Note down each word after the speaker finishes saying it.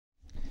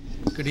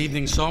Good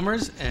evening,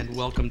 Somers, and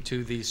welcome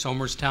to the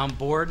Somers Town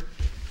Board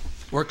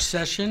work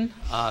session,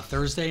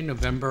 Thursday,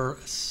 November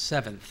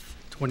 7th,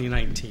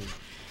 2019.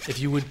 If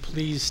you would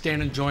please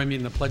stand and join me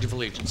in the Pledge of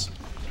Allegiance.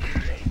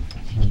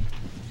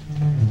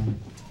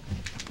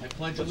 I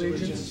pledge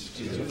allegiance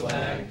to the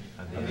flag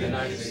of the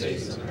United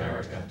States of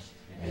America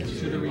and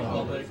to the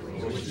republic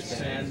for which it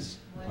stands,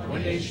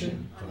 one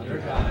nation, under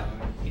God,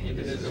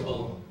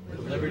 indivisible, with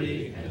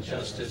liberty and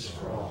justice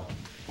for all.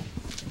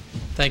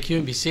 Thank you,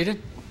 and be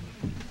seated.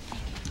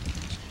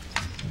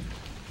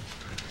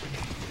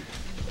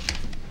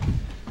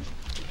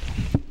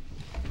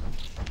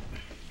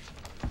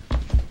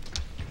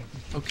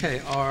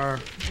 Okay,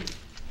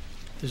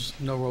 there's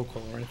no roll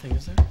call or anything,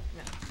 is there? No.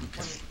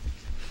 Okay.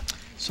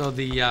 So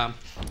the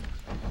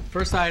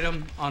first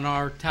item on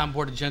our town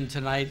board agenda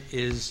tonight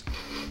is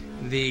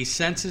the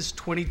Census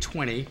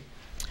 2020.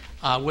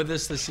 With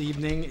us this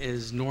evening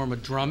is Norma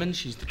Drummond.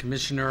 She's the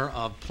Commissioner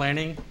of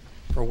Planning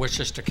for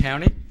Westchester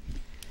County.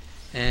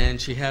 And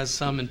she has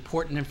some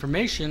important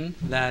information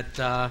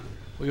that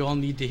we all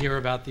need to hear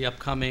about the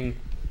upcoming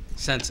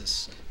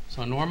census.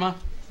 So Norma?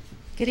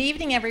 Good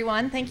evening,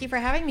 everyone. Thank you for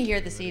having me here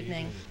this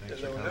evening.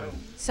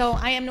 So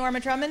I am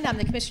Norma Drummond. I'm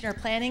the Commissioner of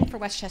Planning for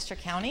Westchester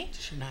County,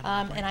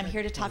 and I'm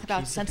here to talk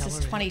about Census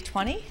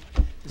 2020.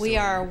 We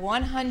are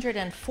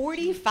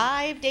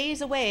 145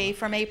 days away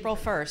from April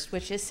 1st,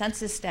 which is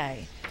Census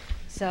Day.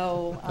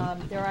 So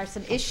there are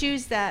some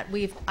issues that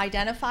we've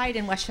identified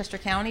in Westchester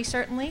County,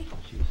 certainly.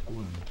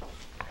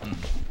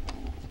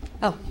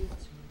 Oh,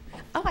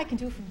 I can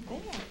do it from there.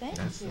 Thank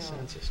you. That's the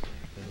census day.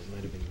 That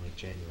might have been like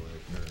January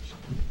 1st.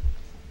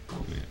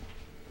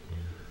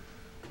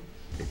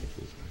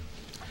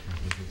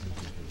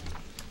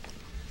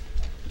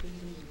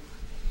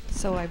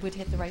 So I would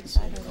hit the right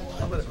side?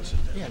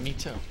 Yeah, me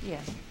too. Yeah.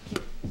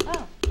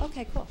 Oh,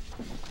 okay, cool.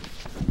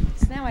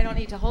 So now I don't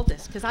need to hold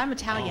this, because I'm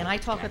Italian. I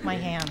talk with my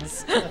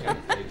hands. You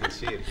can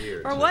see it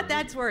here. For what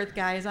that's worth,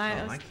 guys.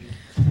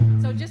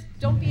 So just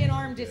don't be an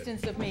arm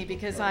distance of me,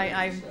 because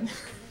I'm...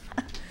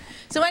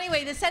 So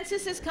anyway, the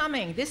census is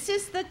coming. This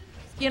is the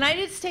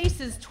United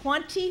States'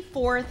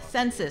 24th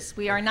census.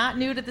 We are not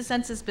new to the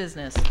census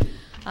business.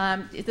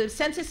 The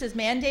census is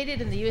mandated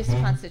in the U.S.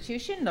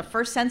 Constitution. The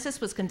first census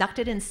was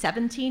conducted in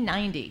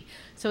 1790.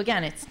 So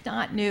again, it's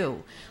not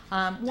new.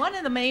 One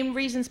of the main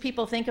reasons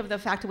people think of the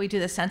fact that we do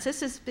the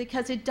census is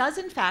because it does,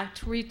 in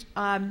fact,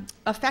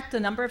 affect the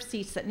number of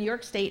seats that New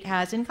York State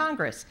has in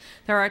Congress.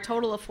 There are a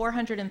total of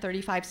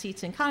 435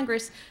 seats in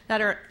Congress that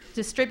are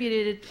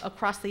distributed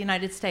across the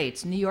United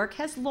States. New York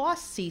has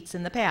lost seats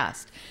in the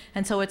past.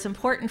 And so it's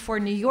important for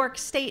New York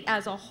State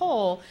as a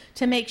whole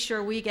to make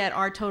sure we get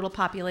our total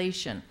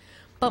population.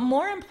 But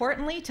more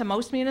importantly to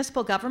most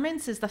municipal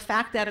governments is the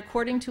fact that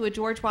according to a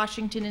George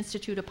Washington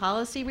Institute of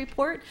Policy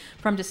report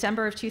from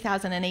December of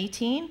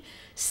 2018,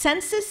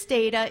 census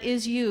data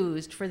is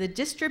used for the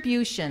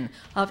distribution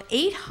of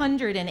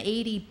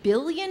 $880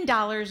 billion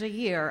a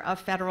year of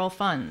federal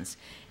funds.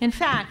 In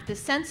fact, the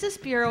Census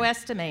Bureau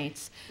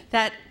estimates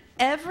that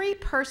every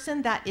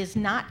person that is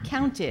not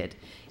counted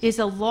is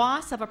a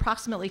loss of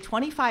approximately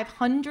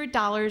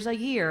 $2,500 a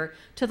year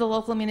to the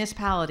local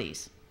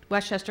municipalities.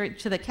 Westchester,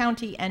 to the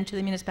county and to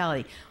the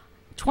municipality.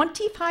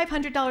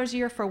 $2,500 a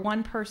year for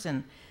one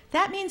person.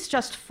 That means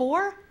just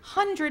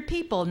 400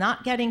 people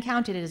not getting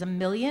counted is $1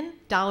 million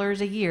a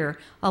year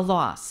a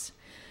loss.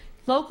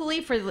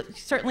 Locally,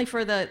 certainly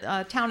for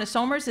the town of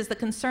Somers, is the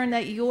concern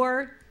that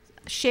your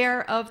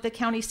share of the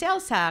county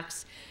sales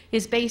tax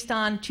is based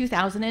on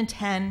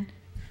 2010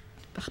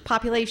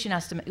 population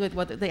estimate,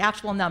 with the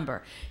actual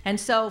number. And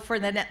so for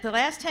the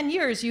last 10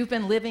 years, you've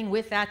been living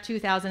with that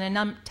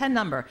 2010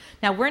 number.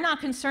 Now, we're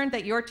not concerned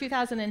that your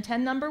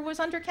 2010 number was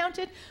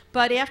undercounted,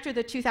 but after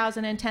the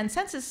 2010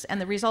 census and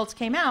the results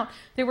came out,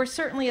 there were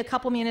certainly a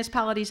couple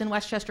municipalities in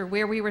Westchester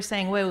where we were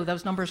saying, whoa,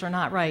 those numbers are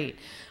not right.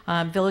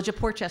 Village of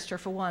Portchester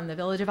for one, the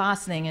Village of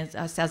Ossining as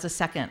a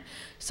second.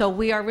 So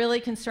we are really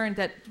concerned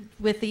that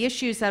with the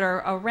issues that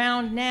are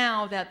around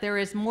now, that there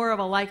is more of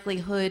a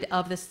likelihood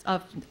of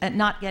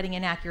not getting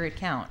an accurate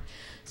count.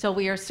 So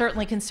we are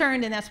certainly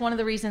concerned, and that's one of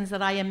the reasons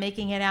that I am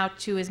making it out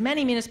to as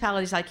many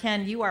municipalities as I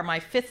can. You are my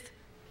 5th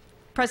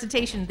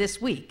presentation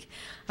this week.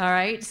 All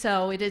right,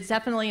 so it is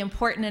definitely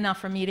important enough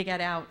for me to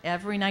get out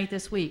every night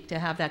this week to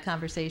have that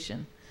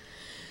conversation.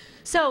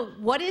 So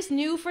what is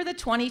new for the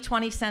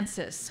 2020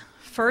 census?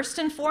 First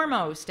and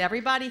foremost,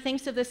 everybody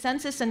thinks of the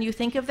census and you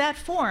think of that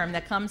form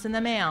that comes in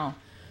the mail.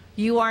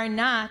 You are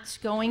not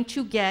going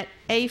to get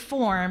a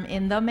form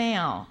in the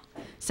mail.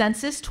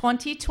 Census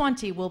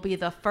 2020 will be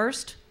the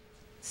first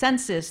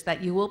census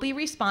that you will be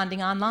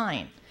responding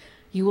online.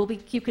 You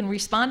can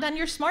respond on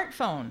your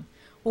smartphone,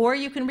 or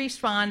you can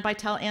respond by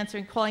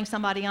calling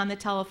somebody on the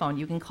telephone.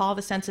 You can call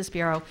the Census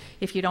Bureau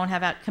if you don't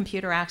have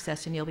computer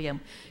access, and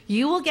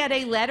you will get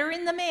a letter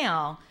in the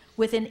mail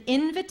with an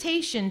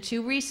invitation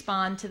to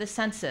respond to the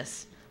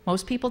census.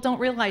 Most people don't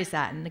realize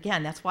that, and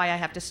again, that's why I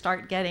have to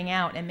start getting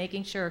out and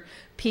making sure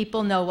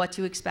people know what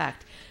to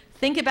expect.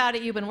 Think about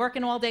it. You've been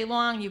working all day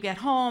long. You get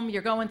home.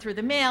 You're going through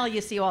the mail.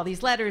 You see all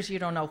these letters. You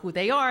don't know who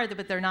they are,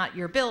 but they're not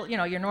your bill,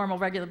 your normal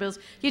regular bills.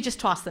 You just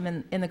toss them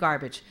in the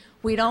garbage.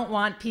 We don't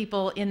want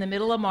people in the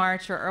middle of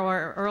March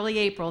or early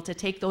April to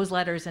take those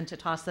letters and to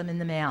toss them in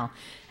the mail.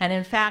 And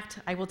in fact,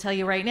 I will tell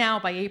you right now,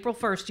 by April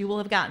 1st, you will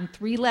have gotten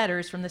 3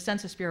 letters from the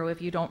Census Bureau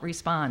if you don't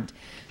respond.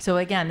 So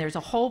again, there's a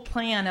whole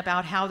plan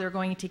about how they're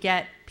going to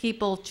get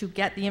people to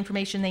get the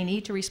information they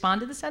need to respond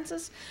to the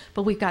census,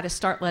 but we've got to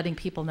start letting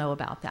people know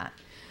about that.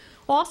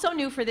 Also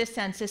new for this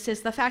census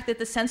is the fact that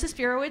the Census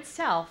Bureau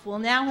itself will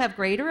now have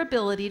greater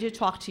ability to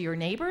talk to your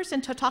neighbors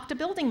and to talk to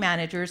building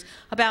managers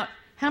about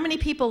how many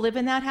people live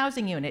in that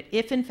housing unit,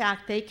 if in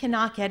fact they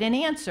cannot get an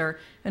answer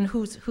and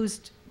who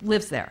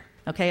lives there.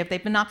 Okay, if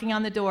they've been knocking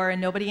on the door and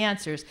nobody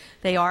answers,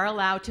 they are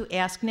allowed to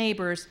ask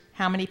neighbors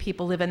how many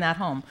people live in that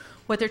home.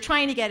 What they're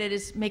trying to get at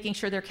is making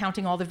sure they're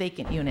counting all the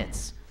vacant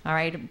units. All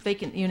right,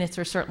 vacant units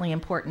are certainly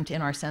important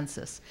in our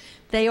census.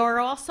 They are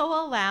also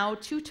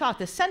allowed to talk,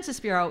 the Census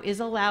Bureau is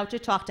allowed to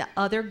talk to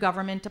other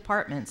government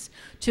departments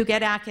to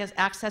get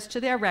access to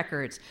their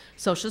records,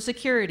 Social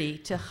Security,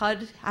 to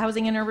HUD,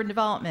 Housing and Urban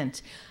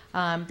Development.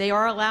 They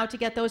are allowed to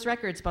get those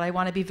records, but I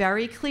want to be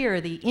very clear,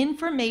 the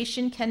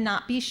information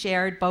cannot be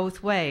shared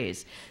both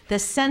ways. The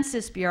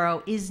Census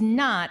Bureau is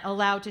not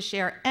allowed to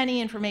share any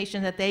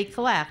information that they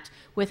collect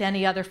with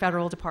any other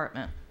federal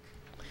department.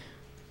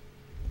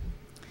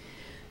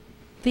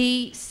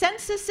 The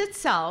census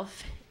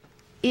itself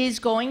is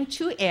going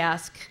to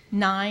ask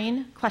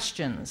 9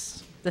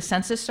 questions, the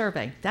census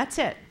survey. That's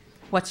it.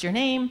 What's your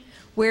name?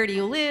 Where do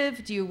you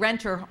live? Do you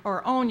rent or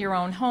own your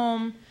own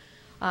home?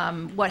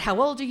 How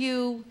old are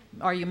you?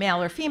 Are you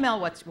male or female?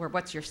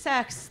 What's your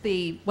sex?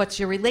 What's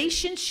your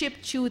relationship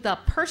to the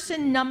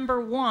person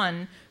number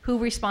 1 who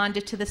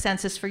responded to the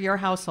census for your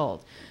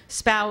household?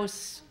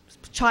 Spouse,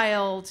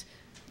 child,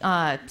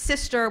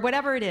 sister,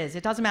 whatever it is,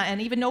 it doesn't matter, and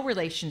even no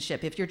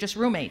relationship. If you're just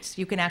roommates,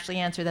 you can actually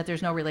answer that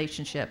there's no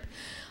relationship.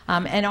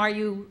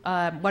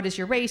 And what is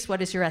your race?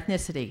 What is your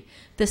ethnicity?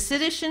 The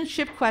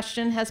citizenship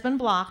question has been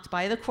blocked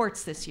by the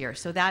courts this year,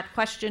 so that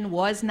question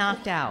was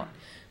knocked out.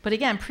 But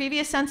again,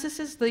 previous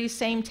censuses, these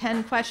same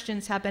 10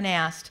 questions have been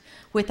asked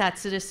with that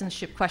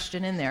citizenship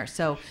question in there.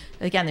 So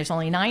again, there's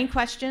only 9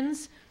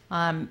 questions.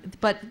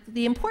 But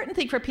the important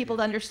thing for people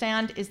to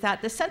understand is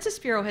that the Census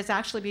Bureau has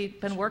actually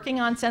been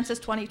working on Census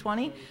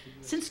 2020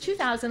 since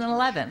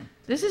 2011.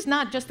 This is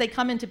not just they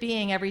come into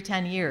being every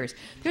 10 years.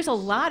 There's a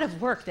lot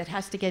of work that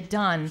has to get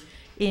done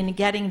in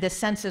getting the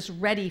census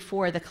ready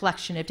for the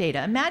collection of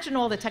data. Imagine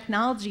all the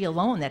technology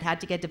alone that had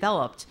to get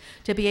developed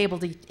to be able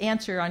to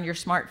answer on your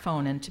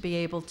smartphone and to be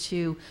able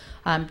to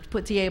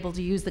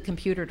use the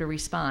computer to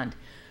respond.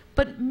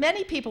 But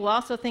many people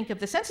also think of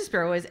the Census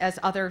Bureau as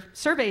other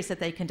surveys that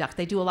they conduct.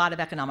 They do a lot of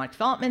economic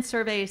development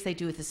surveys. They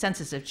do the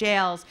census of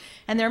jails.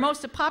 And their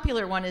most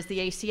popular one is the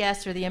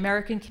ACS, or the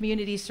American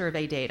Community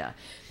Survey data.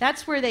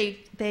 That's where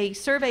they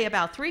survey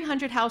about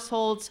 300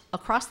 households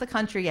across the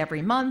country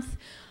every month.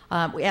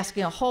 We're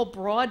asking a whole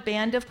broad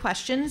band of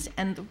questions,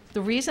 and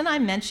the reason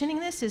I'm mentioning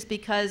this is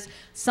because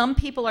some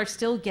people are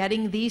still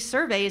getting these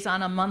surveys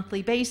on a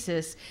monthly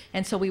basis,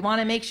 and so we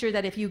want to make sure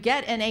that if you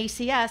get an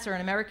ACS or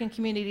an American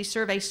Community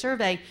Survey,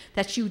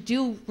 that you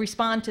do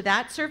respond to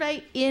that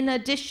survey in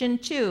addition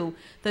to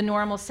the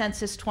normal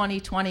Census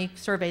 2020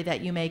 survey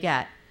that you may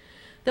get.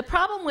 The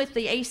problem with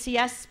the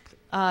ACS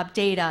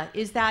data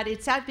is that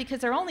it's sad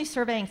because they're only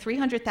surveying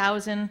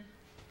 300,000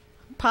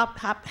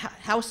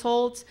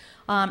 households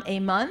a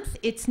month.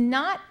 It's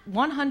not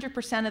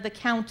 100% of the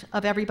count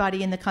of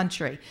everybody in the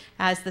country,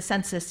 as the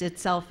census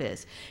itself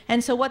is.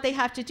 And so what they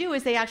have to do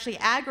is they actually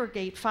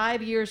aggregate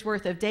 5 years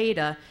worth of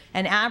data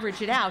and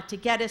average it out to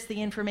get us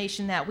the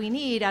information that we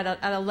need at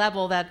a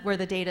level where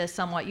the data is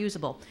somewhat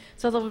usable.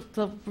 So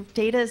the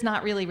data is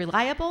not really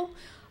reliable.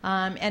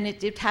 And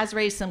it has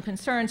raised some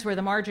concerns where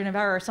the margin of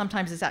error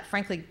sometimes is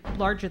frankly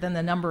larger than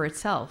the number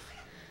itself.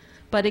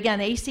 But again,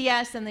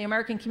 ACS and the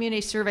American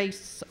Community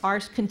Surveys are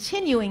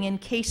continuing in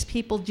case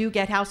people do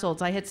get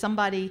households. I had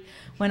somebody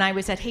when I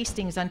was at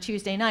Hastings on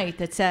Tuesday night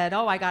that said,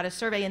 oh, I got a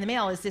survey in the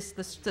mail. Is this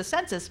the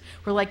census?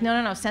 We're like,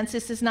 no,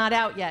 census is not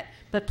out yet,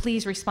 but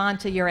please respond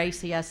to your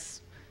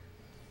ACS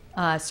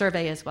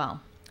survey as well.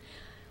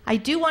 I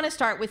do want to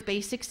start with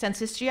basic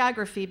census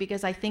geography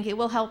because I think it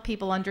will help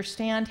people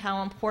understand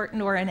how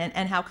important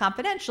and how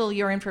confidential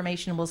your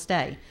information will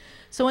stay.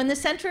 So in the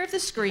center of the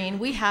screen,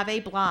 we have a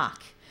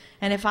block.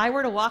 And if I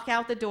were to walk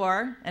out the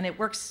door, and it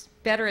works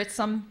better at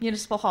some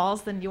municipal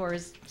halls than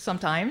yours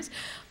sometimes,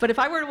 but if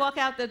I were to walk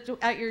out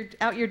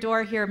your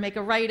door here, make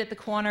a right at the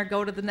corner,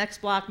 go to the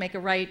next block, make a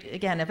right,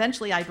 again,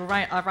 eventually I'd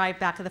arrive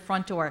back at the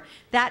front door.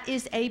 That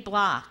is a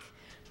block.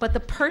 But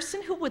the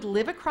person who would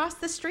live across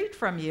the street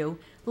from you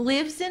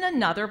lives in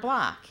another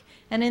block.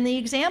 And in the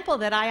example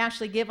that I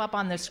actually give up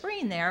on the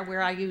screen there,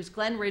 where I use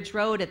Glen Ridge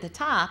Road at the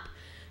top,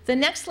 the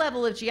next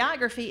level of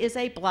geography is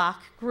a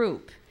block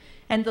group.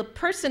 And the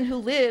person who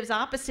lives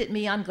opposite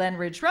me on Glen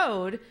Ridge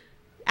Road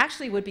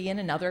actually would be in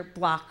another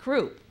block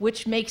group,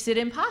 which makes it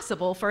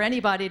impossible for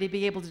anybody to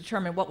be able to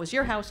determine what was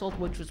your household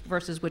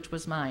versus which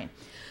was mine.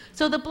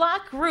 So the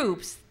block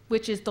groups,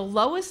 which is the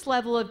lowest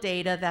level of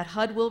data that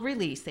HUD will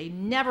release, they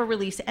never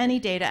release any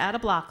data at a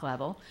block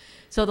level.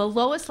 So the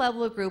lowest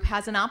level of group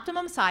has an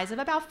optimum size of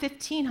about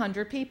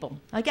 1,500 people.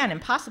 Again,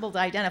 impossible to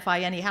identify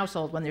any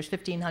household when there's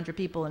 1,500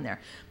 people in there.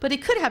 But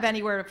it could have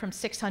anywhere from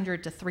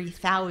 600 to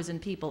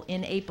 3,000 people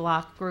in a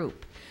block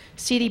group.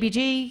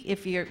 CDBG,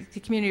 if you're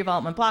the Community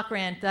Development Block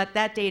Grant,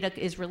 that data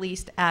is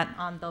released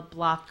on the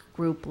block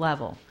group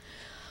level.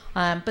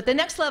 But the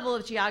next level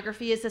of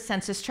geography is the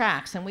census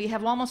tracts, and we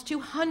have almost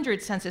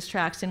 200 census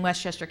tracts in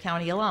Westchester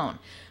County alone.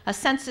 A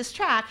census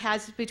tract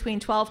has between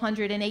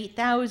 1,200 and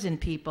 8,000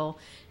 people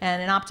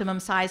and an optimum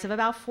size of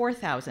about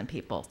 4,000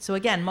 people. So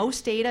again,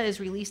 most data is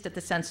released at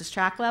the census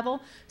tract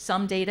level.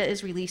 Some data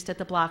is released at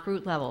the block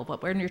route level.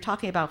 But when you're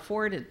talking about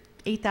 4,000 to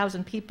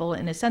 8,000 people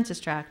in a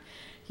census tract,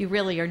 you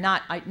really are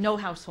not, no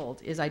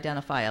household is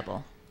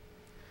identifiable.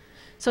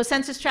 So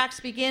census tracts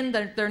begin,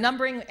 their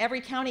numbering,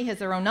 every county has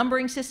their own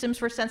numbering systems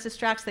for census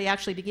tracts. They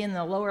actually begin in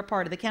the lower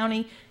part of the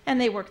county,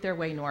 and they work their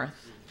way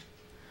north.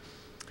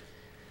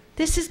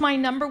 This is my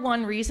number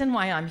one reason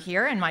why I'm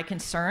here and my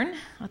concern.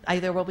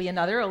 There will be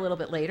another a little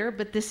bit later,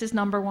 but this is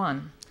number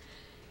one.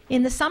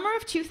 In the summer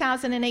of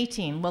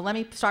 2018, well, let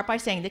me start by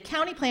saying the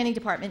County Planning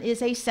Department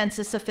is a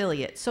census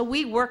affiliate. So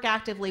we work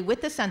actively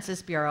with the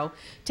Census Bureau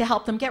to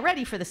help them get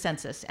ready for the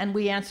census. And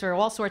we answer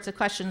all sorts of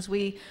questions.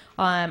 We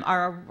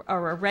are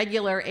a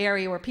regular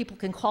area where people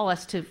can call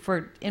us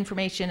for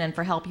information and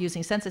for help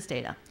using census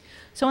data.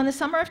 So in the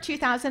summer of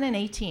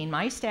 2018,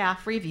 my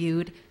staff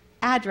reviewed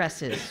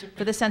addresses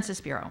for the Census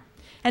Bureau.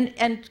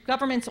 And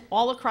governments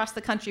all across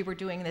the country were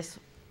doing this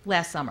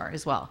last summer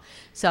as well.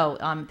 So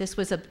this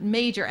was a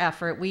major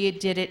effort. We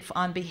did it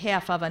on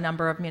behalf of a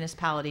number of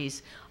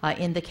municipalities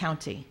in the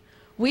county.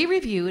 We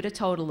reviewed a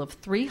total of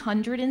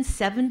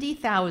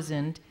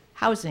 370,000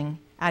 housing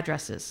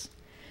addresses.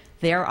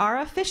 There are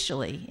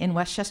officially in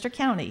Westchester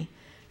County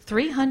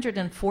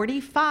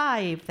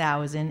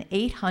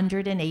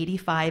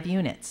 345,885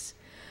 units.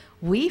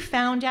 We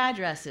found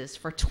addresses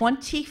for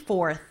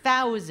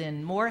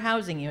 24,000 more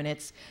housing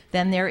units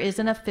than there is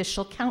an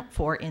official count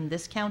for in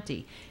this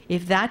county.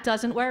 If that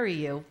doesn't worry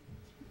you,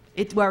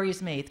 it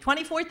worries me.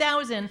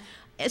 24,000,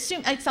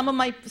 assume some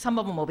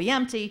of them will be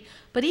empty,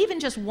 but even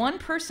just one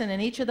person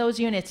in each of those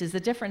units is the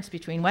difference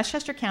between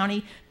Westchester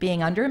County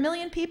being under 1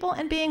 million people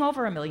and being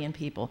over 1 million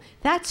people.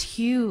 That's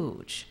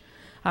huge.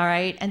 All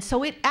right, and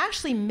so it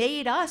actually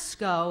made us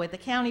go, at the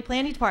County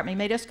Planning Department,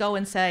 made us go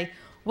and say,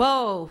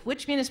 whoa,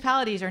 which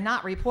municipalities are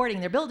not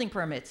reporting their building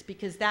permits?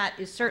 Because that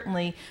is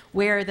certainly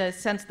where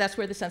that's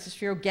where the Census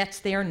Bureau gets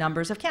their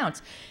numbers of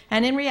counts.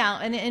 And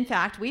in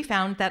fact, we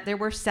found that there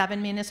were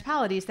 7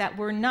 municipalities that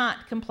were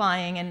not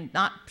complying and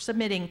not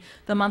submitting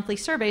the monthly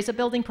surveys of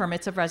building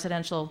permits of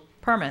residential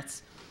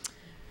permits.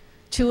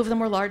 2 of them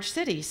were large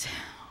cities.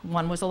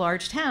 1 was a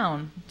large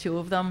town. 3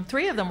 of them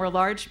were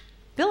large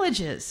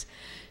villages.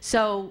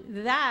 So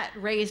that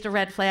raised a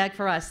red flag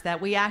for us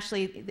that we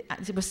actually,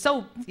 it was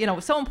so,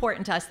 so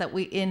important to us that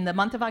in the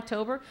month of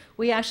October,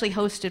 we actually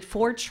hosted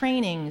 4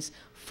 trainings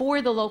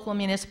for the local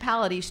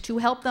municipalities to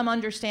help them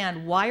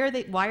understand why are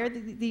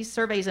these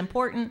surveys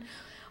important,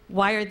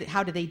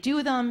 how do they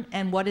do them,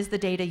 and what is the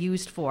data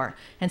used for.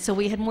 And so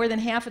we had more than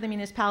half of the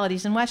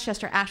municipalities in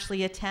Westchester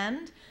actually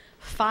attend.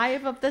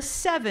 5 of the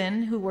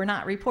 7 who were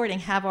not reporting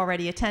have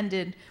already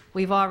attended.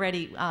 We've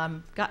already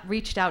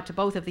reached out to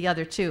both of the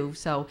other 2,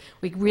 so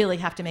we really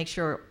have to make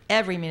sure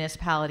every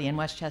municipality in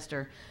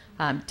Westchester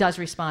does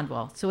respond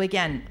well. So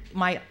again,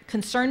 my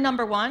concern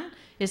number 1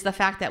 is the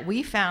fact that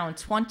we found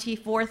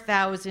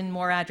 24,000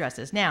 more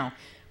addresses. Now,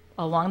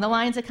 along the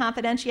lines of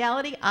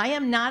confidentiality, I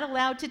am not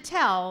allowed to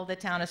tell the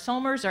town of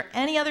Somers or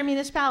any other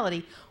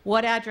municipality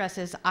what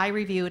addresses I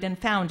reviewed and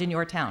found in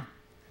your town.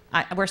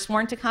 We're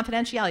sworn to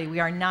confidentiality. We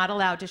are not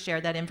allowed to share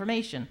that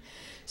information.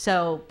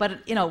 So,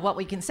 but what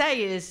we can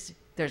say is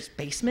there's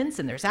basements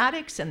and there's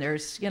attics and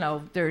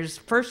there's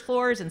first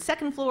floors and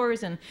second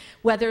floors, and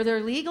whether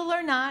they're legal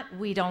or not,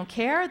 we don't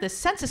care. The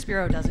Census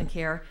Bureau doesn't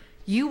care.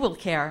 You will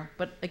care,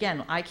 but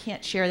again, I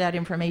can't share that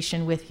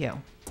information with you.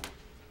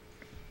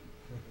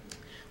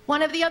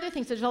 One of the other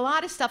things, there's a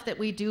lot of stuff that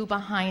we do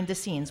behind the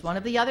scenes. One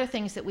of the other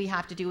things that we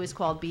have to do is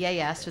called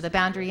BAS, or the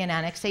Boundary and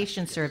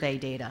Annexation Survey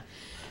data.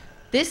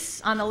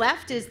 This, on the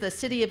left, is the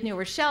city of New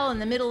Rochelle, in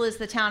the middle is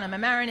the town of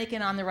Mamaroneck,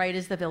 and on the right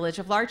is the village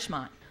of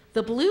Larchmont.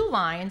 The blue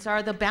lines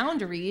are the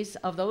boundaries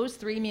of those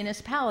 3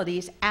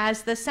 municipalities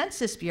as the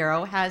Census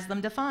Bureau has them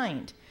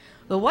defined.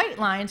 The white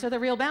lines are the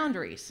real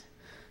boundaries.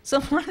 So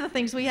one of the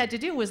things we had to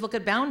do was look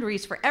at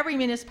boundaries for every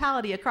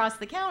municipality across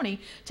the county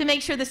to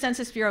make sure the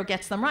Census Bureau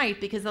gets them right,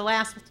 because the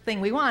last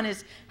thing we want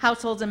is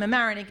households in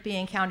Mamaroneck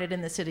being counted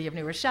in the city of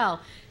New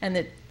Rochelle, and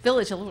the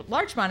village of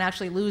Larchmont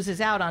actually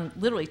loses out on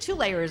literally 2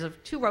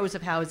 rows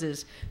of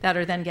houses that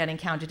are then getting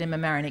counted in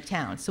Mamaroneck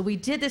town. So we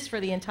did this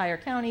for the entire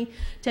county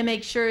to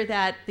make sure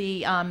that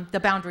the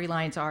boundary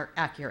lines are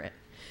accurate.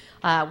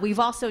 We've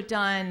also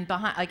done,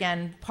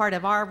 again, part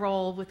of our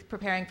role with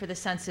preparing for the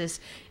census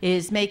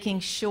is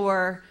making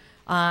sure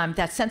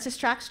that census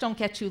tracts don't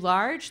get too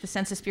large. The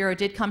Census Bureau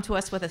did come to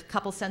us with a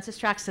couple census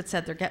tracts that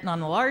said they're getting on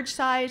the large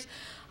side.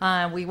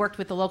 We worked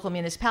with the local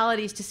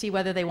municipalities to see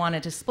whether they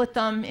wanted to split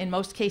them. In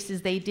most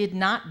cases, they did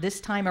not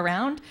this time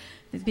around,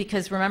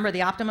 because remember,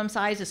 the optimum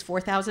size is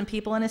 4,000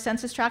 people in a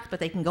census tract, but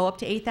they can go up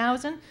to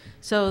 8,000.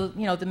 So,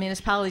 the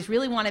municipalities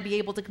really want to be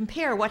able to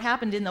compare what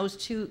happened in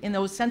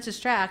those census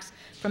tracts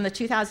from the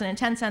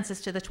 2010 census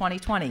to the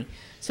 2020.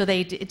 So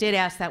they did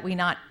ask that we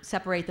not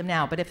separate them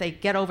now, but if they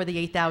get over the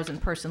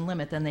 8,000 person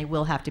limit, then they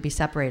will have to be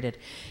separated.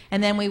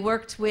 And then we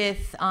worked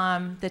with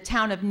the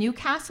town of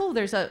Newcastle.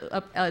 There's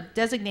a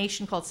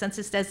designation called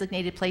Census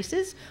Designated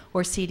Places,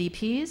 or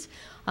CDPs.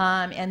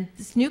 And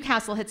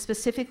Newcastle had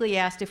specifically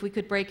asked if we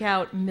could break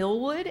out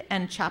Millwood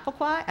and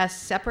Chappaqua as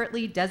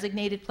separately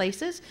designated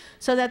places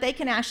so that they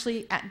can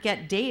actually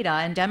get data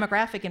and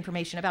demographic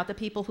information about the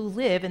people who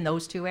live in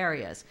those two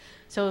areas.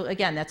 So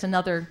again, that's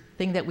another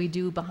thing that we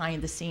do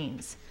behind the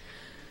scenes.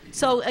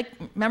 So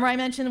remember I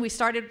mentioned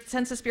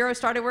Census Bureau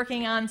started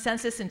working on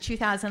census in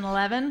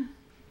 2011.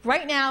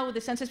 Right now,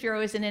 the Census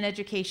Bureau is in an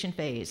education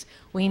phase.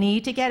 We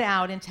need to get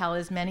out and tell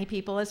as many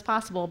people as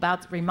possible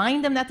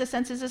remind them that the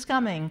census is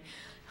coming,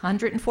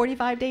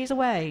 145 days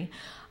away,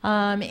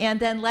 and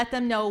then let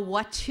them know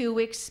what to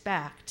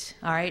expect,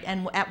 all right,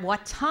 and at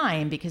what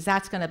time, because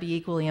that's going to be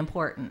equally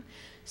important.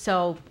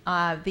 So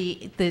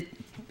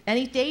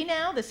any day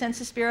now, the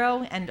Census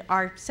Bureau and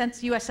our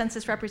U.S.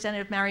 Census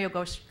Representative Mario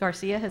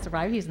Garcia has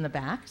arrived. He's in the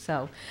back.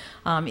 So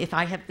if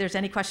there's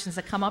any questions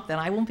that come up that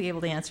I won't be able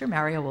to answer,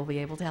 Mario will be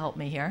able to help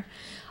me here.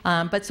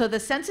 But so the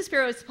Census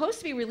Bureau is supposed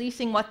to be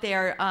releasing what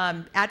their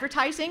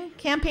advertising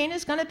campaign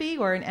is going to be,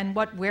 and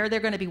where they're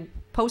going to be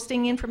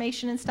posting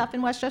information and stuff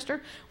in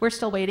Westchester. We're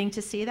still waiting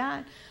to see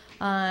that.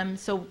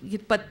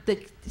 But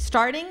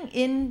starting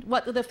in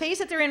the phase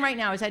that they're in right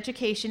now is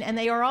education, and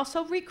they are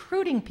also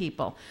recruiting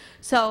people.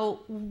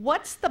 So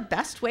what's the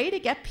best way to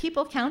get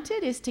people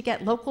counted is to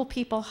get local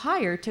people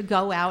hired to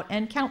go out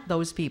and count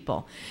those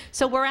people.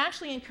 So we're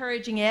actually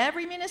encouraging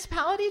every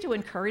municipality to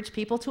encourage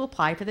people to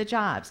apply for the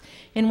jobs.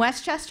 In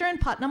Westchester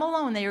and Putnam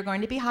alone, they are going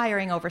to be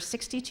hiring over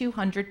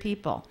 6,200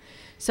 people.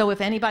 So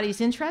if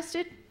anybody's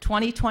interested,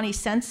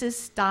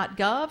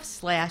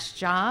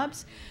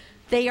 2020census.gov/jobs.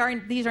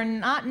 These are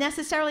not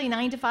necessarily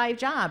 9-to-5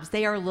 jobs.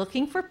 They are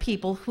looking for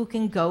people who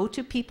can go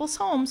to people's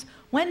homes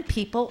when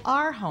people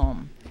are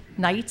home,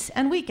 nights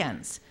and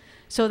weekends.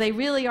 So they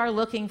really are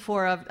looking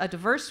for a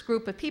diverse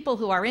group of people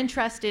who are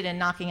interested in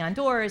knocking on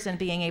doors and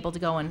being able to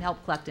go and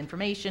help collect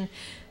information.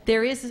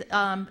 There is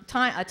a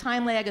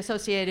time lag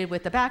associated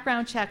with the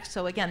background check.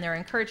 So again, they're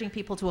encouraging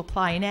people to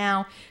apply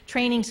now.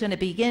 Training's going to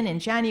begin in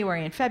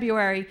January and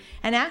February,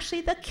 and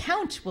actually the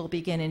count will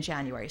begin in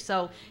January.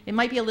 So it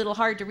might be a little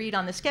hard to read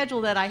on the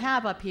schedule that I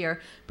have up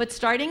here, but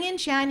starting in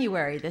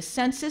January, the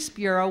Census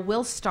Bureau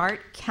will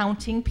start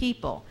counting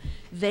people.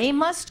 They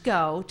must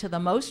go to the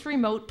most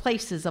remote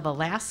places of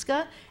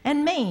Alaska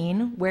and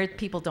Maine, where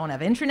people don't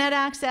have internet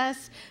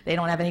access, they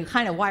don't have any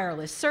kind of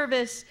wireless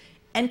service,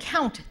 and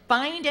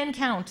find and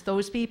count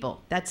those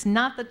people. That's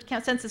not the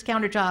census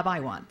counter job I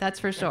want, that's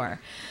for sure.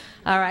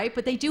 All right,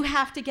 but they do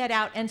have to get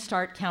out and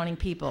start counting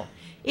people.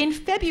 In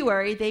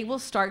February, they will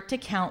start to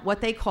count what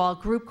they call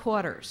group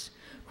quarters.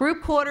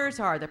 Group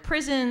quarters are the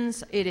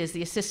prisons, it is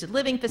the assisted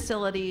living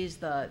facilities,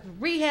 the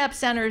rehab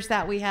centers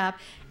that we have,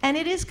 and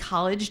it is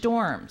college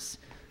dorms.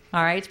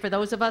 All right, for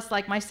those of us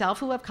like myself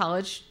who have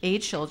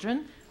college-age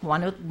children,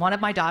 one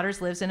of my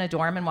daughters lives in a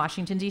dorm in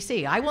Washington,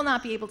 D.C. I will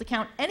not be able to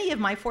count any of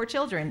my 4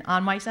 children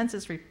on my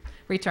census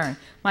return.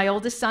 My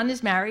oldest son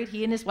is married.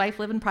 He and his wife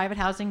live in private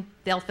housing.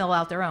 They'll fill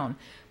out their own.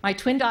 My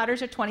twin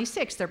daughters are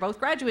 26. They're both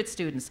graduate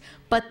students,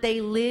 but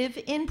they live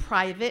in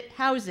private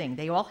housing.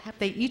 They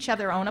each have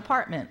their own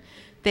apartment.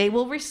 They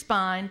will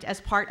respond as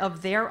part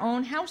of their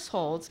own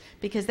households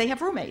because they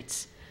have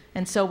roommates.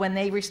 And so when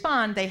they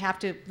respond,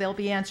 they'll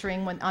be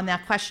answering on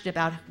that question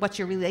about what's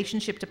your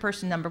relationship to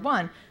person number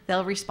 1,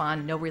 they'll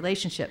respond, no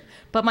relationship.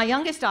 But my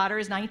youngest daughter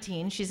is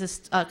 19.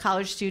 She's a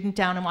college student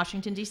down in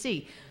Washington,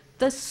 D.C.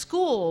 The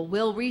school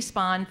will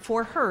respond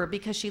for her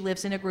because she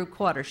lives in a group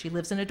quarter. She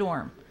lives in a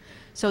dorm.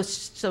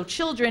 So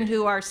children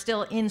who are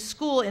still in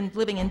school and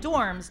living in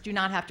dorms do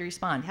not have to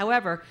respond.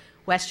 However,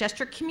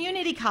 Westchester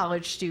Community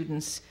College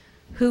students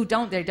who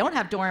don't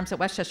have dorms at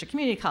Westchester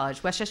Community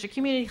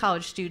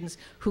College students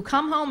who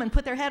come home and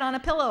put their head on a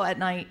pillow at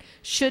night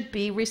should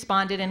be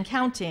responded and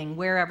counting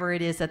wherever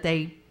it is that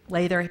they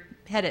lay their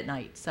head at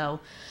night. So,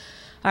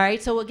 all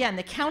right, so again,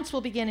 the counts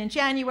will begin in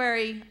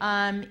January,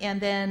 and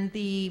then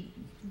the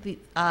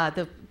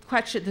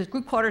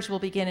group quarters will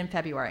begin in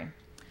February.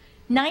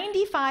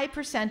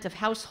 95% of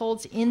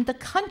households in the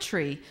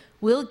country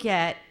will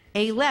get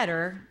a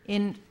letter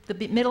in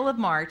the middle of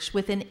March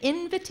with an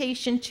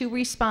invitation to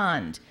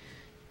respond.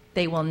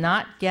 They will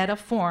not get a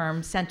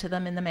form sent to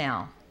them in the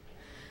mail.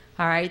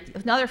 All right,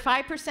 another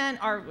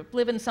 5%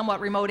 live in somewhat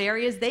remote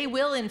areas. They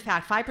will, in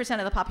fact, 5%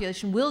 of the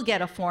population will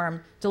get a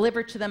form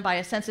delivered to them by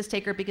a census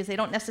taker because they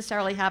don't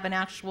necessarily have an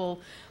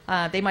actual,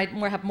 they might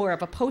have more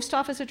of a post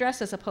office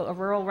address, as a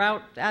rural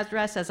route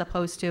address, as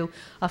opposed to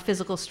a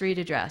physical street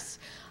address.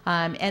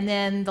 And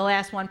then the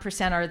last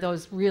 1% are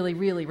those really,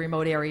 really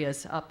remote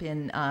areas up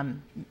in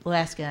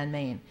Alaska and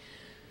Maine.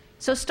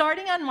 So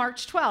starting on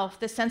March 12th,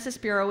 the Census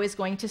Bureau is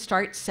going to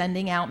start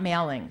sending out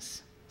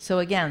mailings. So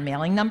again,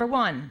 mailing number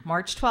 1,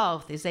 March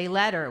 12th, is a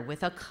letter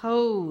with a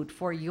code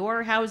for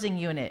your housing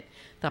unit.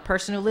 The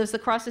person who lives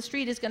across the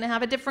street is going to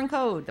have a different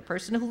code. The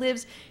person who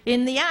lives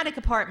in the attic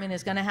apartment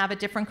is going to have a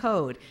different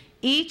code.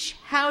 Each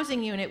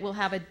housing unit will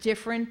have a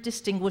different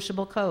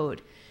distinguishable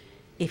code.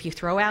 If you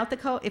throw out the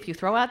code, if you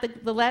throw out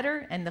the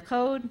letter and the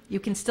code, you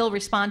can still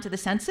respond to the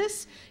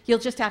census. You'll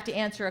just have to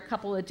answer a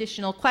couple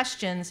additional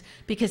questions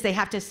because they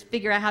have to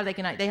figure out how they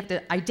have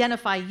to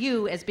identify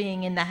you as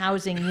being in the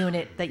housing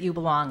unit that you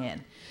belong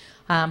in.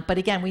 But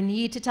again, we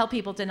need to tell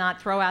people to not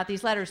throw out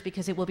these letters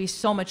because it will be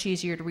so much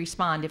easier to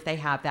respond if they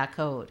have that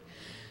code.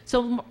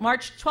 So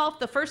March 12th,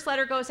 the first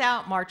letter goes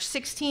out. March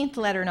 16th,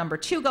 letter number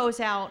 2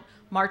 goes out.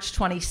 March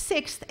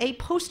 26th, a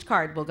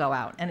postcard will go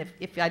out. And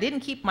if I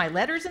didn't keep my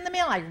letters in the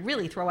mail, I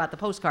really throw out the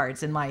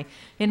postcards in my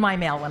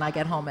mail when I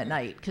get home at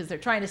night because they're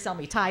trying to sell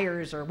me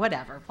tires or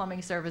whatever,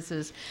 plumbing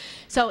services.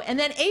 So, and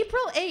then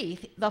April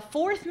 8th, the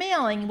 4th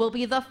mailing will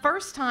be the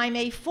first time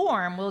a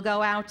form will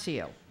go out to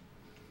you.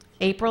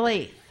 April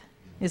 8th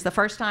is the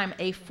first time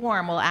a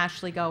form will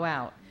actually go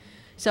out.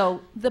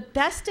 So the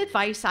best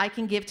advice I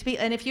can give to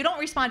people, and if you don't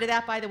respond to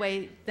that, by the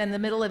way, then the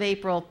middle of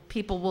April,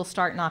 people will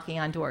start knocking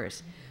on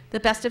doors. The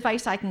best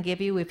advice I can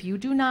give you, if you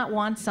do not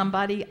want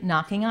somebody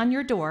knocking on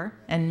your door,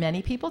 and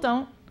many people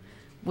don't,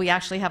 we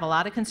actually have a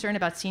lot of concern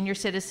about senior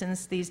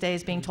citizens these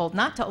days being told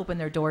not to open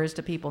their doors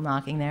to people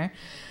knocking there.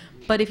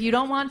 But if you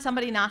don't want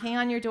somebody knocking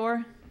on your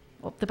door,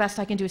 well, the best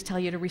I can do is tell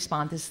you to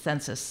respond to the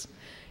census.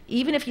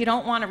 Even if you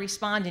don't want to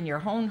respond in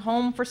your own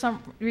home for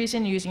some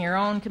reason, using your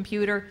own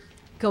computer,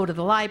 go to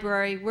the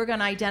library. We're going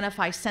to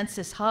identify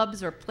census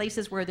hubs or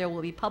places where there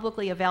will be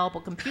publicly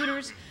available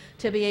computers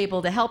to be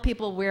able to help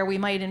people where we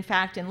might, in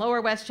fact, in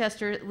Lower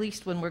Westchester, at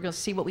least when we're going to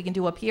see what we can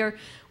do up here,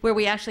 where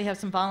we actually have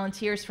some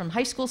volunteers from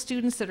high school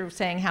students that are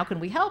saying, how can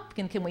we help?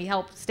 Can we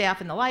help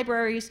staff in the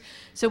libraries?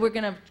 So we're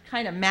going to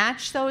kind of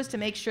match those to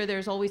make sure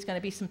there's always going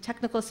to be some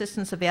technical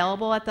assistance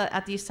available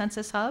at these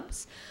census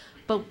hubs.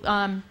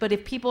 But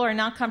if people are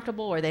not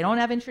comfortable or they don't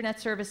have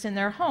internet service in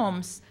their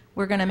homes,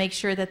 we're going to make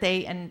sure that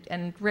they,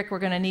 and Rick, we're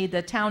going to need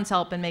the town's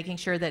help in making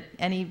sure that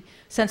any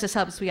census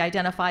hubs we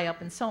identify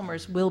up in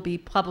Somers will be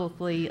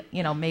publicly,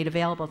 made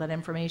available, that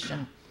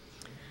information.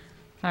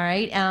 All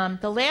right.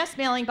 The last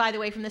mailing, by the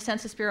way, from the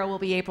Census Bureau will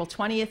be April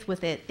 20th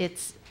with it.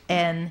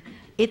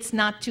 It's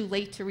not too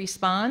late to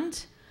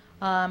respond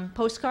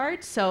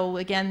postcard. So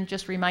again,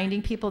 just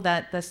reminding people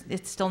that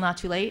it's still not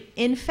too late.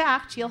 In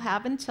fact, you'll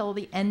have until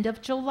the end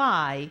of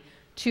July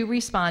to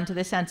respond to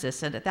the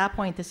census. And at that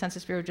point, the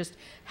Census Bureau just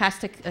has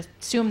to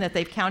assume that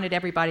they've counted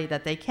everybody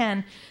that they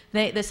can.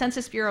 The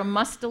Census Bureau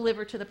must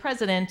deliver to the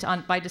president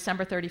by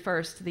December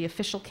 31st the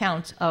official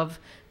count of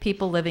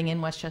people living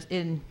in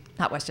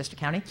not Westchester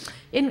County,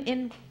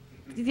 in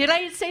the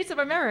United States of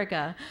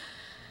America.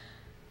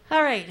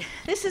 All right,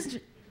 this is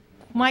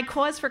my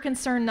cause for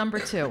concern number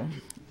 2.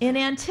 In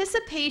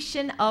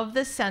anticipation of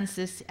the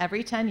census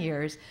every 10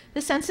 years,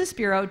 the Census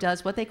Bureau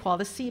does what they call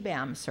the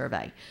CBAM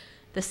survey,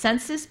 the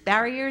Census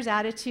Barriers,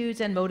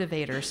 Attitudes, and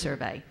Motivators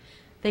Survey.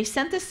 They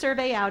sent this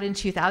survey out in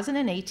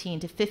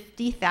 2018 to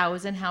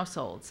 50,000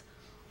 households.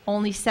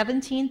 Only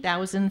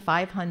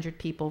 17,500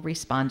 people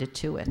responded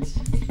to it.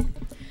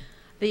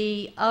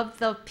 Of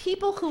the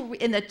people who,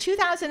 in the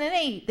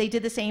 2008, they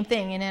did the same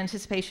thing in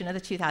anticipation of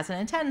the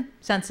 2010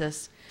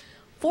 census.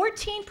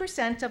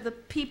 14% of the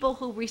people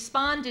who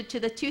responded to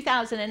the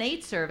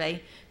 2008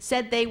 survey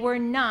said they were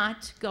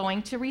not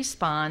going to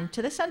respond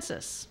to the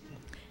census.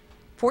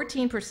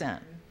 14%.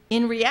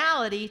 In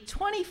reality,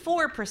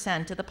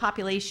 24% of the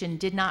population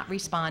did not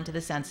respond to the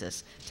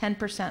census,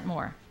 10%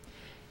 more.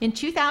 In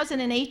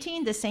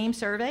 2018, the same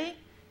survey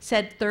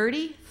said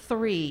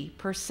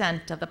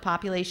 33% of the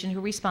population who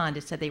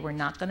responded said they were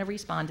not going to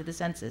respond to the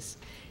census.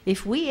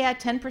 If we add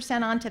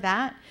 10% onto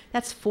that,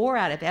 that's 4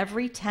 out of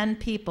every 10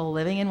 people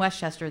living in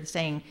Westchester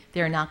saying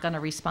they're not going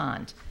to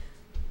respond.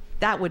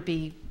 That would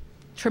be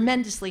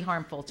tremendously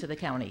harmful to the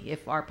county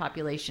if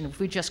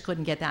we just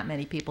couldn't get that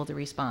many people to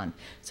respond.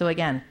 So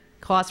again,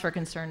 cause for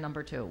concern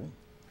number 2.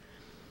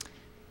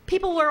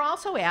 People were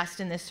also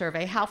asked in this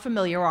survey, how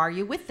familiar are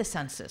you with the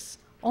census?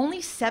 Only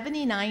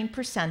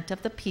 79%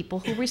 of the people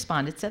who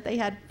responded said they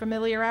had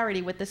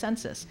familiarity with the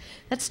census.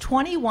 That's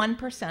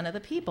 21% of the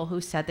people who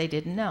said they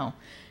didn't know.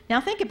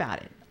 Now think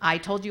about it. I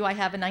told you I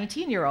have a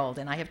 19-year-old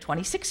and I have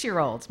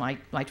 26-year-olds, my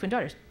twin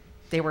daughters.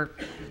 They were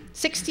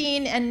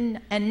 16 and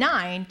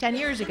 9 10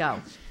 years ago.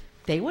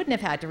 They wouldn't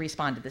have had to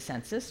respond to the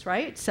census,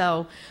 right?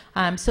 So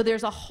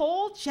there's a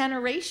whole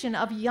generation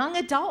of young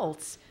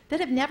adults that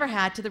have never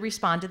had to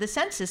respond to the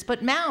census,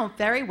 but now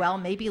very well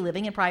may be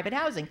living in private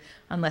housing,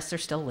 unless they're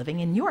still living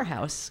in your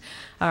house.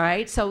 All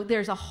right, so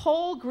there's a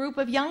whole group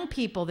of young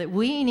people that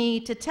we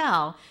need to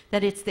tell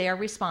that it's their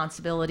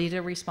responsibility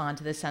to respond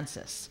to the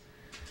census.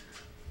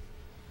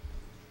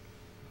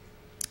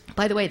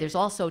 By the way, there's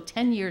also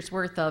 10 years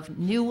worth of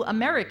new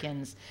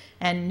Americans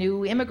and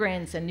new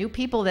immigrants and new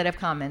people that have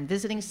come, and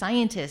visiting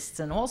scientists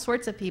and all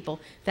sorts of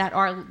people that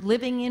are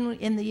living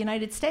in the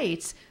United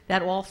States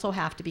that also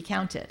have to be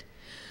counted.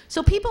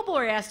 So people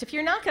were asked, if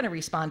you're not going to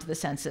respond to the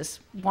census,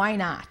 why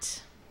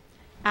not?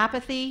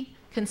 Apathy,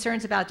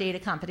 concerns about data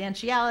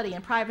confidentiality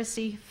and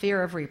privacy,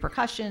 fear of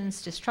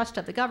repercussions, distrust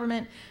of the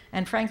government,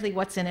 and frankly,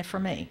 what's in it for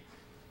me?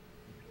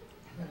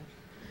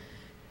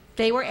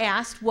 They were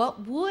asked,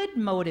 what would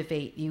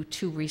motivate you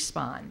to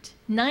respond?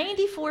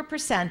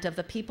 94% of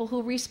the people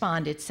who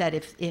responded said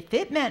if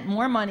it meant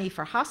more money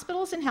for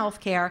hospitals and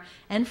healthcare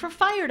and for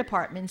fire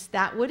departments,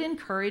 that would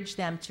encourage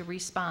them to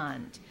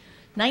respond.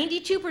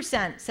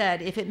 92%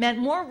 said if it meant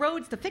more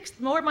roads to fix,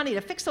 more money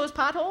to fix those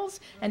potholes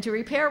and to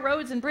repair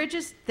roads and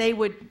bridges, they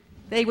would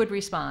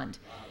respond.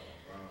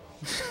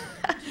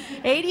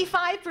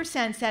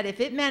 85% said if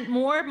it meant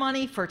more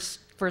money for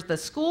the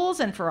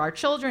schools and for our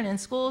children in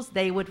schools,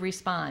 they would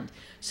respond.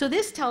 So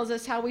this tells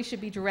us how we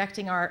should be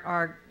directing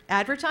our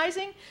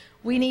advertising.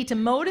 We need to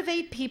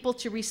motivate people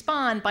to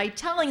respond by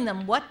telling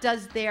them what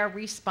does their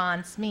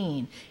response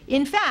mean.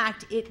 In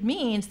fact, it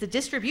means the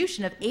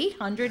distribution of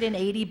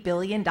 $880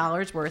 billion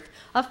worth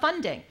of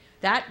funding.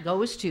 That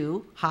goes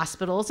to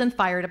hospitals and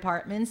fire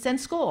departments and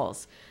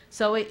schools.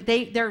 So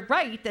they're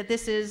right that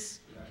this is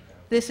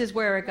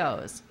where it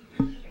goes.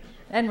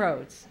 And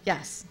roads,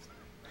 yes.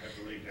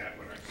 I believe that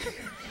when I see it.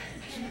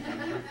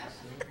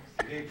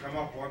 You didn't come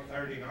up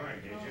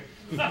 139, did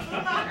you?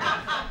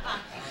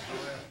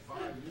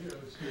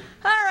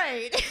 All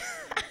right.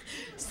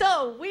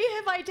 So we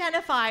have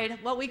identified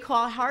what we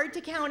call hard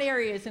to count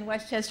areas in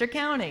Westchester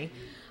County.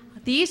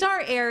 These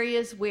are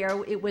areas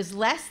where it was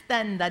less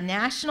than the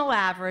national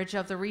average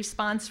of the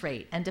response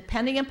rate, and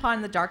depending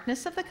upon the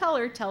darkness of the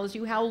color tells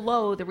you how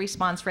low the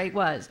response rate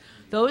was.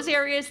 Those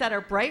areas that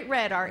are bright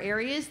red are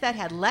areas that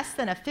had less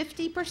than a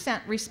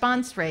 50%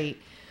 response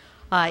rate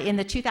in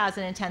the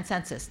 2010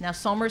 census. Now,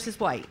 Somers is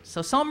white,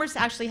 so Somers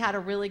actually had a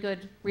really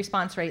good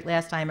response rate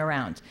last time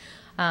around.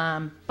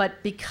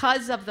 But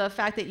because of the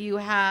fact that you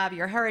have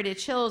your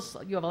Heritage Hills,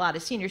 you have a lot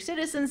of senior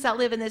citizens that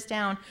live in this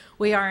town,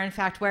 we are in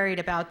fact worried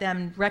about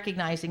them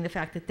recognizing the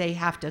fact that they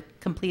have to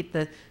complete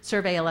the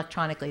survey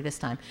electronically this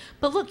time.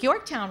 But look,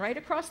 Yorktown, right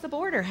across the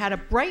border, had a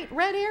bright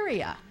red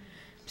area.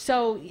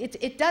 So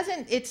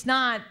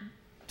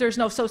there's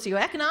no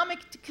socioeconomic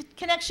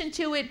connection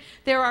to it.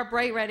 There are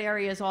bright red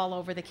areas all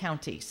over the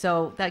county.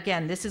 So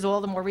again, this is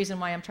all the more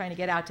reason why I'm trying to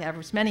get out to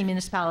as many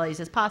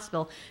municipalities as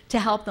possible to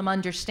help them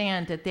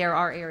understand that there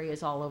are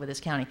areas all over this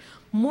county.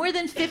 More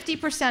than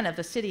 50% of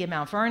the city of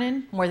Mount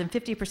Vernon, more than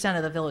 50%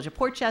 of the village of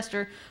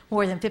Portchester,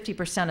 more than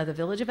 50% of the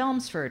village of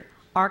Elmsford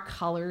are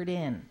colored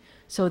in.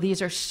 So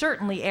these are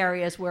certainly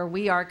areas where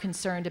we are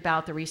concerned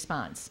about the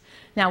response.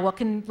 Now, what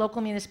can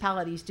local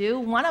municipalities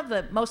do? One of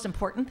the most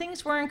important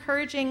things we're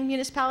encouraging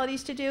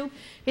municipalities to do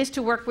is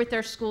to work with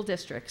their school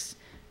districts.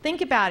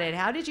 Think about it.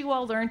 How did you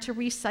all learn to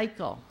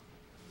recycle?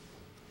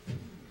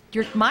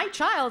 My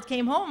child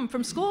came home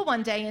from school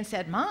one day and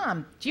said,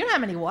 "Mom, do you know how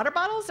many water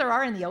bottles there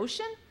are in the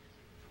ocean?"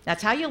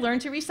 That's how you learn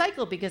to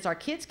recycle, because our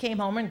kids came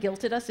home and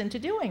guilted us into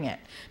doing it,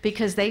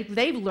 because they've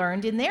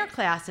learned in their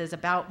classes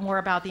more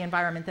about the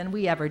environment than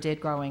we ever did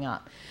growing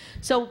up.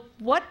 So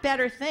what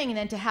better thing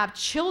than to have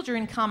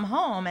children come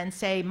home and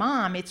say,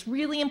 "Mom, it's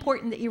really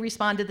important that you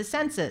respond to the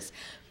census,"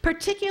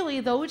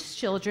 particularly those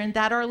children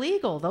that are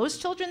legal, those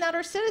children that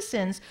are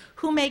citizens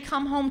who may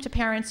come home to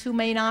parents who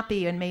may not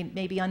be and may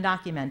be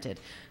undocumented.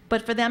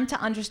 But for them to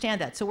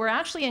understand that. So we're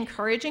actually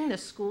encouraging the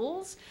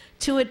schools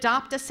to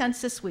adopt a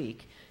census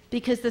week,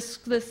 because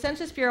the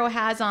Census Bureau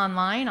has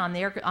online on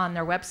their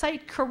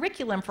website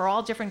curriculum for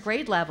all different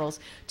grade levels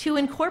to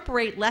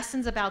incorporate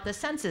lessons about the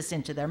census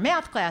into their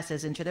math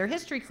classes, into their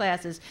history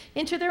classes,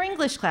 into their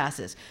English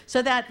classes,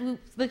 so that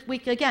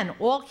we again,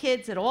 all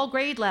kids at all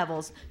grade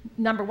levels,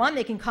 number one,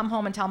 they can come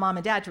home and tell mom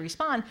and dad to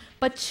respond,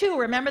 but two,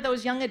 remember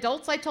those young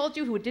adults I told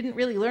you who didn't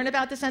really learn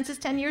about the census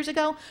 10 years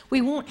ago?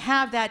 We won't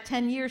have that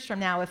 10 years from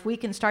now if we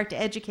can start to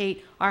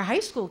educate our high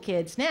school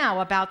kids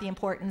now about the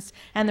importance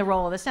and the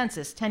role of the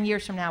census. 10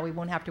 years from now, we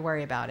won't have to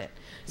worry about it.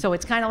 So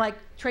it's kind of like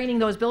training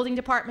those building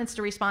departments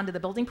to respond to the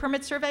building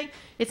permit survey.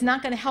 It's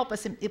not going to help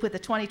us with the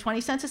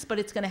 2020 census, but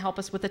it's going to help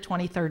us with the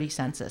 2030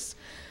 census.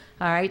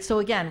 All right, so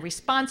again,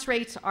 response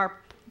rates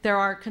there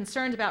are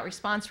concerns about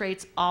response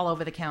rates all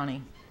over the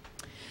county.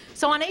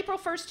 So on April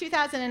 1st,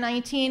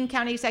 2019,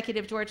 County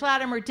Executive George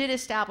Latimer did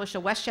establish a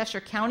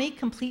Westchester County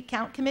Complete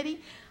Count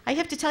Committee. I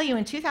have to tell you,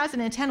 in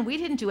 2010, we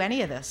didn't do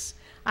any of this.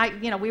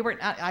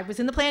 I was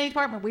in the planning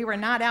department. We were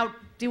not out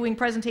doing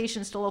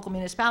presentations to local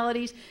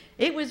municipalities.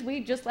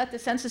 We just let the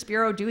Census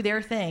Bureau do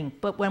their thing.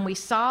 But when we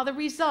saw the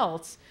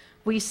results,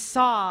 we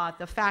saw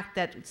the fact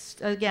that,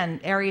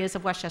 again, areas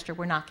of Westchester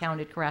were not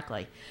counted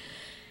correctly.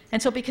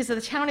 And so because of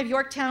the town of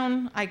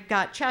Yorktown, I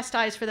got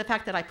chastised for the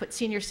fact that I put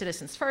senior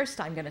citizens first.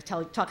 I'm going to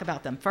talk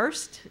about them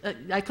first.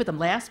 I put them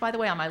last, by the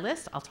way, on my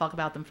list. I'll talk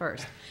about them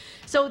first.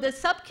 So the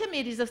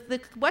subcommittees of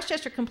the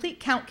Westchester Complete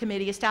Count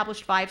Committee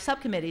established 5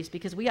 subcommittees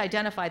because we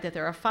identified that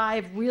there are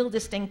 5 real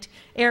distinct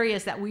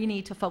areas that we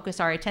need to focus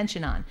our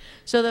attention on.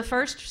 So the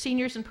first,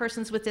 seniors and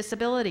persons with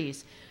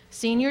disabilities.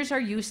 Seniors are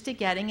used to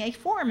getting a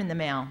form in the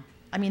mail.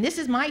 I mean, this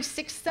is my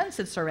 6th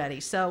census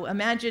already. So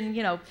imagine,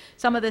 you know,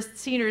 some of the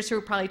seniors who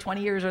are probably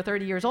 20 years or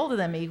 30 years older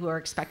than me who are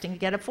expecting to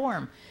get a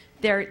form.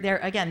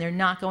 They're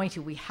not going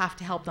to. We have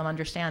to help them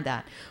understand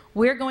that.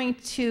 We're going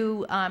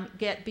to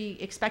be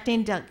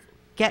expecting to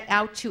get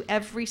out to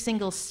every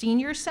single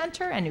senior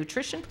center and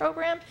nutrition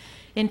program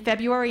in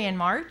February and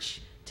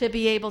March to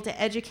be able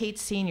to educate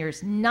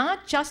seniors,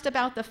 not just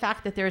about the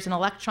fact that there's an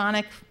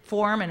electronic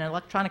form and an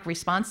electronic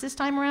response this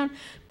time around,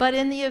 but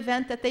in the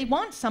event that they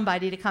want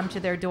somebody to come to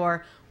their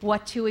door,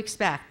 what to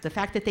expect, the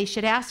fact that they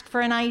should ask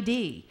for an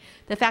ID,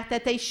 the fact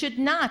that they should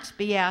not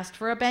be asked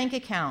for a bank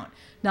account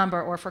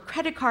number or for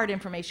credit card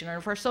information or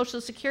for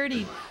Social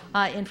Security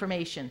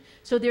information.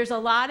 So there's a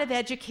lot of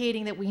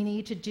educating that we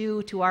need to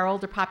do to our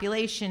older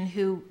population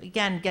who,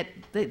 again,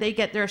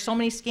 there are so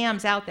many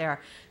scams out there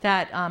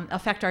that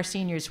affect our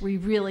seniors. We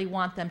really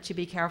want them to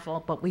be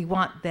careful, but we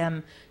want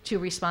them to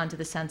respond to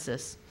the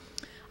census.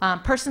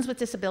 Persons with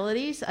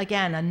disabilities,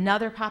 again,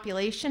 another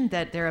population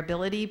that their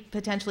ability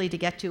potentially to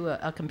get to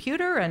a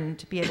computer and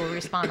to be able to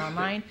respond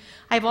online.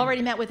 I've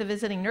already met with the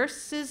Visiting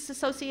Nurses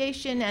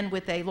Association and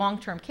with a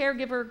long-term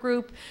caregiver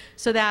group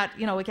so that,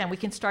 you know, again, we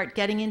can start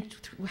getting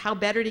into how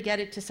better to get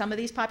it to some of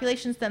these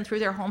populations than through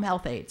their home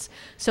health aides.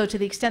 So to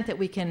the extent that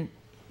we can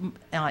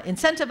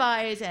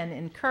incentivize and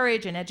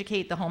encourage and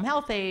educate the home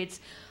health aides,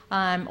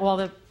 all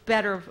the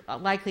better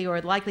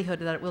likelihood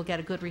that we'll get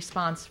a good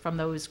response from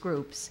those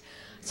groups.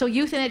 So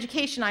youth and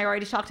education, I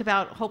already talked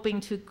about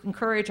hoping to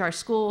encourage our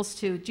schools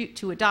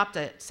to adopt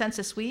a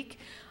census week.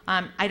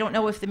 I don't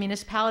know if the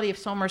municipality of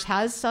Somers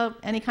has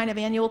any kind of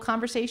annual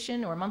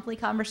conversation or monthly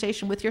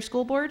conversation with your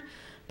school board,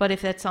 but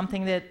if that's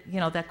something that, you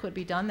know, that could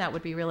be done, that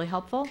would be really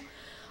helpful.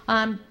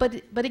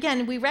 But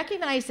again, we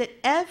recognize that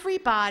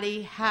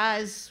everybody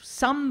has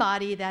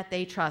somebody that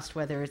they trust,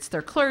 whether it's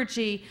their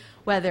clergy,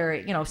 whether,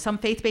 you know, some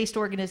faith-based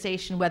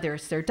organization, whether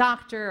it's their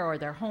doctor or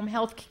their home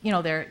health, you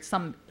know,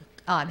 some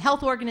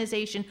health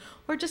organization,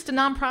 or just a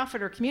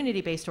nonprofit or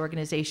community-based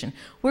organization.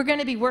 We're going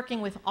to be working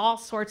with all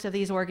sorts of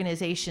these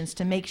organizations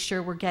to make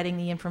sure we're getting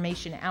the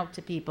information out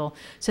to people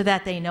so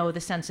that they know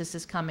the census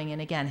is coming and,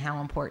 again,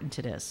 how important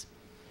it is.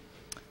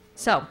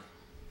 So,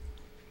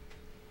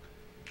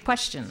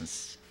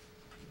 questions?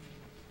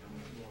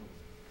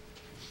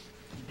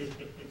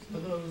 For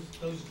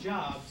those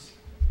jobs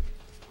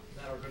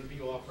that are going to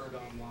be offered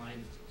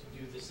online to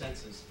do the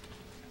census,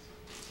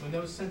 when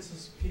those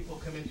census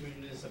people come into a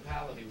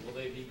municipality, will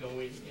they be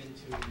going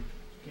into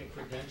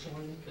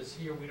credentialing? Because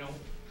here we don't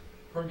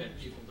permit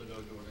people to go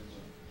door to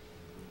door.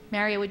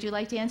 Mario, would you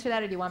like to answer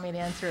that, or do you want me to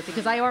answer it?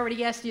 Because I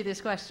already asked you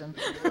this question.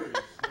 No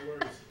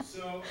worries.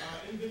 So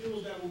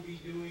individuals that will be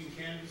doing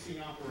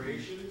canvassing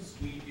operations,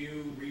 we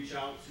do reach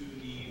out to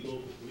the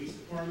local police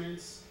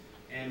departments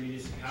and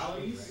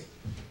municipalities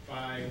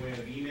by way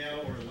of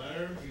email or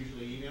letter,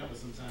 usually email, but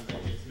sometimes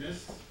that gets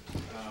missed.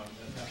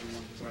 That's happened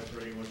once or twice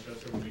already in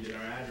Westchester when we did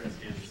our address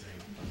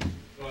canvassing.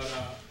 But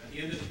at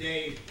the end of the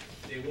day,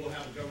 they will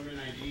have a government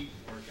ID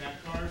or a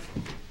CAC card,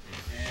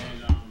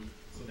 and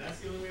so that's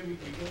the only way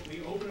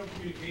we open up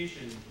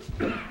communication,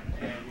 and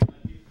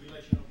we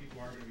let you know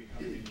people are going to be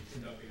coming and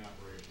conducting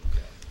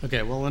operations.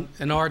 Okay, well,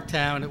 in our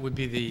town, it would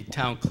be the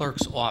town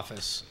clerk's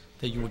office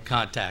that you would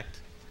contact.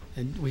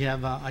 And we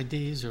have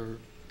IDs or?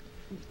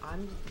 They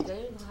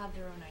don't have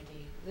their own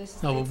ID.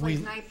 This No, it's we-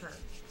 like NIPER.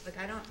 Like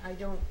I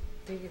don't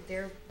think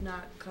they're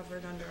not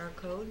covered under our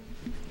code.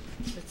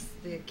 It's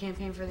the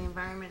Campaign for the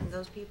Environment and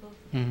those people.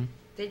 Mhm.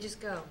 They just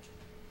go.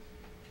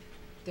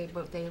 They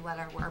let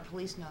our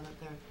police know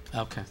that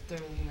Okay. they're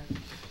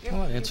here.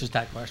 Well, that answers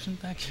that question.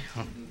 Thank you.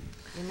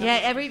 You know,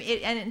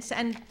 Yeah,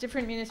 and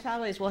different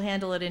municipalities will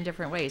handle it in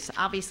different ways.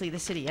 Obviously, the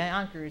city of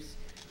Yonkers,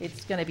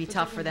 it's going to be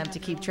tough for them to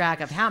keep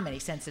track of how many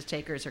census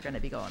takers are going to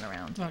be going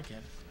around. Okay.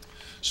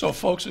 So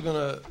folks are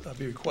going to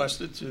be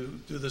requested to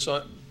do this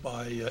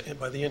by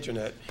the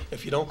internet.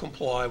 If you don't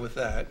comply with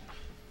that,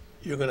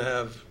 you're going to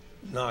have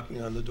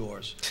knocking on the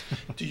doors.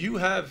 Do you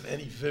have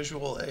any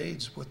visual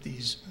aids what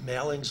these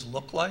mailings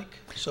look like?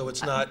 So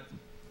it's not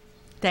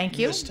Thank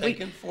you.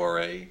 mistaken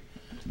for a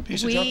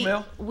piece of junk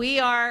mail? We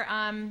are,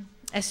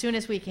 as soon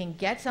as we can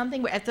get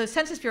something, the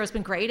Census Bureau has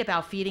been great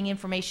about feeding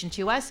information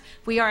to us.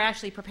 We are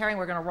actually preparing,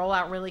 we're going to roll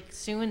out really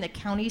soon the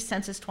county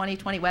Census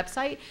 2020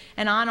 website.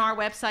 And on our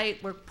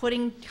website, we're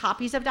putting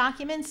copies of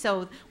documents.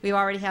 So we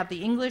already have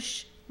the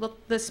English,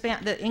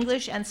 the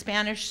English and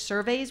Spanish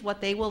surveys,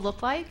 what they will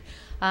look like.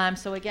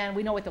 So again,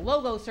 we know what the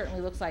logo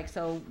certainly looks like.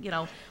 So, you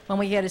know, when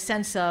we get a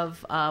sense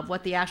of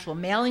what the actual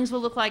mailings will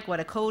look like,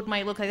 what a code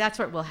might look like, that's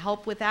what will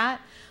help with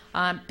that.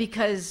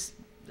 Because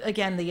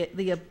again,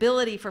 the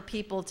ability for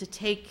people to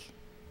take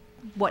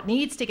what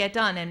needs to get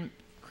done and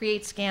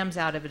create scams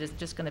out of it is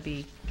just going to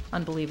be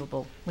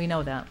unbelievable. We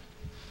know that.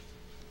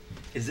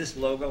 Is this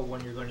logo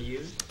one you're going to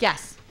use?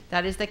 Yes,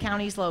 that is the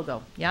county's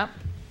logo. Yep.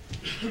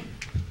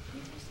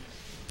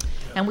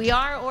 And we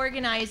are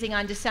organizing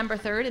on December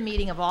 3rd a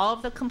meeting of all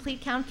of the complete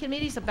count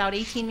committees. About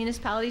 18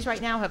 municipalities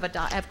right now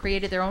have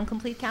created their own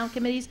complete count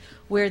committees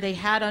where they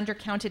had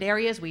undercounted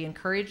areas. We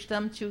encouraged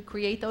them to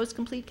create those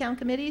complete count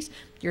committees.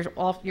 You're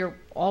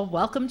all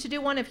welcome to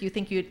do one if you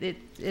think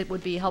it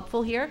would be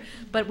helpful here.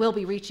 But we'll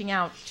be reaching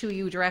out to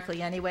you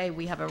directly anyway.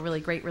 We have a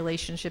really great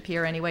relationship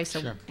here anyway,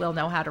 so Sure. we'll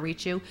know how to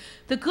reach you.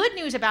 The good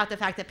news about the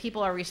fact that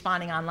people are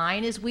responding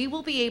online is we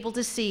will be able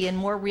to see in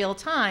more real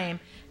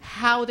time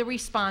how the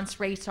response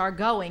rates are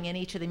going in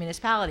each of the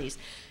municipalities.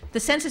 The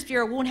Census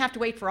Bureau won't have to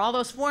wait for all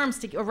those forms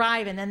to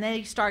arrive and then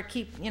they start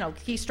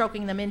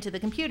keystroking them into the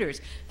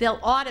computers. They'll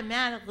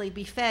automatically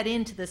be fed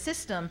into the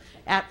system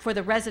for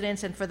the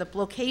residents and for the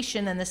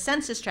location and the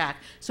census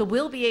tract. So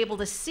we'll be able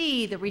to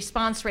see the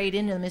response rate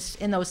in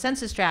those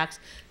census tracts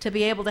to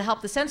be able to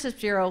help the Census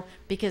Bureau,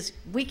 because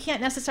we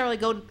can't necessarily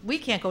go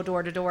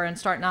door to door and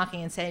start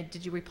knocking and say,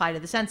 did you reply to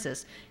the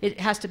census?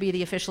 It has to be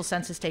the official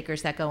census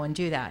takers that go and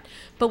do that.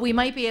 But we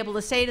might be able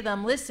to say to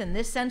them, listen,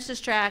 this census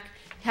tract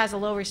has a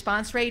low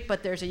response rate,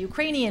 but there's a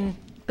Ukrainian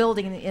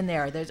building in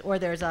there,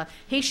 there's a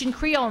Haitian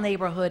Creole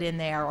neighborhood in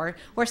there,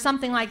 or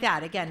something like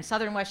that. Again,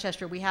 Southern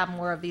Westchester, we have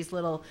more of these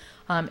little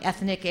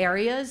ethnic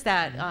areas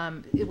that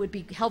it would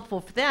be helpful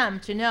for them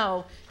to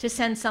know to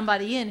send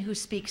somebody in who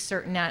speaks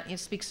certain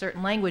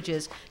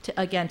languages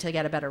to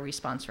get a better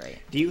response rate.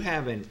 Do you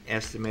have an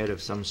estimate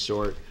of some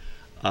sort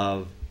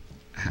of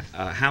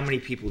how many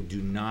people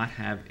do not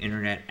have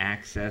internet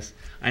access?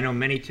 I know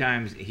many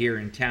times here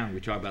in town we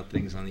talk about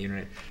things on the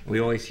internet. We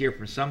always hear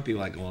from some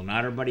people like, well,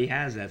 not everybody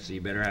has that, so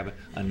you better have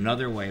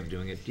another way of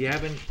doing it. Do you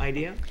have an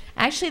idea?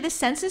 Actually, the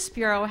Census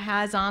Bureau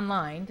has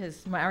online,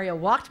 because Mario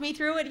walked me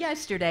through it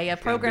yesterday, a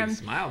program. Got a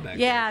big smile back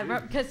yeah, there,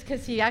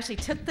 because he actually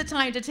took the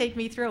time to take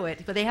me through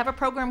it. But they have a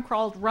program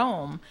called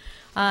Roam,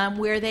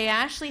 where they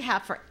actually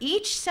have, for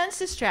each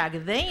census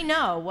tract, they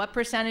know what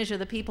percentage of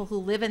the people who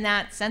live in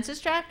that census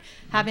tract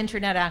have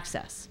internet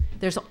access.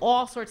 There's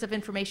all sorts of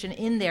information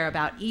in there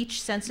about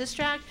each census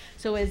tract.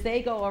 So as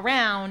they go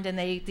around and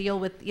they deal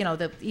with,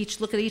 each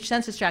look at each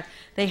census tract,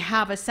 they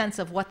have a sense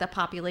of what the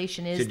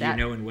population is. So do you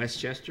know in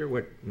Westchester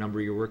what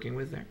number you're working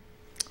with there?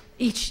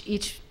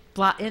 Each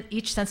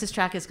census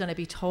tract is going to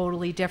be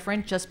totally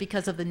different just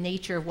because of the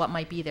nature of what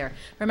might be there.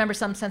 Remember,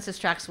 some census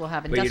tracts will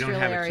have industrial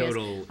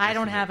areas. I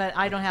don't have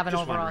an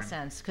overall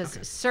sense, because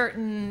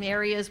certain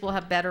areas will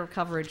have better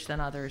coverage than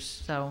others.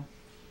 So.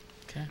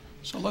 Okay.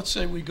 So let's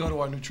say we go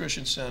to our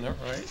nutrition center,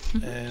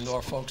 right? And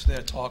our folks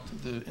there talk to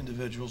the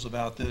individuals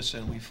about this,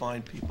 and we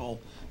find people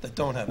that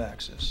don't have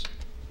access.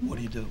 What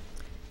do you do?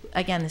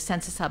 Again, the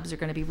census hubs are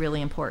going to be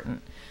really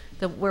important.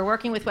 We're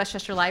working with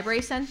Westchester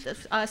Library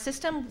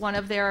System. One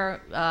of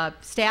their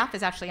staff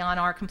is actually on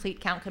our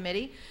Complete Count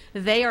Committee.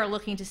 They are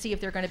looking to see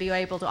if they're going to be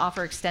able to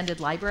offer extended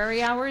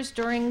library hours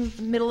during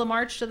the middle of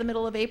March to the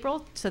middle of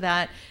April,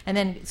 and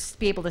then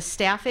be able to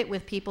staff it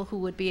with people who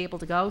would be able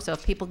to go. So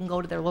if people can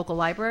go to their local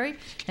library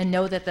and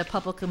know that the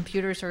public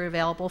computers are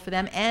available for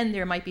them, and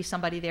there might be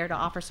somebody there to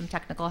offer some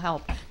technical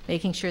help,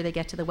 making sure they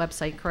get to the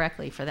website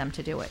correctly for them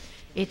to do it.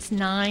 It's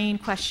 9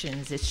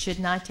 questions. It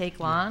should not take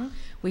long.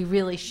 We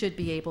really should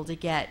be able to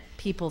get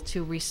people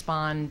to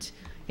respond,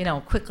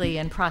 quickly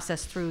and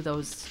process through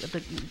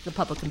the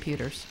public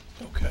computers.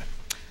 Okay.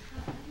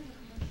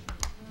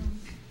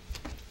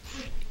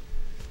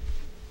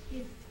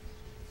 If,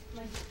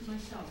 like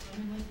myself,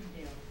 I'm in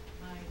Lincolndale.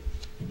 My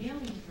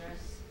mailing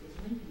address is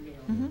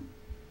Lincolndale. Mm-hmm.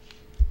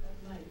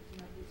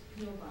 It's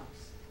P.O. Box.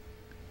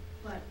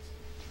 But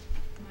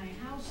my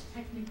house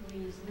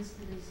technically is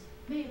listed as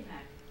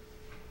Mayapack.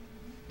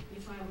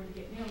 If I were to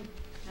get mail,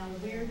 now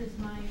where does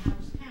my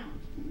house count?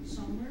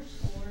 Somers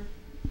or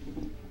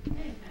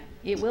Mayapack?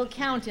 It will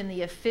count in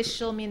the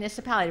official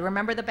municipality.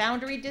 Remember the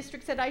boundary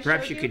districts that I showed you?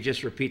 Perhaps you could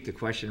just repeat the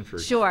question for.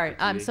 Sure.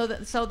 So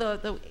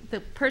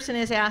the person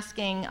is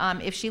asking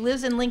if she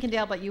lives in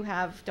Lincolndale, but you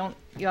have a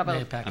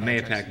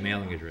Mayapack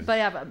mailing address. But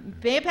you have a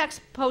Mayapack's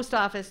post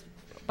office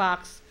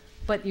box,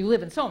 but you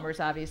live in Somers,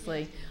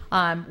 obviously.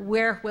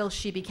 Where will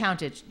she be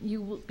counted?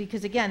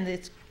 Because again,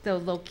 it's the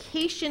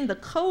location, the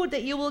code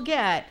that you will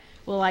get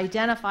will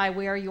identify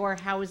where your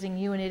housing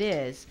unit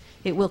is.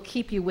 It will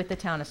keep you with the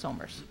town of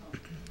Somers.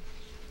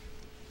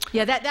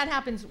 Yeah, that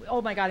happens,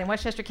 oh my God, in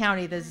Westchester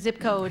County, the zip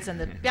codes and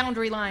the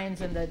boundary lines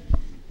and the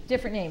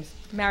different names.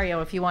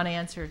 Mario, if you want to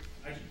answer.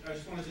 I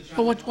just wanted to chime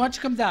Well, why in. don't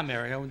you come down,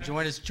 Mario, and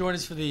join us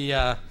for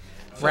the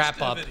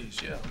wrap-up.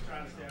 Festivities, yeah.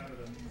 Trying to stay out of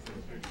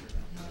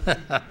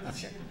the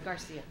picture.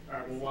 Garcia. All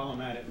right, well, while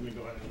I'm at it, let me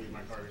go ahead and leave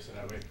my card so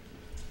that way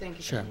Thank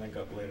you. Sure. we can link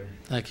up later.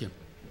 Thank you.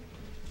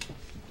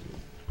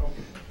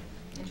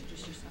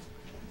 Introduce yourself.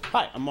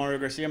 Hi, I'm Mario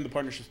Garcia. I'm the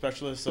Partnership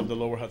Specialist of the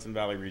Lower Hudson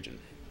Valley region.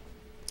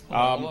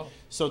 Hello.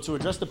 So to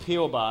address the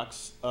P.O.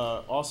 Box,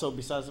 also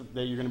besides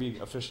that you're going to be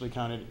officially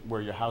counted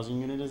where your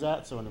housing unit is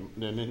at, so in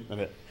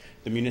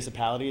the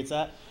municipality it's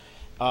at.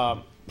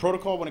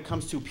 Protocol when it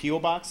comes to P.O.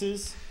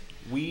 Boxes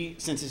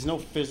Since there's no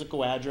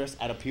physical address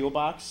at a P.O.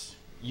 box,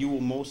 you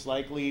will most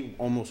likely,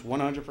 almost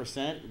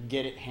 100%,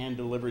 get it hand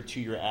delivered to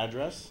your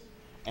address,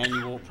 and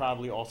you will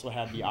probably also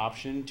have the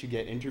option to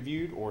get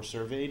interviewed or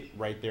surveyed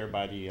right there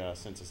by the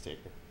census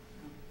taker.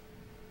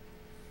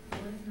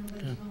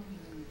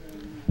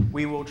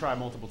 We will try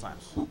multiple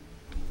times.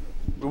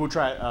 We will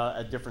try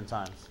at different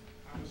times.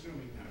 I'm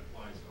assuming that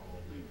applies to all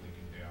of Lake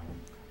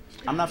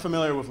Lincolndale. I'm not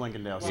familiar with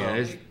Lincolndale, so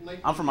Yeah,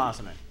 I'm from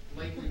Ossining.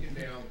 Lake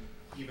Lincolndale,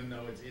 even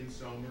though it's in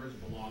Somers,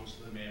 belongs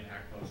to the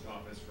Mayapack Post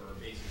Office for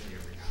basically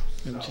every house.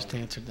 We So, just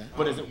answered that.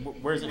 But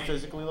where is it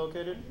physically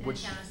located?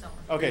 Which?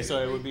 Okay,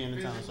 so it would be in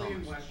the town of physically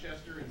in Somers.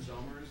 Westchester and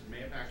Somers,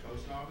 Mayapack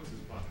Post Office is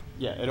Putnam.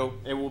 Yeah,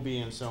 it will be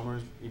in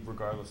Somers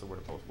regardless of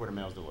where the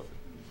mail's delivered.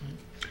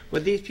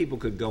 But these people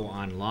could go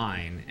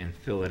online and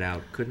fill it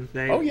out, couldn't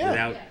they? Oh, yeah.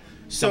 Without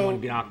So-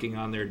 someone knocking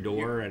on their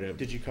door at a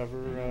Did you cover?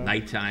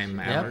 nighttime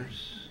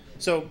hours?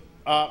 So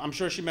I'm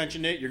sure she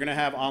mentioned it. You're gonna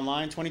have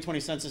online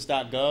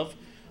 2020census.gov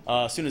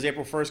as soon as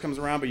April 1st comes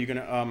around, but you're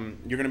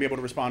gonna be able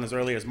to respond as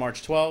early as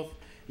March 12th.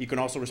 You can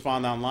also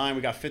respond online.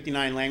 We got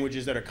 59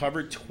 languages that are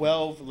covered,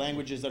 12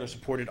 languages that are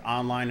supported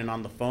online and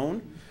on the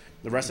phone.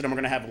 The rest of them are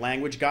going to have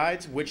language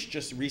guides, which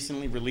just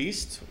recently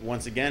released.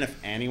 Once again, if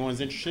anyone's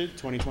interested,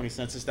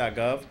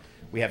 2020census.gov.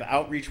 We have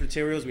outreach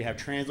materials. We have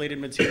translated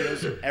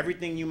materials.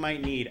 Everything you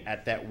might need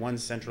at that one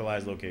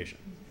centralized location.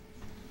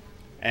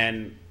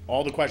 And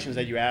all the questions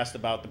that you asked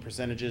about the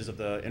percentages of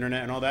the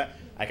internet and all that,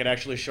 I could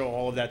actually show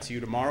all of that to you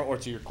tomorrow or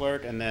to your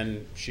clerk, and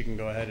then she can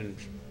go ahead and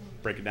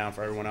break it down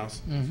for everyone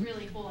else. It's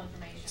really full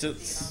information.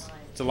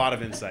 It's a lot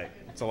of insight.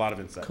 It's a lot of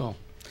insight. Cool.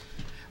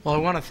 Well, I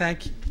want to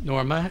thank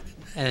Norma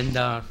and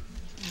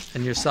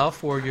yourself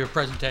for your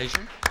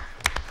presentation.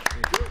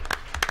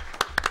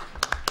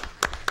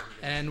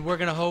 And we're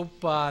going to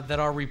hope that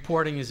our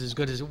reporting is as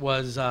good as it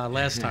was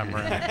last time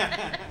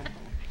around.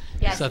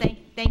 Yes, So-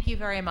 thank you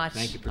very much.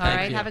 Thank you for All Thank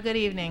right, you. have a good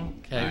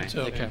evening. Okay, All right.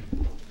 take care.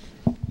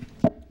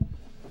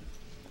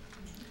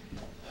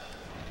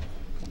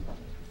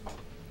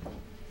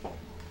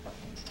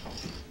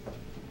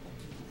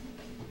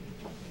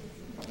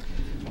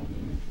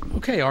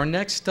 Okay, our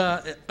next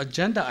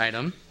agenda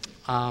item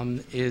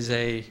is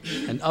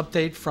an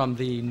update from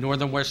the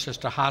Northern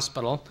Westchester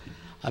Hospital.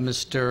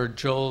 Mr.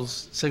 Joel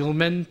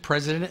Sigelman,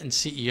 President and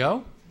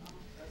CEO.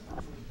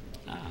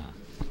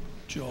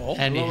 Joel?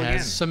 And he Hello has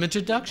again. some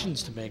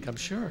introductions to make, I'm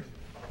sure.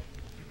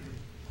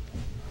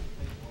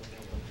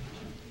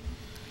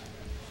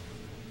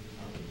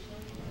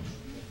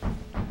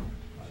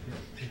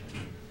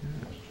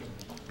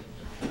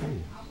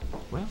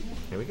 Well,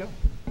 here we go.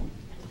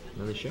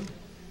 Another show.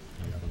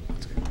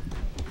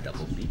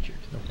 Double featured.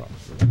 No problem.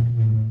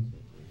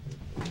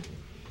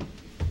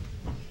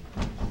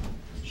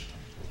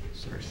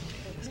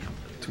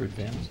 To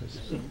advance this.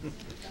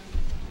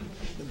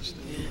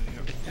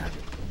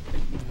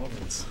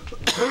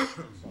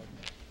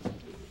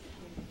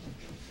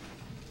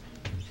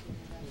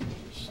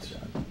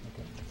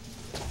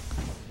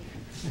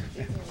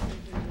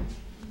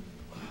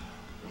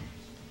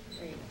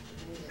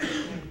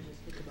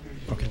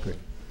 Okay, great.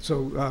 So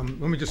let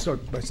me just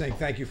start by saying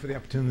thank you for the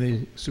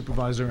opportunity,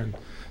 Supervisor and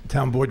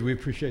Town Board. We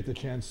appreciate the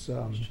chance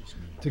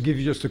to give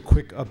you just a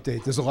quick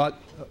update. There's a lot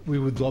we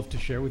would love to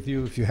share with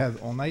you. If you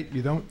have all night,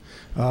 you don't.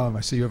 I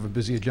see you have a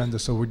busy agenda,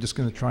 so we're just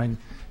going to try and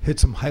hit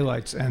some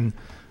highlights. And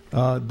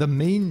the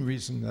main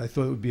reason that I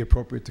thought it would be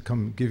appropriate to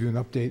come give you an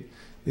update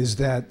is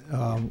that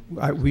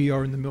we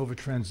are in the middle of a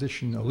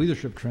transition, a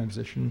leadership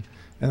transition,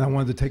 and I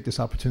wanted to take this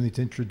opportunity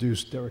to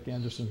introduce Derek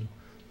Anderson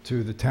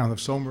to the town of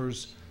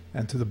Somers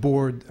and to the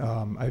board.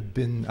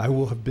 I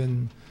will have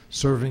been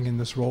serving in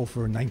this role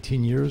for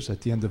 19 years at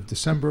the end of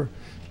December,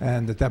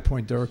 and at that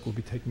point Derek will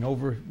be taking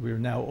over. We are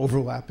now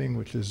overlapping,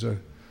 which is a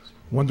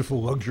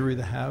wonderful luxury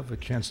to have, a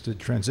chance to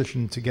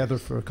transition together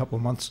for a couple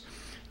of months.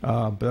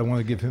 But I want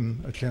to give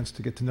him a chance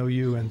to get to know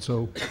you, and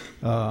so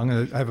I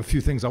have a few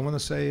things I want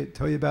to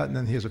tell you about, and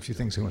then he has a few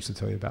things he wants to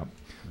tell you about.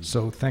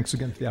 So thanks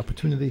again for the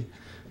opportunity.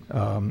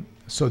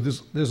 So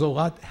there's a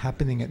lot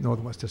happening at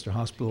Northern Westchester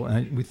Hospital,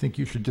 and we think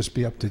you should just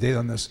be up to date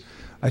on this.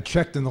 I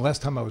checked, and the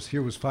last time I was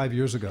here was 5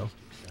 years ago,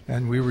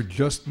 and we were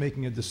just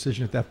making a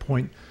decision at that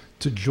point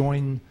to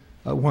join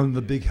one of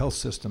the big health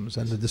systems,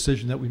 and the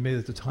decision that we made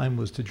at the time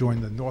was to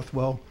join the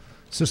Northwell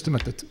system.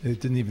 It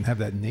didn't even have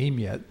that name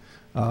yet.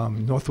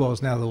 Northwell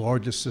is now the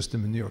largest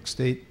system in New York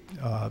State,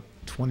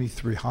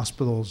 23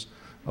 hospitals,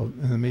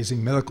 an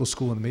amazing medical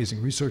school, an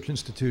amazing research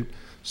institute.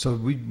 So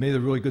we made a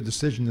really good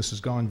decision. This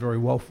has gone very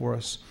well for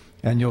us,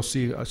 and you'll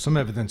see some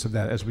evidence of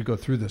that as we go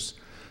through this.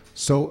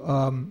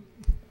 So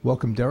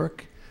welcome,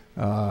 Derek.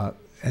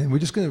 And we're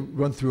just going to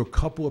run through a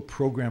couple of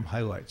program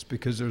highlights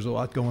because there's a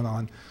lot going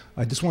on.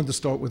 I just wanted to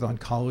start with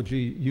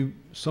oncology.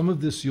 Some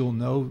of this you'll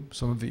know,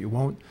 some of it you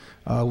won't.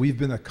 We've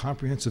been a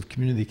comprehensive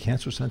community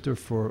cancer center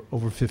for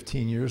over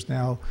 15 years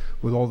now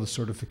with all the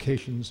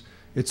certifications.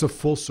 It's a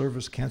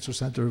full-service cancer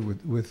center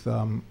with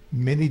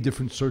many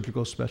different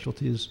surgical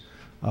specialties.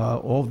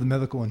 all of the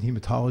medical and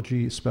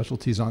hematology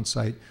specialties on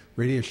site,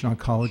 radiation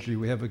oncology.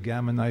 We have a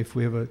gamma knife.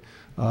 We have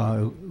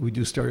we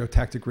do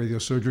stereotactic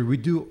radiosurgery. We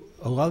do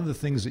a lot of the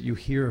things that you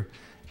hear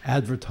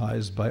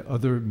advertised by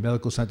other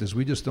medical centers.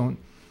 We just don't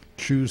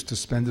choose to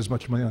spend as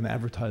much money on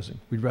advertising.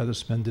 We'd rather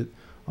spend it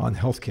on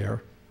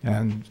healthcare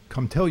and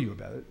come tell you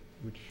about it,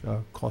 which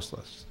costs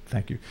less.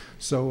 Thank you.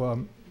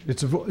 So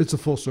it's a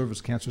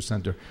full-service cancer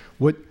center.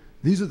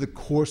 These are the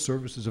core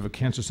services of a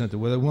cancer center.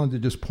 What I wanted to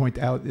just point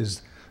out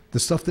is the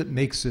stuff that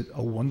makes it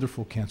a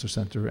wonderful cancer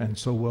center and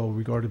so well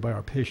regarded by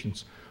our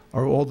patients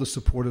are all the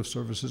supportive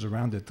services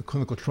around it. The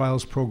clinical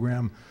trials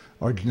program,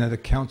 our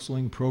genetic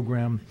counseling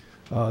program.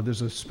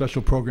 There's a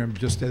special program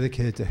just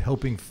dedicated to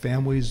helping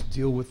families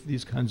deal with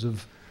these kinds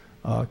of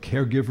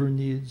caregiver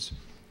needs.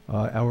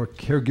 Our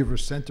caregiver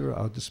center,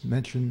 I'll just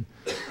mention,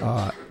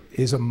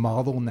 is a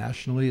model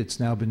nationally. It's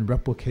now been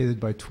replicated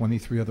by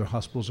 23 other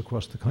hospitals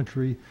across the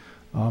country,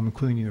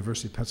 including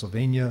University of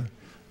Pennsylvania,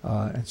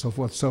 and so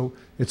forth. So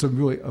it's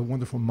really a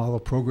wonderful model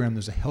program.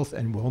 There's a health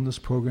and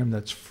wellness program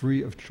that's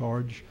free of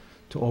charge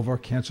to all of our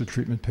cancer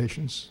treatment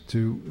patients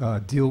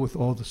to deal with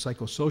all the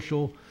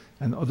psychosocial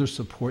and other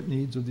support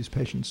needs of these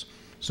patients.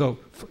 So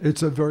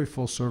it's a very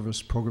full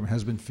service program,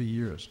 has been for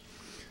years.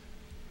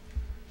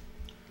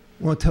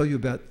 I want to tell you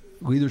about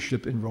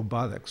leadership in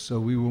robotics. So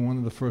we were one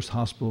of the first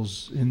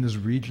hospitals in this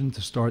region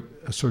to start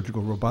a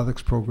surgical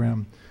robotics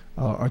program.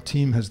 Our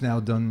team has now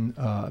done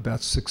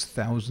about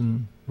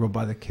 6,000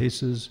 robotic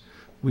cases.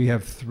 We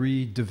have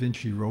 3 Da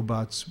Vinci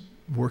robots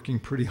working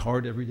pretty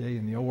hard every day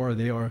in the OR.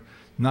 They are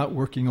not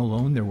working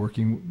alone. They're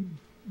working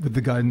with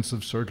the guidance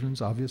of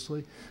surgeons,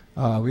 obviously.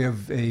 We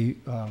have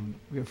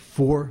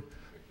 4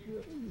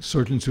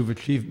 surgeons who've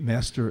achieved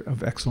Master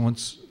of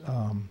Excellence,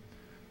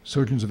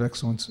 Surgeons of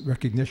Excellence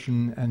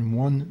recognition, and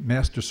 1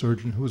 master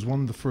surgeon who was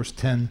one of the first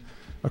 10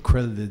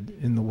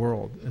 accredited in the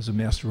world as a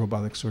master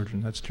robotic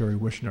surgeon. That's Jerry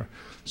Wishner.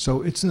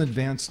 So it's an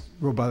advanced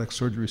robotic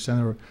surgery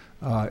center.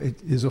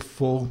 It is a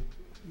full,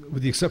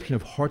 with the exception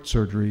of heart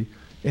surgery,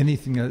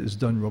 anything that is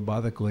done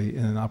robotically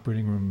in an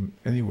operating room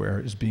anywhere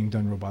is being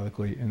done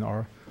robotically in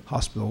our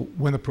hospital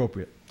when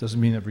appropriate. Doesn't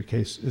mean every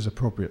case is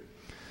appropriate.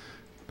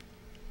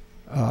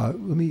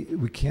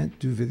 We can't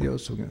do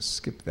videos, so we're going to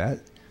skip that.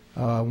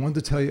 I wanted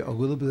to tell you a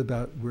little bit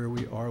about where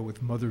we are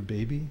with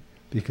mother-baby,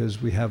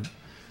 because we have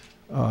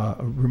a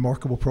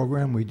remarkable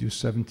program. We do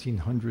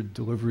 1,700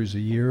 deliveries a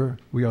year.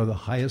 We are the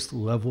highest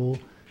level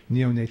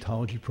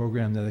neonatology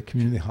program that a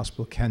community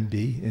hospital can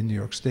be in New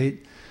York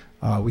State.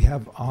 We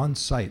have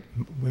on-site,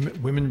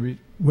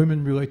 women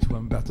relate to what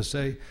I'm about to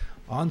say,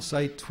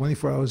 on-site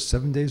 24 hours,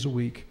 7 days a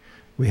week.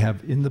 We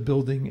have in the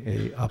building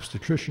a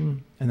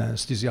obstetrician, an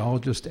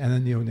anesthesiologist, and a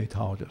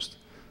neonatologist.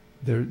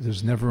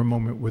 There's never a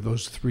moment where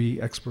those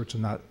 3 experts are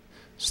not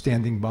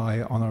standing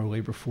by on our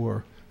labor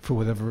floor for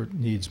whatever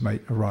needs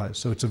might arise.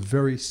 So it's a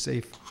very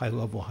safe,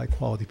 high-level,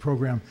 high-quality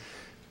program.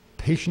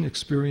 Patient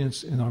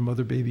experience in our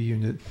mother-baby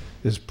unit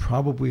is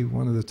probably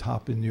one of the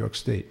top in New York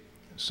State.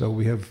 So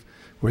we're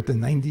at the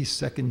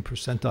 92nd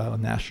percentile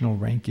national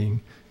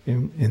ranking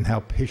in how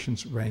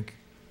patients rank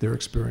their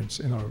experience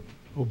in our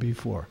OB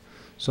floor.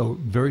 So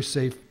very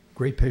safe,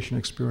 great patient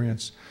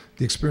experience.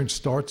 The experience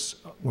starts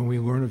when we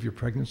learn of your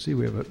pregnancy.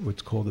 We have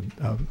what's called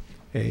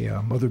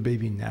a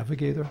mother-baby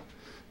navigator,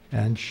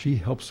 and she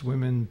helps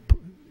women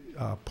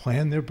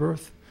plan their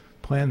birth,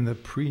 plan the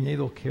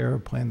prenatal care,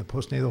 plan the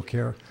postnatal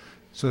care,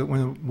 so that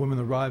when a woman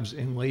arrives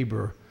in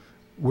labor,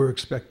 we're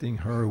expecting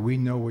her, we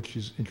know what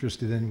she's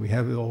interested in, we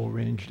have it all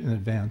arranged in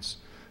advance.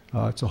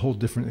 It's a whole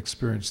different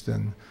experience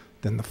than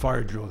the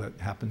fire drill that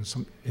happens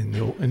in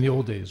the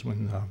old days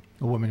when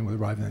a woman would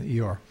arrive in an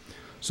ER.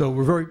 So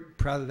we're very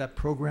proud of that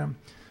program.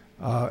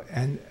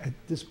 And at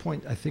this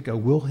point, I think I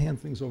will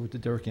hand things over to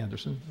Derek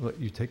Anderson. I'll let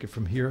you take it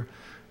from here.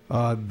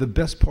 The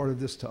best part of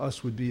this to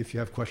us would be if you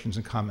have questions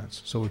and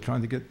comments. So we're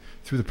trying to get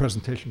through the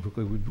presentation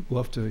quickly. We'd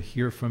love to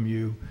hear from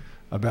you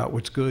about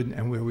what's good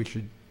and where we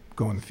should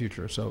go in the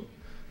future. So,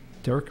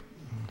 Derek?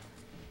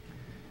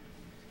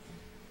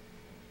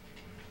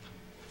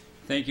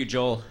 Thank you,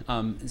 Joel.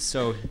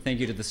 So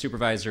thank you to the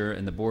supervisor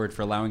and the board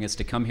for allowing us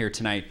to come here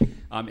tonight.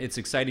 It's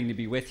exciting to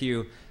be with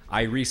you.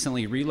 I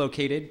recently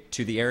relocated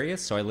to the area,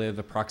 so I live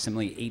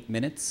approximately 8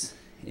 minutes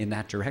in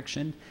that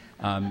direction.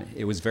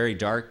 It was very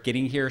dark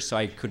getting here, so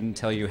I couldn't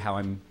tell you how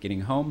I'm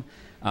getting home.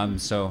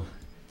 So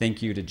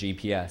thank you to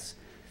GPS.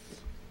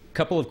 A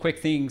couple of quick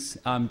things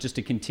just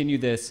to continue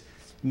this.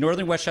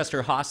 Northern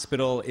Westchester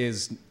Hospital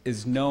is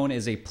known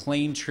as a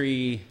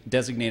Plaintree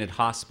designated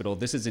hospital.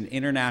 This is an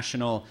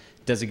international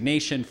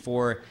designation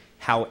for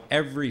how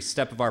every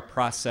step of our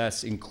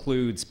process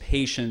includes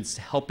patients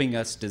helping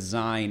us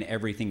design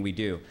everything we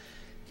do.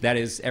 That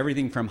is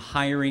everything from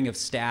hiring of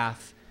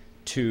staff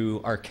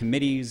to our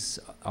committees,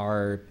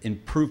 our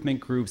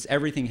improvement groups.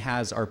 Everything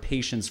has our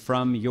patients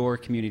from your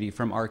community,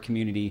 from our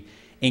community,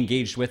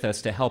 engaged with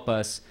us to help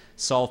us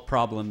solve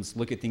problems,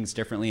 look at things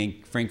differently,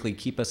 and frankly,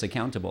 keep us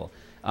accountable.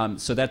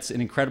 So that's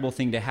an incredible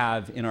thing to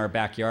have in our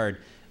backyard.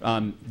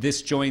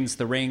 This joins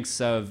the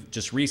ranks of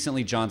just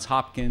recently Johns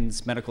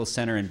Hopkins Medical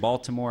Center in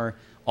Baltimore,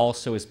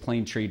 also is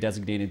Plaintree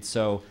designated.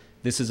 So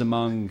this is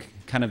among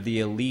kind of the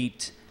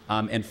elite,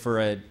 and for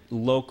a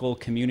local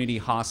community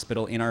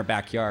hospital in our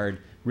backyard,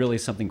 really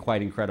something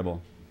quite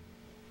incredible.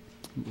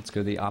 Let's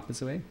go the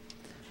opposite way.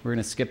 We're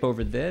going to skip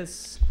over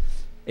this.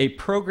 A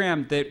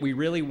program that we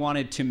really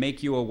wanted to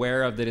make you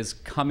aware of that is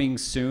coming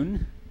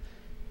soon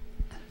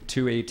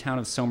to a town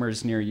of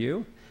Somers near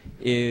you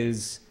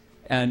is,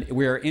 and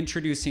we are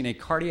introducing a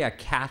cardiac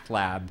cath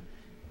lab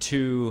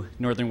to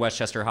Northern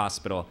Westchester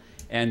Hospital.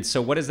 And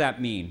so what does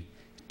that mean?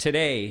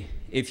 Today,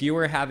 if you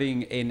are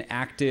having an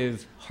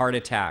active heart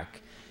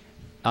attack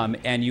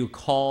and you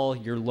call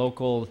your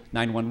local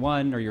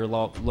 911 or your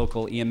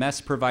local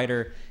EMS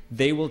provider,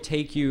 they will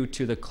take you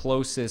to the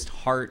closest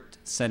heart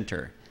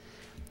center.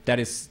 That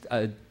is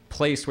a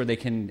place where they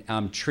can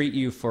treat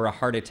you for a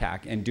heart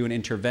attack and do an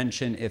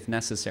intervention if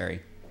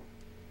necessary.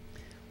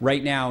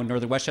 Right now,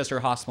 Northern Westchester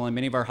Hospital and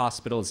many of our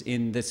hospitals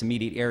in this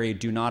immediate area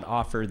do not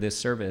offer this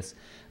service.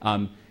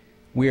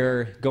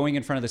 We're going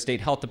in front of the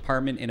State Health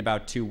Department in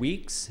about 2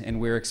 weeks, and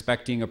we're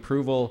expecting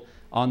approval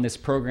on this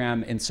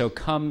program. And so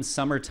come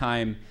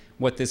summertime,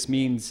 what this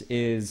means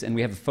is, and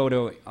we have a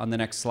photo on the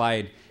next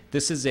slide,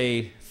 this is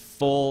a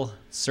full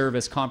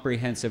service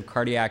comprehensive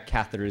cardiac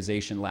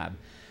catheterization lab,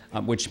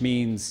 which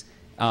means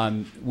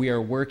we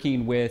are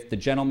working with the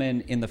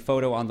gentleman in the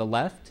photo on the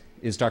left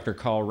is Dr.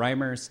 Carl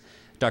Reimers.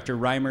 Dr.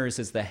 Reimers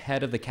is the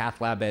head of the cath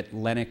lab at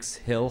Lenox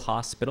Hill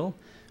Hospital,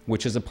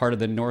 which is a part of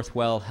the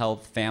Northwell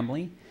Health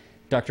family.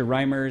 Dr.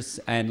 Reimers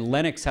and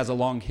Lenox has a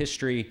long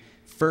history,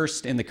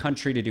 first in the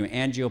country to do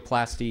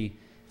angioplasty,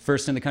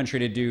 first in the country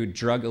to do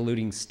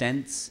drug-eluting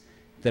stents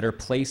that are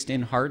placed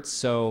in hearts.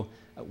 So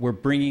we're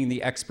bringing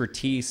the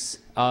expertise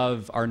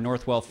of our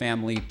Northwell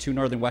family to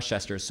Northern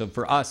Westchester. So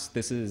for us,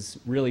 this is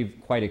really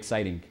quite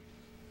exciting.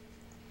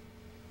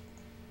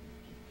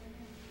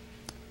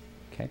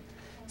 Okay,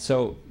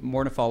 so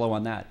more to follow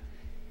on that.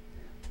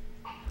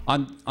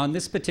 On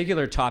this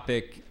particular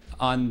topic,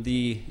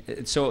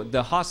 so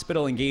the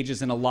hospital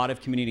engages in a lot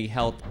of community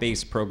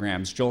health-based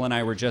programs. Joel and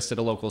I were just at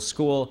a local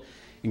school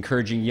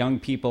encouraging young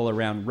people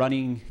around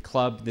running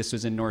club. This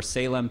was in North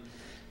Salem.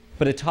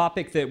 But a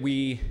topic that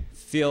we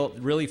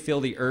really feel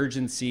the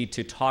urgency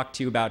to talk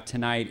to you about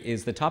tonight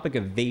is the topic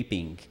of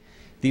vaping.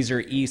 These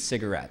are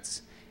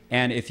e-cigarettes.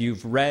 And if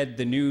you've read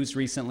the news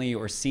recently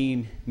or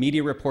seen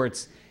media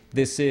reports,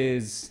 this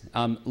is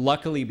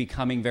luckily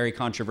becoming very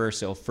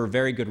controversial for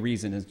very good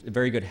reasons,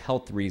 very good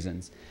health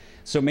reasons.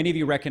 So many of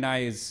you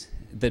recognize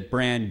the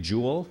brand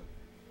Juul,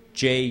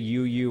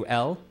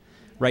 J-U-U-L,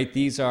 right?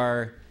 These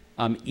are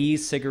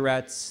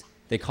e-cigarettes.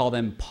 They call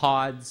them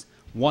pods.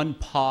 One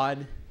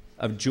pod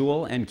of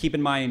Juul, and keep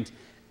in mind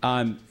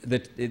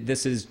that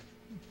this is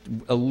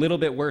a little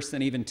bit worse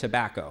than even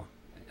tobacco.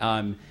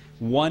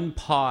 One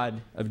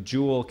pod of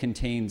Juul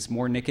contains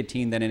more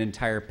nicotine than an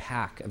entire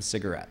pack of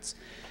cigarettes.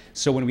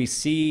 So when we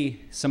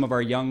see some of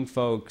our young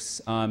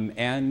folks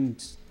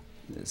and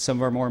some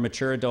of our more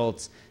mature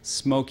adults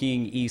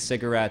smoking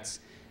e-cigarettes,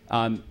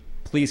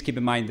 please keep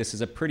in mind this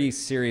is a pretty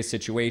serious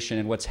situation.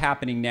 And what's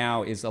happening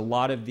now is a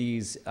lot of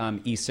these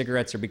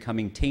e-cigarettes are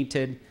becoming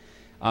tainted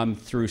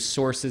through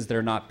sources that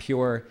are not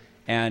pure.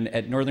 And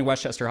at Northern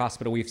Westchester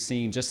Hospital, we've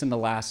seen just in the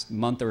last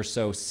month or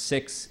so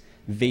 6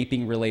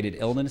 vaping-related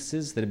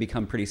illnesses that have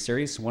become pretty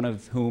serious, one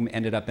of whom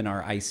ended up in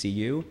our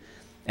ICU.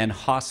 And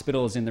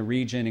hospitals in the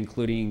region,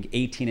 including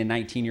 18 and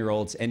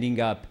 19-year-olds, ending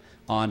up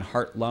on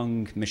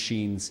heart-lung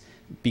machines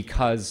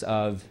because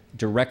of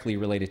directly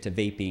related to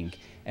vaping.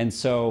 And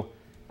so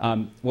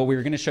what we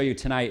were going to show you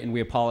tonight, and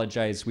we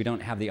apologize, we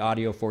don't have the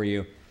audio for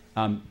you,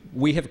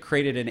 we have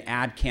created an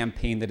ad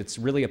campaign that it's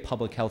really a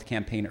public health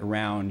campaign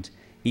around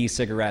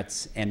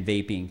e-cigarettes and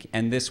vaping.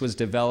 And this was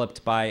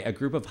developed by a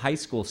group of high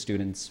school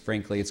students,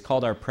 frankly. It's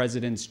called our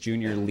President's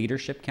Junior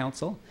Leadership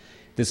Council.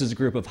 This is a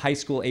group of high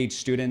school age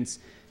students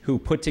who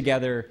put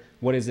together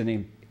what is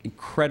an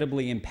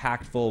incredibly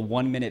impactful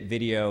 1-minute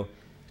video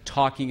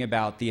talking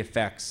about the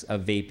effects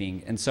of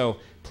vaping. And so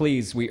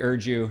please, we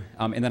urge you,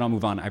 and then I'll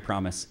move on, I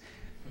promise.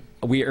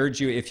 We urge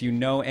you, if you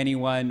know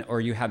anyone or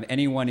you have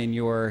anyone in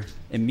your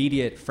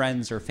immediate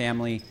friends or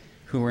family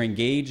who are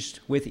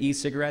engaged with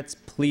e-cigarettes,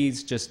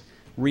 please just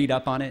read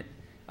up on it.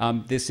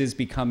 This is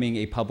becoming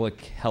a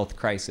public health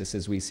crisis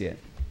as we see it.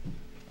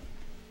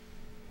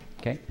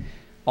 Okay.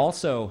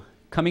 Also,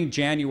 coming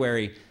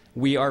January,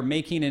 we are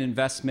making an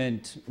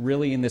investment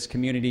really in this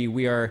community.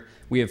 We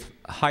have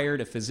hired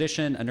a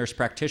physician, a nurse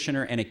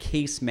practitioner, and a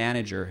case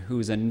manager who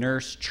is a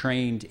nurse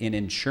trained in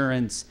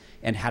insurance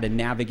and how to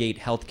navigate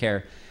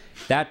healthcare.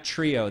 That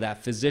trio,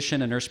 that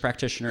physician, a nurse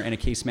practitioner, and a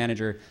case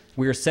manager,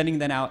 we are sending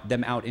them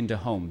out into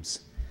homes.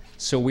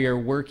 So we are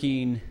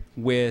working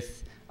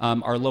with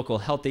our local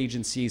health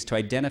agencies to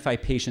identify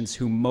patients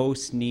who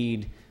most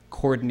need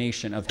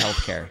coordination of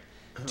healthcare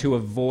to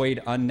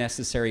avoid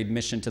unnecessary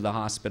admission to the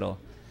hospital.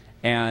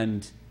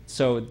 And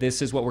so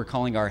this is what we're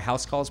calling our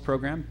House Calls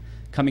program.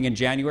 Coming in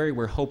January,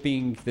 we're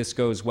hoping this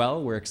goes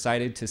well. We're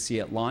excited to see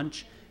it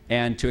launch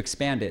and to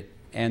expand it.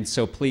 And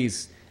so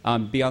please,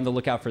 be on the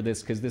lookout for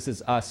this, because this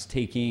is us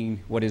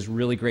taking what is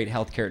really great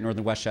healthcare at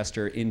Northern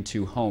Westchester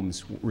into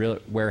homes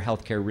where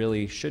healthcare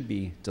really should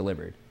be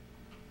delivered.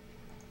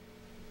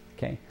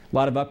 Okay, a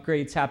lot of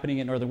upgrades happening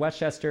at Northern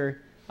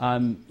Westchester. We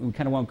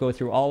kind of won't go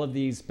through all of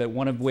these, but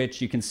one of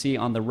which you can see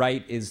on the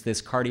right is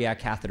this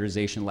cardiac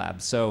catheterization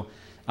lab. So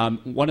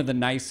one of the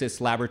nicest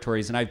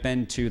laboratories, and I've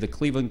been to the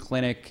Cleveland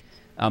Clinic,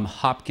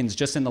 Hopkins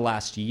just in the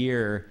last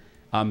year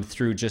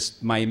through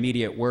just my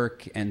immediate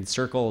work and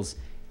circles,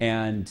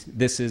 and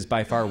this is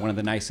by far one of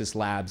the nicest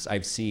labs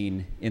I've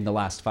seen in the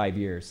last 5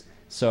 years.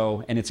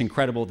 So, and it's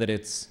incredible that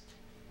it's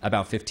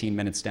about 15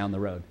 minutes down the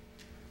road.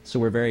 So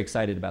we're very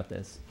excited about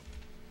this.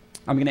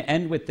 I'm going to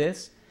end with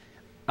this.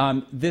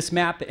 This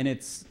map, and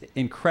it's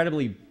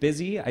incredibly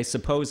busy, I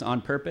suppose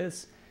on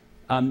purpose.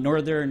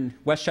 Northern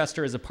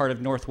Westchester is a part of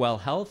Northwell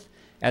Health,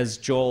 as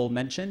Joel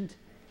mentioned.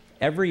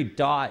 Every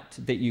dot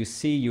that you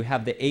see, you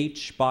have the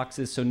H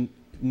boxes. So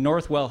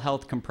Northwell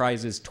Health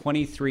comprises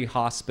 23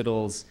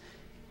 hospitals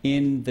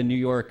in the New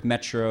York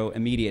metro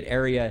immediate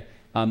area,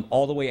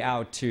 all the way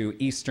out to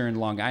eastern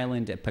Long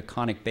Island at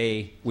Peconic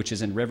Bay, which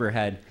is in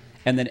Riverhead.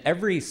 And then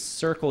every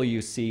circle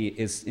you see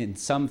is in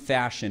some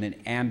fashion an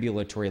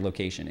ambulatory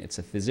location. It's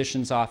a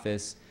physician's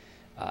office,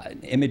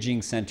 an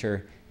imaging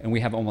center, and we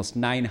have almost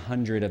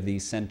 900 of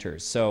these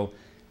centers. So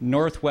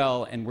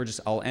Northwell, and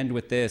I'll end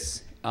with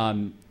this,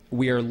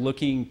 we are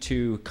looking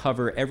to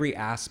cover every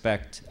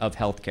aspect of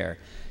healthcare,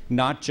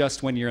 not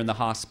just when you're in the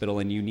hospital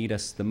and you need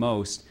us the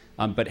most,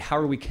 but how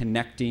are we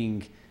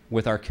connecting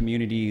with our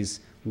communities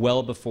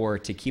well before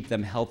to keep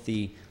them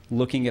healthy,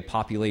 looking at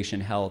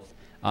population health,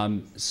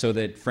 so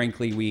that,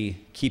 frankly, we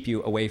keep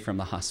you away from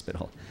the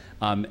hospital.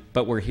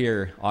 But we're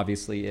here,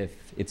 obviously,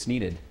 if it's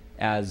needed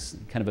as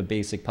kind of a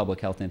basic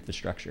public health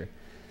infrastructure.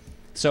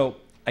 So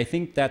I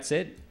think that's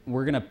it.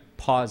 We're going to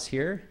pause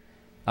here.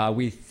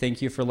 We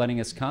thank you for letting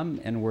us come,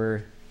 and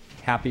we're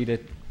happy to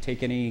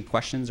take any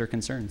questions or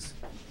concerns.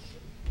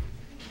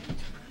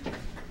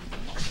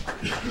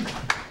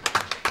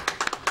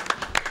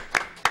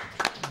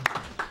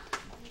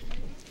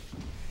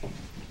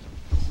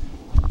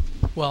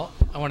 Well,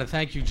 I want to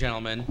thank you,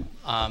 gentlemen,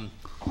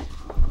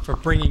 for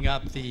bringing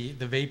up the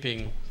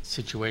vaping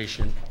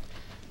situation.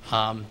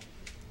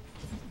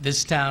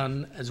 This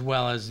town, as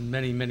well as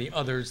many, many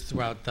others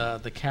throughout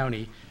the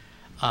county,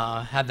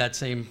 had that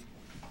same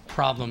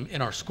problem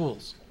in our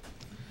schools.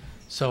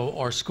 So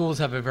our schools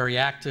have a very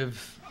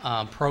active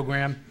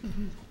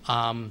program.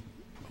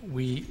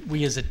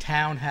 We as a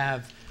town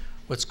have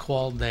what's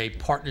called a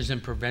Partners in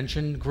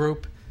Prevention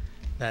group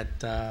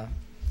that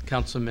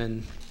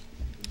Councilman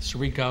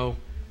Sirico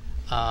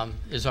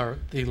is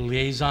the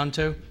liaison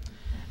to,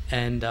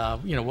 and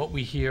what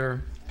we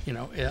hear,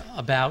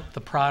 about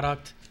the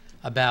product,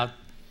 about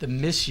the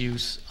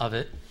misuse of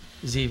it,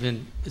 is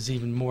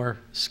even more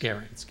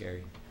scary. It's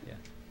scary, yeah.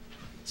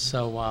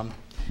 So,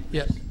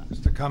 yeah.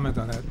 Just a comment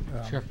on that,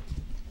 Sure.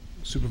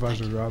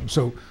 Supervisor.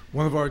 So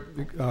one of our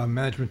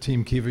management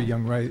team, Kiva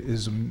Young-Wright,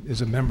 is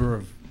a member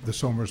of the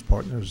Somers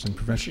Partners in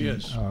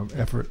Prevention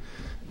effort,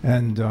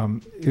 and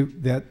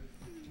the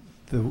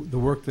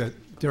work that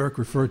Derek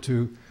referred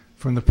to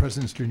from the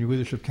President's Junior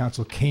Leadership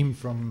Council came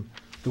from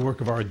the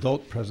work of our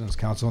Adult President's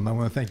Council, and I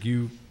want to thank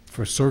you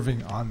for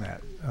serving on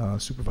that,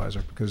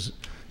 Supervisor, because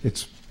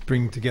it's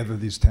bringing together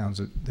these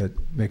towns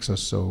that makes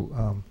us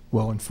so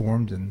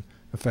well-informed and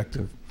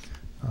effective.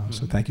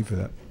 So thank you for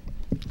that.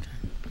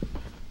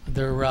 Are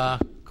there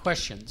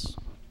questions?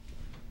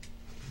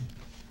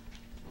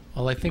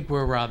 Well, I think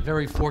we're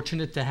very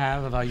fortunate to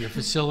have your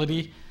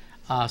facility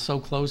so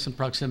close in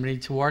proximity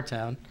to our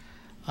town.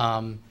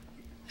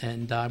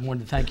 And I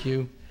wanted to thank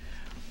you.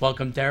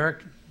 Welcome,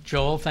 Derek.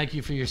 Joel, thank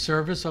you for your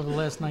service over the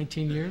last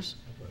 19 years.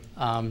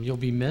 You'll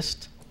be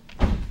missed.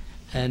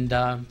 And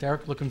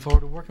Derek, looking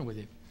forward to working with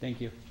you.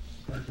 Thank you.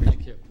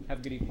 Thank you. Have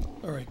a good evening.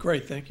 All right,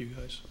 great. Thank you,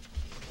 guys.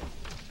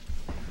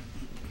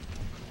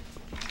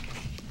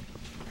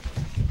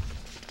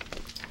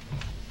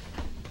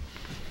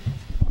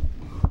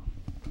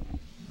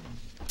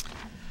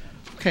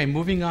 Okay,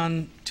 moving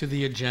on to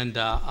the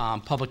agenda,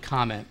 public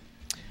comment.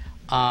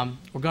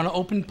 We're going to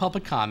open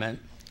public comment.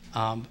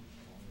 Are we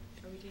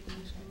taking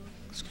new school?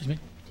 Excuse me?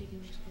 Taking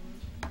new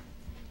school?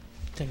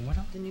 Taking what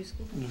up? The new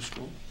school? New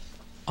school.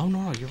 Oh,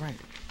 no, you're right.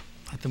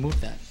 I have to move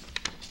that.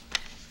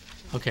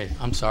 Okay,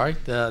 I'm sorry.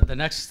 The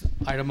next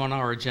item on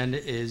our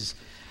agenda is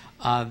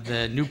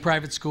the new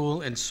private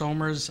school in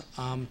Somers.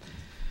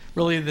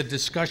 Really, the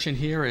discussion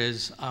here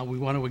is we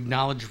want to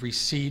acknowledge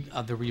receipt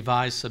of the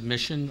revised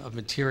submission of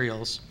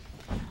materials.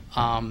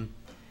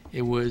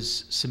 It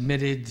was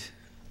submitted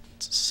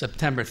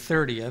September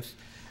 30th.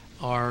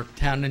 Our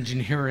town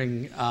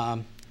engineering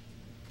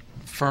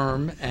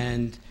firm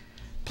and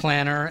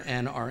planner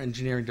and our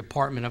engineering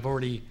department have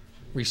already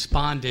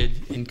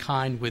responded in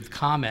kind with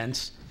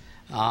comments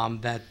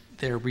that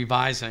they're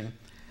revising.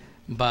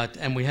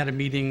 And we had a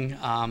meeting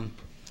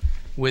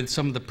with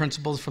some of the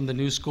principals from the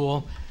new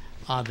school.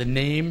 The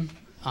name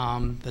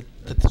that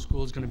the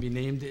school is going to be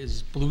named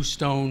is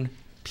Bluestone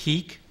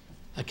Peak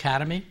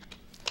Academy.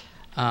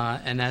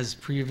 And as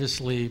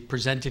previously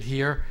presented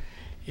here,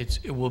 it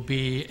will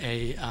be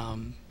a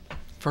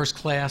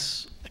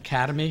first-class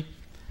academy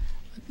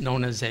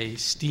known as a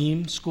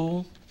STEAM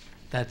school.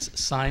 That's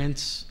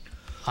science,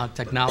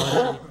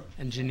 technology,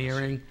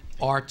 engineering,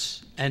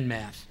 arts, and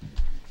math.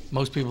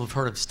 Most people have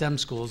heard of STEM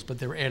schools, but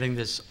they're adding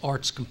this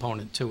arts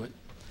component to it.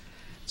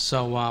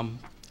 So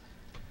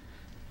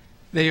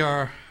they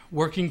are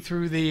working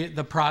through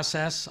the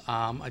process.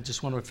 I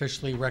just want to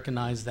officially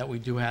recognize that we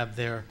do have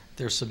their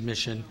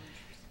submission,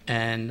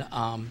 and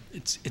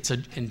it's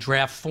in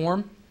draft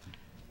form,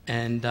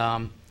 and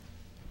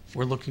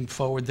we're looking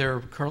forward.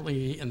 They're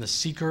currently in the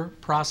seeker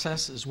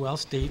process as well,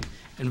 State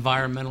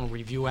Environmental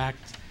Review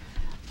Act,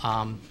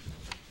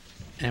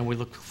 and we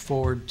look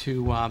forward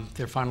to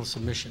their final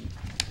submission.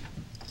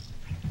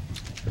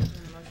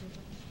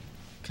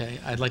 Okay,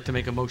 I'd like to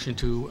make a motion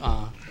to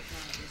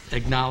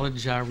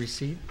acknowledge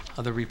receipt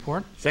of the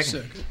report.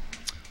 Second.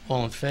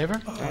 All in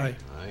favor? Aye.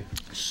 Aye.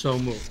 So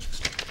moved.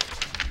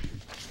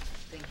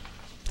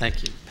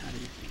 Thank you,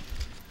 Patty.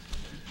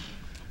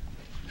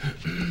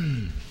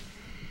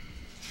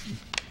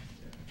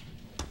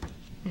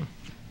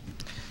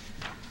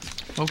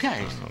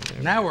 Okay,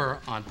 now we're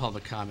on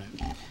public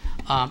comment.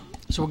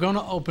 So we're going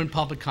to open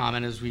public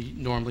comment as we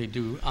normally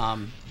do.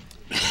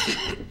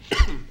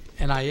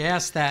 And I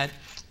ask that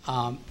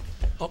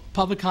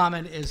public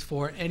comment is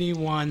for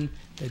anyone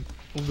that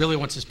really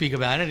wants to speak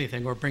about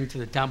anything or bring to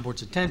the town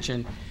board's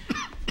attention,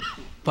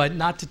 but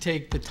not to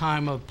take the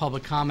time of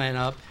public comment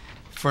up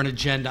for an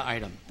agenda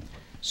item.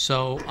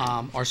 So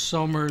our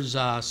Somers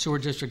Sewer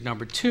District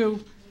number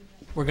 2,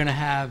 we're going to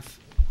have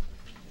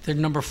the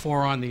number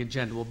 4 on the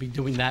agenda. We'll be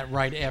doing that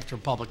right after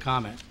public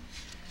comment.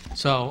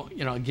 So,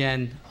 you know,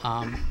 again,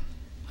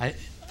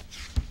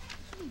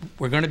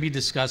 we're going to be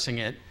discussing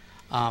it.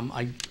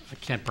 I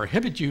can't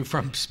prohibit you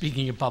from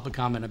speaking in public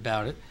comment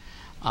about it,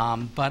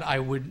 but I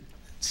would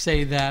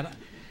say that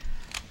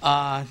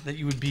that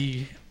you would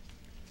be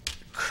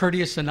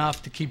courteous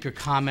enough to keep your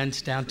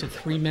comments down to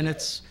 3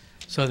 minutes,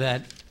 so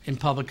that in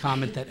public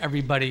comment that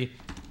everybody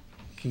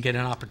can get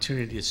an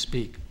opportunity to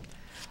speak.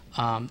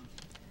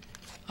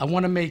 I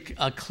want to make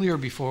clear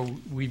before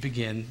we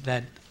begin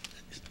that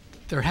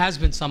there has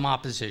been some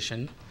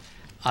opposition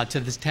to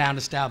this town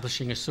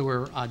establishing a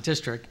sewer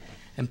district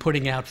and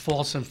putting out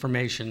false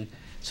information.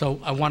 So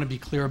I want to be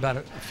clear about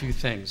a few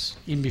things,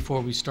 even before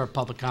we start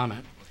public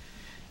comment.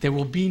 There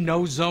will be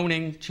no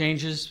zoning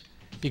changes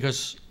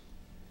because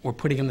we're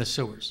putting in the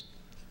sewers.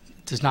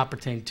 It does not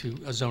pertain to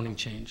a zoning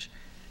change.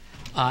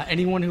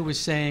 Anyone who is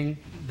saying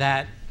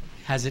that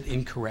has it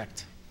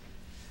incorrect.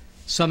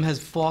 Some has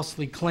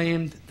falsely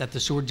claimed that the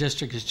sewer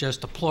district is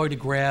just a ploy to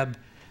grab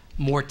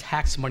more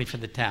tax money for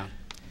the town.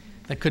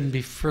 That couldn't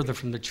be further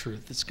from the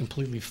truth. It's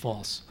completely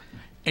false.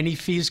 Any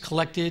fees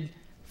collected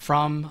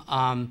from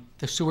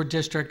the sewer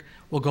district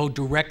will go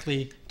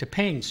directly to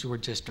paying sewer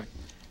district,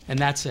 and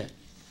that's it.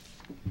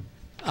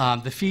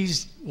 The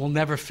fees will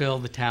never fill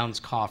the town's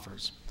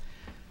coffers.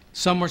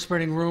 Some were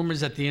spreading rumors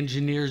that the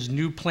engineer's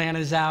new plan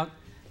is out.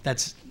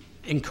 That's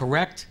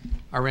incorrect.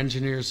 Our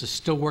engineers are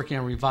still working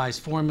on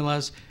revised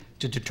formulas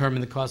to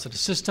determine the cost of the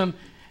system,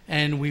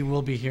 and we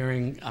will be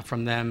hearing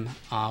from them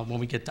when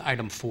we get to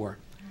item 4.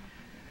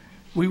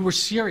 We were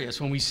serious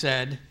when we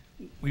said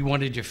we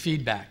wanted your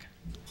feedback.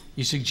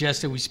 You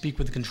suggested we speak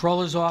with the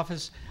controller's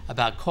office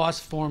about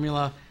cost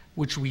formula,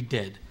 which we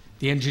did.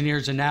 The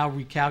engineers are now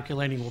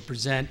recalculating. We'll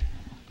present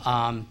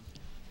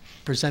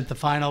the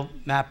final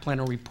map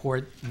planner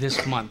report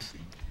this month.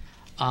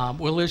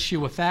 We'll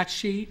issue a fact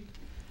sheet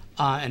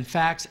and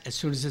facts as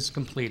soon as it's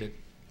completed.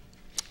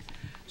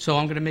 So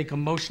I'm going to make a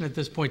motion at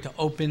this point to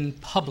open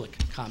public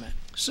comment.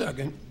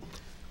 Second.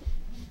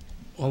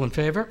 All in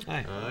favor?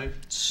 Aye. Aye.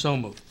 So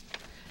moved.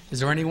 Is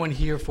there anyone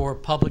here for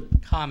public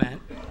comment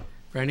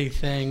for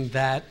anything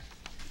that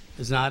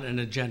is not an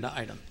agenda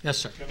item? Yes,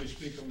 sir. Can we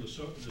speak on the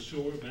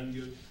sewer, then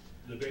you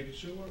debate the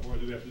sewer, or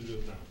do we have to do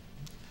it now?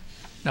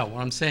 No,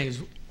 what I'm saying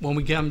is when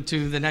we come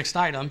to the next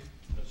item,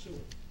 That's sewer.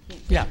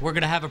 yeah, we're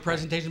going to have a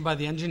presentation by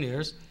the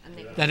engineers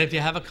that if you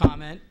have a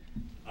comment,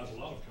 I have a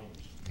lot of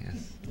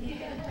comments.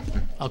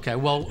 Yes. okay,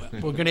 well,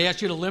 we're going to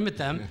ask you to limit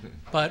them,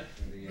 but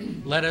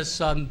let us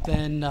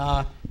then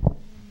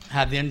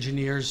have the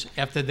engineers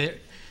after they.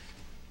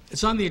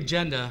 It's on the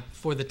agenda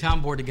for the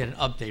town board to get an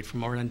update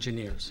from our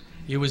engineers.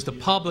 You as the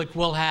public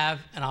will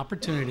have an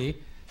opportunity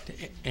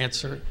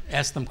to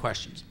ask them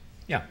questions.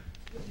 Yeah.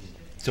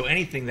 So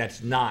anything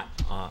that's not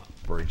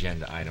for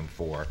agenda item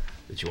 4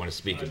 that you want to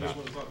speak about,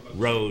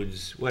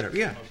 roads, whatever.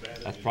 Yeah,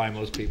 that's probably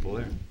most people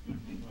there.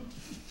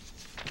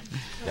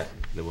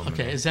 The woman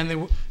Okay, there. is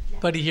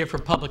anybody here for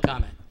public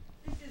comment?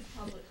 This is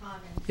public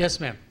comment. Yes,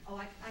 ma'am. Oh,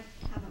 I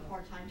have a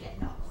hard time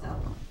getting up,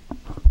 so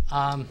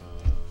I'll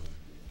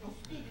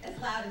speak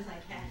as loud as I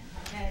can,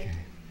 okay?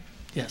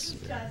 Yes.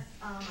 It's just,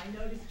 I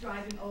noticed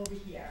driving over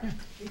here,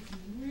 it's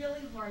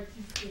really hard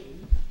to see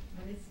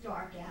when it's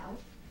dark out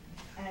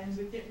and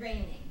with it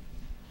raining.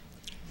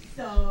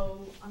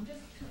 So I'm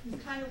just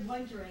kind of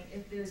wondering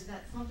if there's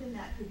something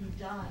that could be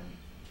done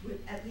with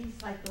at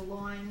least like the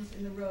lines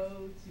in the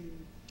road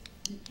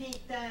to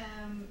paint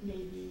them,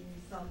 maybe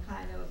some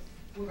kind of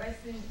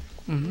fluorescent,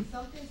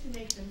 something to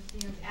make them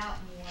stand out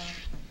more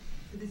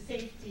for the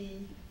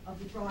safety of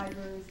the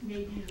drivers,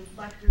 maybe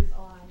reflectors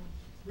on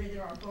where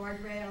there are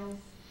guardrails.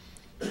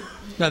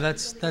 No,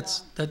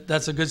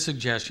 that's a good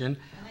suggestion.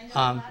 And I know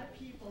a lot of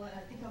people, and I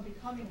think I'm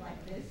becoming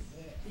like this,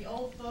 the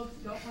old folks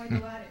don't want to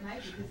go out at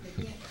night because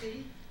they can't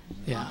see.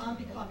 Yeah. I'm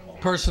becoming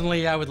that.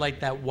 Personally, I would like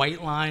that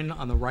white line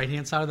on the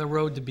right-hand side of the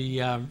road to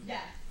be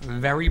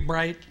very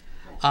bright.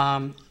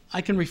 I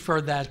can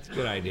refer that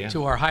Good idea.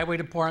 to our highway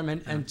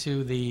department and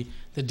to the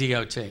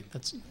DOT.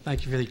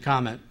 Thank you for the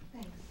comment.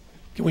 Thanks.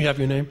 Can we have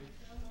your name?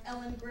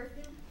 Ellen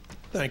Griffin?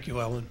 Thank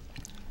you, Ellen.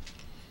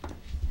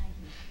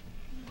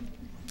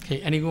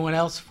 Okay, anyone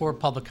else for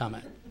public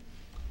comment?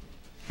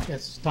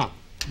 Yes, Tom,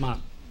 come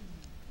on.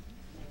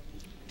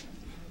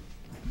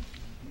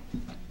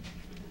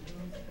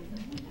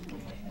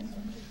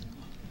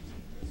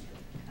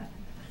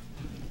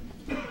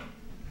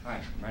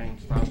 Hi, my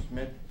name's Tom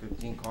Smith,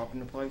 15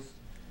 Carpenter Place.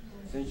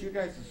 Since you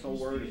guys are so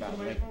worried about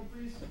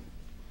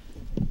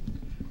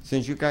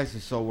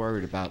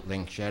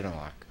Link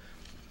Shedlock,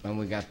 and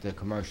we got the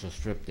commercial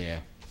strip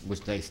there,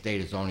 which they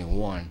state is only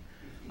one,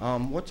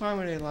 what time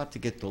are they allowed to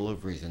get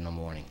deliveries in the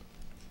morning?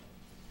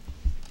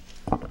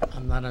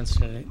 I'm not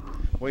understanding.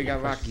 Well, you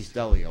got Rocky's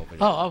Deli over there.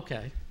 Oh,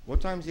 okay. What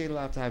time is he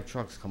allowed to have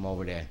trucks come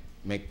over there,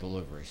 make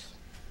deliveries?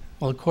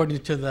 Well, according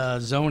to the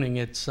zoning,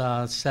 it's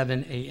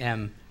 7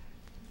 a.m.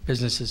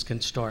 businesses can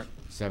start.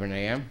 7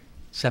 a.m.?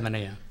 7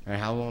 a.m. And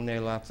how long are they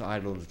allowed to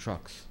idle the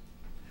trucks?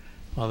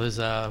 Well, there's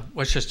a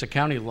Westchester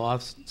County law,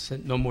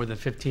 no more than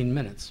 15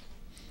 minutes.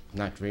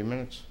 Not 3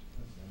 minutes?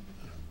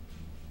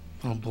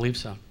 I don't believe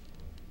so.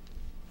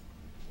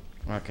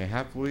 Okay,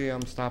 how can we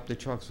stop the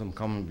trucks from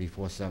coming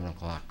before 7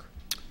 o'clock?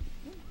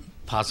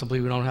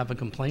 Possibly we don't have a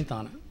complaint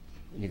on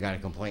it. You got a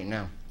complaint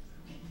now?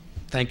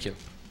 Thank you.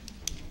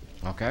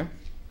 Okay.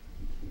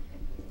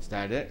 Is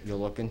that it? You'll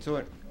look into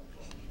it?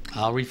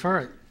 I'll refer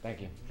it.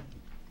 Thank you.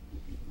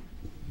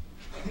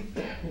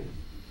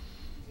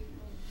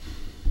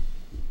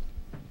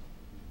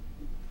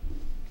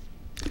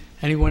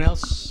 Anyone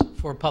else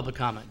for public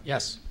comment?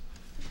 Yes.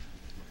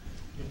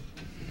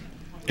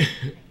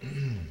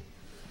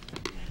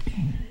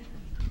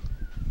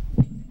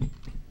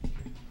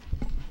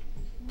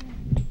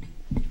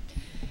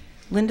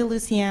 Linda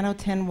Luciano,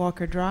 10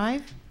 Walker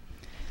Drive.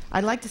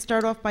 I'd like to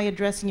start off by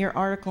addressing your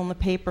article in the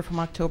paper from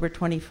October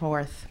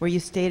 24th, where you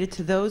stated,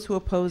 to those who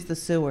oppose the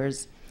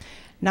sewers.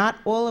 Not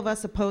all of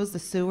us opposed the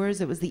sewers.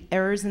 It was the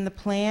errors in the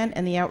plan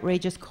and the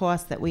outrageous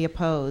cost that we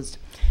opposed.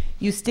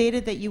 You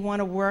stated that you want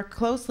to work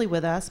closely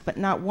with us, but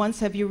not once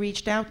have you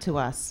reached out to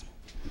us.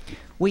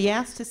 We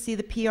asked to see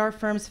the PR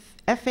firm's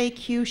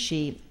FAQ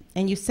sheet,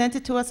 and you sent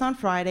it to us on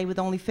Friday with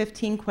only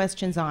 15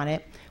 questions on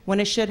it, when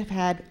it should have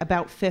had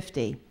about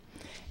 50.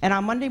 And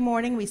on Monday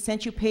morning, we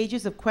sent you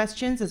pages of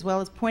questions, as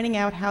well as pointing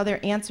out how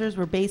their answers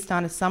were based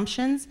on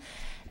assumptions,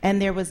 and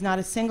there was not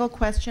a single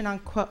question on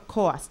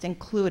cost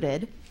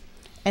included,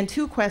 and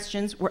 2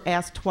 questions were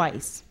asked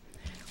twice.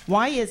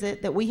 Why is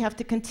it that we have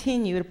to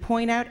continue to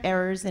point out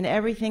errors in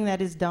everything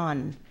that is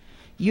done?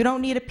 You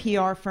don't need a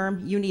PR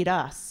firm, you need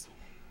us.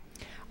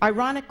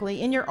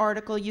 Ironically, in your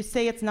article, you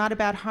say it's not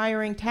about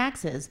hiring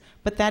taxes,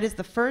 but that is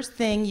the first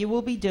thing you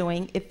will be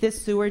doing if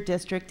this sewer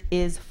district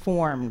is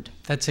formed.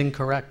 That's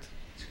incorrect.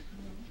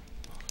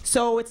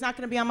 So it's not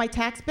going to be on my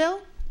tax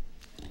bill?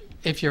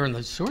 If you're in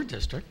the sewer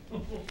district.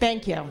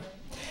 Thank you.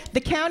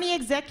 The county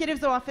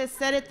executive's office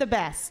said it the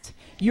best.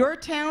 Your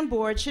town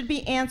board should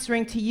be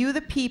answering to you,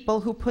 the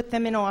people who put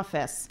them in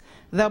office.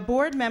 The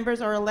board members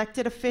are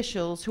elected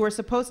officials who are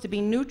supposed to be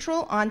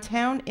neutral on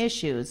town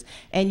issues,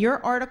 and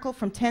your article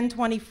from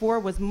 1024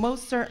 was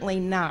most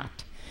certainly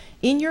not.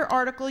 In your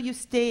article, you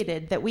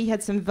stated that we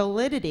had some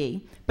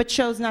validity, but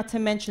chose not to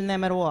mention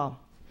them at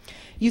all.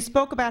 You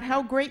spoke about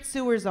how great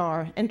sewers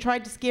are and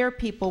tried to scare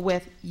people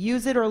with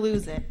use it or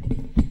lose it.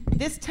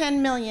 This $10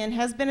 million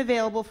has been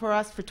available for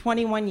us for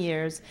 21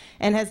 years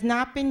and has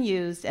not been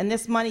used, and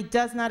this money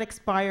does not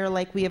expire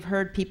like we have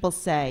heard people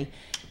say.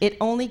 It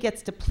only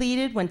gets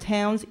depleted when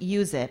towns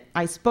use it.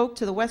 I spoke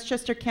to the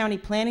Westchester County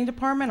Planning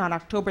Department on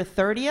October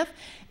 30th,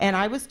 and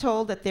I was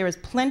told that there is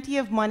plenty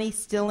of money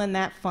still in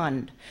that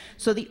fund.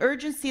 So the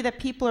urgency that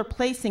people are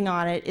placing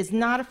on it is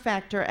not a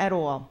factor at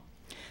all.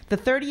 The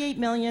 $38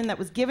 million that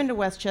was given to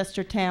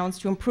Westchester towns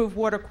to improve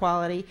water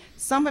quality,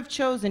 some have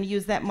chosen to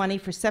use that money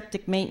for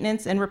septic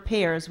maintenance and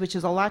repairs, which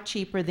is a lot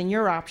cheaper than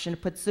your option to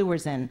put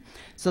sewers in.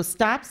 So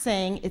stop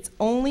saying it's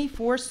only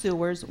for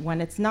sewers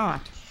when it's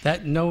not.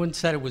 That no one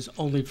said it was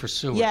only for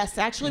sewers. Yes,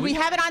 actually, we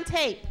have it on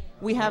tape.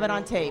 We have it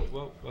on tape.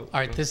 All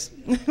right, this.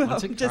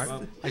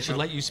 I should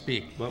let you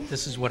speak.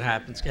 This is what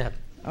happens. Go ahead.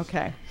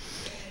 Okay.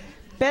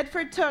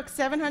 Bedford took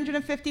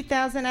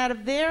 $750,000 out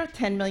of their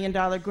 $10 million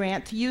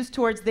grant to use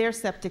towards their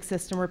septic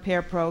system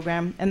repair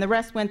program, and the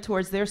rest went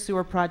towards their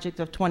sewer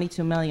project of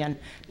 $22 million,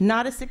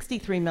 not a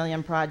 $63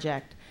 million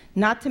project.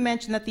 Not to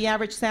mention that the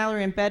average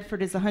salary in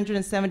Bedford is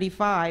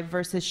 $175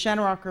 versus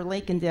Shenorock or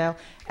Lakendale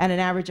at an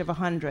average of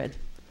 $100.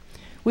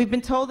 We've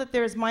been told that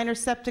there is minor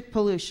septic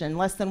pollution,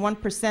 less than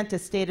 1%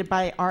 as stated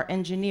by our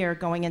engineer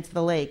going into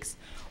the lakes.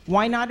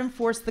 Why not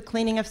enforce the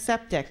cleaning of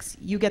septics?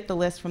 You get the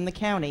list from the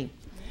county.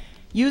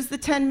 Use the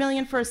 $10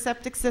 million for a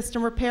septic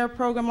system repair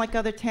program like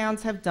other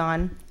towns have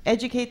done.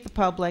 Educate the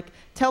public.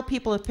 Tell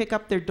people to pick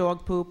up their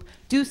dog poop.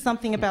 Do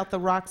something about the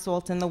rock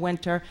salt in the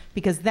winter,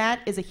 because that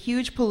is a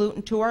huge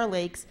pollutant to our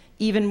lakes,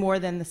 even more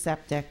than the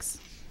septics.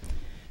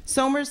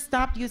 Somers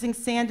stopped using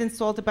sand and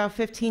salt about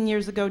 15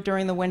 years ago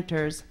during the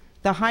winters.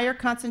 The higher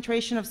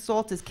concentration of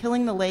salt is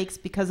killing the lakes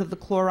because of the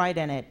chloride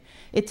in it.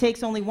 It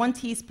takes only 1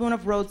 teaspoon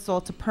of road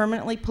salt to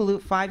permanently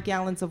pollute 5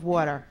 gallons of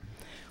water.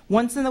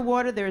 Once in the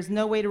water, there is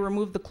no way to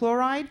remove the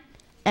chloride,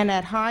 and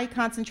at high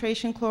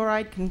concentration,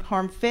 chloride can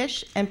harm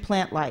fish and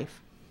plant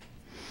life.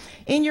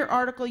 In your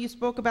article, you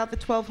spoke about the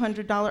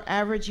 $1,200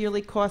 average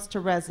yearly cost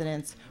to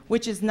residents,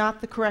 which is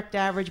not the correct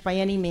average by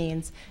any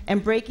means,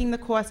 and breaking the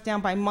cost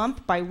down by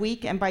month, by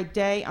week, and by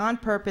day on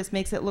purpose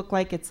makes it look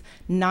like it's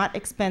not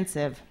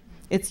expensive.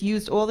 It's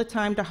used all the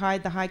time to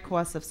hide the high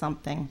cost of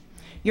something.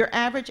 Your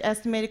average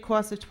estimated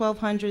cost of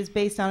 $1,200 is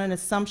based on an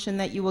assumption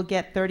that you will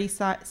get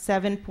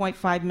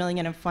 $37.5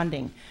 million in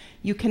funding.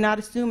 You cannot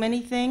assume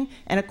anything,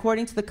 and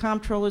according to the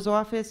Comptroller's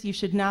Office, you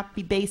should not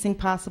be basing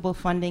possible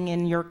funding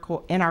in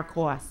our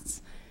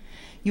costs.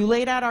 You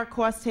laid out our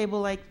cost table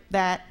like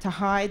that to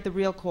hide the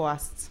real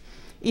costs.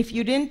 If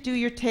you didn't do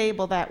your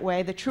table that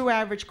way, the true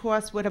average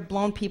cost would have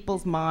blown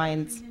people's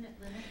minds.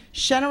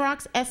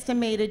 Shenorock's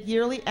estimated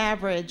yearly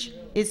average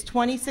is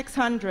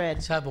 $2,600.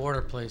 Let's have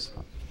order, please.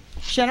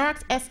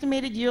 Shenorock's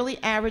estimated yearly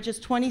average is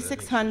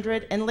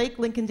 $2,600, and Lake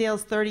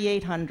Lincolndale's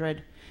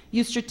 $3,800.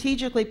 You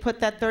strategically put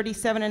that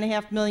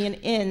 $37.5 million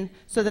in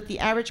so that the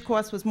average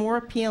cost was more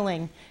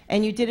appealing,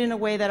 and you did it in a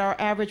way that our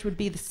average would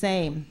be the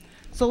same.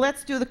 So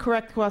let's do the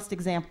correct cost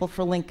example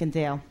for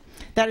Lincolndale.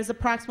 That is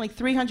approximately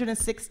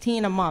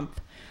 $316 a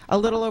month, a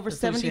little over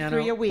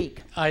 $73 a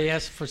week. I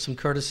asked for some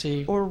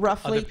courtesy. Or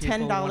roughly Other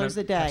people $10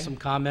 a day. Have some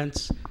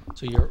comments,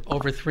 so you're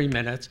over 3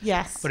 minutes.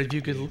 Yes. But if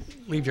you could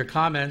leave your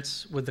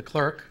comments with the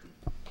clerk,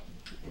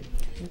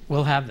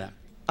 we'll have them.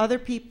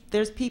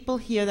 There's people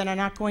here that are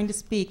not going to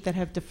speak that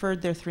have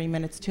deferred their 3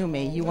 minutes to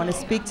me. You want to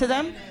speak to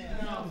them?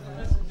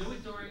 Do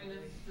it during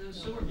the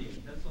sewer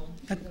meeting, that's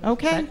all.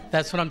 Okay.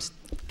 That's what I'm.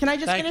 Can I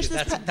just Thank finish you.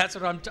 this? That's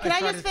what I'm. Can I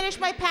just finish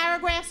my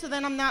paragraph so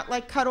then I'm not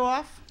like cut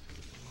off?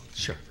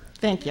 Sure.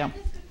 Thank you.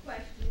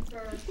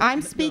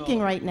 I'm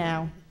speaking right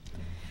now.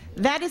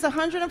 That is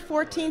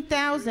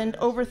 $114,000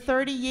 over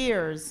 30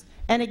 years.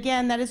 And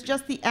again, that is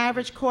just the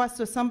average cost.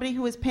 So somebody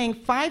who is paying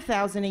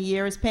 $5,000 a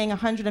year is paying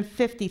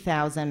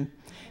 $150,000.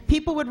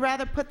 People would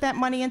rather put that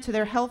money into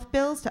their health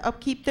bills to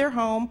upkeep their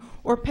home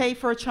or pay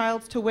for a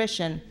child's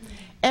tuition.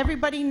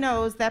 Everybody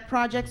knows that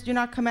projects do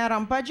not come out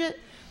on budget,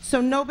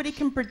 so nobody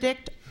can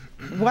predict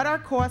what our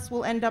costs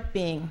will end up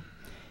being.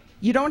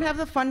 You don't have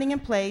the funding in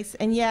place,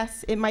 and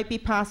yes, it might be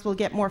possible to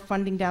get more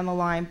funding down the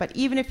line, but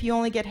even if you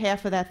only get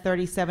half of that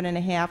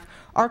 37.5,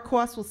 our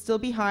costs will still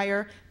be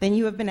higher than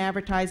you have been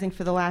advertising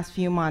for the last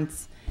few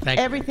months.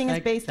 Everything is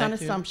based on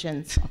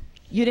assumptions.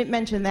 You didn't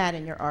mention that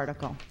in your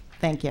article.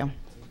 Thank you.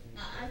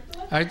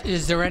 All right,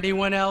 is there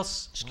anyone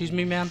else, excuse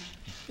me, ma'am,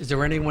 is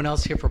there anyone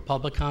else here for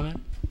public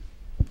comment?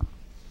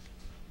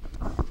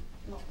 Well,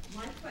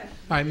 my question.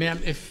 All right, ma'am,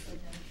 if.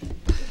 It's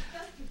just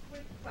a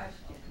quick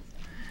question.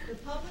 The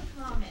public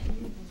comment,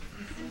 you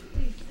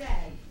specifically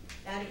said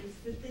that it was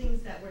for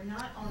things that were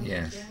not on the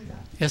agenda.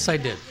 Yes, I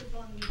did. That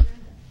was on the agenda.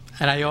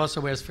 And I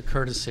also asked for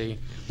courtesy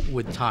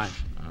with time.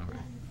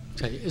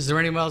 Okay, is there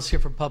anyone else here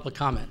for public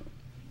comment?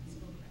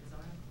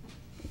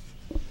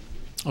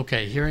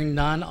 Okay, hearing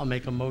none, I'll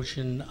make a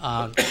motion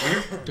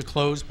to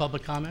close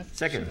public comment.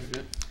 Second.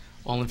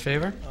 All in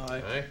favor?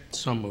 Aye.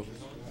 So moved.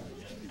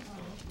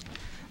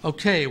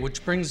 Okay,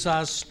 which brings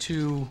us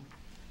to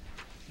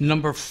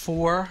number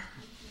 4,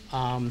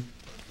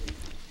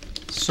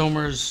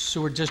 Somers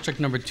Sewer District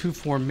number 2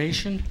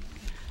 formation.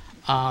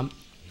 I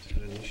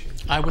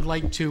would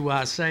like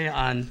to say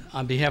on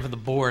behalf of the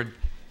board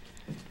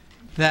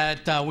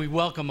that we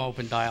welcome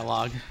open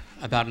dialogue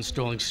about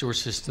installing sewer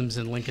systems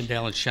in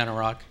Lincolndale and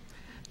Shenorock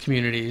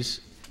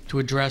communities to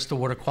address the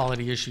water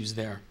quality issues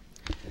there.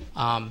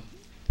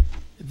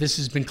 This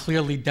has been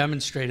clearly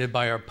demonstrated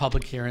by our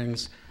public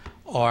hearings,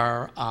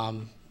 our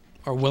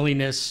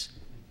willingness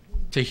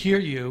to hear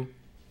you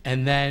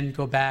and then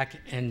go back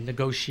and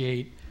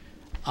negotiate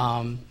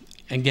and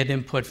get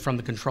input from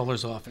the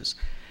Comptroller's Office.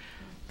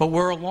 But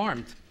we're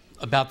alarmed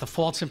about the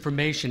false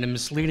information and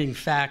misleading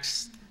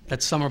facts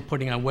that some are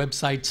putting on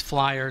websites,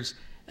 flyers,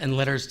 and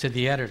letters to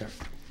the editor.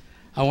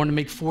 I want to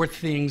make 4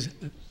 things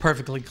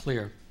perfectly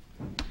clear.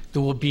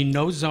 There will be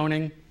no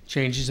zoning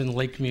changes in the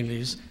lake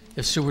communities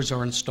if sewers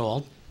are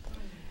installed.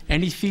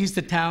 Any fees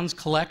the town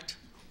collects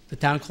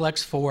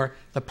for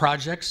the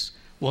projects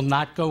will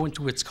not go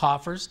into its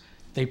coffers.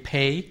 They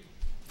pay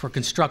for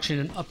construction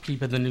and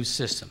upkeep of the new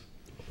system.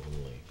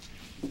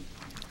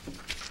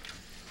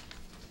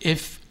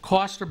 If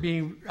costs are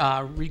being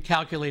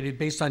recalculated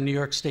based on New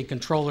York State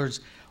Comptroller's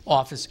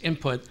Office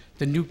input,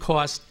 the new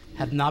costs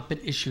have not been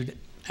issued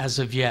as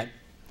of yet.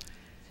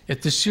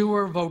 If the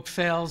sewer vote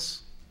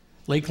fails,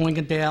 Lake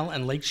Lincolndale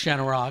and Lake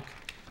Shannerock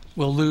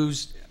will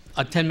lose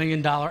a $10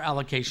 million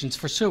allocations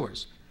for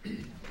sewers,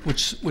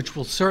 which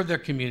will serve their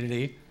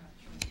community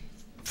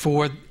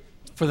for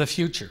the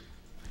future.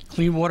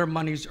 Clean water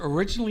monies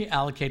originally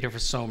allocated for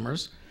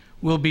Somers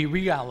will be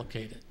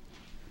reallocated,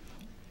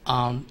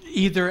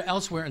 either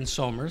elsewhere in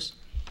Somers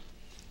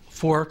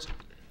for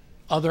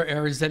other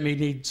areas that may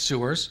need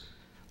sewers,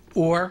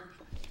 or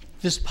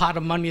this pot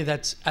of money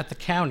that's at the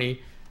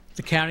county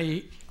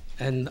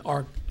and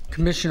our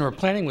commissioner of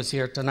planning was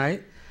here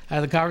tonight. I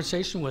had a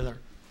conversation with her,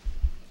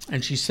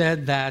 and she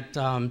said that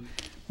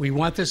we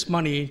want this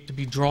money to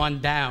be drawn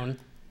down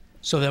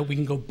so that we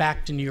can go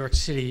back to New York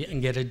City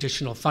and get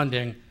additional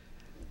funding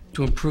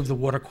to improve the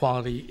water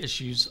quality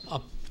issues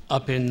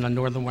up in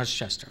northern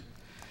Westchester.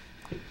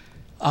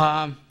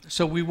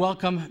 So we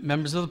welcome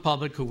members of the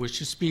public who wish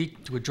to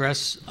speak to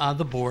address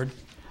the board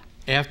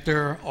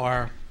after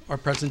our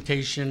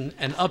presentation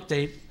and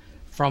update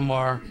from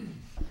our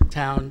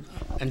town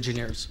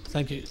engineers.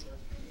 Thank you.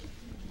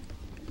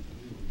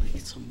 I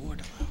need some more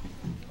to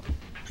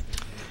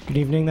Good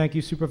evening. Thank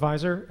you,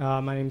 Supervisor.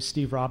 My name is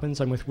Steve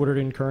Robbins. I'm with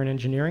Woodard & Curran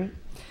Engineering.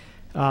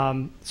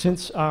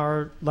 Since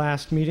our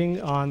last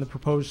meeting on the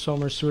proposed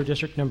Somers Sewer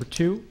District number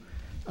 2,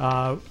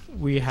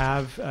 we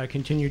have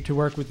continued to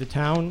work with the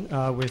town,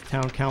 with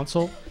town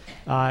council,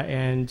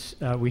 and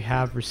we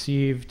have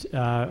received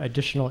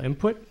additional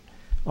input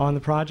on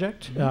the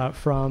project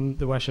from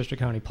the Westchester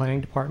County Planning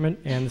Department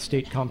and the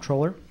State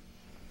Comptroller.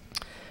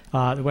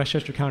 The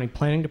Westchester County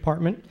Planning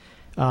Department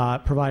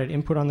provided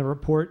input on the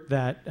report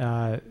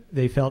that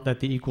they felt that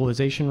the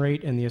equalization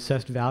rate and the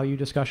assessed value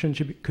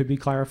discussion could be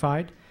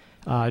clarified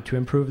to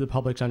improve the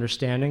public's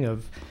understanding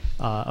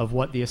of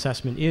what the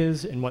assessment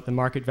is and what the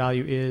market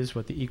value is,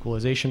 what the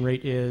equalization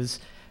rate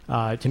is,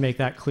 to make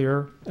that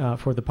clear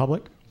for the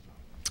public.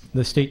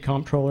 The State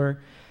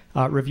Comptroller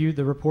reviewed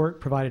the report,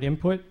 provided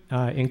input,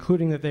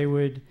 including that they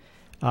would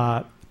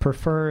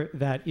prefer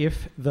that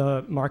if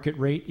the market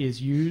rate is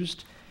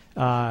used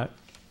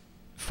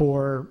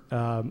for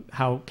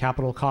how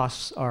capital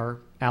costs are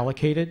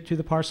allocated to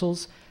the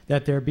parcels,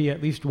 that there be at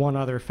least one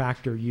other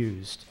factor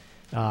used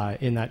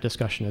in that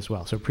discussion as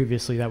well. So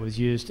previously that was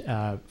used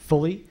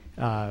fully.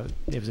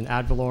 It was an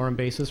ad valorem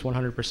basis,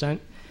 100%.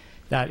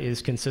 That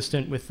is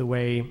consistent with the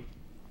way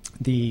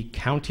the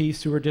county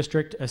sewer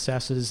district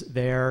assesses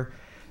their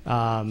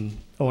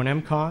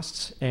O&M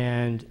costs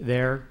and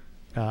their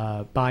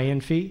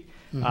buy-in fee.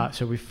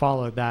 So we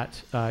followed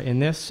that in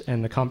this,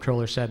 and the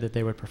comptroller said that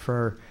they would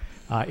prefer,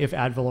 if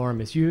ad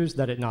valorem is used,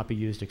 that it not be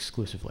used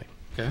exclusively.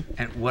 Okay.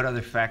 And what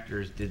other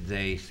factors did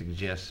they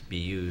suggest be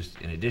used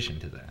in addition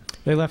to that?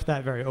 They left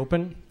that very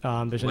open.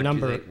 There's a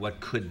number. What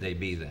could they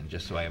be then,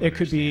 just so I have It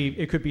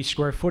could be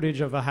square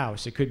footage of a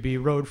house. It could be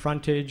road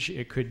frontage.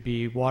 It could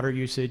be water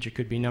usage. It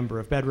could be number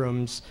of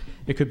bedrooms.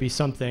 It could be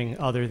something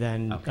other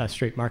than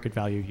straight market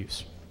value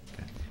use.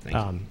 Okay. Thank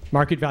you.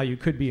 Market value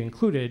could be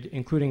included,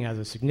 including as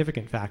a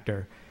significant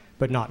factor,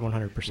 but not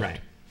 100%.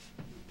 Right.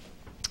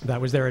 That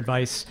was their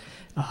advice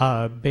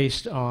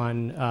based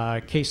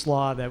on case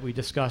law that we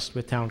discussed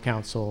with town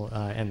council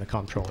and the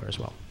comptroller as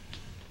well.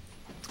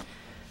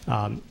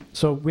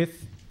 So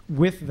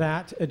with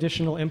that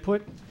additional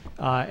input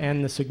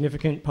and the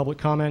significant public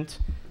comment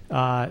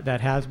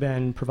that has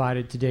been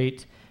provided to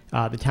date,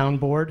 the town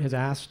board has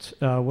asked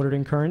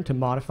Woodard & Curran to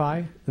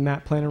modify the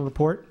map plan and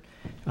report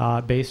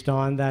based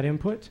on that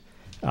input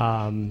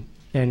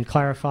and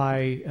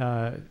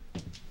clarify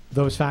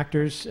those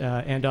factors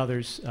and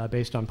others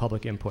based on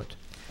public input.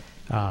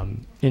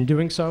 In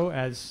doing so,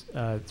 as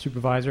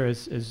Supervisor,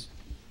 as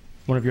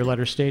one of your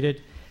letters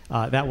stated,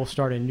 that will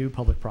start a new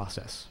public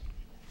process.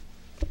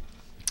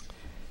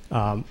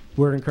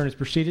 Woodard & Curran has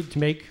proceeded to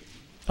make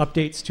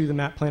updates to the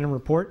map plan and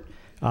report.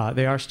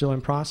 They are still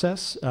in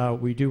process.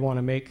 We do want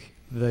to make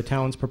the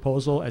town's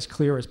proposal as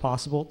clear as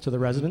possible to the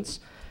residents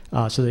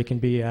so they can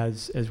be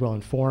as well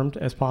informed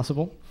as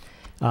possible.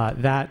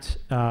 That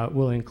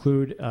will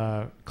include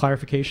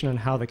clarification on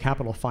how the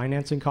capital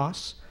financing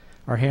costs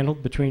are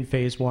handled between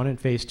phase 1 and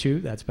phase 2.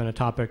 That's been a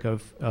topic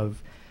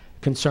of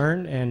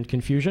concern and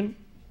confusion,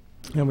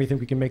 and we think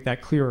we can make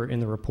that clearer in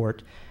the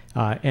report.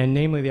 And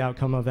namely, the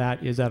outcome of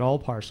that is that all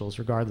parcels,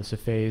 regardless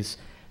of phase,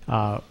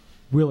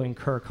 will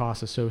incur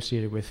costs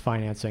associated with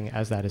financing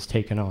as that is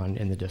taken on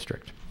in the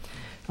district.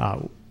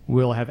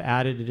 We'll have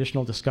added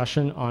additional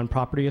discussion on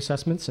property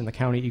assessments and the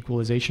county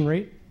equalization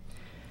rate.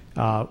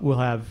 We'll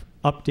have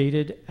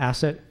updated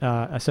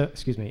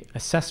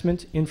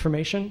assessment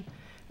information.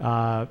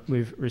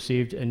 We've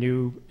received a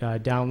new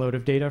download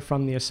of data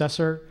from the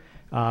assessor,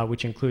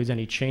 which includes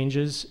any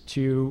changes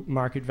to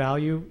market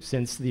value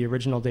since the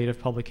original date of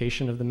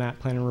publication of the map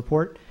plan and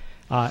report,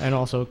 and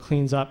also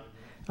cleans up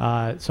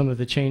some of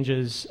the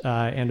changes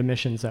and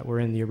omissions that were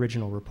in the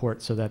original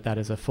report so that that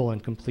is a full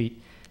and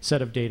complete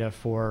set of data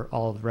for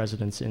all of the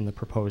residents in the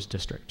proposed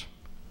district.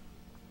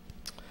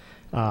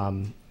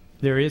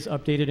 There is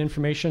updated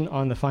information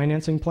on the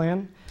financing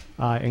plan,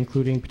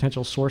 including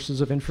potential sources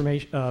of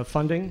information,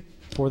 funding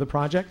for the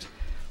project.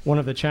 One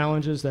of the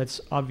challenges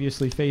that's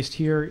obviously faced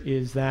here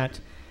is that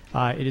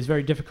it is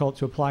very difficult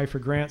to apply for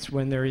grants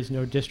when there is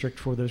no district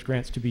for those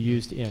grants to be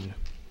used in.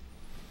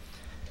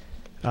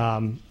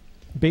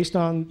 Based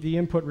on the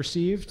input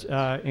received,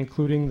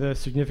 including the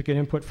significant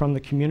input from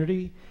the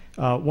community,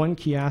 one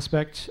key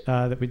aspect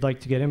that we'd like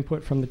to get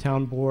input from the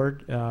town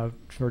board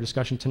for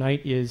discussion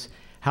tonight is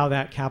how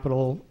that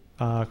capital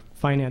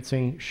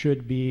financing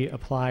should be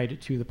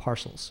applied to the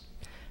parcels.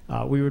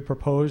 We would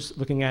propose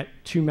looking at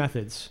two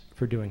methods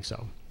for doing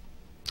so.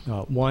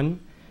 One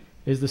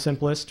is the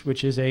simplest,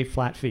 which is a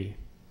flat fee.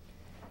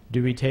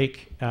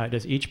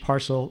 Does each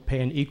parcel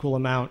pay an equal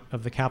amount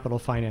of the capital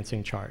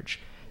financing charge?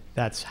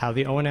 That's how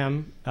the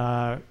O&M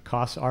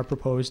costs are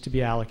proposed to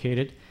be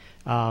allocated.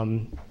 That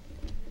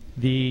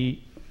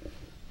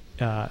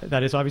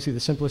is obviously the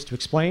simplest to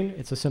explain.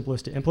 It's the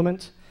simplest to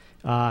implement,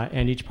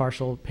 and each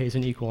parcel pays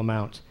an equal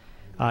amount.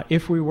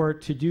 If we were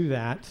to do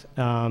that,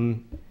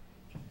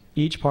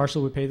 each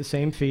parcel would pay the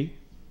same fee,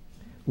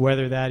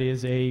 whether that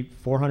is a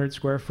 400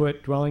 square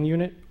foot dwelling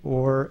unit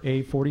or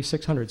a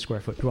 4,600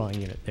 square foot dwelling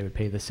unit. They would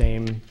pay the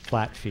same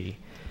flat fee.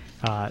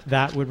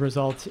 That would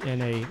result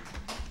in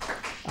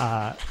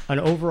an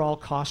overall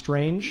cost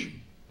range.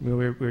 We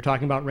were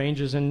talking about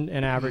ranges and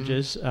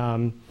averages,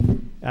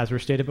 as were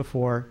stated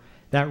before.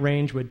 That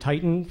range would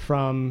tighten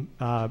from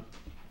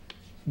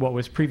what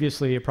was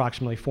previously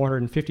approximately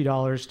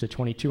 $450 to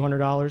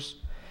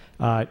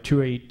 $2,200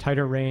 to a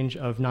tighter range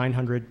of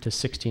 $900 to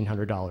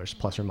 $1,600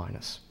 plus or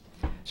minus.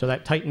 So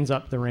that tightens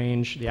up the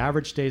range. The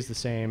average stays the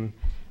same,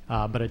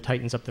 but it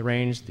tightens up the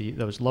range.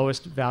 Those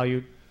lowest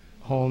valued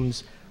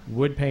homes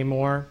would pay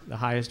more. The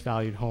highest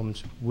valued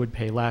homes would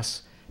pay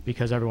less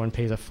because everyone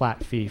pays a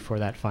flat fee for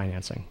that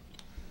financing.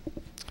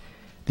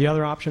 The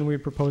other option we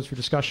propose for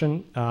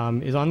discussion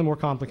is on the more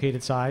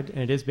complicated side, and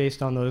it is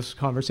based on those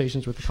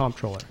conversations with the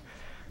comptroller.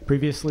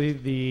 Previously,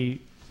 the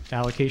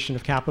allocation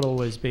of capital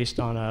was based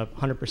on a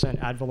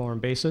 100% ad valorem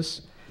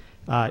basis.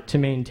 To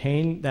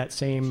maintain that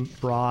same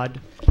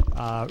broad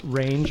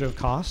range of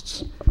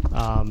costs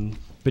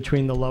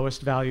between the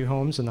lowest value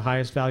homes and the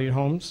highest valued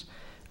homes,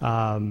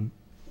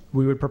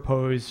 we would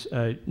propose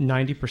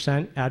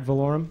 90% ad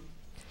valorem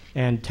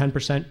and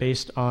 10%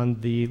 based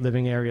on the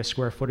living area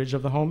square footage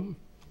of the home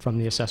from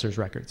the assessor's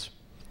records.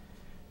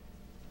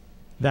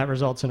 That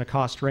results in a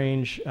cost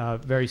range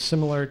very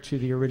similar to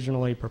the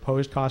originally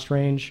proposed cost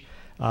range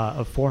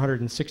of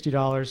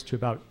 $460 to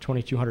about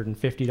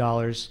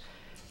 $2,250.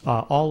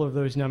 All of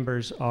those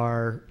numbers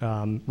are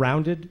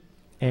rounded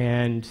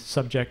and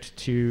subject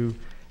to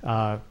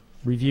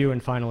review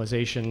and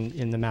finalization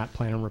in the map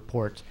plan and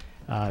report.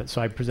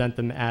 So I present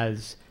them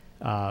as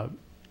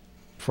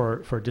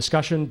for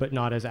discussion, but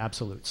not as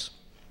absolutes.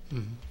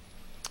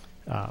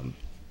 Mm-hmm.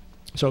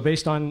 So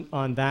based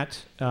on that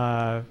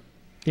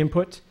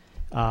input,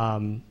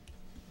 the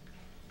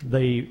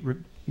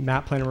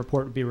map plan and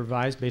report would be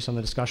revised based on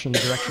the discussion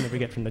and direction that we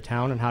get from the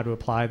town on how to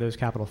apply those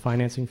capital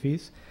financing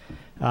fees.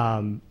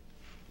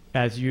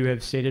 As you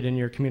have stated in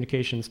your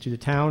communications to the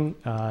town,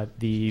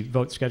 the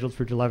vote scheduled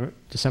for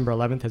December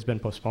 11th has been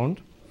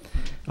postponed,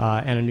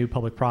 and a new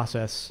public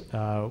process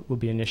will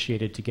be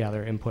initiated to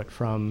gather input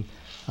from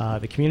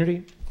the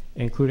community,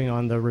 including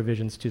on the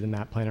revisions to the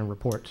map plan and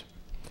report.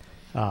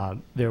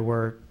 There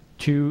were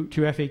two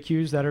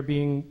FAQs that are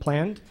being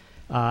planned.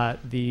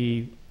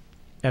 The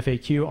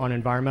FAQ on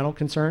environmental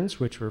concerns,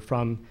 which were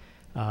from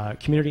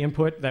community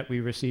input that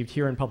we received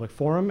here in public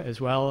forum, as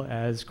well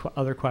as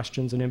other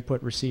questions and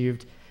input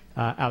received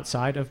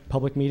outside of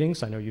public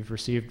meetings. I know you've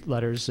received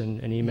letters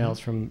and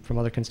emails from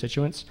other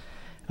constituents,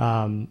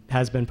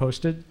 has been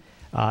posted.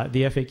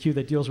 The FAQ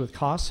that deals with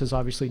costs has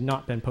obviously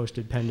not been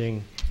posted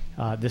pending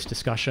this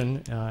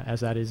discussion, as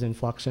that is in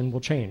flux and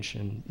will change.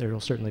 And there will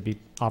certainly be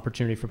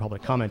opportunity for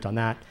public comment on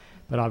that,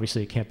 but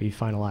obviously it can't be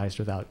finalized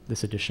without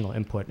this additional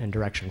input and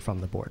direction from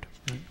the board.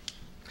 Right.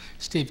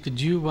 Steve, could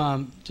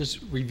you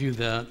just review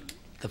the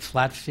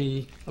flat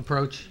fee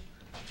approach?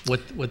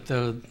 What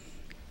the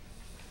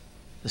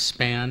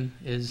span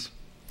is?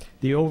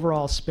 The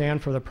overall span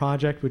for the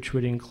project, which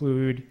would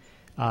include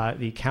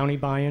the county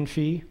buy-in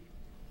fee,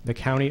 the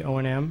county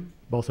O&M,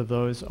 both of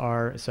those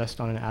are assessed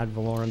on an ad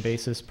valorem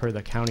basis per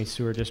the county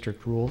sewer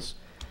district rules.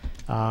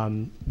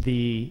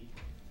 The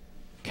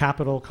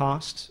capital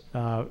cost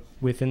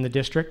within the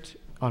district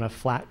on a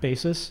flat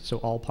basis, so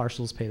all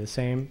parcels pay the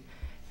same,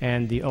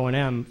 and the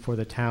O&M for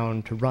the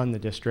town to run the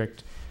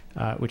district,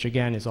 which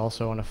again is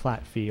also on a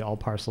flat fee, all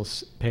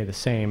parcels pay the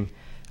same,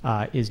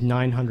 is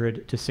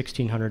 $900 to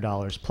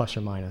 $1,600 plus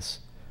or minus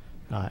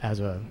as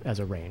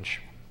a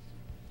range.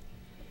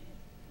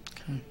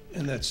 Okay.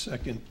 And the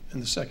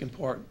second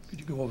part, could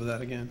you go over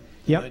that again?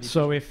 Yep.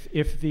 So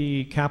if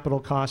the capital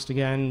cost,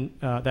 again,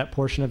 that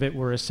portion of it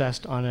were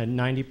assessed on a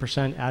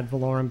 90% ad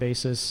valorem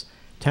basis,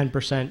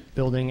 10%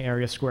 building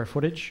area square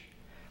footage,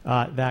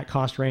 that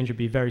cost range would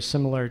be very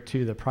similar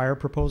to the prior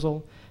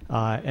proposal,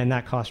 and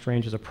that cost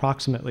range is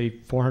approximately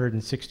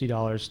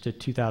 $460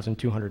 to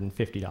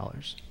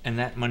 $2,250. And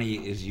that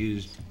money is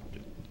used?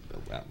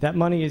 That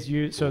money is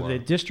used, so the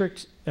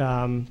district,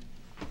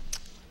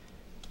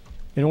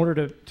 In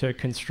order to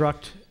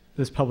construct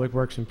this public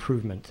works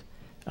improvement,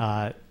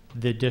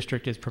 the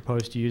district is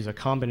proposed to use a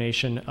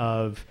combination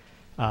of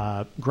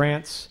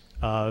grants,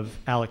 of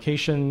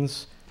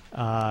allocations,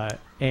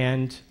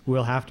 and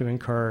we'll have to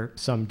incur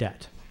some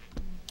debt.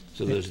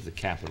 So those are the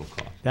capital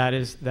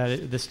costs.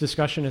 This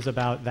discussion is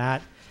about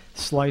that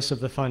slice of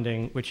the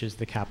funding, which is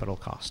the capital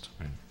cost.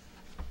 Right.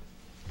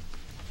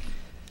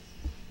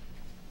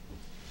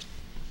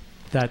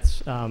 That's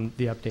the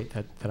update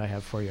that I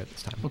have for you at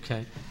this time.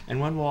 Okay. And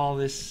when will all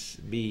this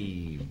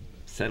be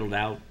settled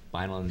out,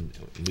 final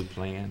new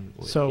plan?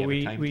 So Do you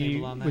we have a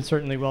timetable on that? would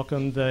certainly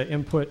welcome the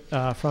input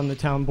from the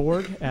town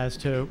board as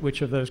to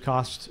which of those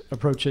cost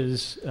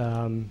approaches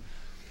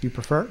you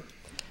prefer.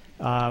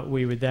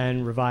 We would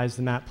then revise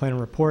the map plan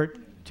report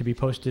to be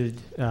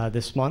posted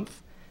this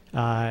month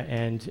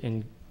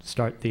and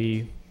start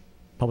the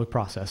public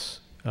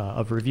process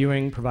of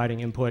reviewing, providing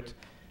input,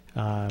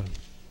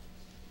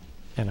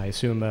 and I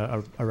assume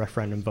a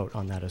referendum vote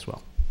on that as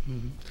well.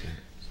 Mm-hmm.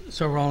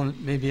 So, Roland,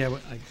 maybe I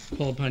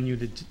call upon you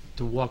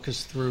to walk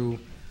us through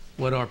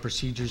what our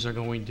procedures are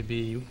going to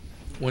be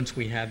once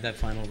we have that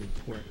final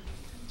report.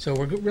 So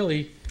we're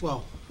really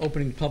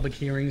opening public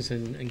hearings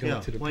and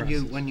going through the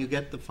process. When you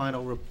get the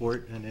final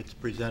report and it's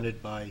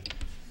presented by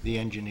the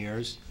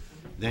engineers,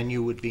 then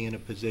you would be in a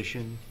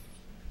position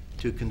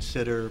to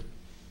consider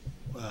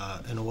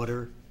an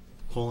order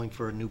calling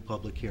for a new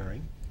public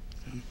hearing.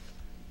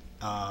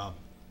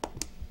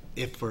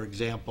 If, for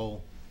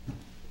example,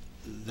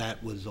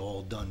 that was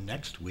all done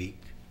next week,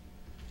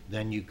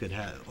 then you could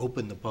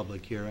open the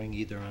public hearing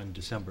either on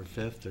December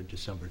 5th or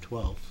December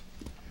 12th.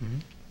 Mm-hmm.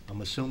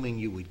 I'm assuming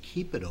you would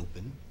keep it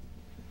open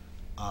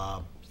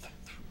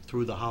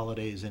through the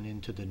holidays and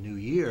into the new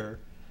year,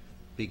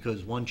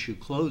 because once you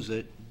close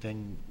it,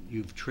 then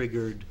you've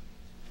triggered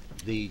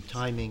the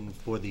timing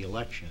for the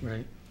election.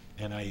 Right.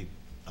 And I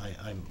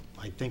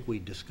think we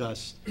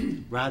discussed,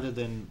 rather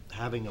than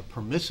having a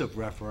permissive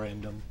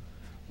referendum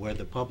where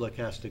the public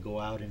has to go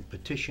out and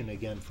petition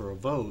again for a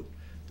vote,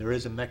 there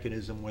is a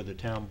mechanism where the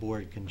town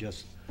board can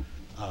just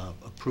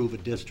approve a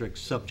district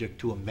subject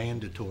to a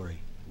mandatory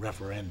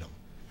referendum.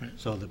 Right.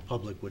 So the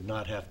public would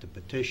not have to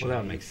petition.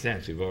 Well, that makes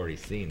sense. We've already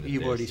seen that.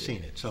 You've already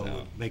seen it, so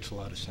it makes a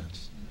lot of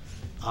sense.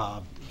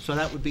 So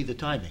that would be the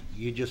timing.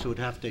 You just would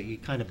have to, you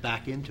kind of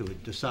back into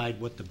it,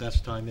 decide what the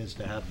best time is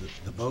to have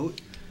the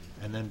vote,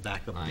 and then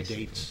back up the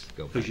dates.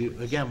 Because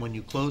again, when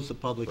you close the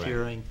public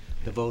hearing,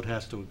 the vote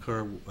has to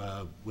occur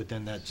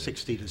within that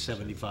 60 to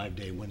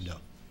 75-day window.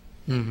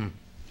 Mm-hmm.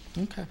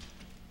 Okay.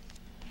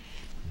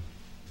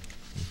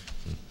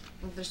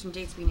 Well, there's some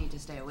dates we need to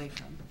stay away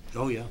from.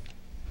 Oh, yeah.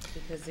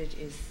 Because it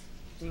is,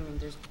 I mean,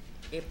 there's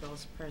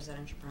April's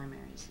presidential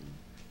primaries and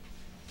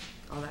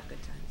all that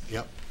good times.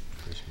 Yep.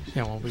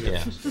 Yeah, well, we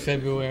got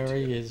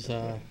February is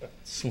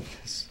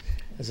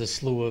as a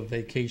slew of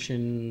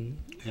vacation.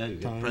 Yeah, you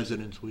got times.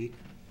 President's Week.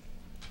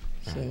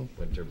 So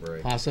winter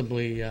break.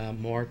 Possibly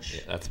March.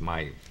 Yeah, that's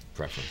my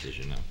preference, as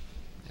you know.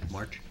 Yes.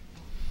 March.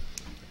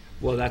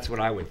 Well, that's what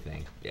I would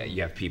think. Yeah,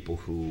 you have people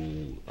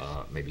who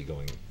may be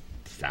going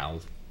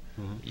south.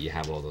 Mm-hmm. You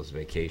have all those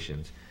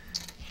vacations.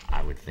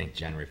 I would think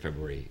January,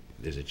 February,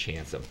 there's a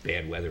chance of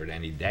bad weather at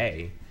any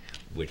day,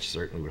 which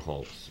certainly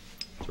would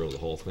throw the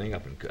whole thing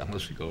up,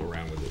 unless we go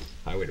around with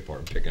the highway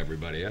department pick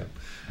everybody up.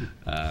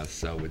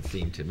 So it would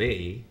seem to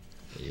me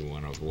that you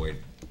want to avoid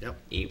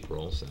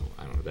April. So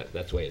I don't know.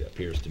 That's the way it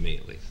appears to me,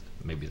 at least.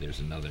 Maybe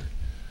there's another.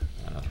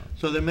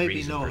 So there may be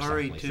reason no for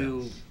hurry someplace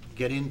to else.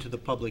 get into the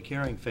public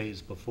hearing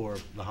phase before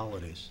the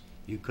holidays.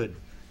 You could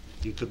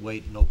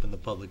wait and open the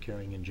public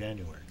hearing in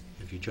January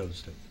if you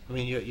chose to. I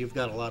mean, you've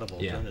got a lot of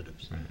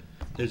alternatives. Right.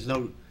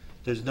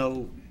 There's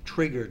no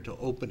trigger to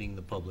opening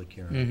the public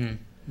hearing. Mm-hmm.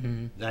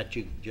 Mm-hmm. That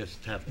you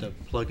just have to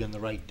plug in the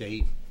right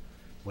date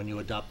when you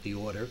adopt the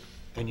order,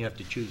 and you have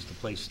to choose the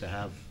place to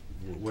have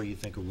where you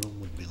think a room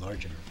would be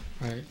large enough.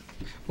 Right.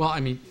 Well, I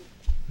mean,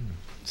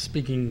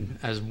 speaking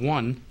as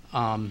one,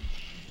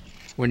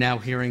 we're now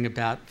hearing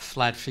about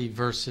flat fee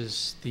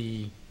versus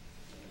the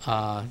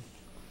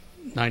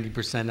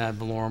 90% ad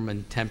valorem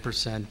and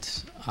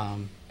 10%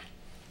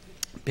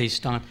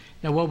 based on.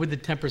 Now, what would the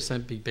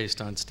 10% be based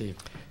on, Steve?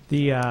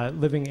 The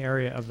living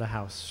area of the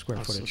house,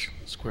 square footage.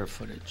 Square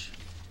footage.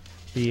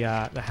 The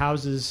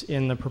houses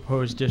in the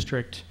proposed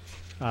district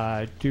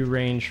do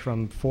range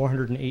from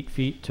 408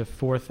 feet to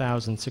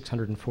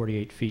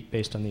 4,648 feet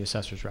based on the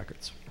assessor's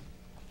records.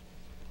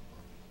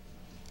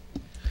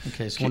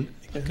 Okay, so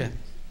okay.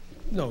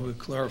 No, we'll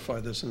clarify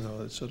this, and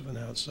it's sort of an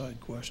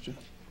outside question.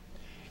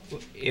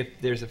 Well, if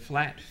there's a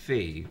flat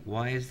fee,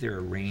 why is there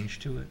a range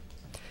to it?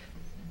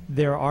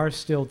 There are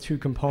still two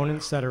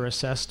components that are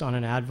assessed on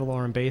an ad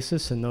valorem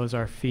basis, and those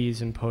are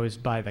fees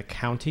imposed by the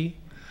county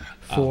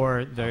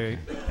for the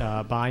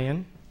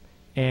buy-in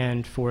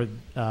and for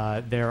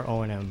their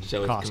O&M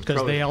So it's costs,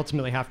 because they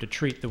ultimately have to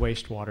treat the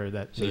wastewater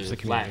that So leaves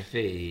there's the a flat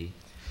community.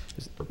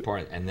 fee for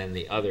part, and then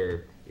the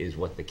other is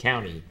what the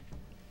county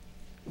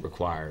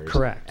requires.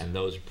 Correct. And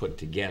those are put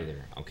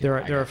together. Okay.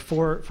 There are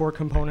four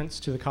components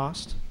to the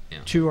cost. Yeah.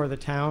 2 are the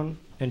town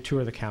and 2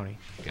 are the county.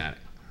 Got it.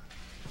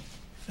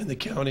 And the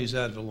county's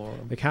ad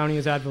valorem. The county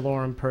is ad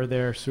valorem per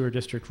their sewer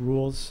district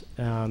rules,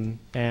 and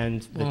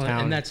the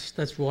town. And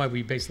that's why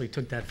we basically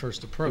took that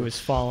first approach. It was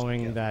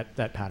following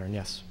that pattern,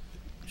 yes.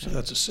 So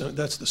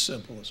that's the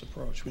simplest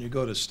approach. When you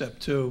go to step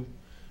 2,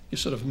 you're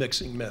sort of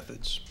mixing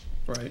methods,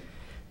 right?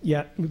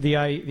 Yeah, the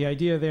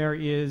idea there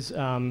is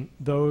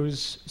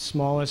those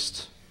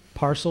smallest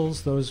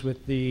parcels, those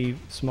with the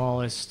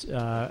smallest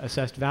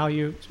assessed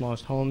value,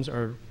 smallest homes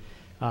are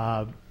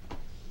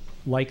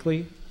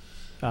likely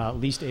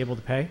least able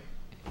to pay.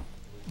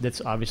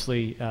 That's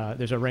obviously,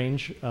 there's a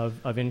range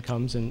of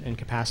incomes and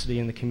capacity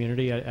in the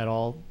community at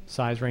all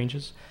size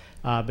ranges.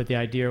 But the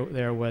idea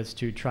there was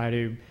to try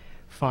to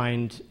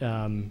find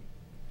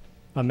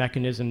a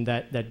mechanism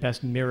that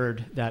best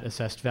mirrored that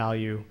assessed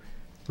value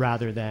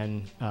rather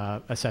than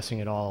assessing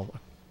it all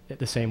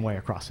the same way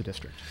across the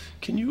district.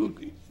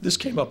 This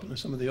came up in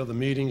some of the other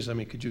meetings. I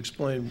mean, could you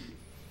explain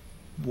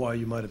why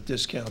you might have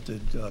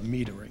discounted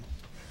metering?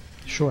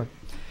 Sure.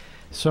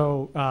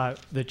 So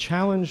the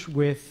challenge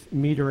with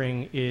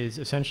metering is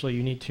essentially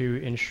you need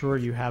to ensure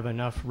you have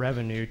enough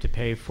revenue to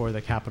pay for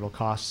the capital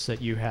costs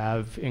that you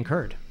have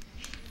incurred.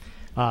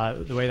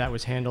 The way that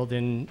was handled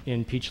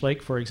in Peach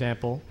Lake, for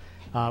example,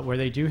 where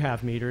they do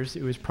have meters,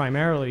 it was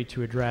primarily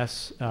to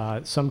address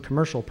some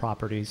commercial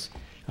properties.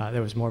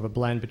 There was more of a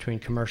blend between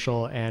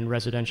commercial and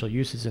residential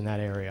uses in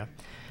that area.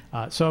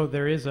 So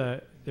there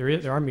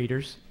are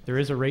meters, there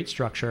is a rate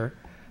structure,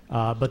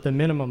 but the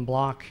minimum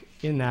block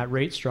in that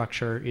rate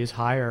structure is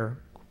higher,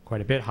 quite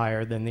a bit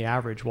higher than the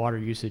average water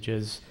usage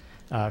is,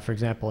 for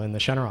example, in the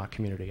Shenorock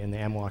community, in the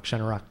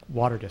Amwalk-Shenorock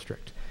Water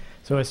District.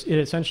 So it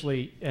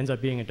essentially ends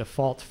up being a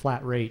default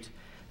flat rate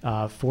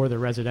for the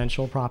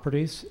residential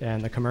properties,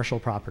 and the commercial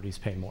properties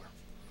pay more.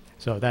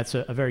 So that's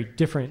a very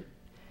different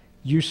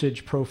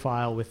usage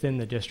profile within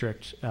the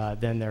district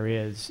than there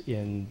is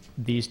in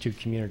these two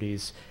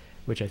communities,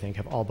 which I think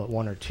have all but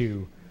one or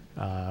two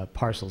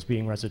parcels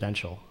being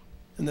residential.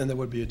 And then there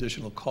would be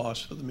additional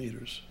costs for the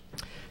meters.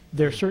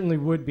 There certainly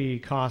would be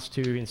costs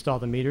to install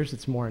the meters.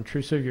 It's more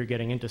intrusive. You're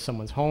getting into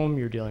someone's home.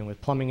 You're dealing with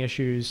plumbing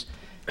issues.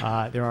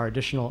 There are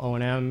additional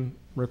O&M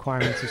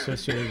requirements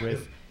associated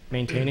with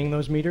maintaining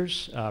those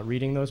meters,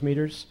 reading those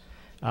meters,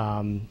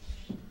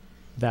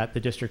 that the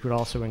district would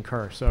also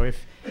incur. So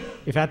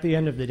if at the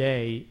end of the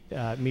day,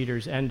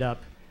 meters end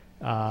up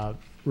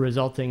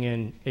resulting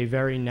in a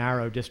very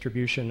narrow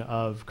distribution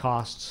of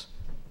costs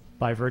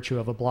by virtue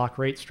of a block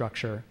rate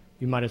structure,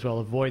 you might as well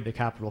avoid the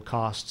capital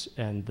costs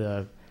and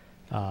the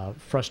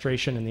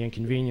frustration and the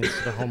inconvenience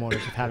to the homeowners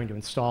of having to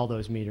install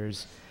those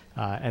meters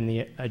and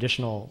the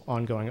additional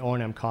ongoing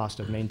O&M cost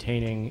of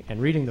maintaining and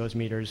reading those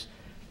meters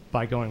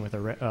by going with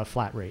a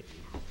flat rate.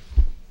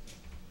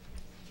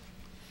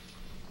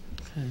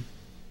 Okay.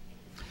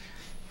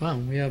 Well,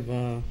 we have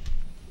a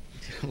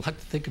lot to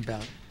think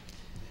about.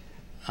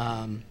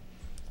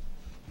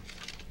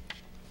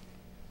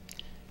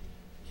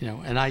 You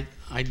know, and I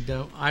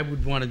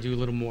would want to do a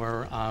little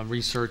more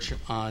research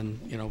on,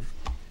 you know,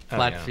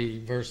 flat fee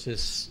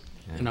versus,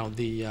 you know,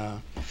 the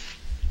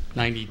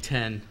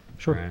 90-10.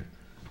 Sure. Right.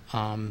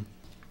 And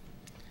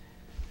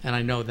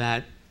I know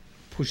that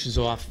pushes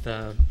off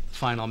the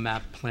final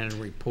map plan and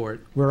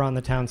report. We're on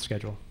the town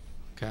schedule.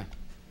 Okay.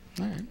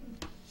 All right.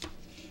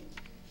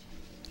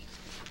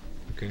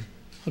 Okay.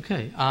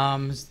 Okay.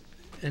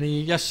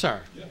 Any? Yes,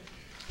 sir. Yeah.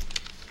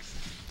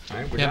 All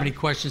right, Do you have any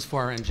questions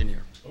for our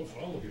engineer? Oh, for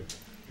all of you.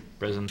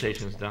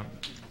 Presentation is done.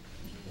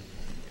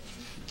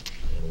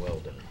 And well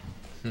done.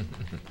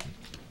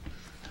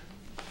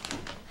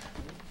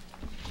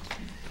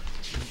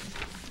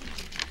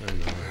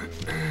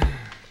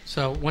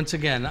 So once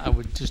again, I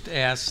would just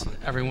ask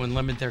everyone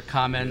limit their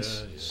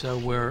comments. So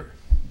we're,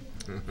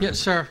 yes,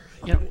 sir.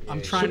 You know,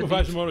 I'm trying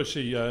Supervisor to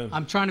Morrissey.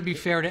 I'm trying to be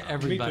fair to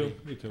everybody.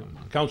 Me too.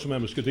 Council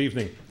members, good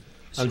evening.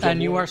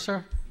 And you are,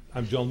 sir?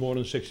 I'm John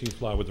Moran, 16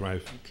 Flower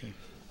Drive. Okay.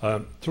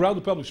 Throughout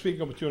the public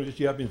speaking opportunities,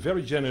 you have been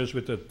very generous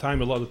with the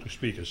time allotted to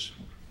speakers.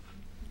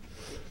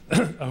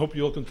 I hope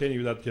you'll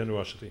continue that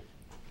generosity.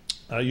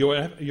 Your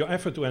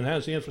effort to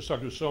enhance the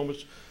infrastructure of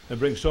Somers and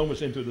bring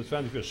Somers into the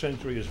 21st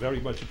century is very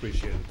much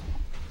appreciated.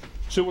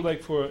 Sewer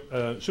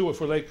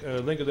for Lake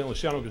Lincoln and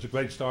Shenorock is a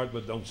great start,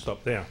 but don't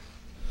stop there.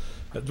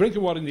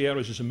 Drinking water in the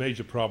areas is a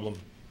major problem.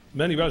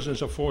 Many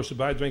residents are forced to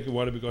buy drinking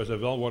water because their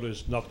well water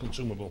is not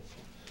consumable.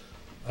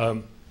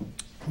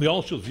 We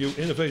also view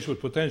innovation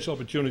with potential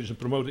opportunities in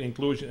promoting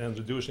inclusion and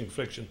reducing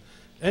friction.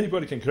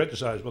 Anybody can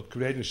criticize, but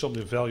creating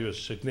something of value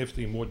is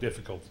significantly more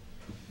difficult,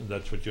 and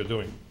that's what you're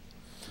doing.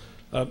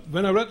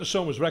 When I read the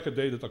Somers record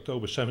dated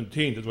October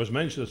 17th, it was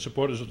mentioned that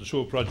supporters of the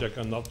sewer project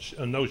are not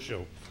a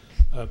no-show.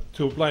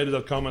 To apply to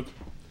that comment,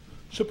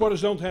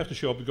 supporters don't have to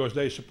show up because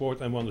they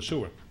support and want the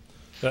sewer.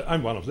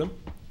 I'm one of them.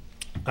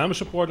 I'm a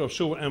supporter of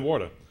sewer and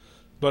water,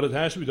 but it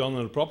has to be done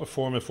in a proper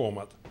form and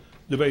format.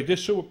 The way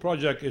this sewer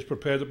project is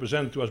prepared and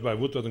presented to us by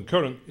Woodward and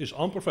Curran is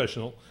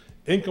unprofessional,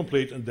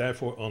 incomplete, and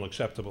therefore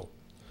unacceptable.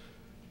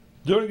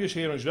 During these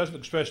hearings,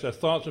 residents expressed their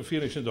thoughts and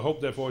feelings in the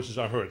hope their voices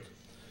are heard.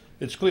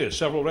 It's clear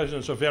several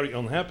residents are very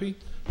unhappy.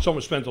 Some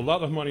have spent a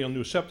lot of money on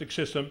new septic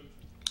system,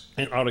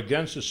 and are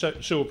against the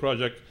sewer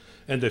project,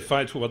 and they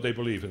fight for what they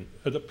believe in.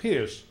 It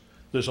appears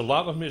there's a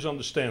lot of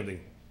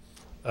misunderstanding,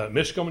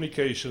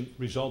 miscommunication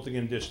resulting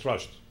in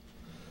distrust.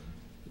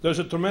 There's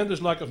a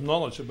tremendous lack of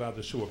knowledge about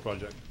the sewer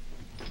project.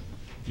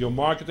 Your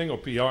marketing or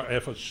PR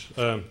efforts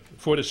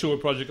for the sewer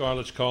project are,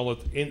 let's call it,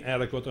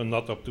 inadequate and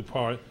not up to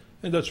par,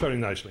 and that's very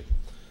nicely.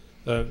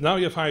 Now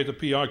you've hired a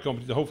PR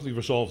company to hopefully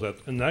resolve that.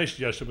 A nice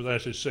gesture, but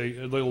as I say,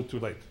 a little too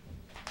late.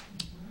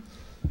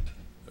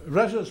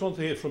 Residents want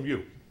to hear from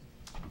you,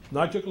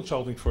 not your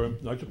consulting firm,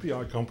 not your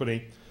PR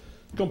company.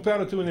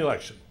 Compare it to an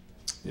election.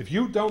 If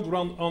you don't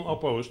run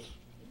unopposed,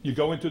 you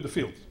go into the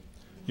field.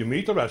 You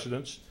meet the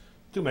residents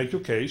to make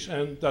your case,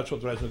 and that's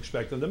what residents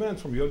expect and demand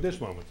from you at this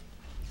moment.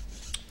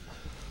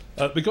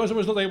 Because I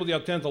was not able to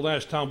attend the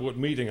last town board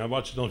meeting, I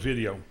watched it on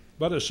video,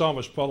 but I saw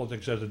was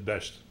politics at its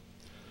best.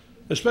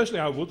 Especially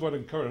how Woodward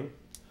and Curran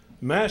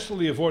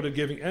masterfully avoided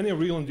giving any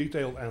real and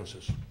detailed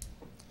answers.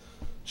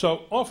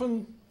 So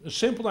often, a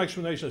simple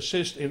explanation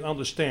assists in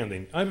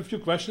understanding. I have a few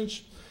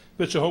questions,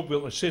 which I hope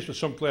will assist with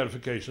some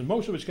clarification,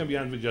 most of which can be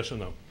answered with yes or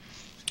no.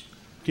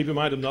 Keep in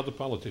mind I'm not a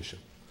politician.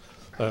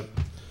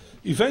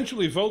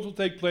 Eventually, a vote will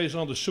take place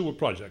on the sewer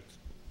project.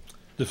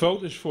 The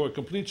vote is for a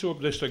complete sewer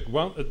district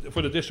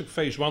for the district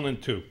phase 1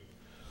 and 2.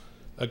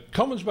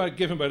 Comments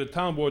given by the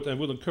town board and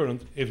Woodland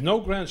Current: if no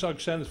grants are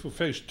extended for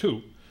phase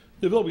 2,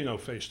 there will be no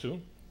phase 2,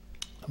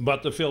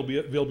 but there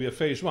will be a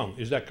phase 1.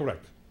 Is that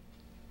correct?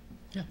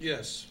 Yeah.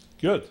 Yes.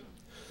 Good.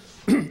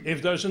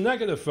 If there's a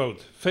negative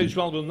vote, phase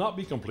 1 will not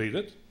be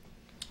completed.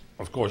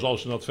 Of course,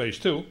 also not phase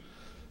 2,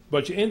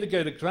 but you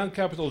indicated grant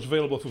capital is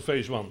available for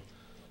phase 1.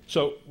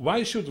 So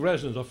why should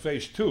residents of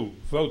phase 2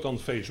 vote on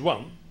phase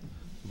 1?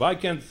 Why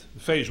can't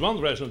phase 1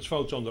 residents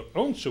vote on their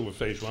own sewer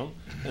phase 1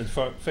 and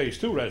phase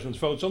 2 residents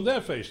vote on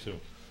their phase 2?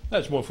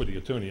 That's more for the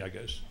attorney, I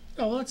guess.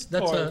 Oh,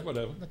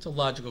 that's a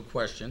logical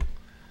question.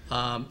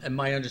 And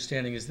my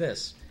understanding is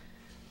this.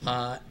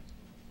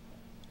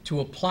 To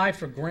apply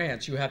for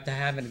grants, you have to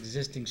have an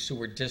existing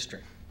sewer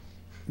district.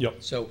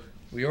 Yep. So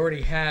we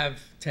already have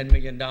 $10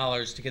 million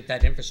to get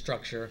that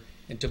infrastructure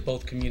into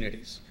both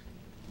communities.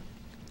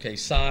 Okay,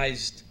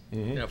 sized,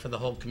 for the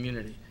whole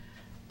community.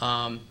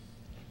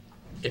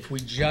 If we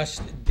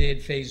just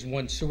did phase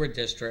 1 sewer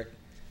district,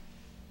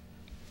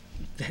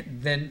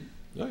 then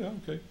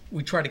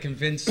we try to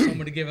convince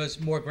someone to give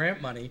us more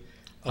grant money.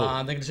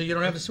 They're going to say you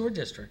don't have a sewer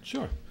district.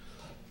 Sure.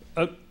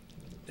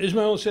 Is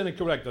my understanding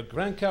correct that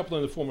grant capital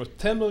in the form of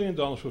 $10 million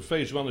for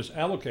phase 1 is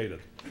allocated,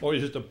 or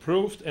is it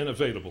approved and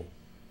available?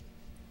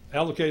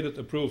 Allocated,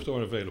 approved,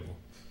 or available?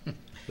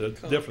 The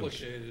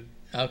difference.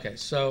 Okay,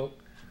 so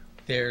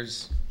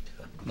there's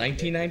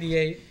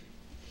 1998,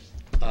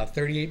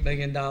 $38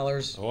 million.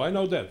 Oh, I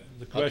know that.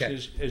 The question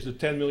is the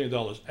 $10 million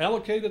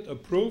allocated,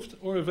 approved,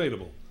 or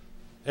available?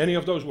 Any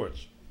of those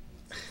words?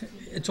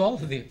 It's all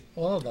of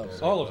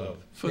those. All of them.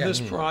 For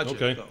this project,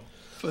 though.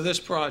 For this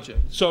project.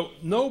 So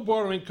no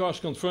borrowing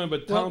costs confirmed by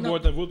town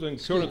board and Woodland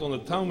Current on the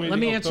town meeting. Let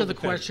me answer the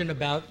October 10th. question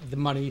about the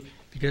money,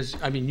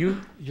 because I mean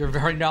you're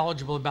very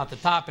knowledgeable about the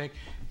topic.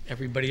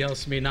 Everybody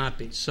else may not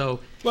be. So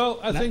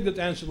well, I think that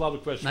answers a lot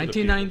of questions.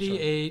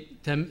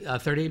 1998,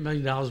 $38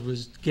 million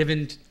was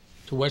given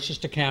to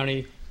Westchester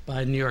County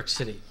by New York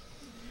City.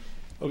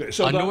 Okay,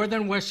 so a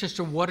Northern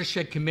Westchester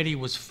Watershed Committee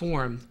was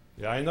formed.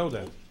 Yeah, I know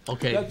that.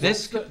 Okay,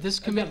 this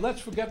committee. Let's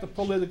forget the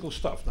political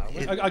stuff now.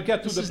 I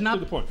get to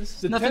the point.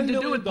 This has nothing to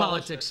do with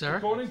politics, sir.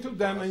 According to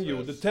them and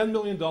you, the $10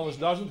 million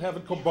doesn't have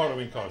a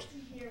borrowing cost.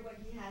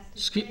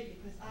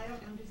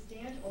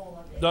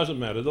 Doesn't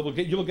matter.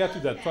 You will get to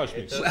that. Trust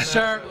me.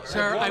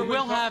 Sir, I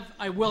will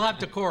have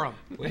decorum.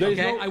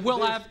 Okay, I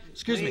will have.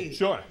 Excuse me.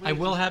 Sure. I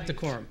will have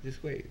decorum.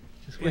 Just wait.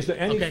 Is there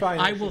any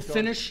I will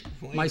finish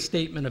my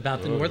statement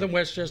about the Northern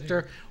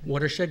Westchester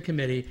Watershed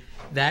Committee.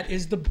 That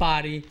is the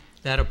body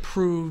that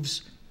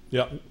approves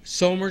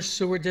Somers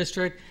Sewer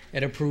District.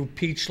 It approved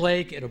Peach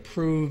Lake. It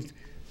approved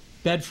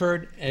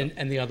Bedford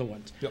and the other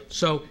ones.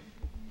 So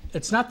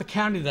it's not the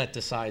county that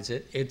decides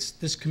it. It's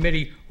this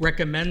committee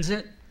recommends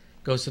it,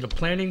 goes to the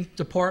planning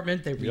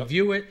department, they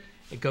review it,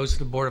 it goes to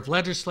the Board of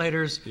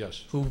Legislators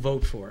who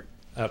vote for it.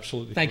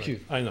 Absolutely. Thank correct.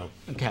 you. I know.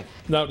 Okay.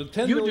 Now the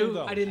 $10 million. You do.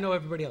 I didn't know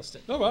everybody else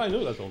did. No, well, I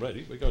knew that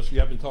already because you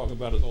have been talking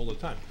about it all the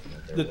time.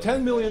 The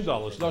 $10 million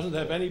doesn't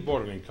have any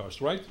borrowing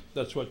cost, right?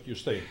 That's what you're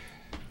stating.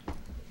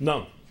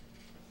 None.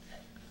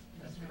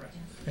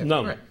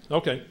 None. Correct.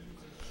 Okay.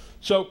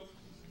 So,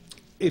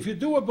 if you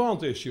do a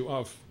bond issue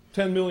of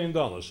 $10 million,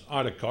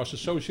 are there costs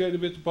associated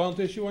with the bond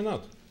issue or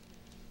not?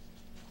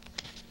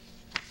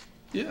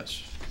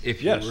 Yes.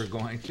 If you were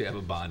going to have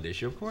a bond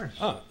issue, of course.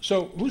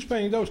 So who's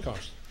paying those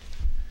costs?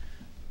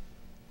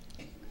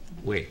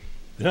 Wait.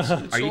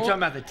 Are you talking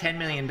about the $10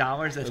 million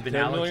that's been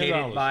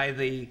allocated by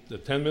the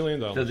 $10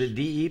 million to the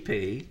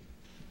DEP?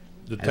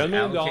 The $10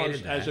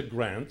 million as a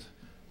grant,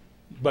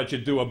 but you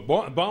do a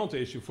bond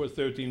issue for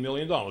 $13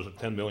 million or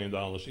 $10 million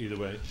either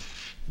way.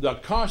 The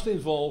cost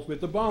involved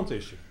with the bond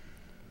issue.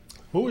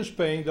 Who is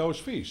paying those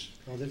fees?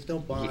 Well, there's no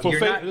bond.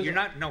 You're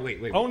not, no, wait.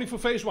 Only for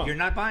phase one. You're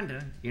not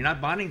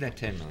bonding that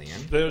 10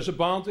 million. There's a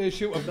bond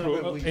issue but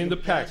in you the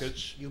passed-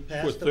 package you for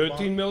passed the $13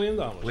 bond.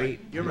 million. Wait.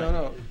 You're No, right.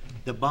 no.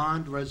 The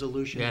bond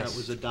resolution that Yes.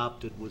 was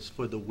adopted was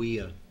for the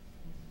WIA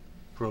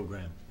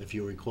program, if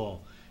you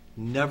recall.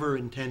 Never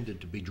intended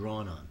to be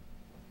drawn on.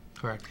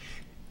 Correct.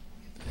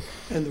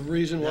 And the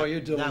reason why you're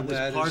doing That was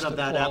that part is of to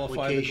that qualify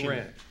the application.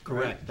 grant.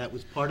 Correct. right? That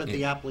was part of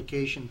the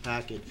application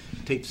packet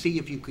to see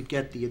if you could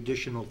get the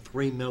additional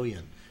 3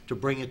 million to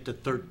bring it to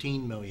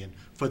 13 million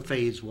for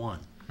phase one.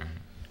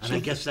 And I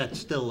guess that's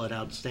still an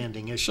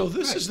outstanding issue. So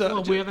this is the.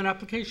 Well, we have an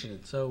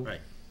application, so. Right.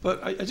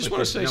 But I just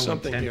want to say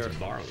something here.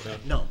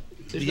 No.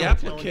 The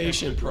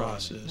application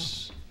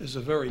process is a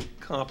very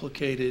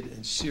complicated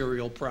and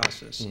serial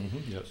process.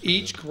 Yes,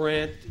 Each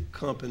grant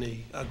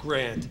company, a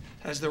grant,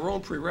 has their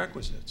own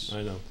prerequisites.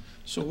 I know.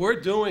 So we're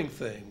doing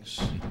things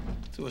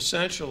to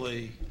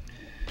essentially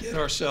get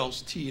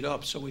ourselves teed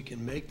up so we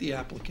can make the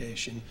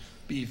application,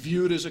 be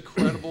viewed as a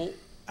credible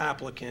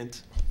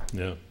applicant,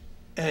 Yeah.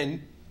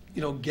 and,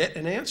 get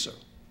an answer,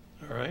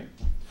 all right?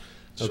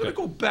 So to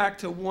go back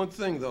to one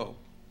thing, though.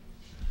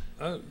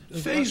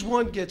 Phase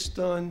one gets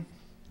done,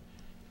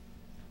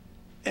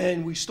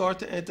 and we start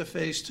to enter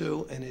phase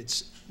two, and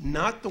it's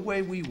not the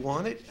way we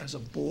want it as a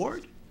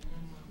board,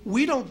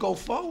 we don't go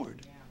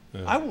forward.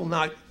 I'm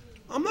not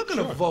going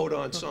to vote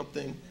on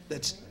something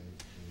that's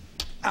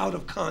out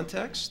of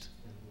context,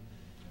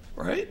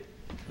 right?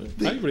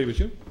 I agree with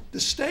you. The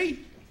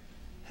state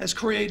has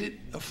created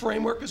a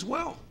framework as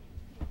well.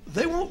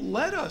 They won't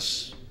let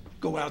us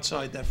go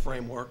outside that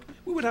framework.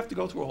 We would have to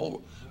go through a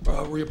whole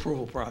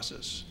reapproval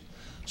process.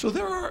 So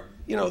there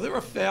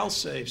are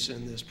fail-safes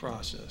in this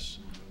process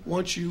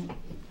once you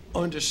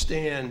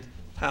understand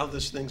how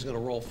this thing's going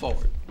to roll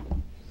forward.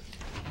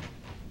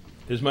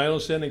 Is my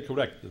understanding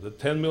correct that the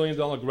 $10 million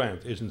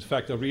grant is in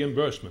fact a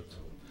reimbursement?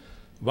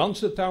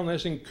 Once the town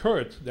has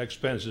incurred the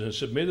expenses and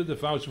submitted the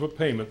voucher for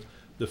payment,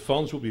 the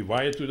funds will be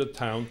wired to the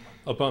town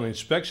upon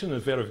inspection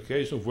and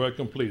verification of work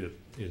completed.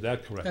 Is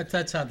that correct?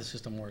 That's how the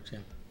system works, yeah.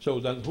 So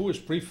then who is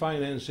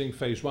pre-financing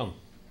phase one?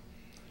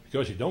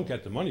 Because you don't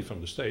get the money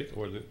from the state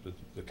or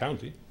the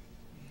county.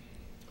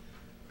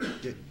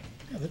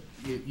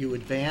 You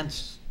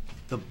advance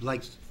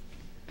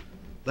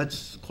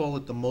let's call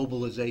it the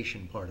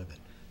mobilization part of it.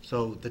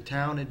 So the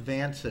town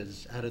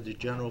advances out of the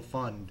general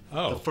fund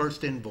the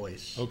first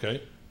invoice.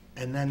 Okay.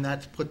 And then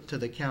that's put to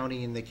the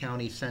county, and the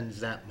county sends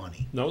that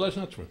money. No, that's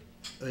not true.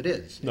 It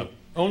is. No,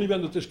 only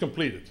when it is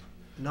completed.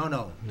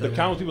 No. The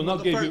county will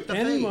not give you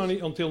any money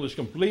until it's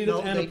completed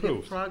and No, they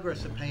approved. give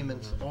progress of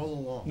payments all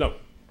along. No.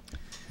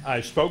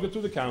 I've spoken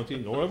to the county,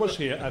 Nora was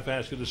here, I've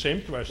asked you the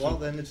same question. Well,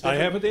 then it's I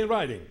have different. it in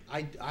writing.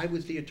 I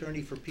was the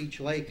attorney for Peach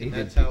Lake, and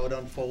that's how it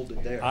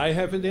unfolded there. I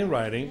have it in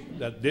writing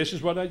that this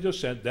is what I just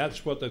said,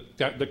 that's what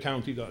the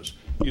county does.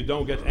 You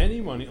don't get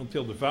any money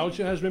until the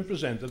voucher has been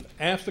presented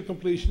after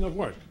completion of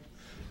work.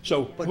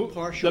 So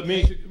that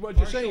means what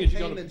you're saying is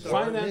you're going to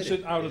finance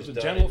it out of the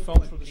general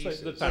funds for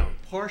the town.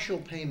 Partial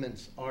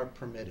payments are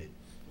permitted.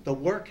 The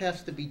work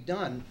has to be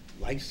done,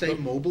 like say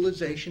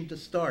mobilization to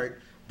start.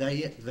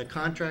 The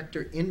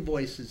contractor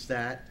invoices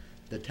that,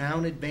 the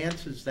town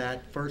advances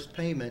that first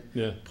payment,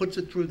 puts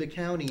it through the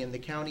county, and the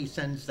county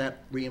sends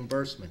that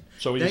reimbursement.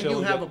 So then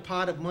you have a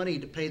pot of money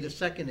to pay the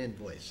second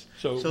invoice.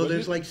 So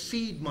there's like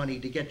seed money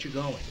to get you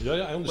going. Yeah,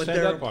 I understand but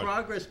there that are part.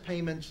 progress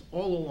payments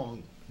all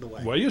along the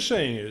way. What you're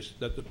saying is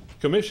that the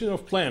Commission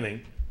of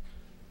Planning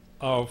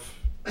of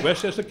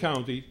Westchester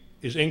County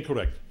is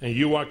incorrect, and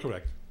you are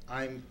correct.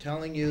 I'm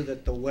telling you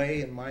that the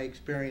way, in my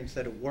experience,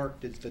 that it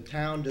worked is the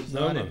town does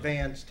not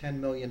advance $10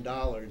 million.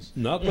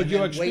 Not what and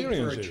your then wait for a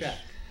experience is. check.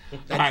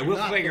 All right, we'll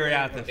not figure the way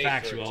out it the works.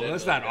 factual.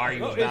 Let's not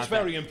argue about that. It's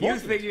very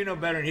important. You think you know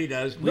better than he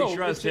does. We No,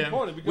 trust it's him.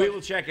 important because We will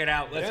check it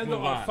out. Let's and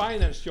move our on.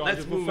 finance charges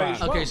Let's will move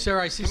face on. Okay,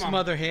 sir, I see Come some on,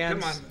 other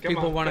hands. come on,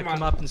 People want to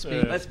come up and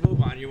speak. Let's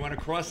move on. You want to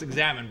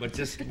cross-examine, but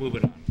just move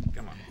it on.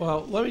 Come on.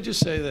 Well, let me just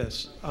say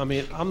this. I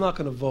mean, I'm not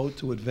going to vote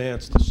to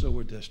advance the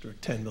sewer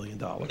district $10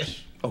 million,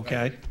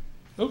 okay?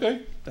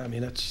 Okay. I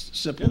mean, that's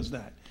simple as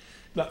that.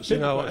 No, You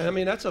know, and I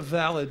mean, that's a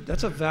valid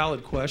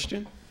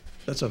question.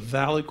 That's a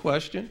valid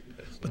question,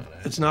 but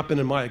it's not been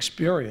in my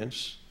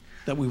experience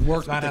that we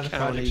worked with not how the the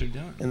projects county are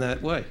done. in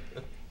that way.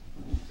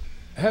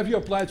 Have you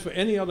applied for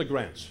any other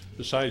grants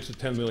besides the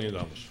 $10 million?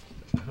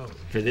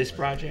 For this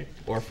project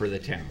or for the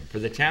town? For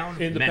the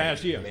town? In the many.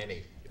 past year.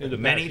 Many. In the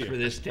Many past year. for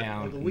this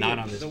town, not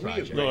on this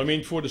project. No, I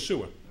mean for the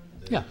sewer.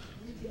 Yeah.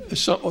 The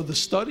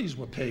studies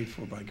were paid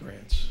for by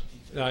grants.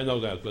 I know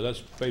that, but that's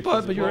paid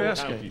But for the you're whole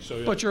asking. county, so,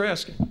 yeah. But you're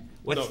asking.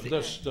 No,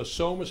 has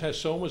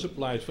SOMAS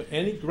applied for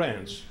any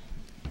grants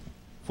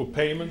for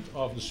payment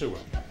of the sewer?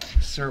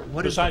 Sir,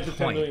 what is the Besides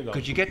the $10 million? point?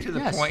 Could you get to the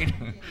Yes. point?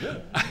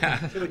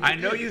 I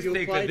know you think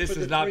that applied this for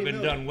has the not $3 been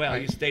million. done well.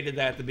 You stated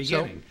that at the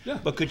beginning. yeah.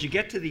 But could you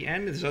get to the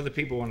end? There's other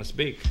people who want to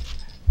speak.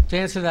 To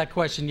answer that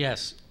question,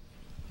 yes.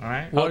 All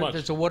right? much?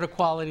 There's a water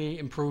quality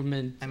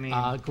improvement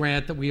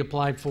grant that we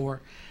applied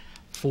for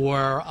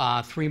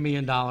 $3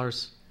 million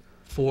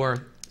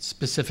for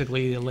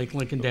specifically Lake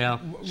Linkendale.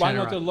 Why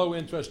not Shenerac. the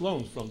low-interest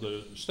loans from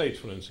the state,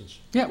 for instance?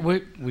 Yeah,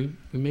 we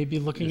may be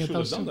looking You at should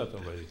have those. done that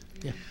already.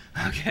 Yeah.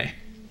 Okay.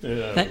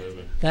 Yeah, Thank-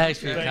 whatever. Thanks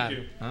for your Thank time.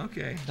 you.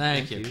 Okay.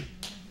 Thank you.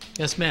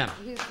 Yes, ma'am.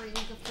 You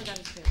forgot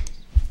his papers.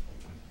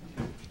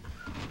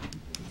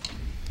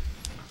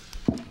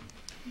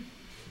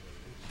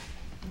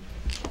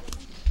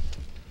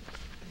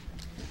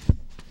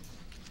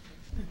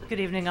 Good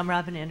evening, I'm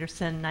Robin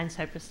Anderson, 9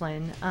 Cypress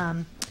Lane.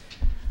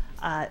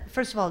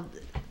 First of all,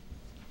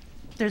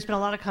 there's been a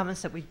lot of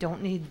comments that we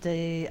don't need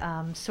the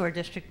sewer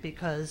district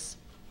because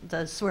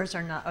the sewers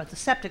are not, or the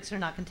septics are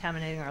not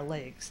contaminating our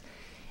lakes.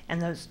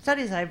 And those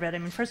studies I've read, I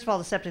mean, first of all,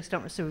 the septics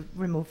don't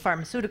remove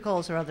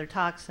pharmaceuticals or other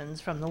toxins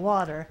from the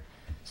water,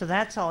 so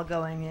that's all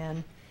going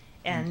in.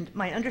 And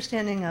my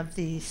understanding of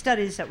the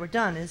studies that were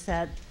done is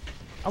that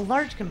a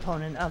large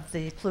component of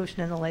the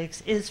pollution in the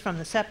lakes is from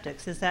the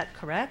septics. Is that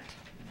correct?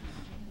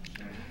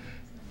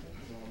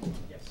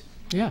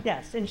 Yeah.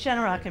 Yes, in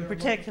Shenerac in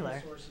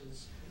particular.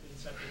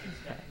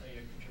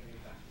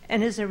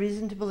 And is there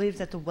reason to believe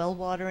that the well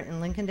water in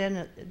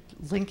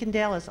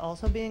Linkendale is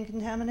also being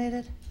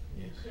contaminated?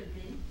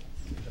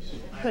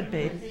 Could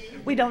be.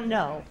 We don't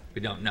know.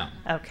 We don't know.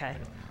 Okay.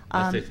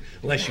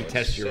 Unless you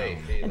test your own.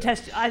 And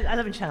I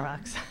live in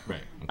Shenerac.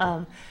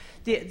 Right.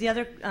 The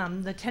other,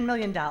 the $10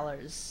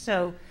 million.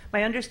 So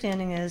my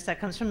understanding is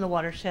that comes from the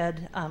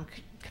watershed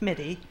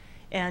committee,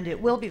 and it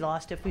will be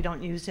lost if we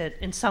don't use it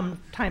in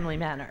some timely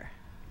manner.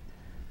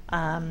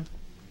 And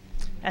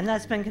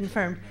that's been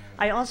confirmed.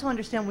 I also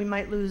understand we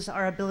might lose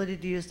our ability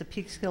to use the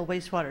Peekskill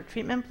wastewater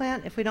treatment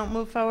plant if we don't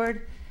move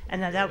forward,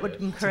 and that would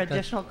incur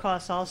additional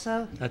costs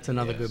also. That's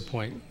another good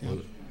point.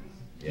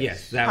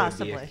 Yes, that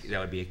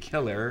would be a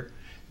killer.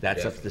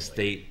 That's up to the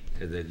state,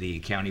 the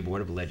county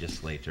board of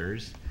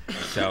legislators.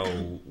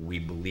 So we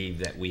believe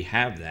that we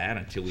have that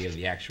until we have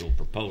the actual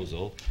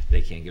proposal.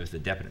 They can't give us the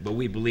definite, but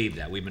we believe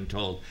that. We've been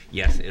told,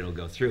 yes, it'll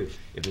go through.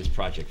 If this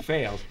project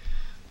fails,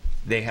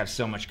 they have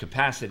so much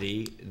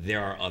capacity,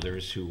 there are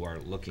others who are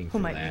looking for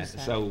might that. use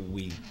that. So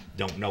we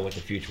don't know what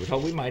the future would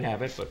hold. We might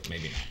have it, but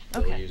maybe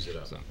not. Okay. We'll use it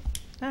up. So,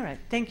 All right.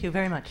 Thank you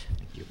very much.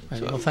 thank you.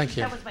 Right, well, thank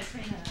you. That was my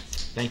train of thought.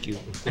 Thank you.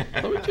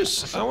 Let me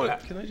just, I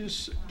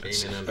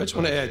just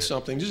want to add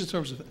something, just in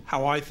terms of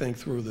how I think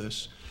through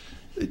this.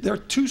 There are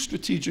two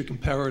strategic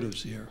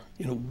imperatives here.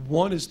 You know,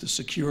 one is to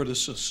secure the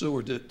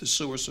sewer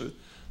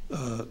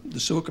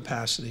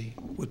capacity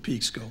with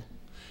Peekskill,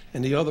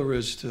 and the other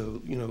is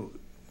to, you know,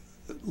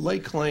 lay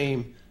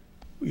claim,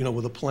 you know,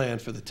 with a plan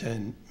for the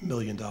 $10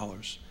 million.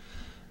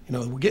 You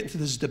know, we're getting to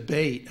this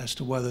debate as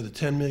to whether the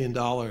 $10 million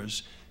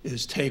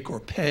is take or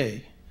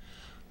pay.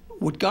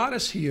 What got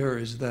us here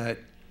is that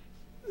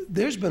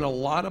there's been a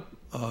lot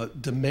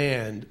of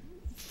demand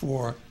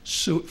for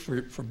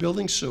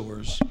building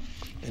sewers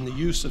and the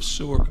use of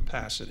sewer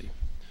capacity.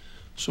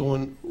 So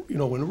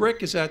when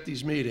Rick is at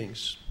these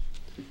meetings,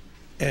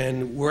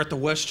 and we're at the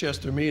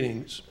Westchester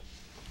meetings,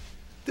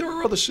 there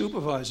are other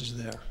supervisors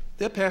there.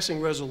 They're passing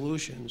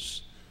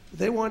resolutions.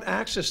 They want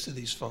access to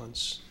these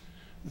funds.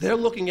 They're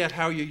looking at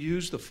how you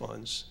use the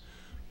funds.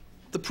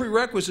 The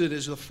prerequisite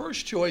is, the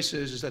first choice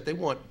is that they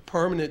want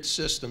permanent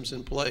systems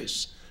in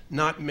place,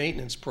 not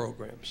maintenance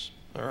programs,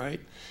 all right?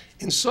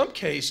 In some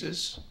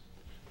cases,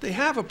 they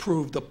have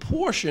approved a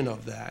portion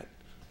of that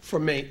for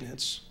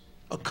maintenance,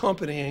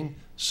 accompanying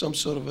some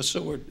sort of a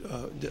sewer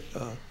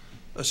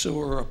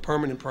or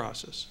permanent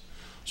process.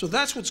 So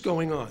that's what's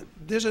going on.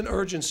 There's an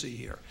urgency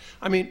here.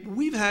 I mean,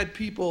 we've had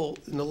people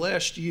in the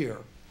last year,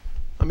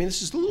 I mean,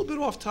 this is a little bit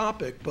off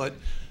topic, but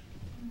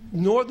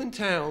northern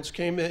towns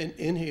came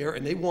in here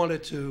and they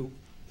wanted to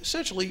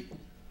essentially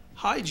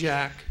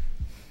hijack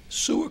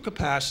sewer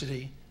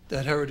capacity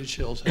that Heritage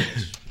Hills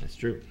has. That's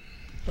true.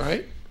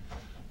 Right?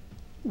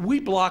 We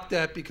blocked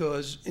that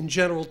because, in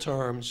general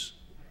terms,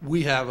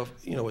 we have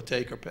a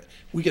take or pay.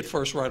 We get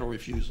first right of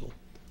refusal.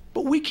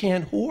 But we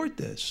can't hoard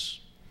this.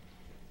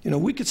 You know,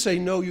 we could say,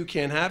 no, you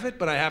can't have it,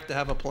 but I have to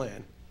have a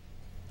plan.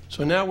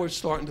 So now we're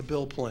starting to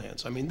build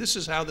plans. I mean, this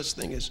is how this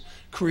thing is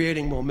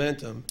creating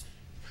momentum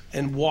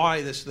and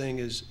why this thing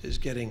is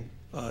getting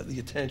the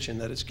attention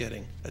that it's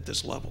getting at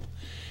this level.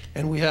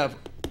 And we have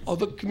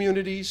other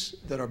communities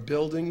that are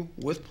building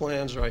with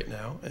plans right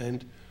now,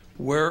 and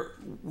we're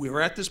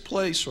at this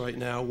place right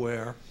now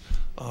where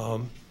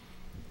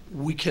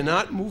we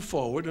cannot move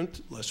forward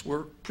unless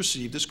we're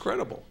perceived as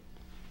credible.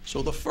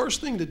 So the first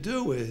thing to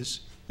do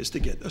is to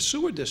get a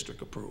sewer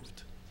district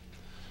approved.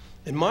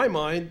 In my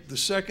mind, the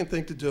second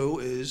thing to do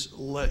is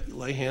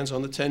lay hands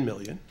on the 10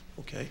 million,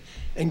 okay,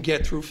 and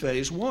get through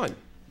phase one.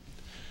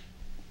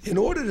 In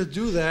order to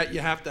do that, you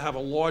have to have a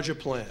larger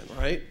plan,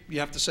 right? You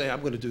have to say,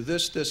 I'm going to do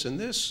this, this, and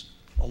this,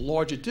 a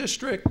larger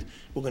district,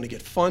 we're going to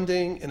get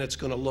funding, and it's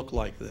going to look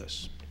like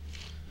this.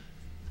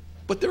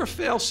 But there are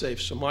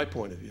fail-safes from my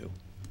point of view.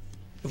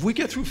 If we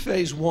get through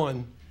phase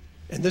one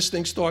and this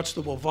thing starts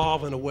to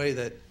evolve in a way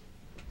that,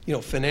 you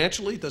know,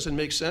 financially doesn't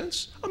make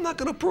sense, I'm not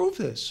going to approve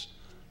this.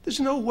 There's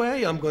no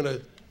way I'm going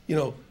to, you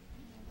know,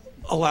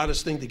 allow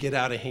this thing to get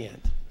out of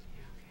hand.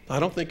 I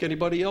don't think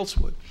anybody else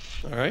would,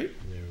 all right?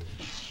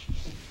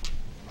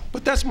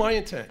 But that's my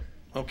intent,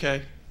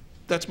 okay?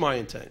 That's my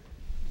intent.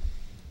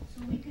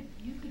 So you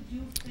could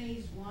do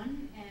phase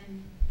 1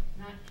 and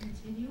not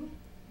continue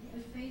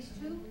with phase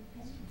 2?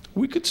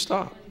 We could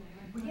stop.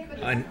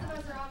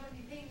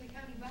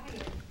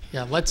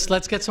 Yeah,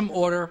 let's get some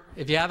order.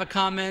 If you have a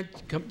comment,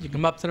 you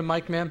come up to the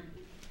mic, ma'am.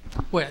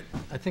 Wait,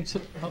 I think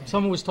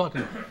someone was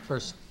talking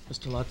first,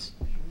 Mr. Lutz.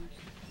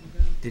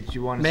 Did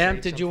you want to Ma'am,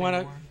 say did you something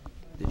want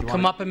more? to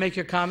come up and make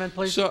your comment,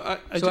 please? So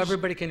so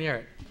everybody can hear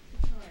it.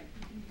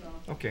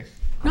 Okay.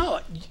 No,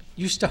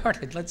 you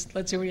started. Let's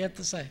hear what you have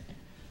to say.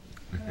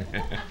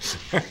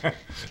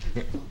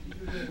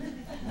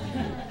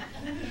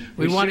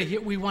 We want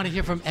to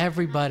hear from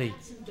everybody.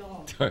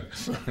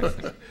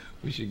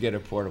 We should get a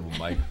portable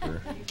mic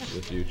for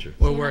the future.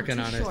 We're working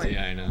on it.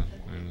 Yeah, I know.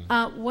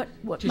 What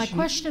my Just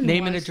question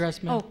name was... and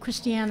address, ma'am. Oh,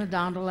 Christiana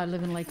Dondal, I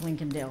live in Lake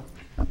Lincolndale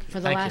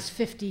for the Thank you. last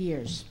 50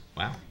 years.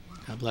 Wow.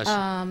 God bless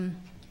you.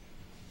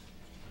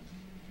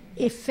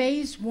 If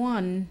phase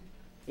 1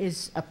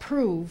 is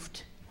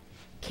approved,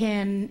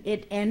 can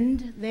it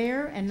end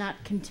there and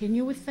not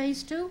continue with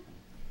phase 2?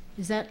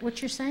 Is that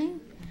what you're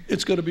saying?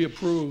 It's going to be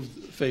approved,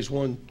 phase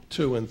 1,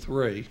 2, and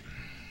 3,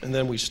 and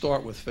then we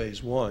start with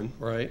phase 1,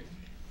 right?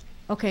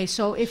 Okay,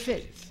 so if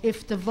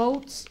the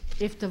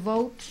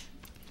vote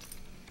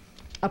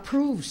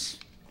approves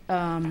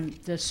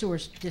the sewer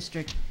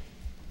district,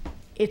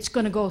 it's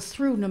going to go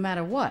through no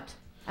matter what.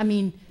 I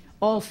mean,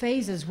 all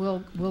phases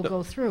will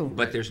go through.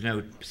 But there's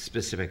no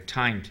specific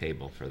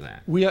timetable for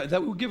that.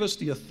 That will give us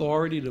the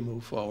authority to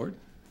move forward,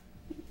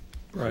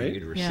 For right? you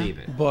to receive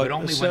it. But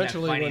only when that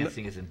essentially when-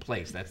 financing is in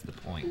place, that's the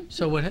point.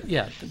 So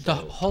the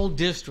whole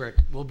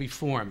district will be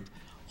formed.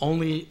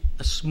 Only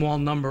a small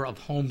number of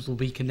homes will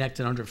be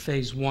connected under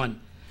phase 1.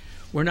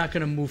 We're not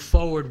going to move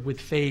forward with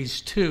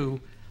phase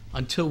 2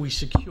 until we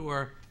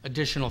secure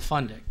additional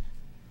funding.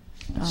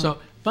 So,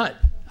 but,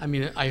 I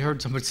mean, I heard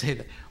someone say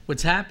that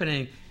what's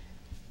happening,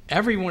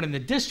 everyone in the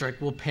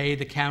district will pay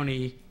the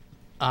county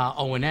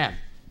O&M.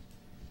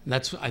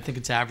 That's, I think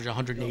it's average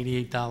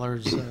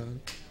 $188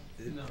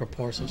 per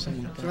parcel,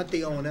 something like It's that. not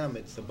the O&M,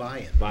 it's the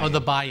buy-in. Oh,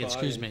 the buy-in,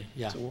 excuse me,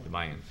 yeah. The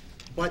buy-in.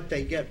 But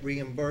they get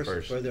reimbursed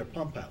First. for their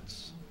pump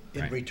outs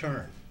in Right.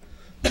 return.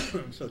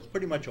 So it's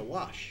pretty much a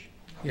wash.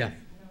 Yeah.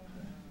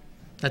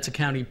 That's a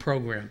county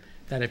program,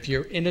 that if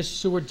you're in a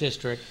sewer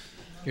district,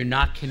 you're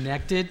not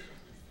connected,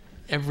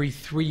 every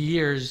 3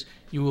 years,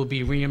 you will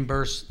be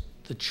reimbursed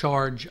the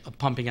charge of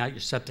pumping out your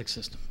septic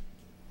system.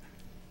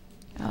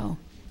 Oh.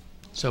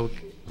 So,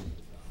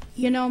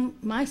 You know,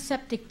 my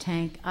septic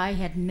tank, I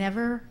had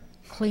never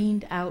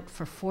cleaned out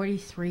for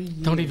 43 years.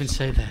 don't even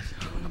say that.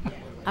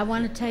 I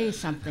want to tell you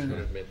something.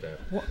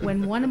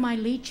 When one of my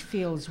leach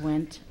fields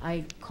went,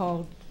 I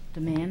called the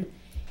man.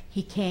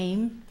 He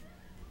came,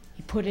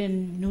 he put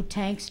in new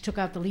tanks, took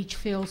out the leach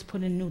fields,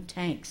 put in new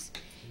tanks.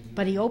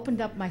 But he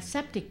opened up my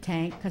septic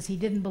tank because he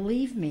didn't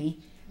believe me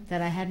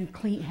that I hadn't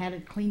had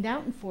it cleaned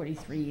out in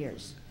 43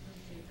 years.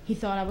 He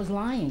thought I was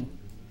lying.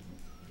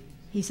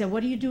 He said,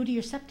 "What do you do to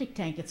your septic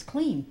tank? It's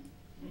clean."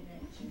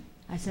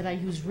 I said, "I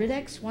use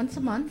Rid-X once a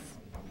month,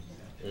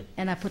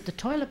 and I put the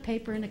toilet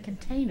paper in a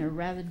container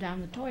rather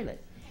down the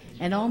toilet.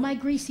 And all my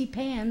greasy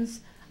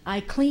pans,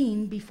 I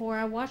clean before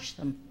I wash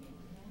them."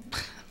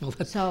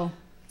 So,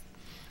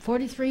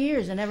 43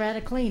 years, I never had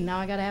it cleaned. Now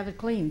I got to have it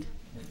cleaned.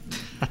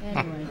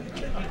 Anyway.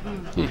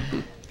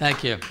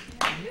 Thank you.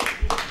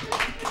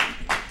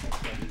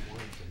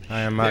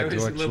 Hi, I'm There was a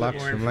George little Lux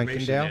more from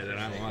information Lincolndale. there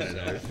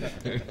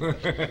than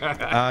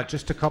I wanted.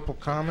 Just a couple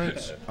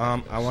comments.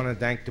 I want to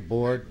thank the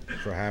board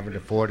for having the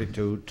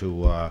fortitude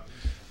to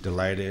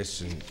delay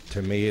this, and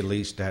to me at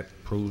least, that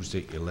proves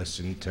that you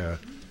listened to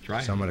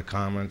Trying. some of the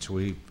comments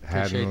we've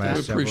had Appreciate in the that.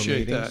 last several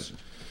Appreciate meetings.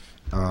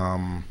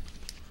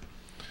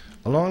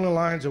 Along the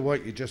lines of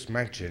what you just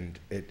mentioned,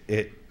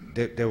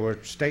 there were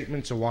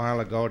statements a while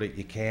ago that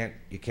you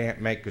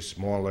can't make a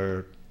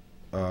smaller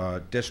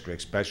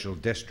district, special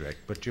district,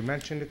 but you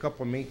mentioned a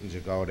couple of meetings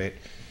ago that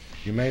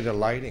you made a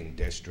lighting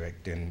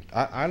district, and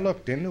I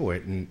looked into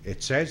it, and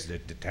it says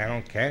that the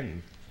town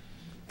can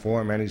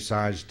form any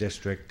size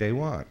district they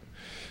want.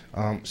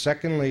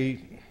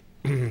 Secondly,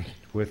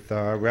 with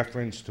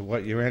reference to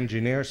what your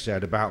engineer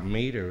said about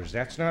meters,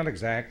 that's not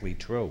exactly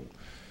true.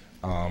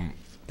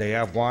 They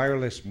have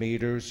wireless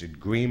meters at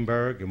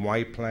Greenberg and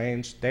White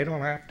Plains. They don't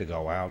have to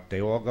go out.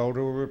 They all go to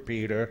a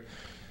repeater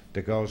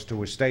that goes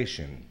to a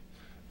station.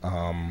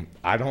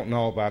 I don't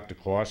know about the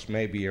cost.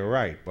 Maybe you're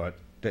right, but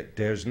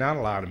there's not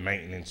a lot of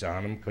maintenance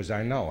on them, because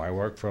I know. I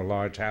work for a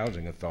large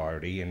housing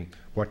authority, and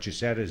what you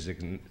said is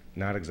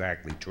not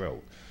exactly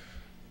true.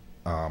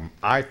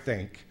 I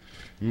think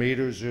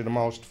meters are the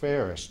most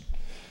fairest.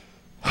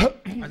 Are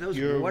those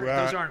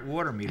those aren't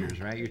water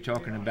meters, right? You're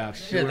talking about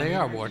sewer Yeah, they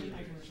are meters? water.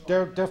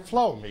 They're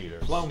flow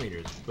meters. Flow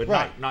meters, but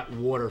Right. not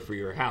water for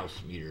your house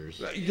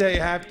meters. They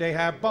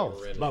have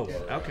both. Both,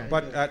 okay.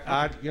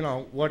 But you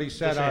know what he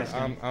said. Just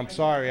asking. I'm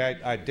sorry.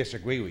 I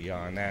disagree with you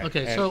on that.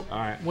 Okay, And- so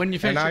when you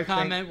finish and I your think-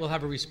 comment, we'll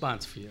have a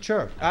response for you.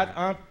 Sure.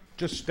 I'm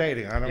just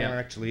stating. I don't Yeah.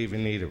 actually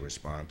even need a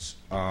response.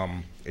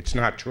 It's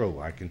not true.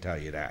 I can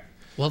tell you that.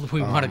 Well,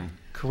 we want to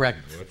Correct.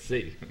 Let's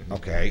see.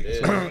 Okay.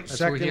 That's what we're here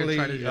Secondly,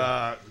 trying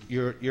to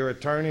do. your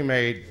attorney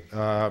made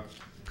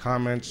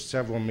comments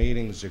several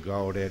meetings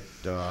ago that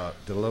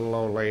the little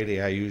old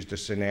lady, I used a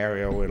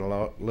scenario where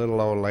the little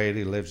old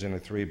lady lives in a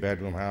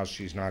 3-bedroom house.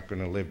 She's not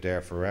going to live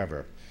there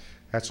forever.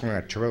 That's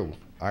not true.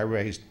 I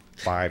raised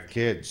 5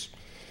 kids,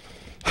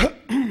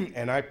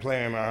 and I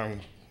plan on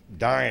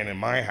dying in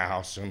my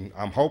house, and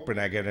I'm hoping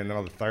I get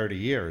another 30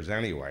 years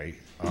anyway.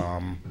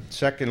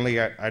 Secondly,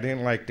 I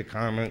didn't like the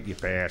comment you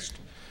passed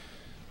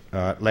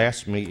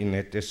last meeting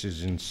that this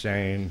is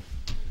insane.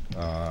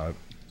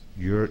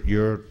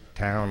 Your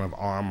town of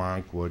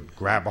Armonk would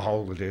grab a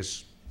hold of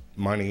this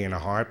money in a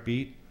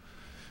heartbeat.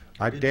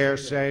 I dare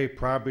say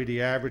probably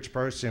the average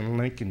person in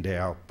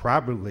Lincolndale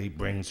probably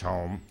brings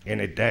home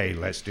in a day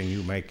less than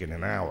you make in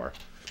an hour.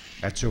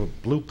 That's a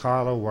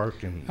blue-collar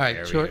working All right,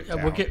 area sure. of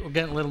town. We're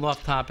getting a little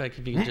off topic.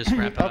 If you can just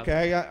wrap it up.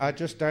 Okay, I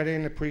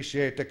didn't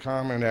appreciate the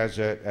comment as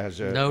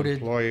a Noted.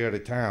 employee of the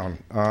town.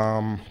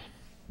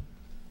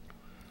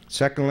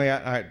 Secondly,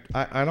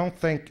 I don't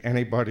think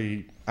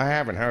anybody, I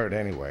haven't heard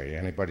anyway,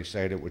 anybody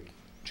say that we're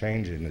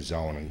changing the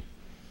zoning.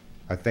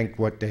 I think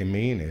what they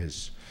mean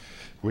is,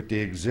 with the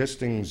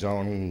existing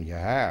zoning you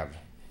have,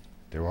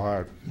 there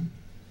are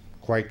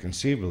quite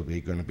conceivably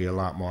going to be a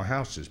lot more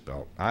houses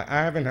built. I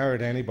haven't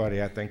heard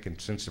anybody, I think,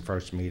 since the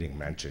first meeting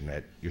mention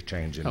that you're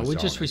changing the We zoning.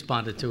 just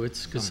responded to it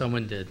because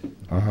someone did.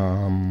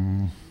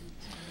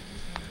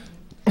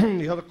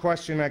 The other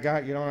question I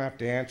got, you don't have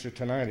to answer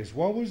tonight, is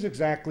what was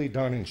exactly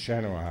done in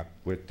Shenorock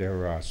with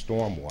their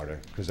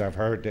stormwater? Because I've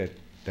heard that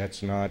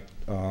that's not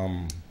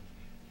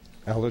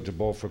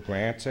eligible for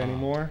grants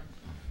anymore.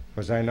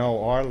 Because I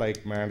know our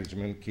lake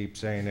management keeps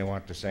saying they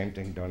want the same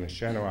thing done in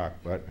Shenorock,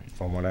 but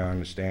from what I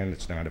understand,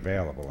 it's not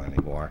available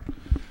anymore.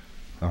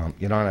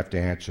 You don't have to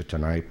answer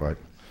tonight, but...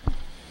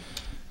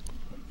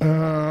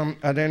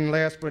 and then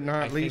last but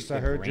not least, I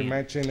heard you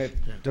mention that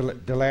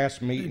the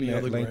last meeting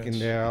at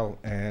Lincolndale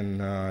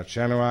and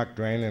Shenorock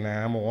drain into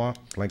Amawalk.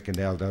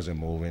 Lincolndale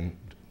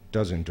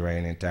doesn't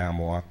drain into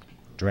Amawalk,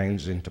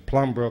 drains into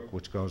Plumbrook,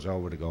 which goes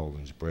over the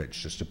Goldens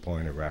Bridge, just a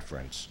point of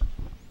reference.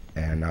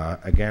 And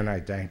again,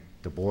 I thank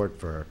the board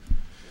for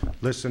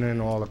listening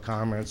to all the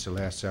comments the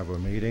last several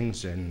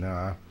meetings, and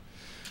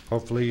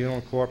hopefully you'll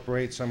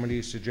incorporate some of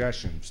these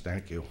suggestions.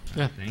 Thank you.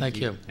 Yeah, thank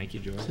you. Thank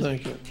you, George.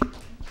 Thank you.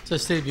 So,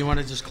 Steve, you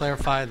want to just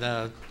clarify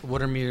the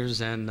water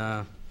meters and...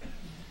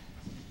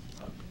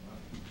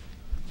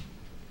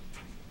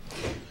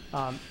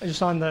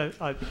 Just on the,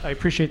 I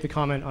appreciate the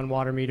comment on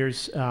water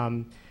meters.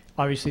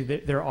 Obviously,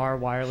 there are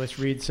wireless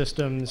read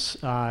systems,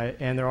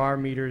 and there are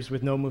meters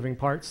with no moving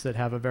parts that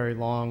have a very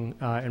long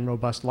and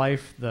robust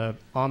life. The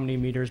Omni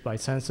meters by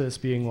Census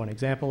being one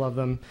example of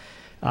them.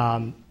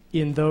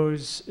 In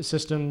those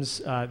systems,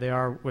 they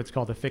are what's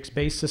called a fixed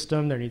base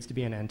system. There needs to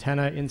be an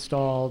antenna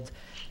installed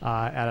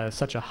at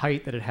such a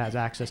height that it has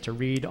access to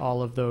read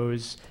all of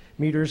those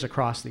meters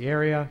across the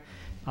area.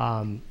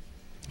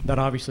 That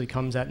obviously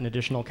comes at an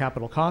additional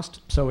capital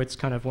cost. So it's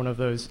kind of one of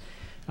those,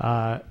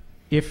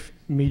 if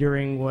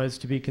metering was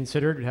to be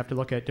considered, we'd have to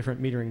look at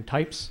different metering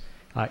types.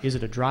 Is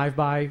it a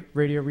drive-by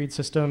radio read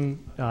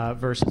system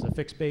versus a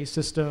fixed base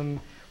system?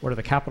 What are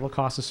the capital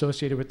costs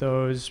associated with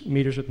those?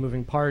 Meters with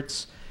moving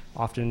parts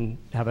often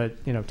have a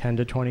 10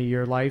 to 20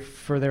 year life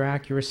for their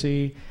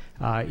accuracy.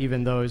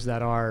 Even those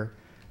that are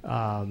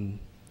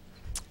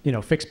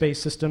fixed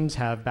base systems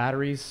have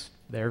batteries.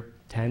 They're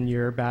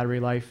 10-year battery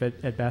life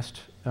at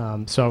best.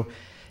 So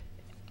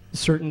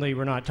certainly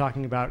we're not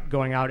talking about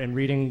going out and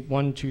reading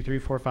 1, 2, 3,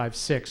 4, 5,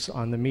 6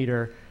 on the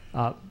meter,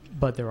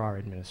 but there are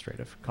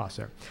administrative costs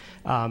there.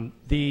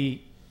 The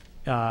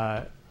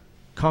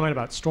comment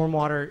about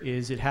stormwater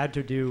is it had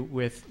to do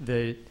with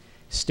the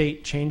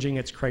state changing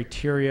its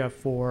criteria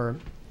for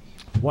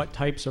what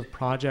types of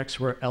projects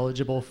were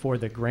eligible for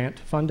the grant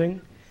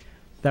funding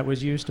that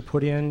was used to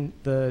put in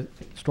the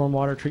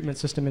stormwater treatment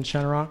system in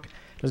Shenorock.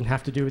 It doesn't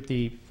have to do with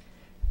the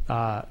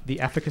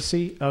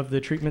efficacy of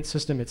the treatment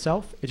system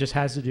itself. It just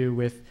has to do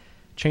with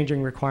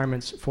changing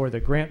requirements for the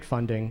grant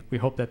funding. We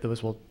hope that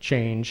those will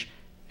change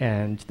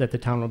and that the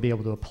town will be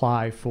able to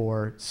apply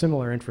for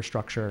similar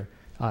infrastructure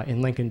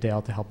in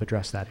Lincolndale to help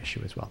address that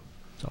issue as well.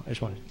 So I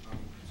just wanted,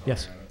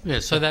 yes? Yeah,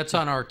 so that's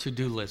on our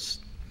to-do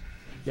list.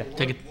 Yeah.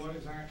 What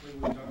exactly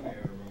was done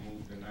there to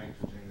remove the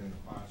nitrogen and the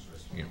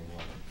phosphorus from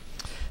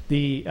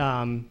the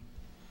water?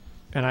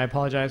 And I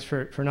apologize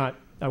for not,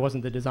 I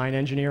wasn't the design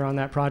engineer on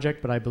that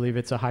project, but I believe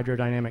it's a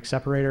hydrodynamic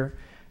separator.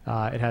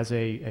 It has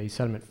a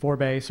sediment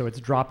forebay, so it's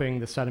dropping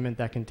the sediment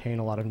that contain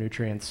a lot of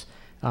nutrients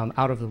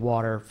out of the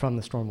water from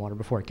the stormwater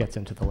before it gets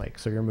into the lake.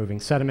 So you're moving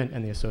sediment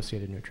and the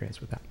associated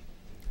nutrients with that.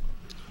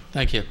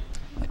 Thank you.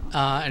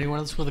 Anyone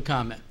else with a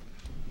comment?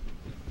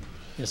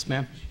 Yes,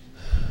 ma'am.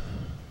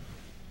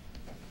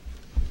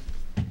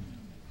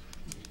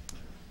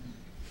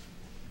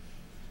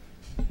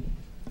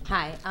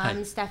 Hi,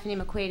 I'm Stephanie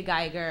McQuaid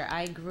Geiger.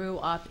 I grew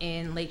up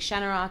in Lake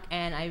Shenorock,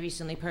 and I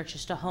recently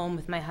purchased a home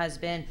with my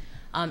husband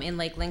in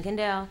Lake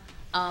Lincolndale.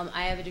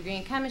 I have a degree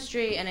in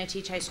chemistry, and I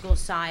teach high school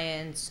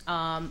science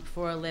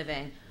for a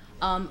living.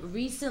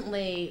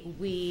 Recently,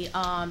 we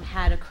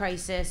had a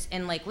crisis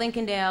in Lake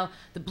Lincolndale.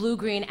 The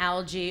blue-green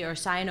algae or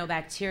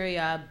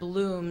cyanobacteria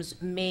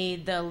blooms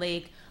made the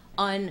lake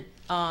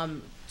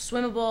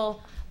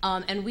unswimmable.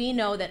 And we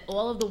know that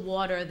all of the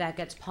water that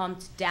gets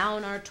pumped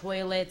down our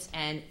toilets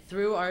and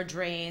through our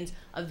drains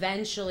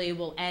eventually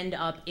will end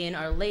up in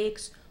our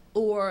lakes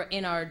or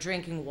in our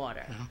drinking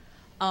water.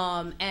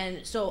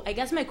 And so I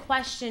guess my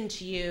question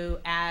to you,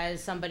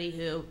 as somebody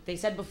who, they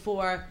said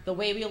before, the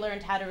way we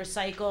learned how to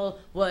recycle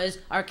was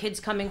our kids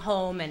coming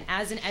home, and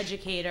as an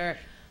educator,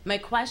 my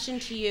question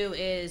to you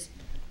is,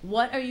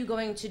 what are you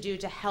going to do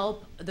to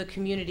help the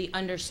community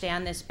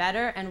understand this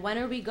better, and when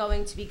are we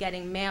going to be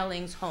getting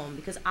mailings home?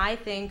 Because I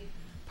think,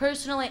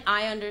 personally,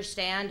 I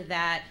understand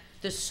that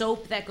the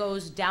soap that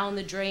goes down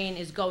the drain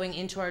is going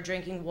into our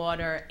drinking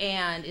water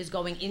and is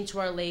going into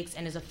our lakes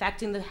and is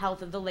affecting the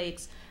health of the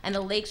lakes, and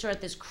the lakes are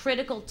at this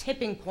critical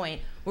tipping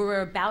point where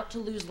we're about to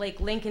lose Lake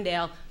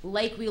Lincolndale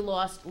like we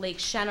lost Lake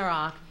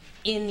Shenorock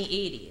in the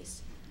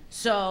 80s.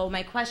 So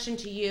my question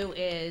to you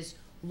is,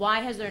 why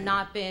has there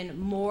not been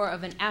more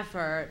of an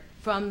effort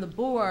from the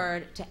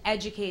board to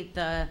educate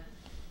the,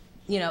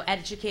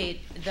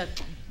 educate the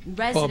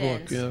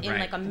residents in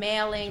like a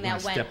mailing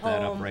that went step home?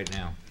 that up right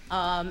now.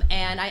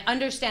 And I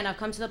understand, I've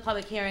come to the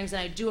public hearings, and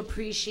I do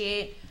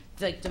appreciate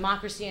the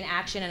democracy in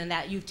action, and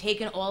that you've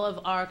taken all of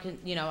our,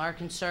 our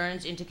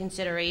concerns into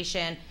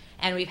consideration.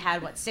 And we've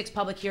had, 6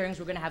 public hearings.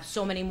 We're going to have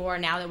so many more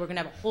now that we're going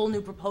to have a whole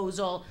new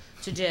proposal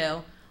to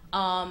do.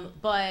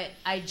 But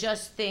I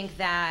just think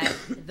that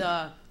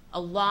a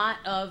lot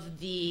of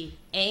the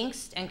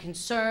angst and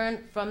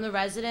concern from the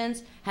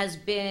residents has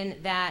been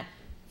that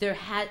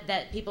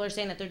that people are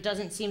saying that there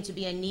doesn't seem to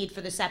be a need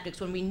for the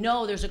septics when we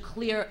know there's a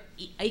clear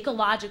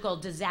ecological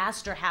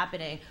disaster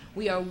happening.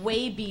 We are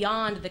way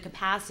beyond the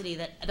capacity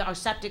that our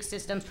septic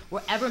systems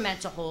were ever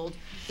meant to hold.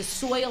 The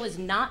soil is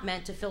not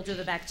meant to filter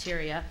the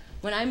bacteria.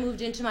 When I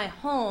moved into my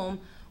home,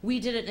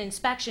 we did an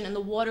inspection and the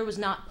water was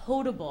not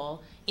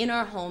potable in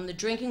our home. The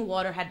drinking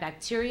water had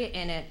bacteria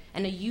in it,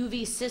 and a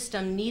UV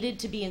system needed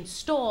to be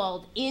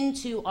installed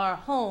into our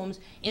homes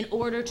in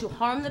order to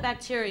harm the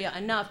bacteria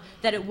enough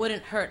that it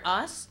wouldn't hurt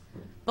us.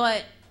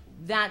 But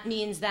that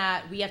means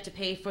that we have to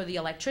pay for the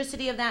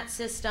electricity of that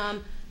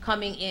system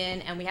coming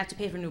in, and we have to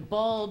pay for new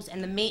bulbs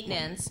and the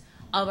maintenance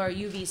of our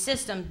UV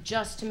system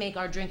just to make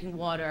our drinking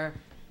water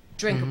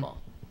drinkable.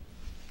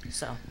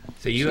 So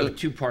you have a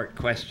 2-part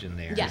question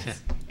there.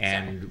 Yes.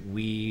 And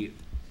we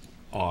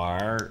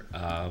are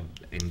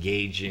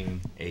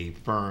engaging a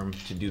firm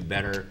to do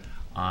better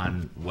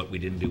on what we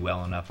didn't do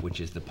well enough,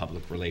 which is the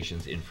public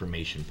relations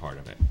information part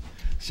of it.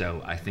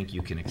 So I think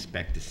you can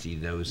expect to see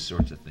those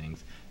sorts of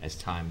things as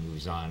time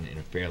moves on in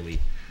a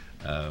fairly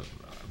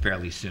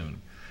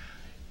soon.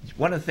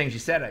 One of the things you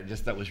said I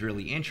just thought was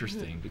really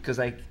interesting, because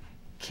I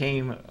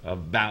came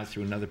about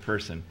through another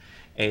person,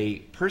 a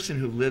person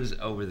who lives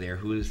over there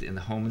who is in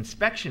the home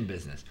inspection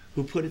business,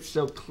 who put it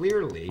so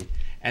clearly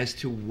as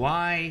to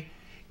why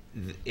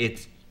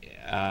it's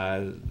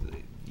I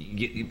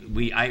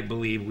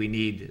believe we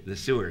need the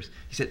sewers.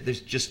 He said there's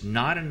just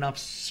not enough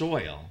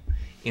soil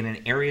in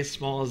an area as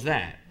small as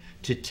that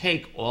to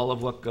take all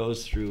of what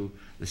goes through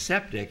the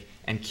septic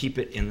and keep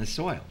it in the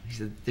soil. He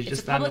said there's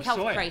just not enough soil. It's a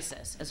public health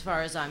crisis, as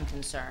far as I'm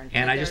concerned.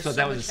 And I just thought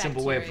that was a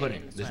simple way of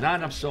putting it. There's not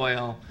enough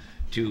soil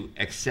to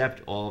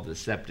accept all of the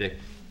septic,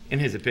 in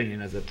his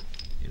opinion, as a,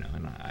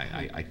 and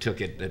I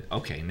took it that,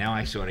 okay, now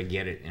I sort of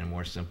get it in a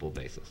more simple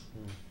basis.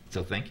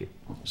 So thank you.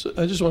 So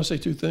I just want to say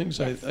 2 things.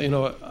 Yes. I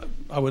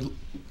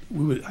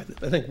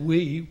think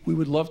we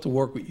would love to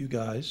work with you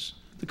guys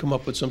to come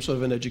up with some sort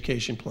of an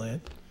education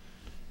plan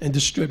and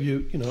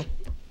distribute,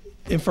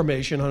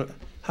 information on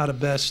how to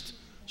best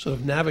sort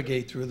of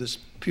navigate through this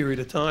period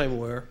of time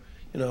where,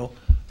 how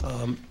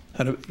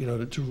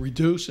to, to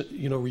reduce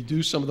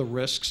some of the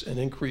risks and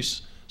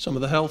increase some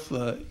of the health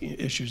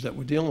issues that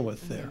we're dealing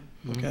with there.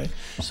 Okay,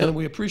 and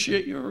we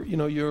appreciate your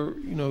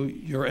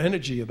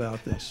energy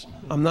about this.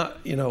 I'm not,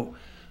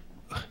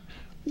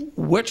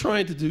 we're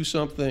trying to do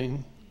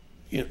something.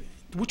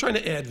 We're trying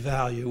to add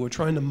value. We're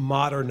trying to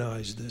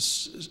modernize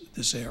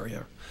this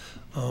area.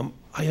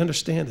 I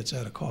understand it's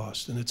at a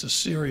cost, and it's a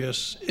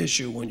serious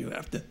issue when you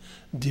have to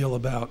deal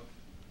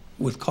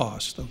with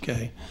cost.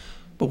 Okay,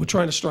 but we're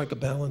trying to strike a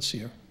balance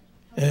here,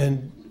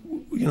 and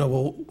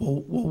we'll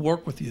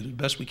work with you the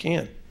best we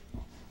can.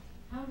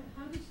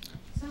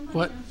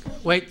 What?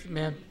 Wait,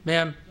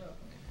 ma'am.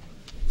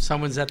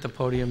 Someone's at the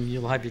podium.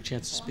 You'll have your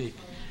chance to speak.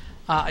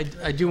 I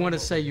do want to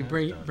say you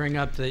bring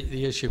up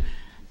the issue.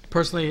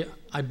 Personally,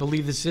 I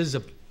believe this is a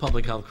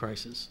public health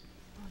crisis.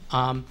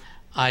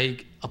 I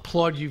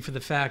applaud you for the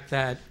fact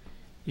that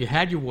you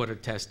had your water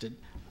tested.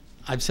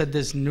 I've said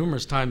this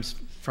numerous times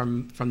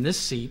from this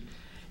seat.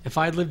 If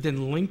I lived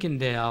in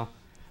Lincolndale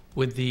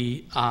with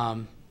the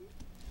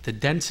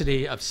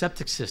density of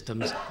septic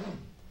systems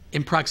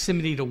in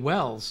proximity to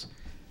wells,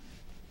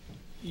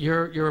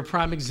 you're a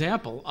prime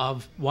example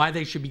of why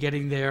they should be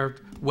getting their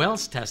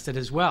wells tested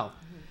as well.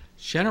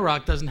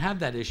 Shenorock doesn't have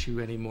that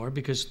issue anymore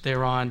because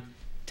they're on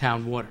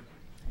town water,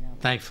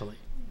 thankfully.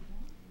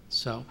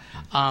 So,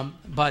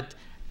 but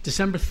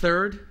December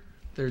 3rd,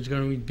 there's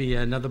going to be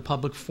another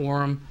public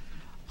forum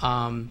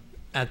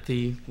at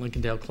the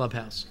Lincolndale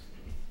Clubhouse,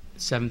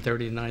 7:30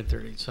 to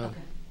 9:30. So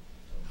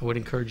I would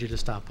encourage you to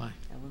stop by.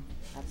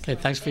 Okay,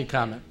 thanks for your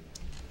comment.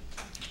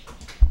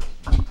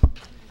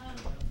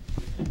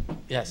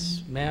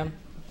 Yes, ma'am.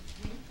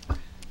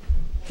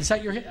 Is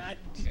that your? Yeah,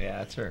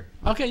 that's her.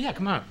 Okay, yeah,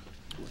 come on.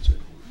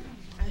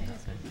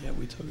 Yeah,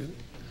 we took it.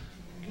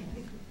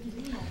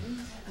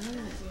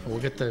 We'll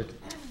get the.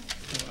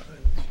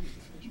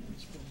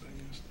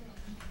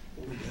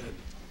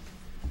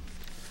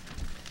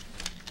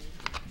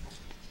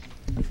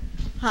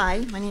 Hi,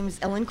 my name is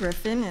Ellen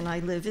Griffin, and I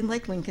live in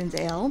Lake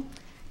Lincolndale.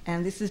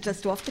 And this is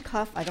just off the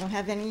cuff. I don't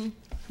have any,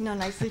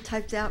 nicely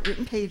typed out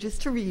written pages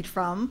to read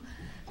from.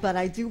 But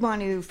I do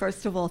want to,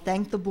 first of all,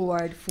 thank the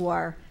board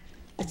for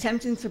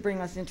attempting to bring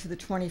us into the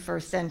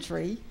 21st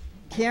century,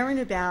 caring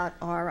about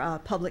our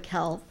public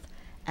health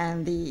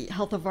and the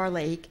health of our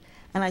lake.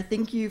 And I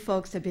think you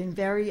folks have been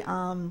very,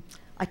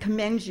 I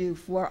commend you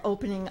for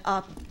opening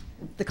up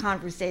the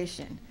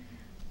conversation.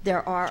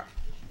 There are,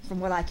 from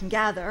what I can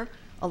gather,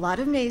 a lot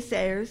of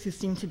naysayers who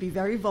seem to be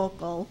very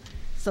vocal,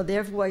 so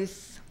their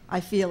voice,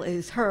 I feel,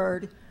 is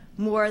heard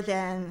more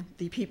than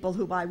the people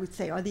who I would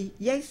say are the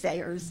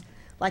yay-sayers,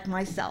 like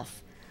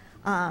myself.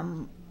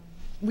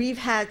 We've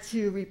had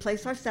to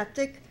replace our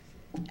septic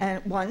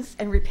once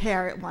and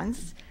repair it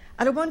once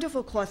at a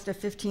wonderful cost of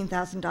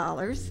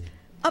 $15,000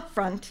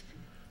 upfront,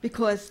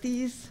 because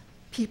these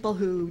people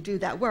who do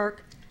that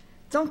work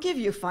don't give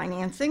you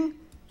financing.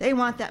 They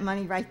want that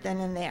money right then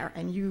and there,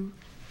 and you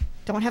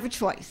don't have a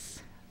choice.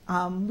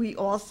 We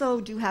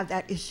also do have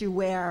that issue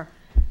where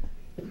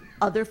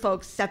other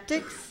folks'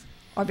 septics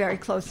are very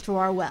close to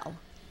our well,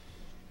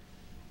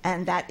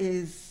 and that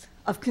is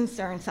of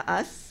concern to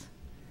us.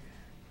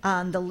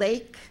 The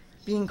lake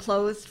being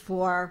closed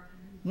for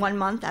 1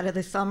 month out of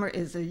the summer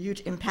is a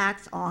huge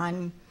impact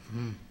on,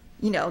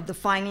 the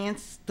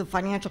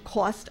financial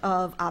cost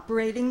of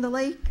operating the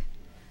lake.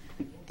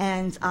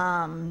 And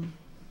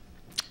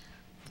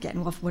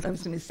getting off what I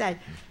was going to say,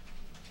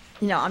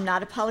 I'm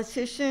not a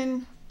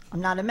politician. I'm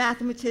not a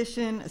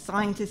mathematician, a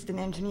scientist, an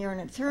engineer,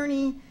 an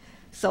attorney.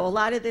 So a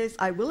lot of this,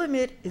 I will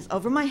admit, is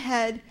over my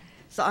head.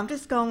 So I'm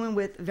just going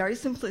with, very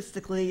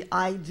simplistically,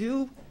 I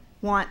do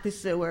want the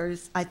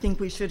sewers. I think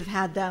we should have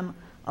had them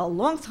a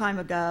long time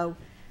ago.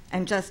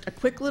 And just a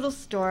quick little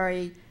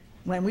story.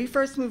 When we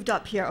first moved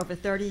up here over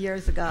 30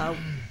 years ago,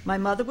 my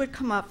mother would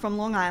come up from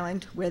Long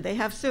Island, where they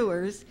have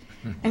sewers,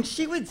 and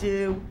she would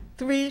do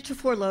 3 to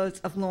 4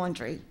 loads of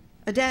laundry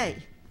a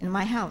day in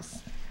my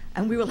house.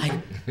 And we were like,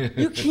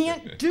 you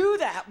can't do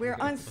that. We're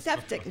on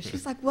septic. And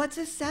she's like, what's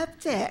a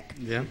septic?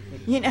 Yeah.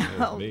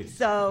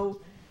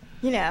 So,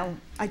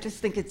 I just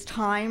think it's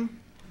time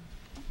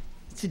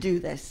to do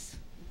this.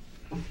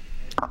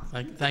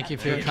 Thank you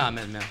for your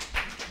comment, ma'am.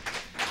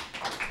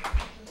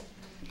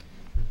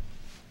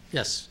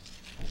 Yes.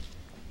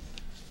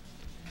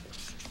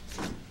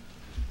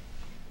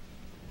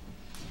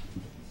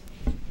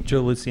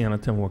 Joe Luciano,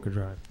 10 Walker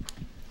Drive.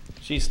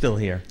 She's still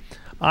here.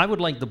 I would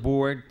like the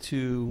board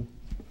to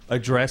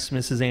address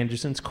Mrs.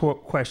 Anderson's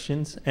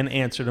questions and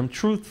answer them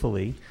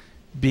truthfully,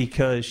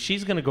 because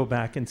she's going to go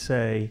back and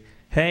say,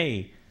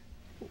 hey,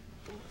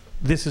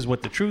 this is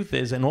what the truth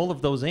is, and all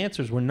of those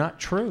answers were not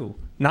true.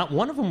 Not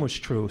one of them was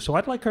true. So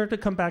I'd like her to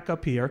come back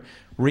up here,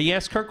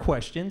 re-ask her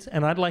questions,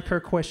 and I'd like her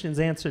questions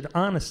answered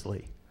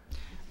honestly.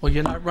 Well,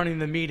 you're not running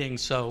the meeting,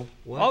 so...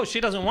 Oh,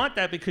 she doesn't want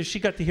that because she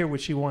got to hear what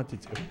she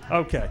wanted to.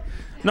 Okay.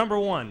 Number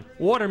one,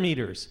 water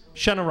meters.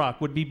 Shenorock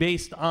would be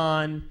based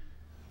on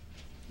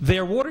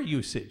their water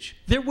usage.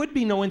 There would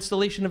be no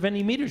installation of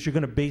any meters. You're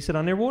going to base it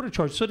on their water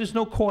charge. So there's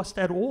no cost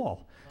at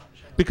all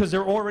because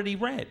they're already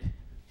read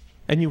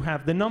and you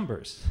have the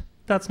numbers.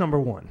 That's number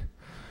one.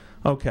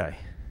 Okay.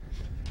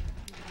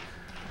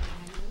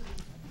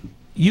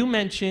 You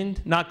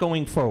mentioned not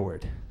going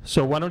forward.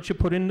 So why don't you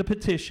put in the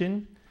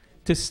petition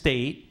to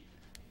state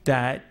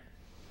that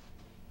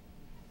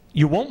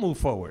you won't move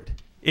forward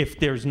if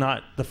there's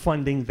not the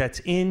funding that's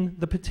in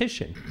the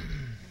petition?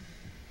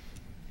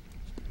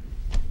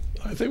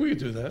 I think we could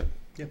do that.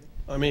 Yeah.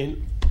 I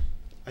mean...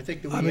 I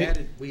think that I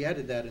mean- we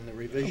added that in the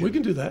revision. We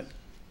can do that.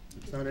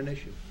 It's not an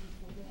issue.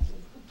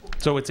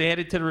 So it's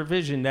added to the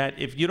revision that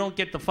if you don't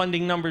get the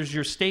funding numbers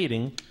you're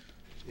stating...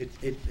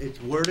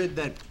 It's worded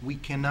that we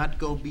cannot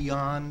go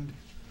beyond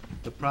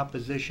the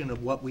proposition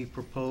of what we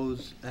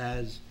propose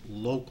as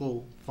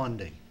local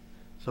funding.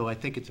 So I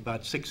think it's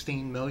about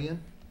 16 million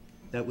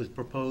that was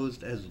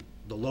proposed as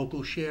the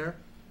local share.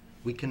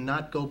 We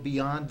cannot go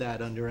beyond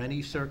that under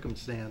any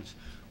circumstance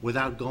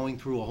without going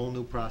through a whole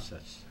new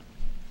process.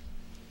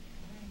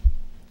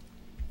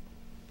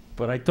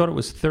 But I thought it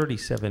was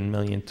 37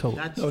 million total.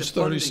 That's No, it's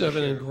the funding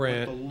 37 in share,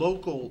 grant.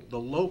 but the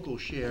local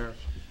share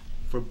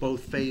for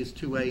both Phase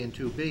 2A and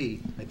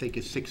 2B, I think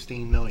is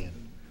 16 million.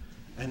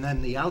 And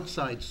then the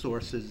outside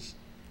sources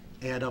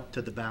add up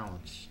to the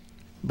balance.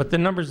 But the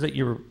numbers that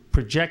you're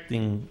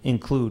projecting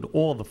include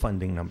all the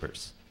funding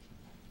numbers.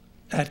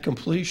 At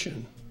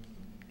completion,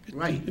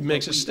 Right. It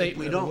makes a but we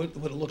statement don't-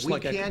 of what it looks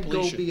like at We can't go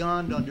completion.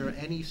 beyond, under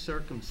any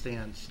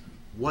circumstance,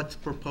 what's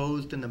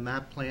proposed in the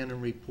map plan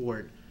and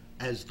report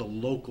as the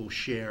local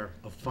share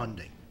of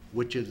funding,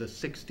 which is a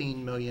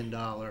 $16 million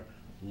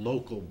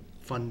local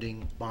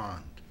funding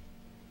bond,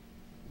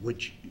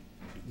 which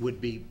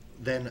would be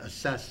then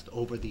assessed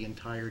over the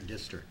entire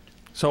district.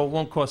 So it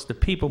won't cost the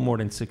people more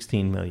than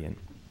 16 million.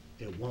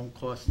 It won't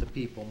cost the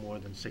people more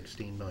than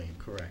 16 million,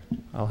 correct?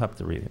 I'll have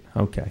to read it.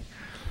 Okay.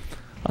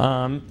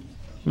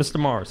 Mr.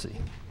 Morrissey,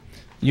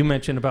 you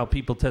mentioned about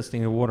people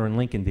testing their water in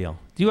Lincolndale.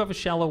 Do you have a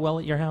shallow well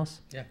at your house?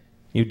 Yeah.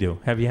 You do.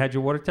 Have you had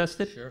your water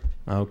tested? Sure.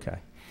 Okay.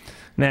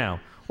 Now,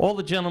 all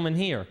the gentlemen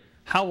here,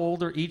 how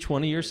old are each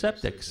one of your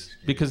septics?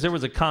 Because there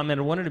was a comment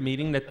at one of the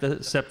meeting that the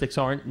septics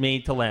aren't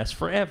made to last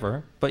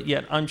forever, but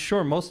yet I'm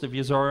sure most of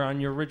you are on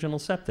your original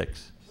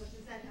septics.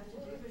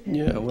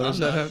 Yeah, what does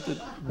that have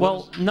to?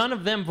 Well, none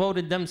of them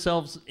voted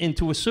themselves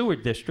into a sewer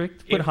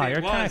district with higher If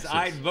it was, taxes.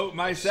 I'd vote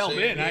myself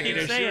in. I can Keep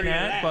assure saying you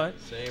that, but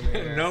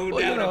no Well, you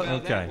doubt know-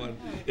 about that Okay. one.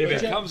 If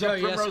it comes up Joe,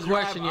 you asked a Primrose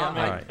Drive, question, yeah,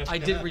 I'm in. I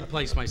did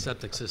replace my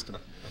septic system.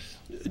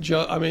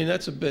 Joe, I mean,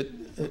 that's a bit,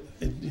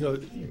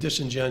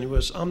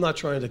 disingenuous. I'm not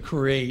trying to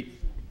create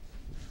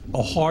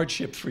a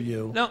hardship for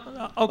you.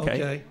 No,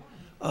 okay.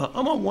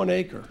 I'm on 1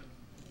 acre,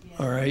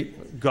 all right?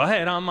 Go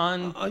ahead. I'm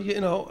on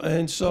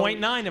and so.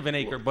 0.9 of an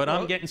acre, but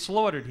I'm getting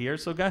slaughtered here,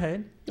 so go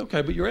ahead.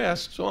 Okay, but you're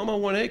asked, so I'm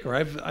on 1 acre.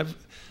 I've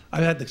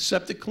had the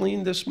septic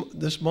cleaned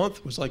this month.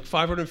 It was like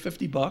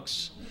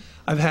 $550.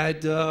 I've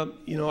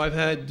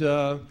had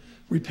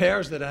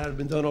repairs that had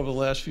been done over the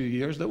last few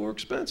years that were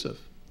expensive.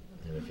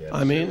 And if you had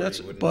I a mean, sewer, that's,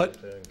 you wouldn't but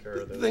have to incur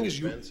the those thing is,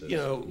 expenses.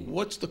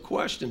 what's the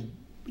question?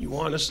 You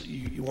want us,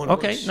 you want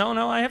Okay, us?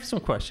 no, I have some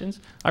questions.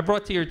 I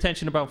brought to your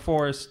attention about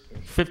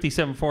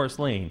 57 Forest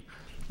Lane.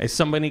 Is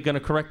somebody going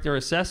to correct their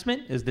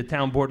assessment? Is the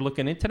town board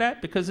looking into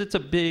that? Because it's a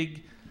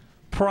big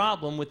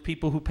problem with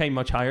people who pay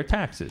much higher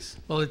taxes.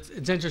 Well, it's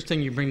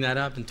interesting you bring that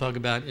up and talk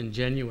about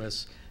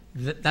ingenuous.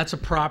 That's a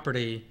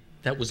property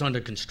that was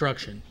under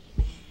construction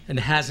and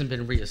hasn't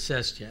been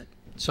reassessed yet.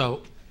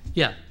 So,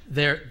 yeah,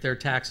 their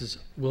taxes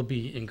will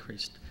be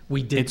increased.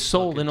 We did. It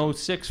sold in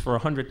 06 for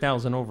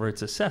 $100,000 over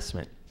its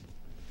assessment.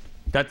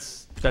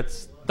 That's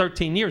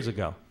 13 years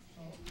ago.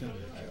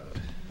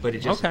 But it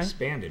just Okay.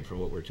 expanded for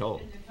what we're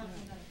told.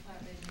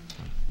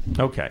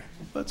 Okay.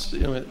 Let's,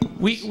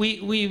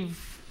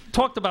 We've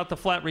talked about the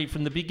flat rate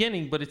from the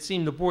beginning, but it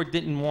seemed the board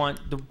didn't want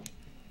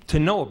to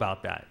know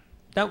about that.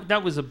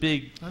 That was a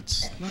big.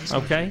 That's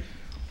okay.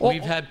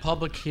 We've had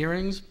public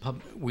hearings.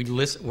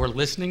 We're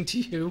listening to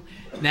you.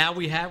 Now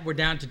we're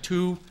down to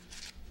 2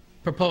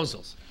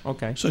 proposals.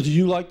 Okay. So do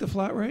you like the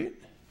flat rate?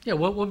 Yeah.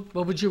 What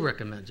would you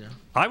recommend, Joe?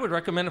 I would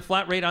recommend a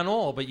flat rate on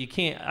all, but you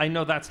can't. I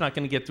know that's not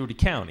going to get through the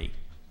county.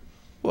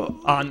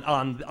 Well,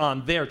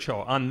 on their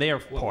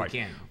part.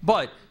 can.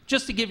 But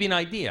just to give you an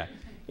idea,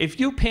 if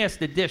you pass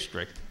the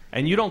district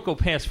and you don't go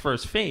past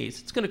first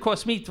phase, it's going to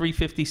cost me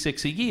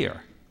 $356 a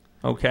year.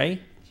 Okay,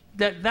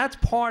 that's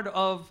part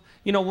of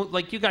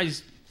like you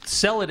guys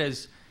sell it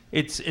as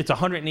it's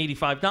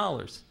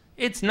 $185.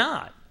 It's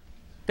not.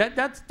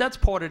 That's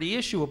part of the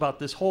issue about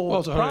this whole Well,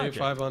 it's project.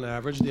 185 on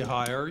average. The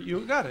higher,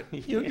 you got it.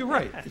 You're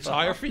right. It's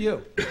higher for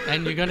you.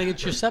 And you're going to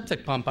get your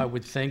septic pump, I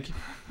would think.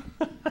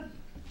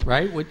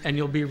 Right? And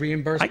you'll be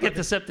reimbursed. I get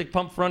the septic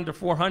pump for under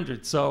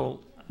 $400, so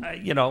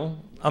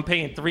I'm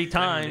paying 3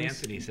 times.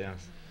 Anthony's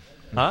house.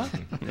 Huh?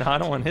 No, I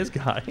don't want his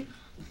guy.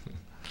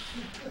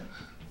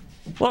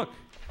 Look,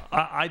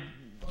 I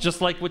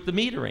just like with the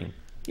metering.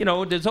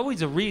 There's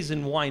always a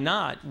reason why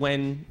not.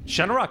 When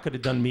Shenorock could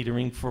have done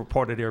metering for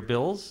part of their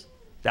bills,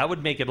 that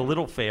would make it a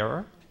little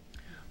fairer.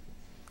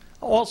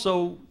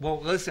 Also, well,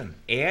 listen,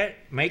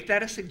 make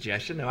that a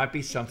suggestion. There might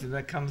be something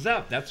that comes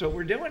up. That's what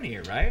we're doing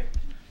here, right?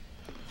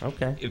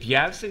 Okay. If you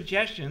have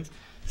suggestions,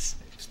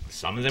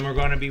 some of them are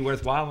going to be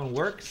worthwhile and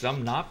work,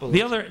 some not. But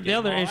the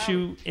other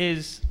issue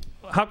is,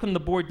 how come the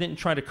board didn't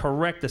try to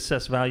correct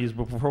assessed values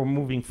before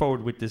moving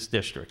forward with this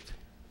district?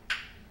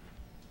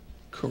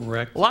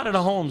 Correct. A lot of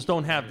the homes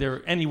don't have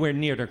anywhere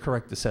near their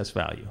correct assessed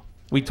value.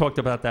 We talked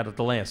about that at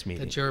the last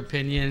meeting. That's your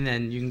opinion,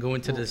 and you can go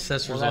into the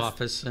assessor's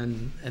office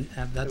and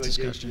have that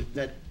discussion.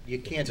 That you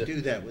can't do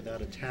that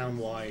without a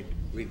town-wide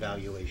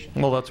revaluation.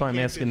 Well, that's why I'm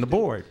asking the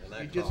board.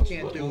 You just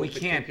can't do Well, a we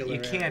can't. particular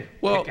You can't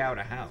area. pick out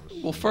a house.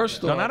 Well,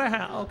 first No, off, not a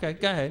house. Okay,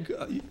 go ahead.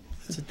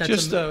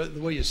 just the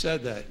way you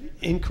said that,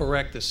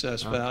 incorrect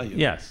assessed value.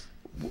 Yes.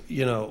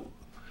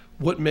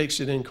 What makes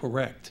it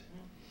incorrect?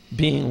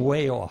 Being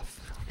way off.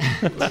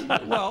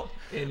 Well,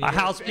 a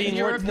house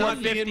being worth not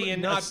 150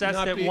 and assessed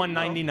at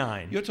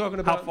 199. You're talking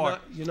How about far?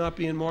 you're not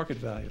being market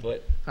value. All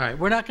right,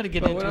 we're not going to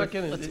get Well, into we're not it.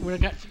 gonna- Let's- We're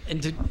not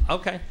into.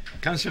 Okay.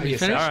 Comes from Are you the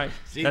finished? assessor. All right.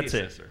 See the That's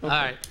it. assessor. All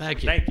right,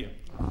 thank you. Thank you.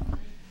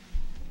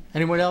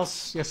 Anyone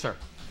else? Yes, sir.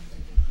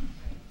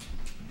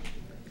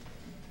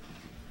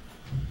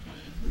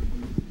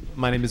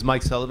 My name is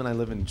Mike Sullivan. I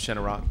live in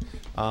Shenorock.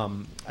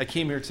 I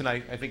came here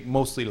tonight, I think,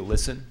 mostly to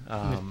listen.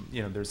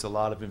 There's a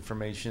lot of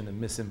information and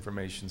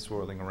misinformation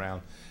swirling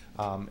around,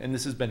 and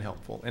this has been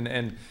helpful.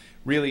 And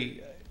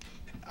really,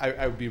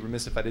 I would be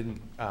remiss if I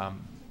didn't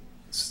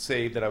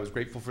say that I was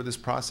grateful for this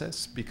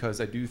process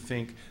because I do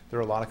think there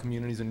are a lot of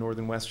communities in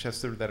northern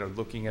Westchester that are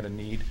looking at a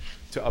need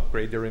to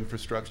upgrade their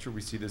infrastructure.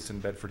 We see this in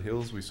Bedford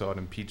Hills. We saw it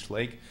in Peach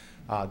Lake.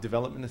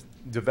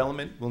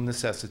 Development will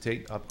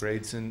necessitate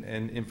upgrades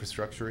and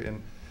infrastructure.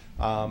 And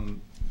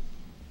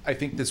I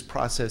think this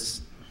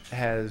process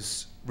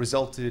has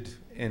resulted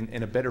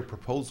in a better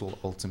proposal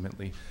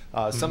ultimately.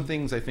 Some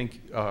things I think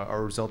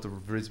are a result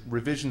of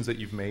revisions that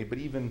you've made, but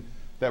even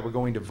that we're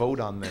going to vote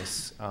on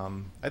this,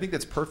 I think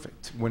that's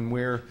perfect. When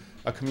we're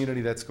a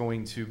community that's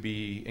going to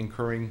be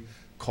incurring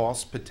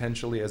costs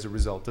potentially as a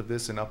result of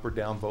this, an up or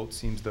down vote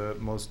seems the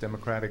most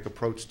democratic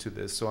approach to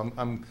this. So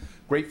I'm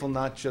grateful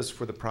not just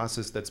for the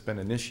process that's been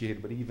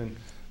initiated, but even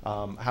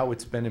how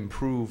it's been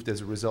improved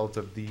as a result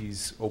of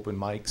these open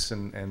mics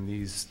and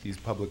these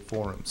public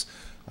forums.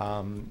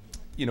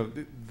 You know,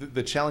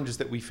 the challenges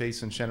that we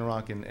face in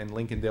Shenorock and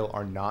Lincolndale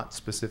are not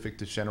specific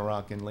to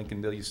Shenorock and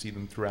Lincolndale. You see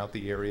them throughout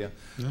the area.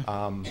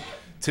 Yeah.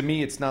 To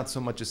me, it's not so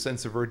much a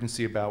sense of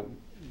urgency about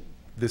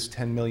this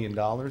 $10 million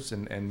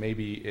and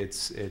maybe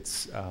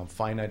it's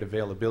finite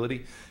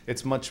availability.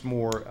 It's much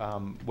more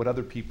what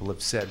other people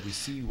have said. We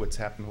see what's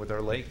happened with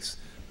our lakes.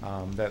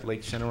 That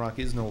Lake Shenorock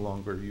is no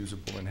longer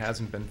usable and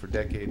hasn't been for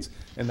decades,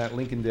 and that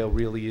Lincolndale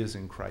really is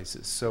in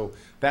crisis. So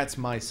that's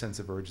my sense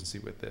of urgency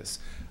with this.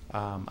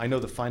 I know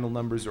the final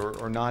numbers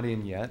are not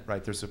in yet,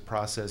 right? There's a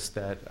process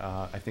that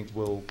I think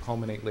will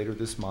culminate later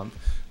this month,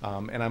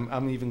 and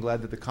I'm even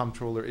glad that the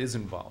comptroller is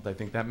involved. I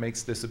think that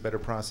makes this a better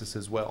process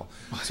as well.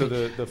 So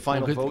the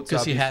final votes,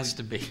 because he has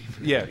to be.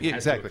 Yeah,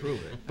 exactly.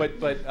 But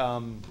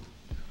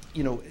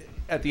you know,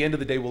 at the end of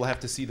the day, we'll have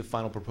to see the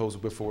final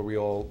proposal before we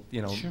all,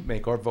 you know,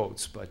 make our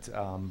votes. But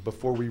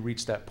before we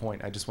reach that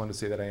point, I just want to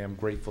say that I am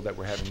grateful that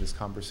we're having this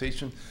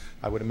conversation.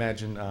 I would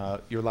imagine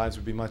your lives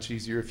would be much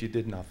easier if you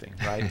did nothing,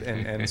 right?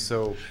 and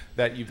so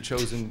that you've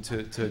chosen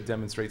to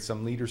demonstrate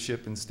some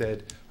leadership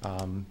instead.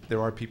 There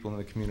are people in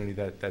the community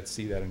that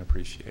see that and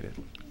appreciate it.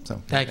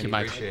 So thank you,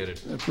 Mike. Appreciate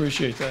it. I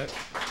appreciate that.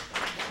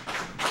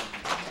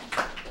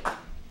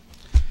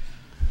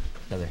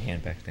 Another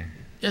hand back there.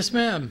 Yes,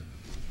 ma'am.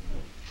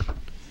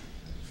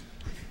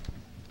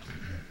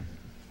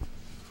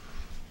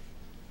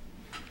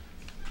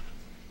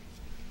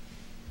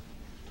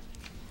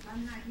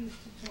 I'm not used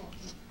to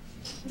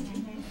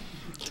talking.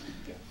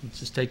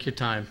 Just take your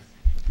time.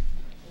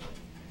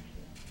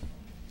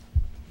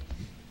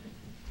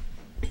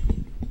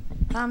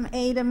 I'm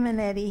Ada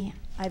Minetti.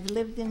 I've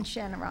lived in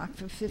Shenorock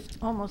for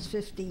almost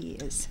 50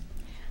 years.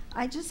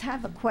 I just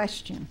have a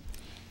question.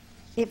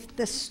 If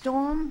the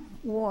storm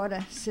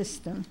water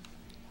system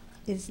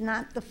is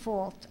not the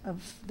fault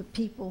of the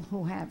people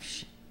who have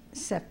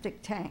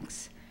septic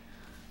tanks,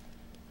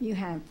 you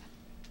have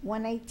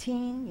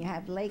 118, you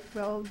have Lake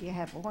Road, you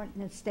have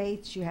Horton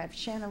Estates, you have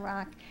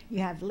Shenorock, you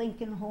have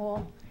Lincoln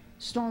Hall.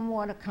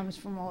 Stormwater comes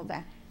from all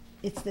that.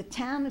 It's the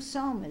town of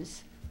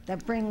Somers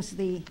that brings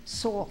the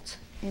salt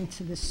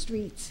into the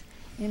streets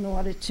in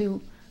order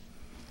to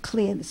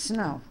clear the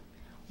snow.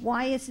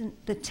 Why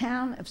isn't the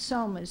town of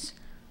Somers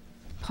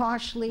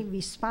partially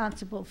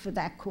responsible for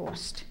that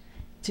cost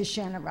to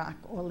Shenorock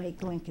or Lake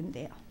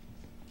Lincolndale?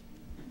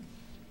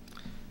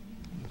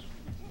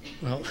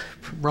 Well,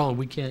 Roland,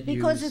 we can't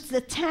because use... it's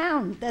the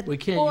town that we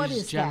can't orders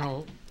use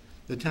general...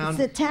 The town... It's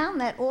the town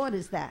that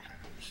orders that.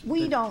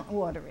 We don't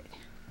order it.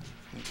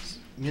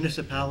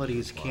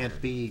 Municipalities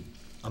can't be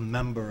a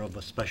member of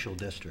a special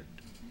district.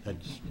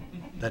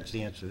 That's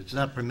the answer. It's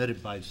not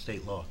permitted by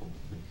state law.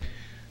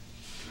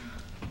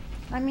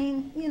 I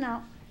mean, you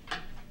know,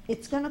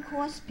 it's going to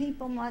cost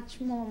people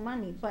much more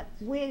money, but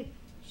we're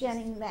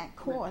getting that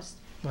cost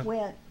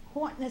where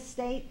Horton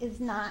Estate is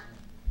not.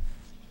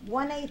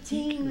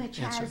 118, which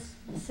has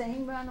the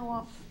same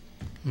runoff.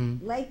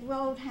 Lake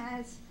Road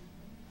has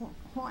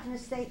Horton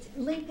Estates.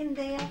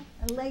 Lincolndale,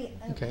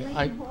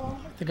 Lincoln Hall.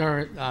 I think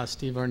our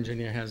Steve, our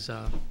engineer, has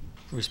a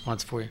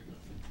response for you.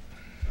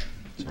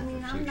 I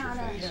mean, I'm not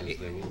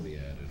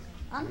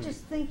I'm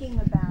just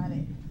thinking about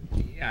it.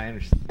 Yeah, I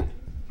understand.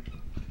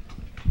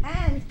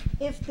 And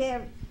if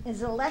there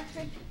is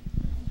electric,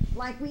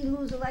 like we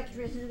lose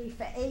electricity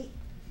for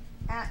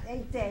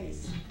 8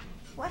 days,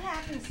 what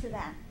happens to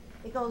that?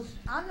 It goes,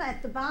 I'm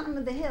at the bottom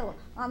of the hill,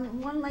 on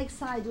One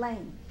Lakeside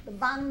Lane, the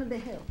bottom of the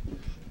hill.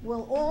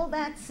 Will all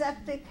that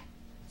septic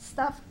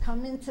stuff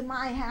come into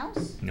my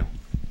house? No.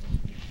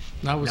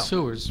 Not with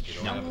sewers.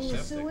 No. I mean, the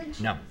sewage?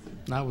 No.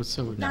 Not with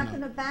sewage. Not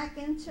going to back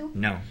into?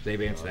 No,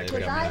 they've answered that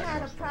Because question. I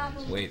had a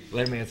problem. Wait,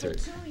 let me answer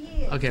it. 2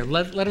 years. Okay,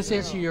 let us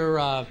answer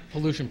your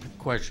pollution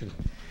question.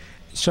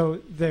 So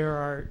there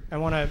are, I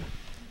want to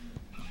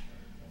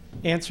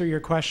answer your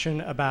question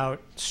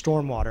about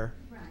stormwater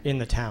in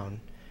the town.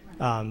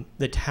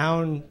 The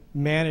town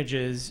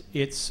manages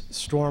its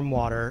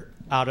stormwater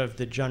out of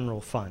the general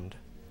fund.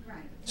 Right.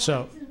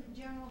 So isn't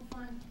the general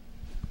fund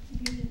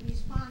be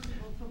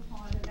responsible for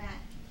part of that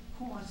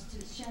cost to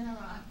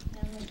Shenorock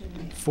and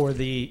Lincoln? for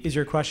the, is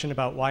your question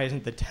about why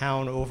isn't the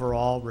town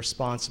overall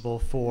responsible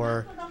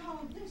for? Not for the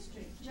whole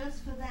district,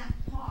 just for that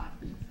part,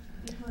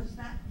 because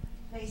that,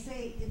 they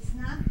say it's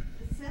not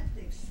the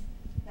septics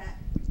that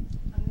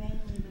are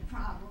mainly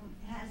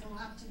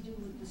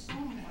the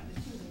stormwater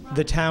too.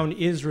 The town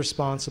is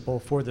responsible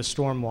for the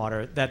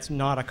stormwater. That's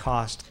not a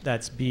cost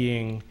that's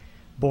being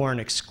borne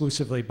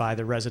exclusively by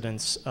the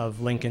residents of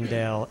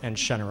Lincolndale and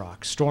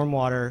Shenorock.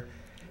 Stormwater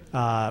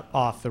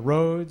off the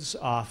roads,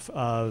 off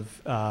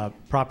of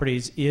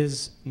properties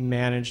is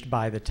managed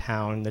by the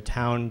town. The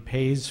town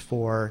pays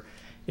for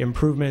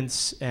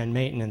improvements and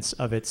maintenance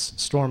of its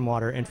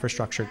stormwater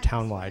infrastructure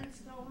townwide.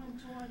 That's going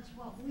towards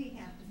what we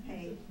have to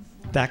pay.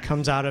 That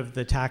comes out of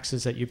the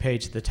taxes that you pay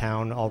to the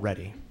town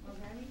already.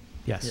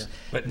 Yes. Yeah.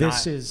 But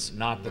this not, is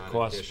not the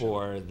cost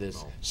for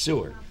this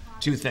sewer.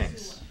 Two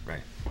things, right?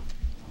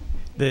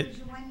 The, Because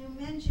when you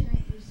mention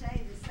it, you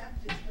say the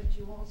septic, but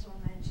you also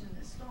mention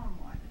the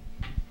stormwater.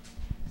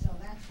 So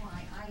that's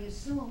why I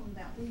assumed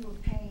that we were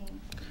paying.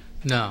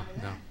 No, for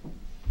no. that.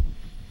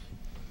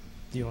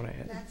 do you want to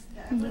add?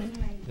 That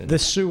wasn't made. The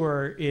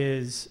sewer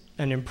is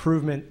an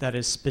improvement that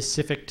is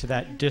specific to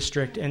that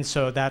district, and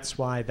so that's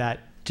why that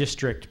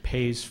district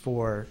pays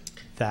for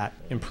that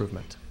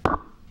improvement.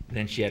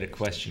 Then she had a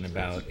question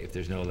about if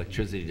there's no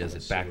electricity, does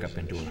it back up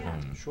into her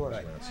home? Sure.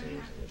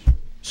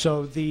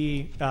 So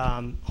the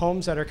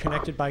homes that are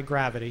connected by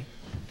gravity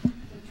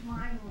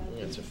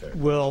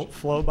will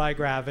flow by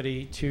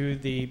gravity to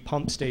the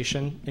pump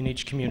station in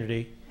each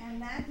community.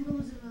 And that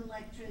loses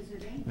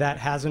electricity. That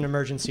has an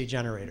emergency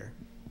generator.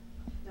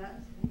 Does?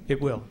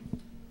 It will.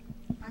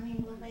 I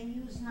mean, will they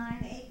use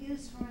 9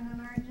 acres for an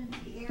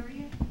emergency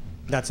area?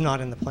 That's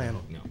not in the plan.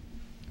 No.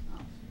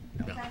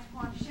 But that's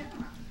part of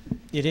Shenorock.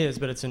 It is,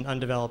 but it's an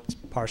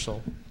undeveloped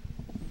parcel.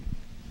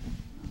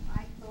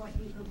 I thought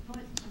you could put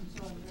some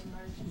sort of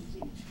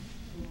emergency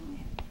in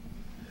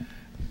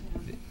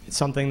there. It's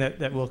something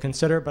that we'll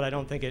consider, but I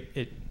don't think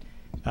it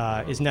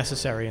is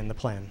necessary in the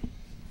plan.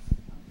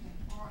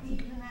 Or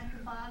even at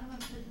the bottom of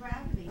the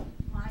gravity,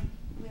 like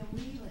where we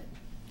live.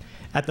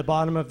 At the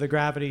bottom of the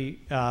gravity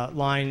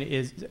line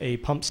is a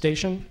pump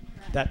station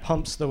that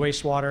pumps the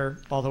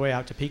wastewater all the way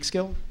out to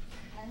Peekskill.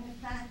 And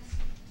if that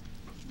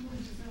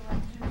loses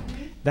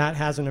electricity, That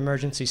has an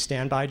emergency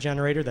standby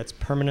generator that's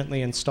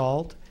permanently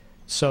installed,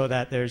 so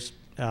that there's,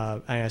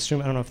 I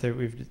assume, I don't know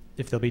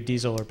if there'll be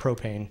diesel or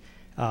propane,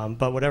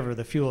 but whatever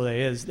the fuel there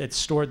is, it's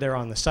stored there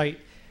on the site,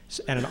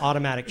 and an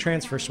automatic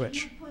transfer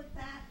switch. Can you put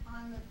that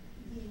on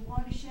the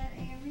watershed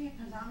area?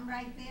 Because I'm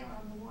right there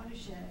on the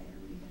watershed area.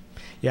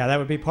 Yeah, that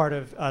would be part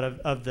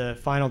of the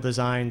final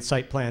design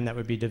site plan that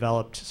would be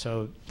developed,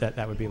 so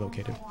that would be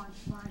located.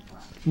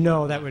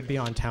 No, that would be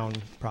on town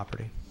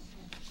property.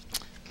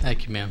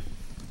 Thank you, ma'am.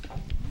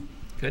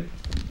 Good?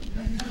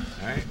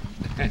 All right.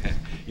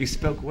 You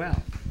spoke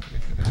well.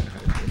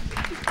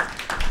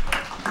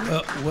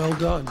 Well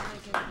done.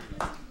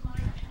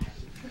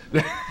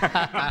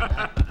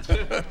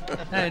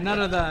 Hey, none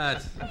of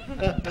that.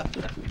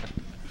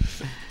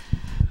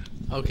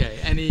 Okay,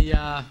 any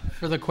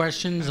further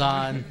questions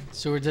on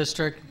sewer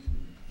district?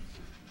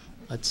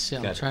 Let's see,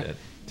 I'll Got try. that,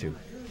 too.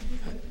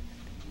 I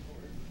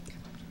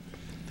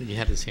think he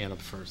had his hand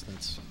up first,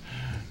 that's.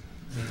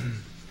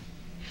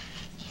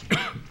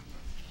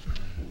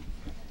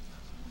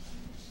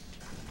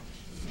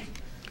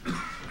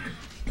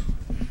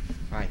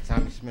 Hi,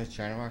 Tommy Smith,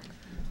 Shenorock.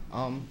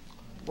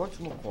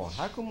 Whatchamacallit,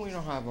 how come we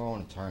don't have our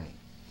own attorney?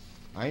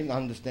 I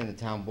understand the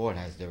town board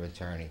has their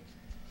attorney.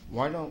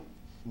 Why don't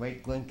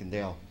Lake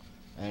Lincolndale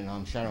and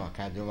Shenorock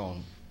have their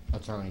own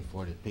attorney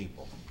for the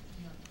people?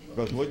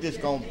 Because we're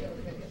just going...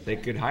 They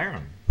could hire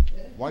him.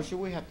 Why should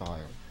we have to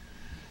hire him?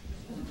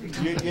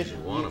 You're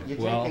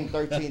Well, taking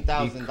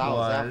 $13,000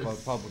 out for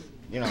because- public,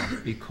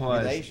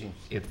 Because relations.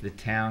 if the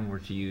town were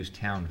to use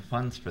town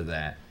funds for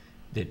that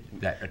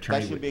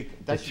attorney should would... be-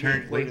 that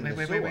should be Wait, included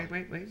in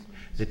the wait.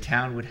 The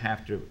town would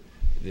have to,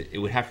 it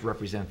would have to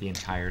represent the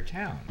entire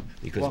town,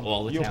 because Well,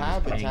 all the you town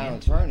have is a paying town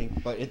into it. attorney,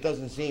 but it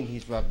doesn't seem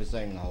he's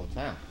representing the whole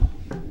town.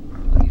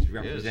 He's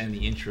representing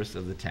the interests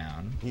of the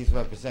town. He's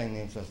representing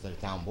the interest of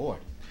the town board.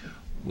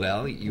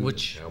 Well, you may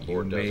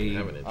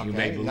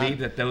Okay, believe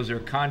that those are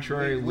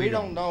contrary. We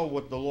don't know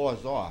what the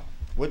laws are.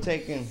 We're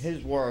taking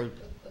his word,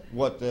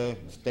 what the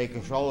state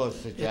controller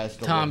suggests.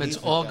 or Tom, what he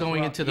it's all suggests.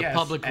 going into the Yes,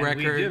 public and we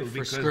record do, for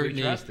because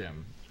scrutiny. we trust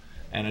him.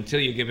 And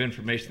until you give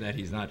information that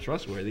he's not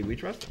trustworthy, we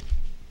trust him.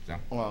 So.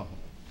 Well,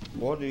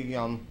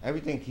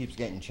 everything keeps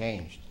getting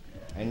changed,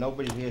 and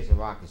nobody here is a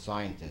rocket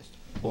scientist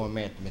or a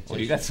mathematician. Well,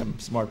 you got some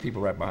smart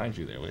people right behind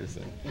you there. Wait a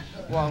second.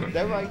 Well,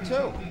 they're right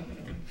too.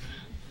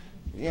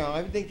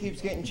 Everything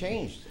keeps getting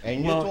changed,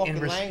 and you're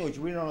talking language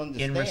we don't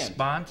understand. In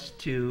response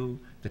to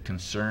the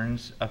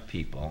concerns of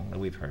people that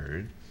we've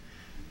heard,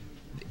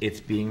 it's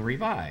being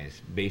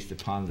revised based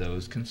upon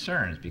those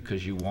concerns,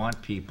 because you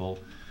want people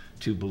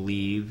to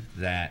believe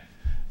that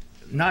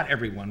not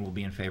everyone will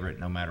be in favor of it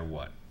no matter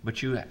what.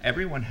 But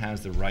everyone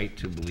has the right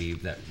to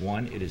believe that,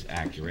 one, it is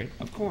accurate,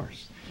 of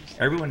course.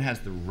 Everyone has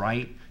the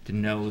right to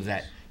know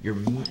that you're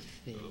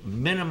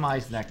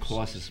minimizing that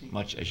cost as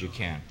much as you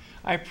can.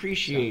 I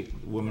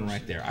appreciate the woman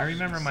right there. I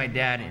remember my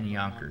dad in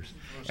Yonkers.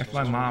 After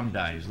my mom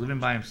died, he was living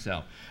by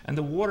himself, and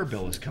the water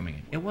bill was coming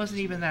in. It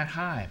wasn't even that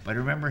high, but I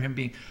remember him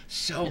being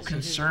so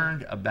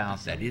concerned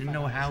about that. He didn't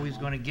know how he was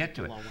going to get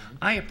to it.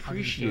 I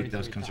appreciate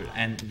those concerns,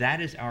 and that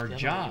is our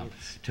job,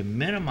 to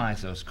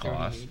minimize those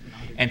costs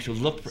and to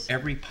look for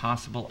every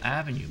possible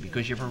avenue,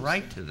 because you have a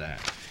right to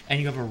that. And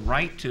you have a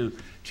right to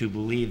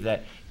believe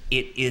that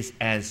it is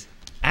as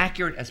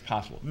accurate as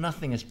possible.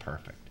 Nothing is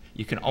perfect.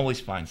 You can always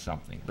find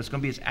something, but it's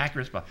going to be as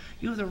accurate as possible.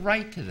 You have the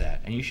right to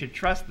that, and you should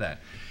trust that.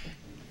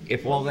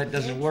 If all that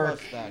doesn't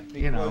work,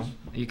 you know,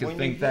 you can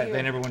think that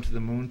they never went to the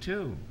moon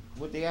too.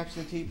 With the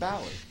absentee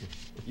ballot,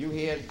 you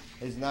hear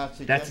is not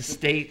suggested.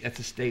 That's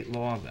a state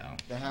law, though.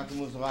 That happens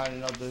with a lot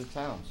in other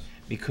towns.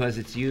 Because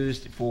it's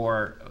used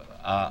for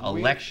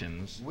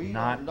elections, we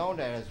not. don't know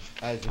that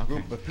as a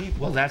group of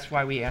people. Well, that's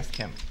why we asked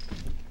him.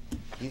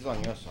 He's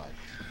on your side.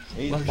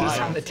 Well, he's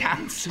on the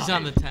town side. He's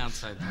on the town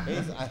side.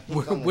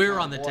 We're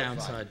on the town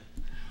side.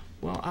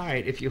 Well, all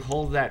right, if you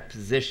hold that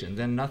position,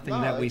 then nothing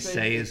that we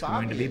say is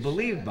going to be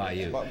believed by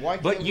you.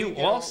 But you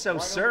also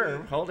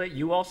serve,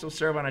 you also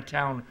serve on a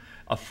town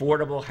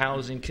affordable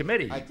housing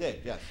committee. I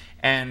did, yes.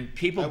 And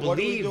people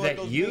believe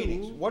that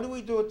you... What do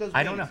we do at those meetings?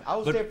 I don't know. I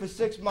was there for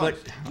 6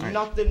 months.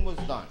 Nothing was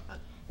done.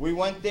 We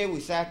went there, we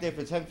sat there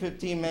for 10,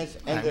 15 minutes.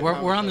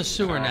 We're on the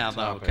sewer now,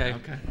 though, okay?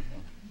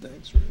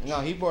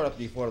 No, he brought up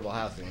the affordable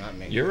housing, not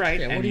me. You're right,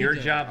 and your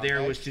job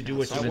there was to do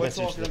what you We're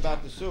talking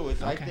about the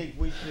sewers. I think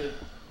we should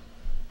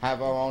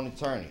have our own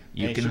attorney.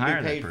 You and can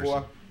hire that paid person.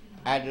 For,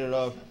 added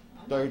of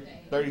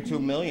 $32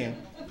 million.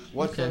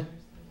 What's the?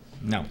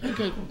 No.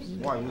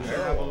 Why, we should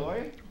have a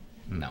lawyer?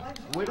 No.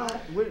 We don't.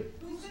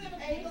 Who's gonna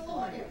pay the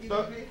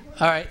lawyer?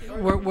 All right,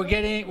 we're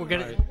getting.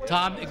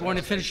 Tom, you want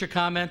to finish your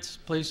comments,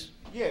 please?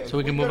 Yeah. So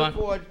we can move on.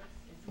 Afford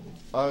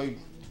a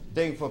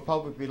thing for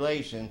public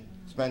relations,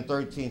 spend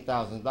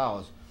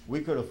 $13,000.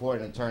 We could afford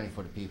an attorney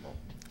for the people.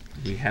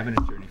 We have an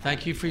attorney.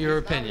 Thank you for your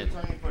opinion. He's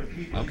not an attorney for the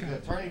people. Okay. He's an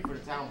attorney for the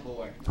town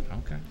board.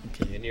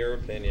 Okay. In your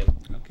opinion.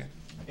 Okay.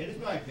 It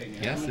is my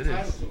opinion. Yes, I'm it is.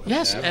 entitled to it.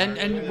 Yes,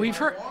 and we've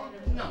heard.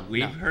 No.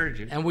 We've heard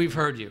you. And we've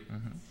heard you.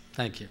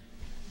 Thank you.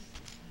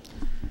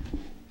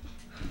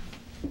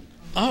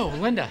 Oh,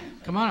 Linda,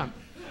 come on up.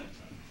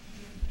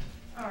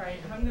 All right,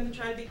 I'm going to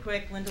try to be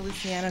quick. Linda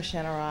Luciano,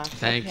 Shenorock.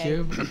 Thank Okay.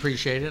 you.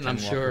 Appreciate it. And I'm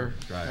sure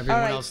everyone All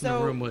right, else in the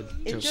so room would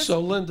it too. just- So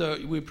Linda,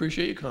 we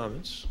appreciate your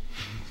comments.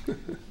 Do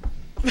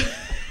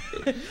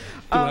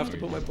I have to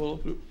put my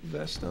bulletproof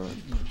vest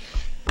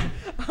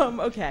on?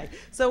 Okay,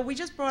 so we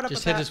just brought up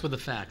Just about... hit us with the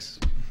facts.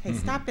 Hey,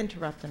 stop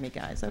interrupting me,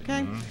 guys,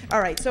 okay?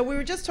 All right, so we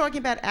were just talking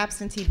about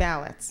absentee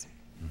ballots,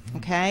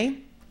 okay?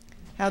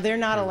 How they're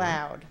not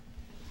allowed.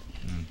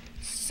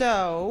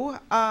 So,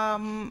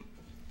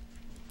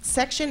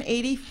 Section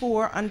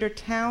 84 under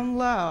town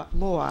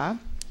law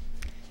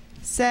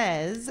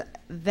says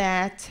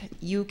that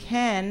you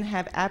can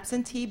have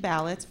absentee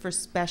ballots for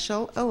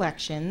special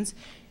elections.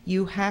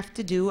 You have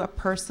to do a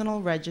personal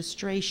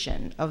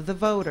registration of the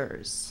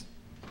voters.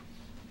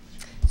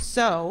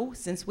 So,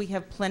 since we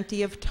have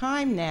plenty of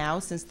time now,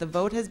 since the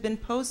vote has been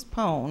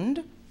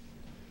postponed,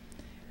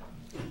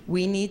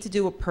 we need to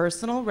do a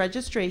personal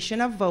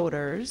registration of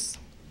voters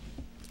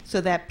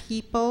so that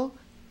people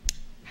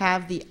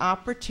have the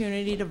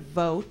opportunity to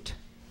vote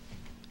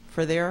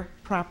for their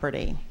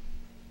property.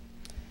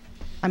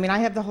 I mean, I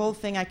have the whole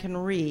thing I can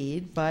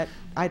read, but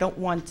I don't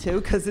want to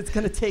because it's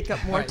going to take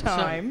up more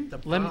time.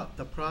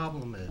 The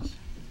problem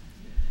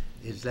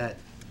is that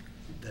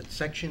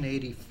Section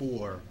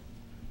 84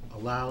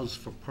 allows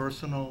for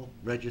personal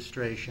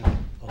registration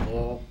of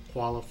all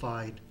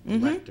qualified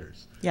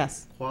electors.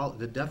 Yes.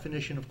 The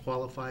definition of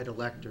qualified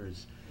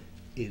electors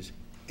is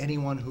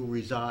anyone who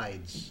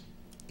resides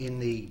in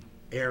the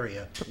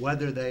area,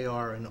 whether they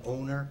are an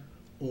owner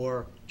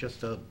or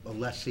just a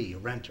lessee, a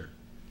renter.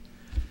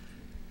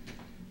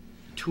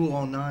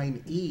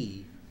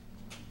 209E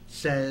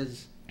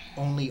says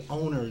only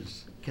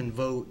owners can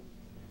vote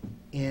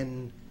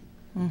in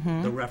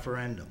the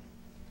referendum.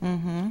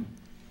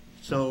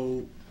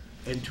 So,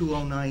 and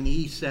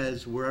 209E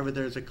says wherever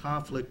there's a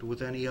conflict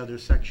with any other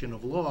section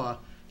of law,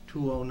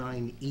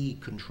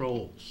 209E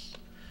controls.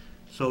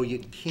 So you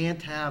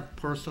can't have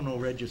personal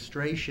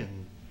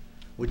registration,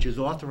 which is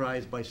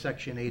authorized by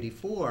Section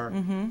 84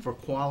 for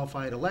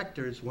qualified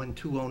electors when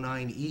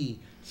 209E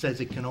says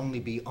it can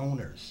only be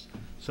owners.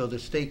 So the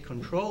state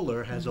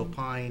controller has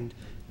opined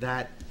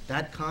that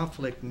that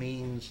conflict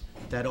means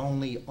that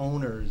only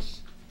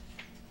owners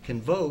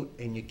can vote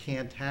and you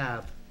can't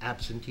have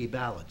absentee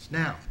ballots.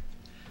 Now,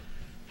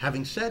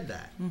 having said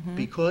that,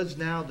 because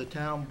now the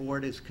town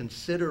board is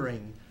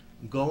considering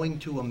going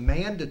to a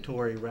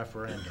mandatory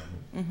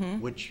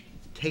referendum, which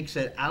takes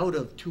it out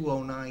of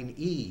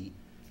 209E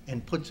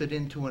and puts it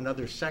into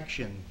another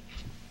section,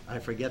 I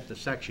forget the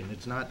section,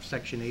 it's not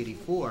Section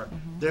 84,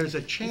 there's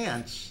a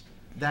chance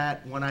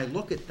that when I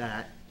look at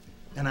that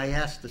and I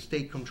ask the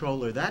state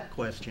controller that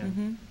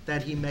question,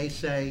 that he may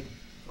say,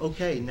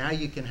 okay, now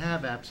you can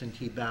have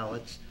absentee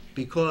ballots,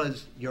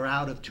 because you're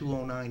out of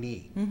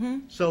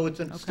 209E. So it's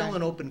still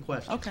an open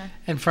question. Okay.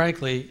 And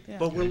frankly,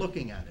 But we're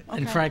looking at it.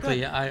 and Okay, frankly,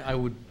 good. I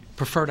would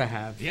prefer to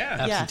have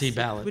absentee Yes,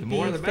 ballot. would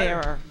be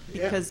fairer,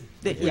 because,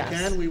 If we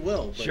can, we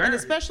will. but- And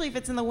especially if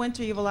it's in the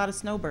winter, you have a lot of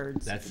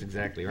snowbirds. That's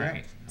exactly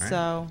right. Right.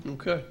 So,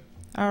 Okay.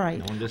 all right.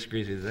 No one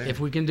disagrees with you there. If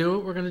we can do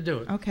it, we're going to do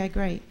it. Okay,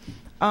 great.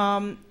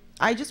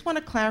 I just want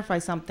to clarify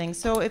something.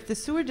 So if the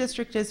sewer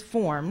district is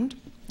formed,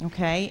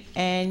 okay,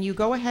 and you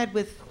go ahead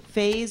with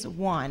phase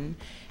 1,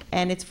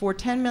 and it's for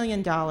 $10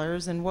 million,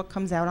 and what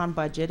comes out on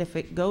budget, if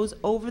it goes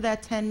over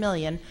that $10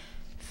 million,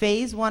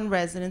 phase 1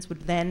 residents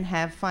would then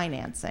have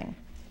financing,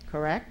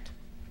 correct?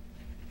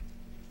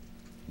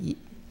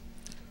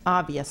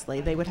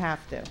 Obviously, they would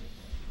have to,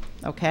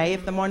 okay,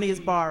 if the money is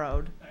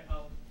borrowed,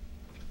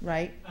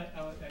 right? I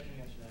can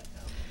answer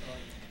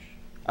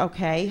that.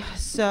 Okay,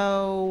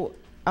 so,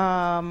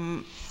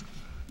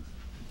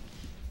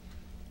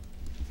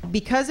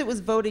 because it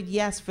was voted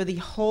yes for the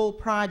whole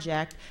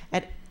project,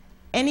 at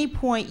any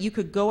point you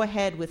could go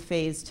ahead with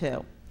phase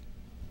 2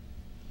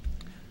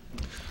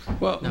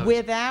 Well,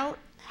 without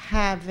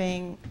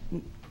having,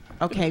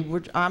 okay,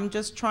 I'm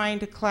just trying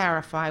to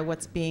clarify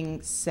what's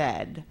being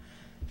said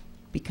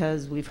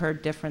because we've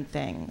heard different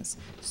things.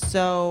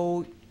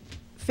 So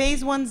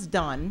phase 1's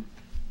done,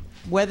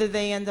 whether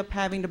they end up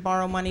having to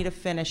borrow money to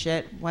finish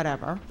it,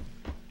 whatever.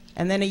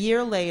 And then a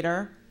year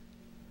later,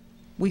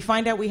 we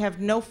find out we have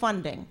no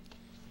funding.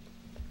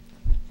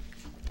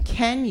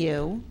 Can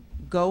you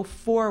go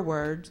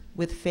forward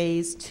with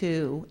phase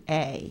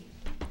 2A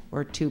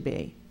or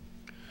 2B?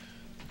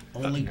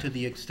 Only to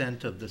the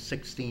extent of the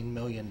 $16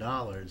 million.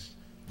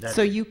 that-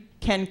 So you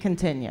can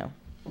continue?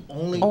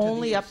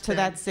 Only up to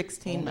that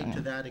 16 million? Only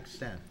to that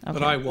extent.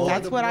 But I won't.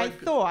 That's Or the what I board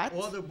could- thought.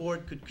 Or the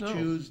board could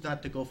choose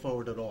not to go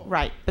forward at all.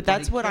 Right, but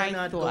that's what I it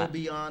cannot go thought.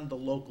 beyond the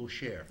local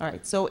share. All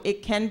right, so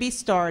it can be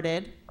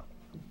started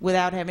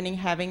without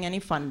having any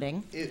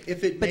funding?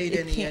 If it but made it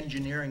any can't-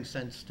 engineering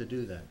sense to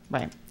do that.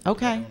 Right,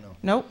 okay. don't know.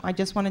 Nope, I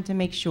just wanted to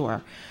make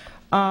sure.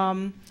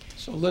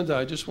 So Linda,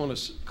 I just want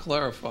to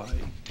clarify,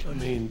 I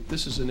mean,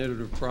 this is an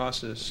iterative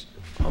process.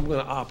 I'm going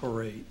to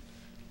operate,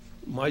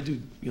 my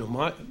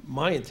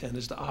intent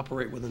is to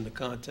operate within the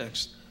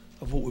context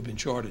of what we've been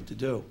chartered to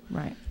do.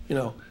 Right. You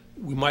know,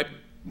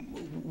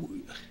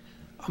 I'm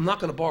not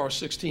going to borrow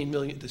 16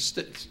 million,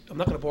 I'm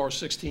not going to borrow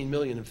 16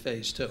 million in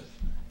phase 2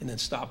 and then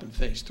stop in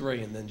phase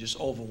 3 and then just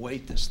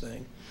overweight this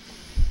thing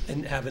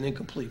and have an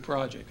incomplete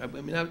project. I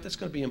mean, that's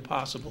going to be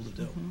impossible to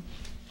do.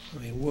 I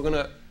mean, we're going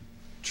to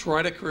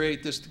try to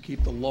create this to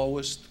keep the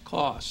lowest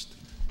cost.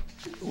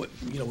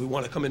 You know, we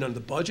want to come in under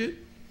the budget.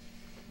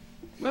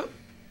 Well,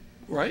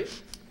 right?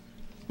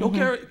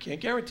 Can't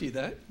guarantee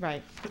that.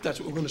 Right. But that's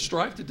what we're going to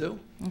strive to do.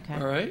 Okay.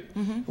 All right?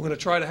 We're going to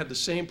try to have the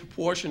same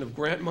proportion of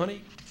grant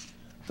money,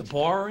 the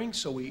borrowing,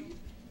 so we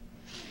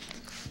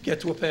get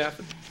to a path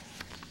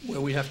where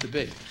we have to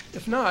be.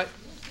 If not,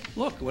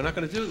 look, we're not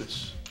going to do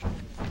this.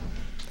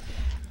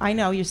 I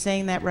know you're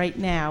saying that right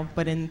now,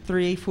 but in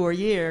 3-4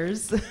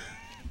 years,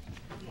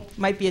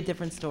 might be a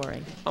different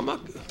story. I'm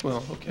not,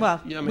 well, okay. Well,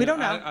 Yeah, I we mean, don't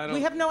know. I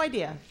We have no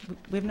idea.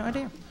 We have no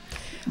idea.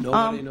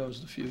 Nobody knows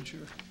the future.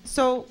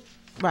 So,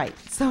 right.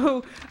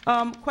 So,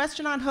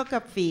 question on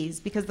hookup fees,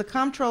 because the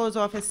comptroller's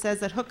office says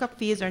that hookup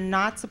fees are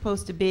not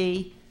supposed to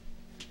be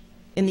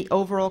in the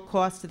overall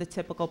cost of the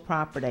typical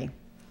property.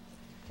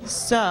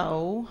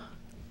 So,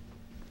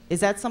 is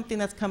that something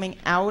that's coming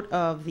out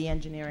of the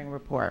engineering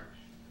report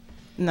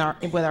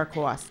with our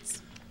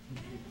costs?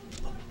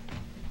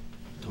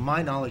 To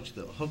my knowledge,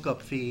 the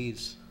hookup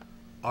fees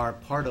are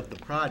part of the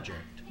project.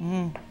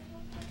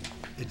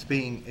 It's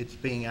being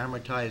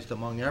amortized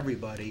among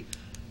everybody,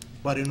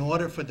 but in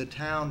order for the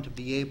town to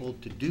be able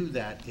to do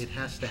that, it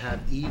has to have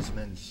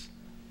easements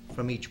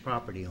from each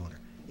property owner.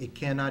 It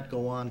cannot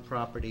go on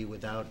property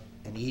without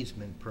an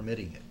easement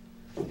permitting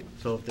it.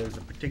 So if there's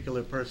a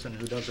particular person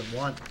who doesn't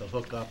want the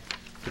hookup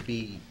to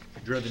be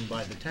driven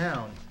by the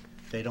town,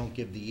 they don't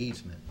give the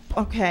easement.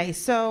 Okay,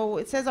 so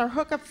it says our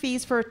hookup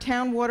fees for a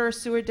town water or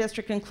sewer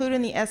district included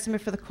in the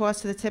estimate for the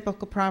cost of the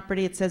typical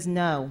property. It says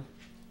no.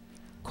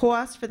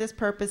 Cost for this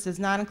purpose does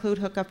not include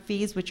hookup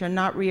fees, which are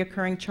not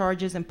reoccurring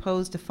charges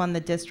imposed to fund the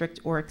district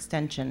or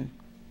extension.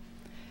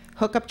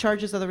 Hookup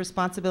charges are the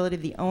responsibility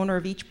of the owner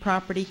of each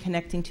property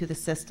connecting to the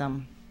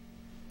system.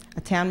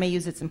 A town may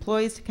use its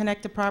employees to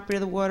connect a property to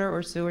the water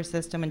or sewer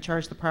system and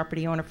charge the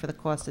property owner for the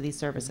cost of these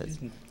services.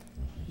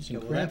 Yeah,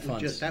 well,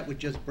 that would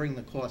just bring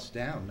the cost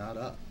down, not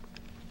up,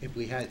 if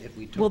we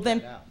took Well,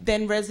 that out.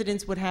 then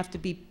residents would have to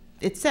be,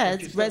 it But you says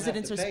still have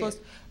residents to are pay supposed.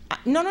 it.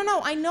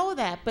 No, I know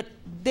that, but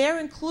they're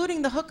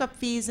including the hookup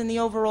fees in the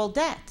overall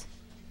debt,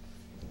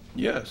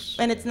 Yes.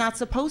 and it's not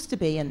supposed to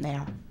be in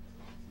there.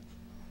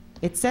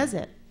 It says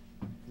it.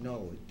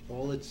 No,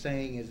 all it's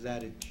saying is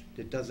that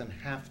it doesn't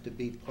have to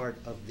be part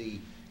of the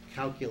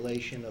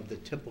calculation of the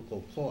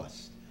typical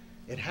cost.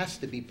 It has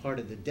to be part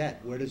of the debt.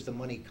 Where does the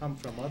money come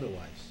from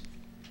otherwise?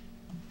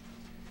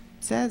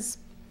 It says,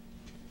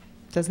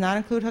 does not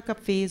include hookup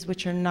fees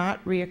which are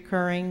not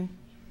reoccurring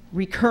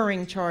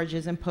recurring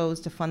charges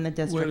imposed to fund the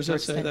district. Where does for that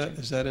say that?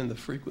 extension. Is that in the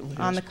frequently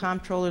On the asked?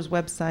 comptroller's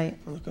website.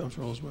 On the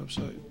comptroller's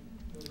website.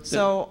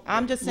 So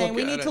I'm just saying,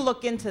 we Look need at to it.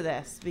 look into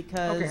this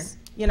because, Okay.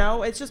 you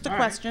know, it's just a All right.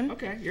 question.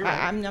 Okay, you're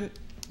right. I'm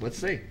Let's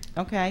see.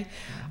 okay.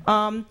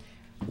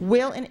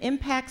 Will an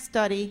impact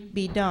study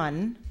be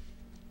done?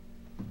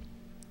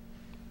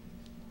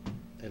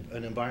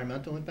 An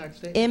environmental impact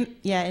statement?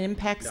 Yeah, an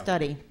impact No.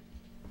 study.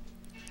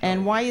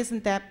 And why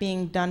isn't that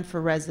being done for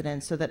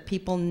residents so that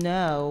people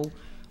know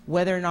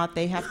whether or not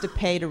they have to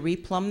pay to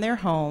replumb their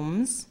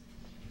homes?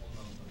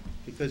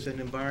 Because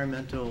an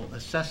environmental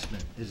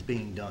assessment is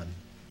being done.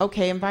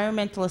 Okay,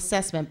 environmental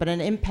assessment, but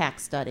an impact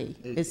study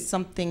is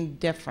something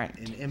different.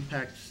 An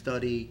impact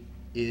study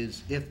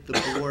is if the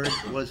board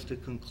was to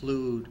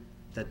conclude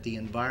that the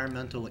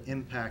environmental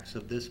impacts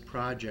of this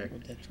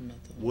project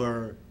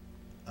were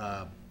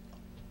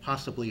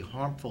possibly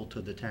harmful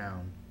to the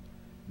town,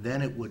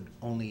 then it would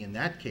only in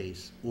that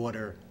case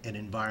order an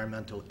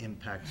environmental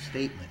impact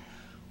statement,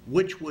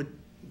 which would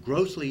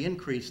grossly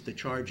increase the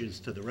charges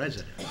to the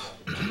residents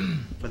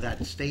for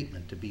that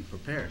statement to be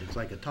prepared. It's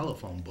like a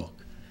telephone book.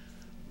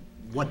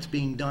 What's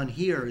being done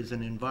here is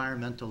an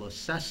environmental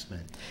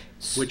assessment,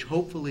 which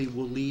hopefully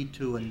will lead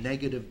to a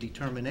negative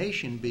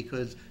determination,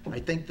 because I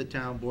think the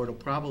town board will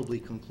probably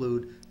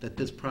conclude that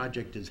this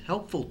project is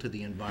helpful to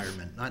the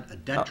environment, not a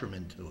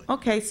detriment to it.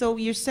 Okay, so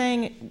you're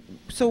saying,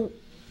 so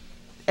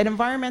an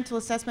environmental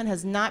assessment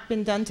has not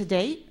been done to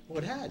date? Well,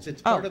 it has.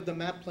 It's part of the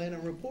map plan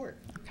and report.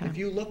 If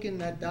you look in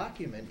that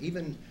document,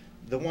 even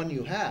the one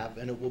you have,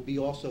 and it will be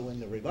also in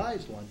the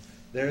revised one,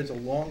 there is a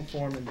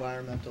long-form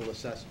environmental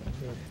assessment.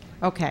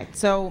 Okay,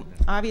 so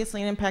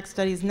obviously an impact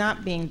study is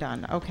not being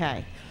done,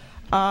 okay.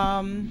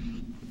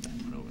 An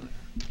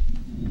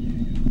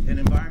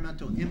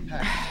environmental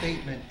impact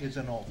statement is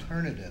an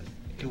alternative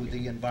to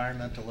the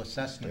environmental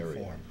assessment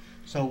form.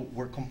 So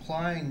we're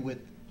complying with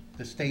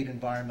the state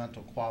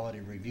environmental quality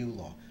review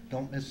law.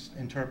 Don't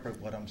misinterpret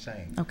what I'm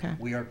saying. Okay.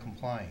 We are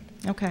complying.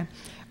 Okay.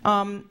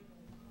 And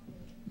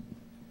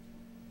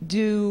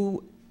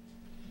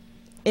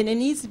it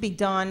needs to be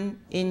done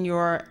in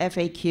your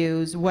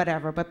FAQs,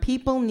 whatever, but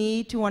people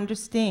need to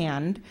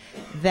understand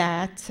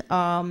that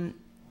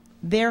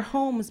their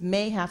homes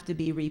may have to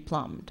be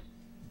replumbed,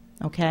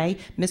 okay?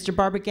 Mr.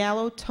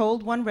 Barbagallo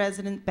told one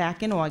resident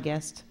back in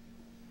August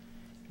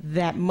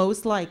that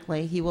most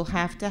likely he will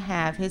have to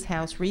have his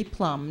house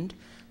replumbed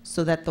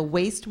so that the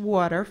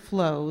wastewater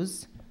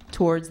flows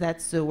towards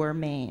that sewer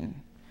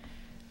main.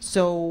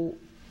 So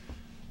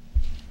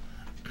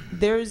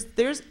there's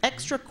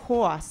extra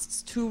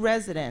costs to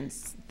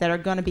residents that are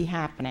going to be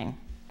happening.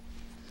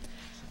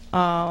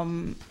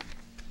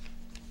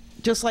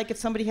 Just like if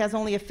somebody has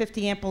only a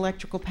 50 amp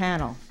electrical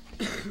panel,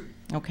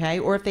 okay,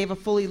 or if they have a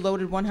fully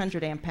loaded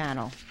 100 amp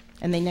panel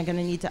and then they're going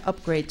to need to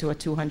upgrade to a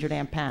 200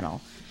 amp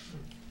panel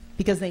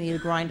because they need a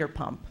grinder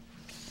pump.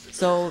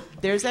 So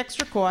there's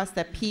extra costs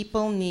that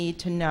people need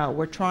to know.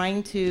 We're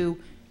trying to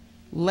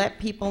let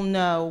people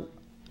know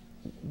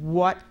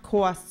what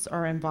costs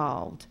are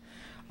involved.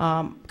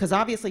 Because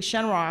obviously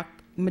Shenrock,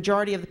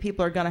 majority of the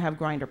people are going to have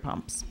grinder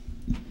pumps.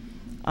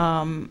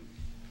 And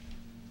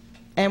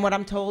what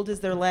I'm told is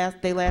they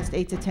last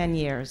 8 to 10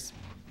 years.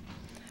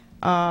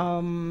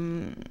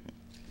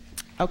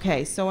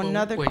 Okay, so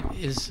another... Wait,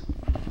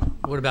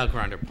 what about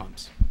grinder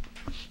pumps?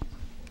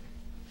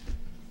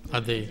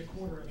 Are they...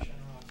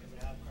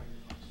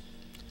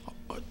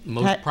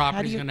 Most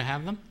properties going to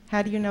have them?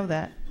 How do you know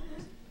that?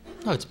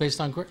 No, it's based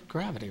on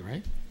gravity,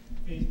 right?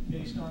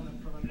 Based on the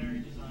preliminary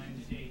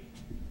design to date,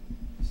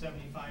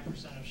 75%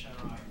 of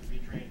Shenrock will be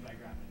drained by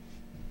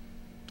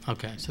gravity.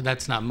 Okay, so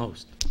that's not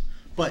most.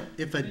 But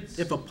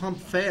if a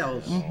pump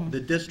fails, the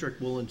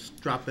district will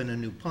drop in a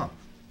new pump.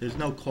 There's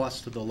no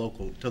cost to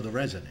the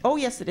resident. Oh,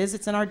 yes, it is.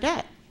 It's in our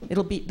debt.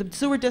 It'll be, the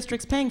sewer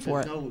district's paying for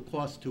it. There's no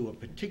cost to a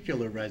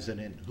particular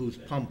resident whose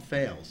pump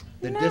fails.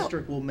 The No.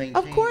 district will maintain.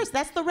 Of course,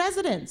 that's the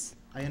residents.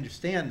 I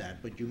understand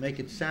that, but you make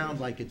it sound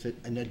like it's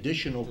an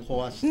additional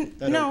cost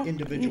that No, an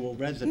individual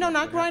resident. No, would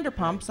not have. grinder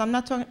pumps. I'm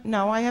not talking,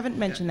 no, I haven't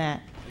mentioned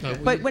that.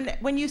 But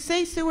when you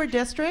say sewer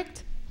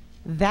district,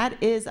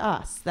 that is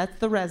us. That's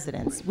the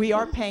residents. We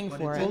are paying But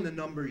for it's in it. the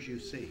numbers you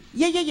see.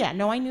 Yeah.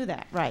 No, I knew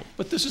that, right.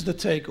 But this is the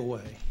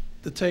takeaway.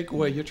 The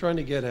takeaway you're trying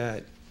to get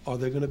at, are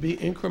there going to be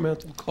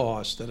incremental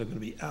costs that are going to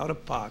be out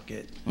of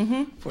pocket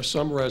for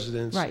some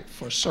residents? Right.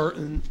 For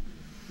certain,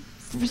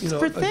 For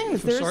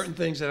things, for there's- certain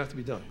things that have to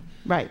be done.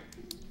 Right.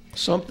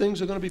 Some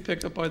things are going to be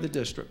picked up by the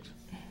district,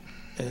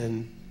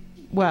 and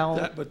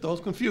Well, but those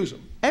confuse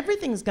them.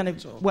 everything's going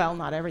to, well,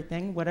 not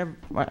everything, whatever,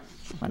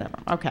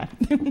 okay.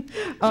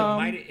 So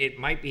it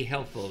might be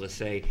helpful to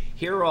say,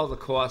 here are all the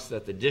costs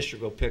that the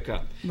district will pick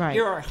up. Right.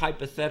 Here are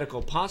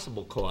hypothetical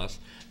possible costs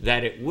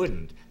that it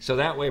wouldn't. So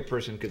that way a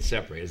person could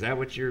separate. Is that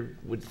what you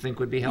would think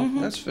would be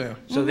helpful? That's fair.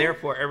 So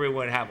therefore,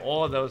 everyone would have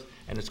all of those,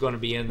 and it's going to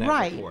be in that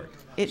Right. report.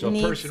 It So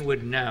needs- a person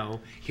would know,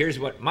 here's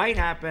what might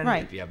happen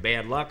Right. if you have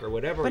bad luck or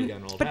whatever, you got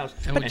an old house.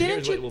 But and didn't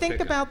here's what you we'll think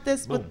pick up. about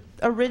this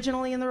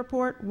originally in the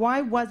report?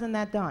 Why wasn't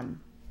that done?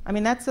 I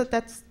mean, that's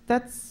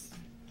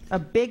a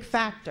big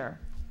factor.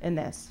 in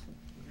this.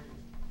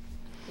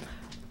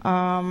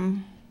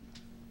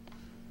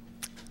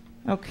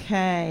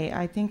 Okay,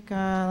 I think,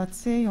 let's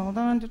see, hold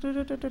on.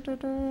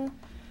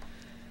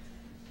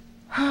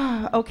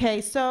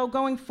 Okay, so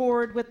going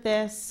forward with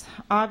this,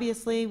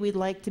 obviously, we'd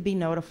like to be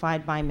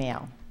notified by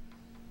mail.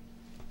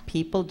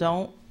 People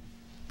don't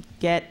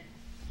get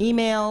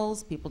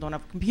emails, people don't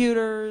have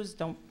computers,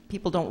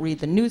 people don't read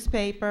the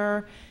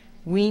newspaper.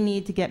 We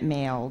need to get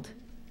mailed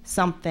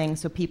something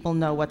so people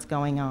know what's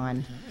going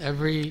on.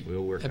 Every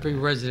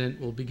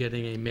resident will be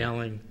getting a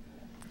mailing,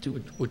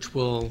 which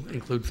will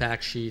include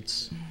fact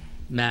sheets,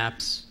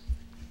 maps,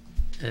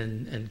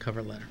 and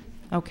cover letter.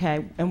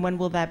 Okay, and when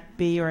will that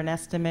be, or an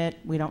estimate?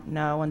 We don't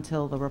know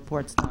until the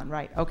report's done,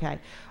 right, okay.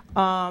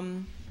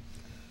 The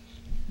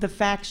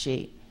fact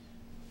sheet,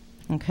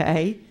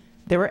 okay?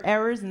 There were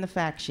errors in the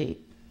fact sheet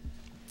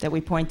that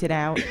we pointed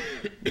out.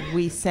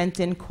 We sent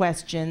in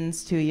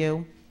questions to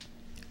you.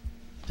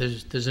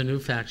 There's a new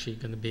fact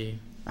sheet going to be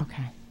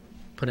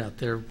put out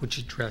there, which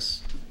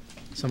address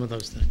some of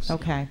those things.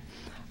 Okay.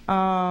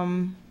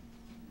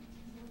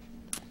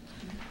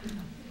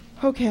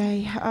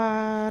 Okay.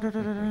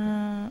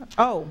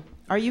 Oh,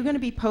 are you going to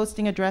be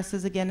posting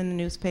addresses again in the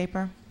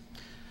newspaper?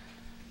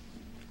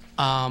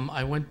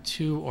 I went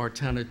to our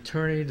town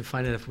attorney to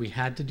find out if we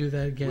had to do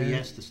that again. We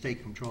asked the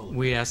state controller.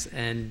 We asked,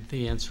 and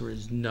the answer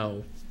is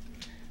no.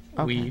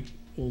 Okay. We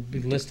will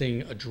be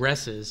listing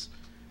addresses,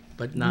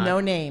 but not... No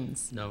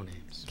names? No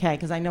names. Okay,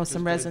 because I know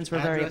some residents were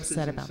very Addresses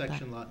upset and about that.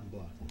 section, lot, and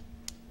block.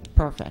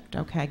 Perfect,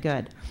 okay,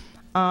 good.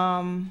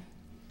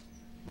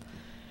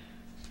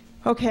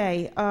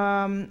 Okay,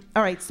 all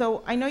right,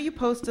 so I know you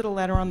posted a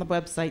letter on the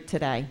website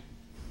today,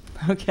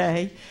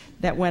 okay,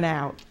 that went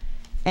out.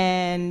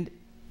 And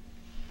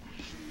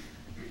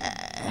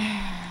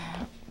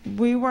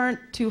we weren't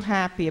too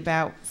happy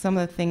about some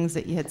of the things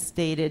that you had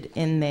stated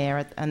in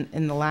there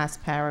in the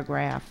last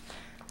paragraph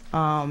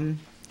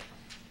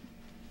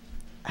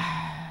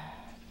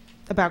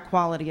about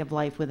quality of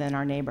life within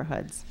our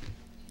neighborhoods,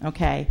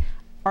 okay?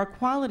 Our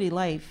quality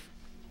life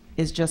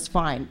is just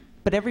fine,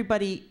 but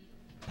everybody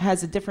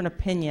has a different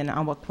opinion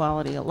on what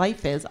quality of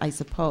life is, I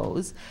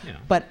suppose. Yeah.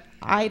 But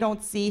I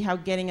don't see how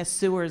getting a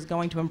sewer is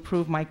going to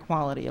improve my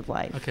quality of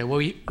life. Okay, well,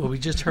 we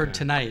just heard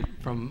tonight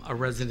from a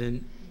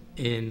resident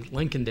in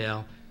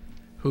Lincolndale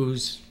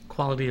whose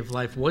quality of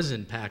life was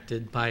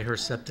impacted by her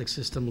septic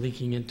system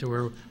leaking into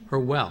her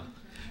well.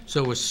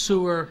 So a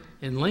sewer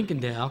in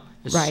Lincolndale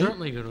is Right.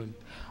 certainly going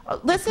to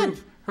Listen,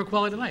 improve her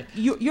quality of life.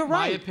 You're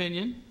right. My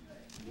opinion.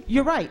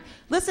 You're right.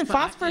 Listen, But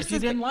phosphorus if you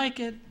didn't like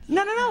it...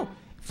 No.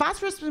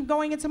 Phosphorus has been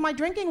going into my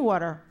drinking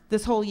water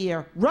this whole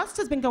year. Rust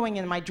has been going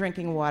into my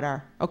drinking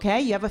water, okay?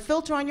 You have a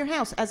filter on your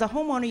house. As a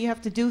homeowner, you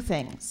have to do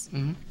things.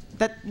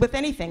 That with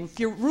anything. If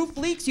your roof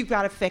leaks, you've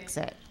got to fix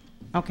it,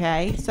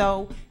 okay?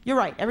 So you're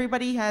right.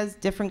 Everybody has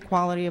different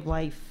quality of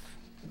life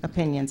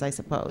opinions, I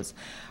suppose.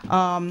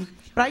 But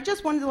I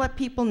just wanted to let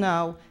people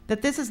know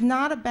that this is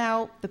not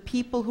about the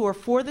people who are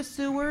for the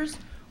sewers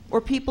or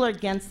people are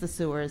against the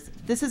sewers.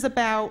 This is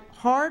about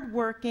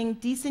hard-working,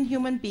 decent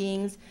human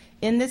beings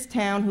in this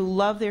town who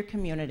love their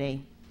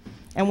community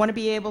and want to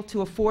be able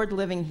to afford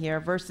living here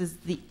versus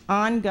the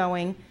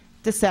ongoing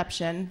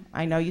deception,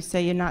 I know you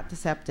say you're not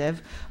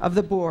deceptive, of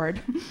the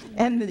board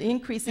and the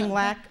increasing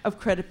lack of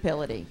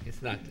credibility.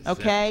 It's not deceptive.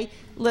 Okay?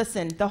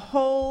 Listen, the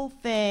whole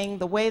thing,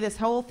 the way this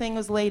whole thing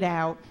was laid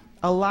out,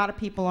 a lot of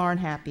people aren't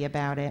happy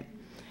about it.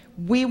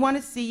 We want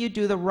to see you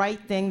do the right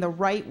thing the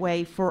right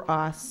way for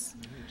us.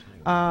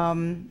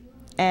 And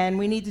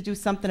we need to do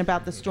something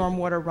about the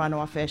stormwater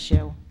runoff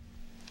issue.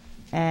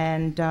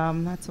 And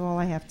that's all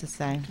I have to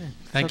say. Okay.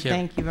 Thank you.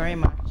 Thank you very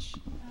much.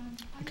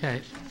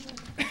 Okay.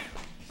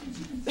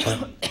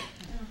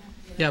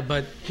 Yeah,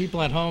 but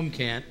people at home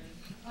can't.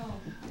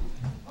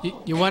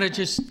 You want to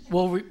just,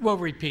 we'll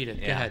repeat it.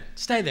 Go Yeah. ahead.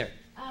 Stay there.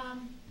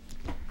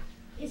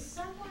 Is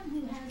someone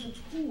who has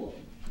a pool,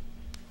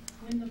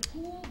 when the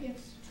pool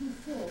gets too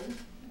full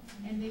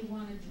and they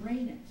want to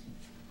drain it,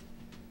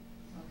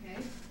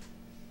 okay?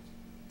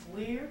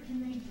 Where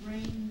can they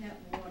drain that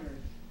water?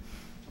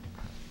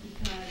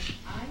 Because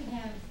I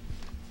have,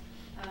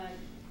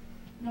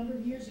 a number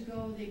of years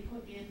ago, they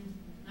put in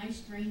nice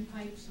drain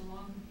pipes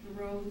along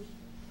the road,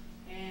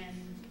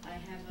 and I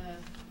have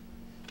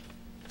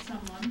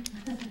someone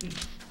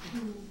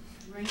who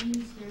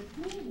drains their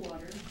pool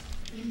water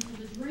into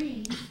the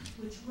drain,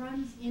 which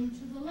runs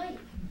into the lake.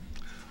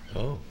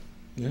 Oh.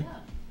 Yeah.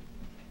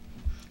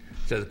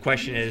 So the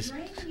question He was is,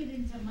 draining it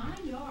into my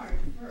yard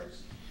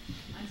first,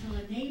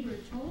 until a neighbor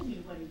told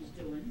me what he was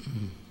doing,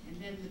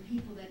 and then the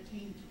people that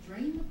came to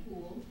drain the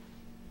pool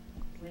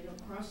went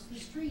across the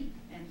street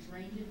and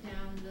drained it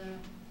down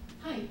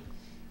the pipe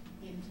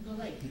into the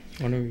lake.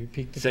 Want to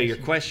repeat the so your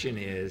question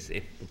is,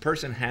 if a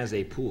person has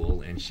a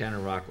pool in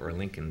Shannon Rock or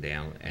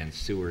Lincolndale and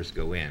sewers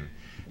go in,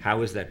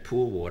 how is that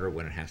pool water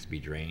when it has to be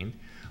drained?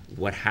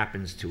 What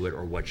happens to it,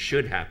 or what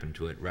should happen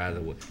to it? Rather,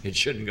 it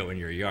shouldn't go in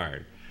your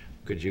yard.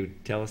 Could you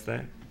tell us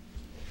that?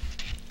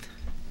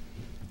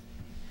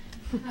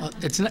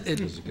 It's not.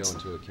 Does it go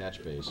into a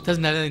catch basin?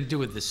 Doesn't have anything to do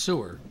with the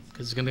sewer.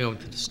 because it's going to go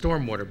into the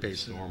stormwater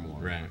basin.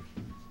 Right.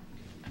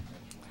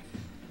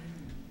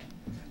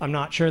 I'm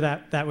not sure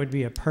that that would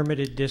be a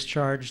permitted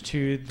discharge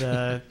to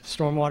the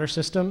stormwater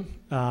system.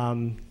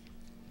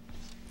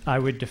 I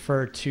would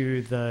defer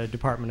to the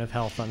Department of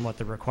Health on what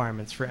the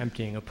requirements for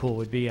emptying a pool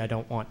would be. I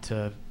don't want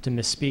to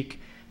misspeak,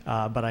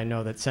 but I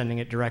know that sending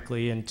it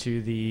directly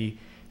into the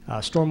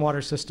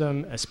stormwater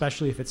system,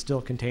 especially if it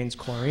still contains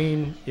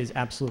chlorine, is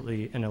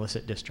absolutely an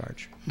illicit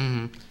discharge.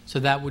 Mm-hmm. So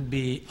that would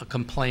be a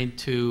complaint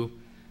to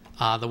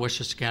the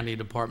Westchester County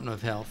Department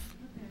of Health.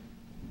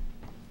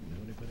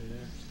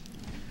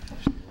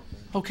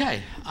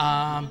 Okay.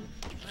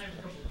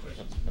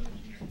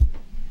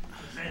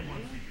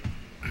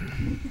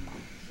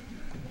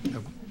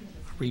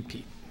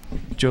 Repeat.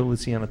 Joe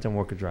Luciano, 10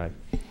 Walker Drive.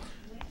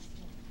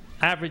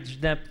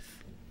 Average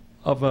depth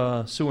of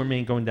a sewer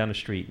main going down the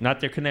street. Not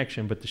their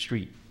connection, but the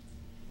street.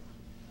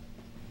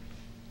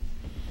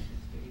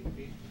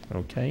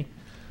 Okay.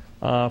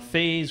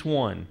 Phase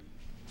 1.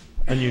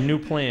 On your new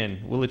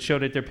plan, will it show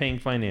that they're paying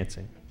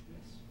financing?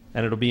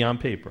 And it'll be on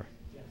paper?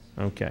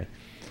 Okay.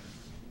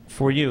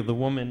 For you, the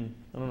woman,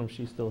 I don't know if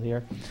she's still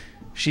here,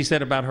 she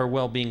said about her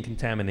well being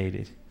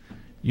contaminated.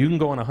 You can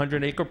go on a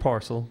 100-acre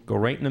parcel, go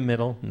right in the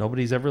middle,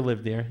 nobody's ever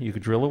lived there, you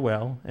could drill a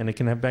well, and it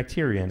can have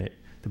bacteria in it.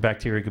 The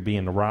bacteria could be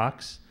in the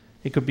rocks,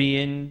 it could be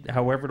in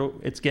however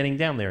it's getting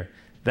down there.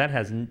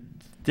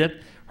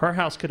 Her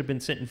house could have been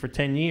sitting for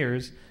 10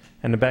 years,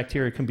 and the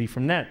bacteria can be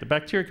from that. The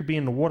bacteria could be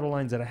in the water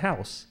lines at a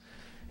house.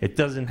 It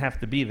doesn't have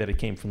to be that it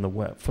came from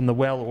the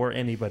well or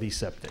anybody's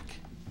septic.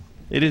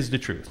 It is the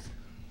truth.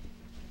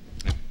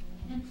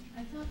 And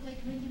I thought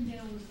Lake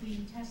Lincolndale was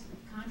being tested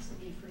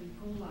constantly for E.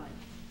 coli,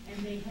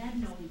 and they had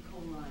no E.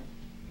 coli,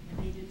 and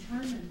they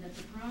determined that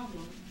the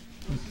problem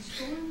was the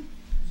storm.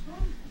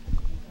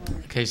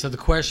 Okay, so the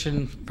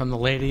question from the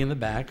lady in the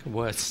back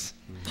was,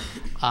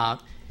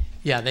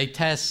 yeah, they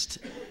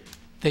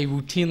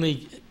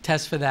routinely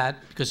test for that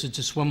because it's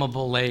a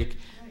swimmable lake.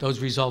 Those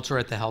results are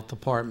at the health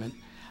department.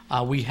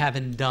 We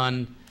haven't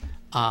done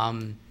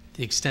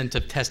the extent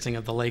of testing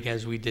of the lake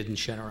as we did in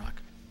Shenorock.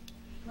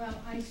 Well,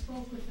 I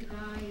spoke with the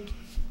guy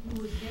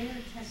who was there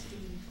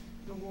testing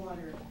the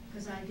water,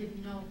 because I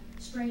didn't know,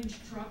 strange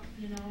truck,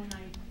 you know, and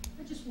I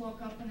just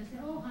walk up and I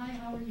said, oh, hi,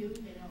 how are you,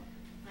 you know.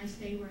 Nice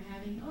day we're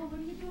having, oh, what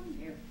are you doing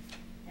here?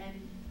 And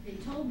they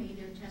told me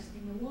they're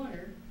testing the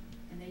water,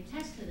 and they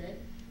tested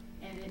it,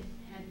 and it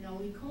had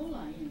no E.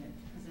 coli in it,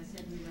 because I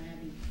said we were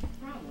having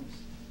problems,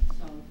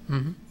 so.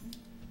 Mm-hmm.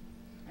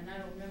 And I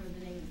don't remember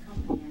the name of the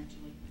company,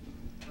 actually,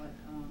 but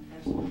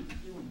that's what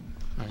he's doing.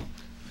 All right.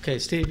 Okay,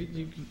 Steve,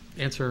 you can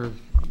answer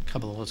a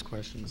couple of those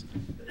questions.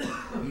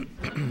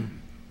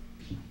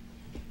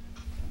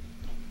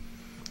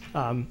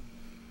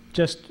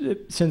 Just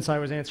since I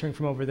was answering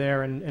from over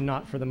there and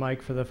not for the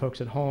mic for the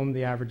folks at home,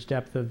 the average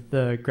depth of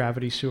the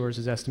gravity sewers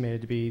is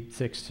estimated to be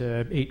 6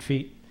 to 8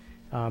 feet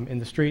in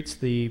the streets.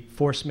 The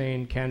force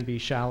main can be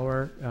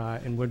shallower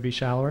and would be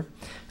shallower,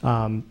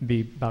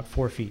 be about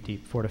 4 feet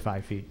deep, 4 to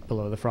 5 feet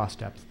below the frost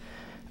depth.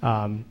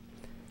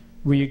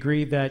 We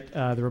agree that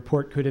the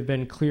report could have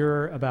been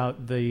clearer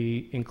about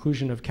the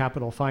inclusion of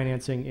capital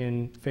financing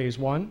in phase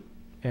 1,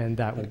 and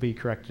that will be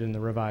corrected in the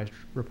revised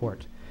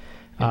report.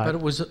 Yeah, but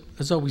it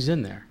was always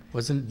in there.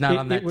 Wasn't not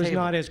on that table. It was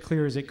table. not as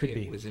clear as it could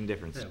be. It was in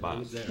different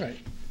spots. Right.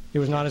 It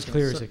was not as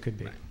clear as it could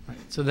be. Right.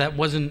 So that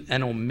wasn't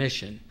an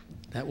omission.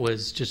 That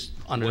was just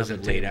under the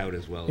Wasn't table. laid out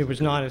as well. It was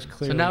not as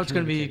clear. So now it's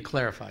going to be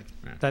clarified.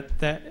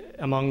 That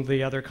among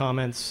the other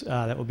comments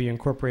that will be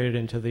incorporated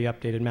into the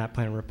updated map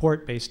plan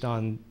report based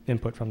on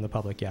input from the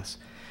public, yes.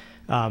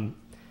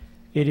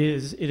 It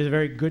is a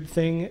very good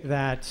thing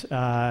that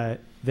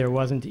there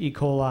wasn't E.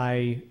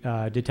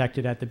 coli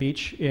detected at the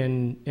beach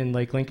in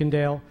Lake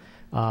Lincolndale.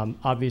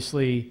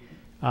 Obviously,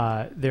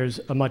 there's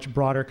a much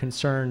broader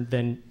concern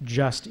than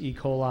just E.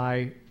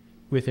 coli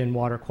within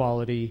water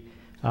quality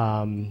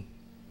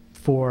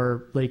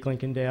for Lake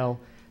Lincolndale.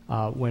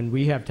 When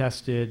we have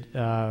tested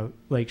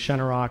Lake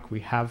Shenorock,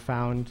 we have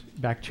found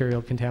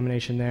bacterial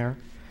contamination there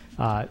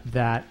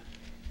that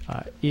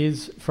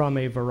is from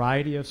a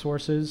variety of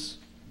sources,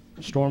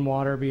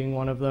 stormwater being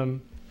one of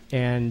them,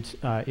 and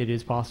it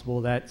is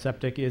possible that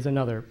septic is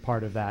another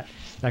part of that.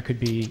 That could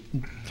be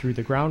through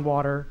the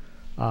groundwater,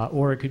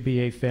 or it could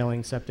be a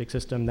failing septic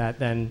system that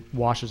then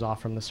washes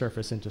off from the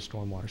surface into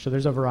stormwater. So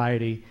there's a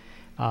variety.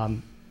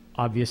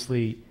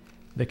 Obviously,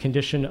 the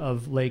condition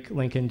of Lake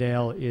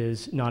Lincolndale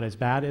is not as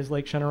bad as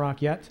Lake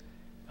Shenorock yet,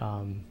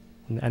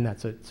 and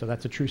that's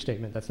a true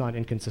statement. That's not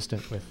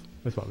inconsistent with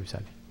what we've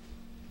said.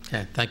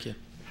 Okay, thank you.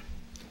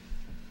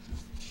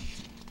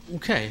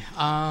 Okay,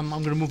 I'm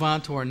going to move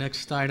on to our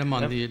next item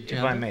on the agenda.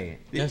 If I may.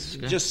 Yes.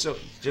 Just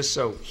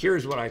so,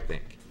 here's what I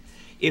think.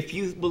 If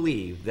you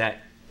believe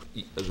that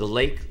the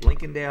Lake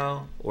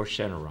Lincolndale or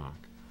Shenorock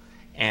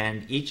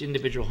and each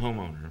individual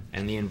homeowner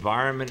and the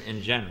environment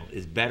in general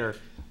is better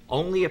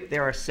only if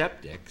there are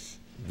septics,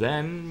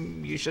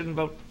 then you shouldn't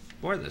vote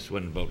for this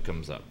when the vote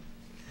comes up.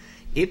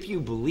 If you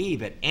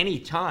believe at any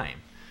time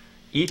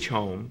each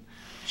home,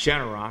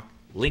 Shenorock,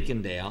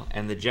 Lincolndale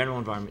and the general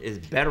environment is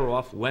better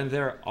off when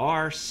there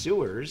are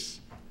sewers,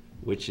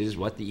 which is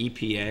what the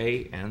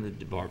EPA and the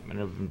Department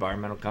of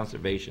Environmental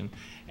Conservation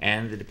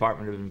and the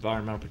Department of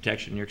Environmental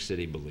Protection in New York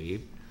City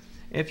believe.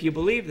 If you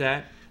believe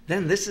that,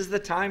 then this is the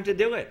time to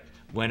do it.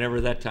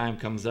 Whenever that time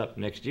comes up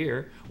next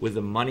year, with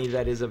the money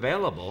that is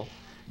available,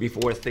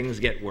 before things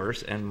get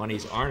worse and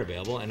monies aren't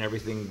available and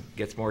everything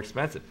gets more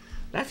expensive.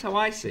 That's how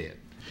I see it.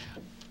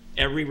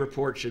 Every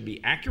report should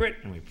be accurate,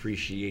 and we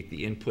appreciate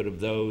the input of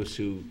those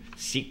who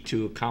seek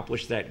to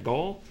accomplish that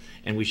goal,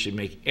 and we should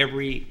make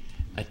every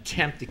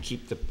attempt to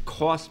keep the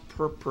cost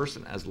per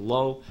person as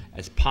low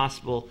as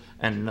possible,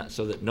 and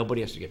so that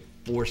nobody has to get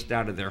forced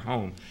out of their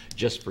home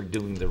just for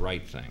doing the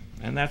right thing.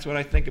 And that's what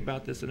I think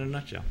about this in a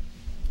nutshell.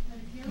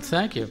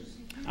 Thank you.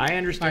 I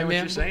understand what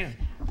you're saying.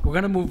 We're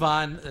going to move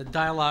on.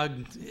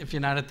 Dialogue, if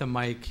you're not at the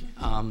mic,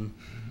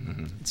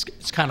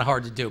 it's kind of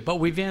hard to do. But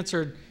we've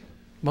answered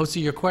most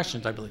of your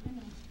questions, I believe.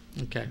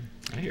 Okay.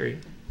 I hear you.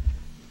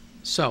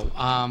 So,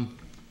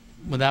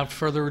 without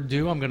further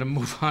ado, I'm going to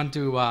move on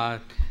to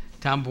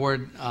Town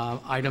Board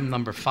item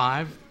number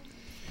 5,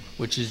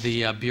 which is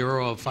the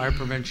Bureau of Fire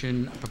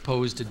Prevention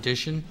proposed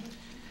addition.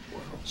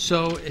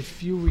 So,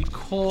 if you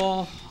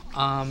recall,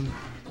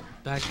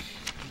 back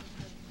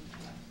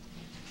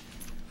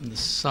in the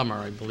summer,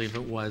 I believe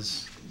it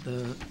was,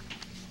 the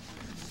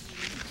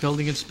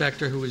building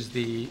inspector, who was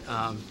the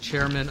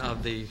chairman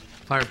of the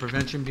Fire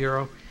Prevention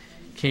Bureau,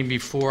 came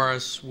before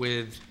us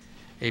with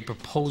a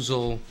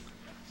proposal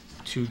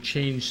to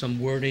change some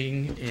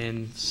wording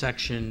in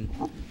section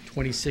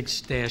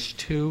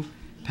 26-2,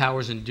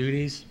 powers and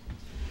duties.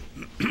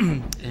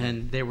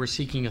 And they were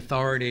seeking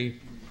authority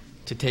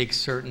to take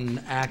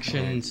certain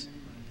actions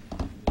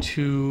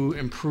to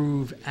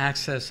improve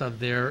access of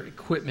their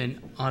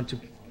equipment onto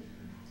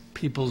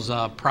people's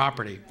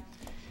property.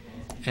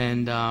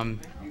 And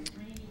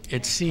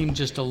it seemed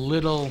just a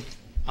little,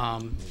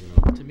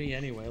 to me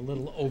anyway, a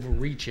little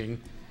overreaching,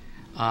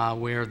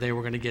 where they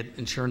were going to get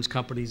insurance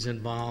companies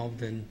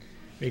involved and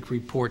make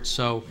reports.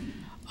 So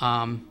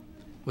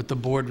what the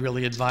board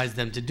really advised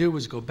them to do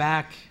was go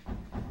back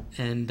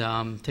and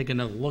take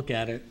another look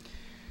at it.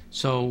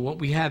 So what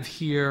we have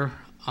here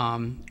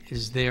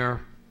is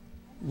their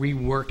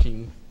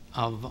reworking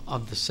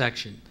of the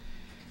section.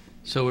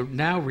 So it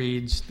now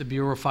reads, the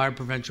Bureau of Fire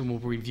Prevention will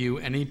review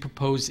any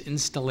proposed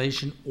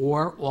installation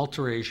or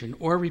alteration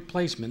or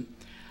replacement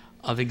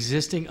of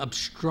existing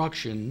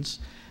obstructions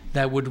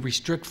that would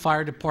restrict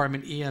fire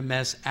department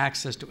EMS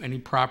access to any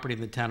property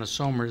in the town of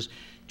Somers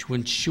to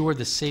ensure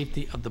the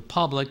safety of the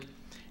public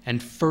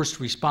and first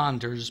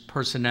responders,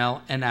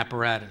 personnel, and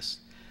apparatus.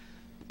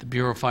 The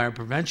Bureau of Fire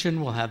Prevention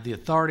will have the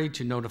authority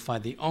to notify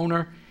the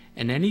owner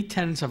and any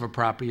tenants of a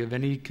property of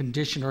any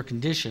condition or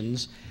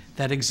conditions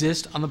that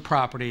exist on the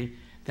property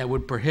that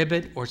would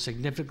prohibit or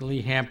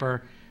significantly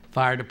hamper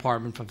fire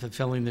department from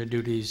fulfilling their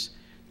duties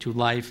to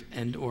life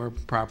and or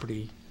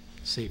property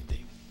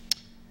safety.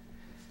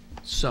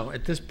 So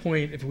at this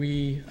point, if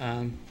we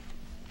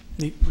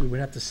would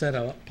have to set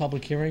a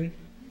public hearing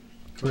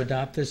to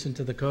adopt this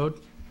into the code.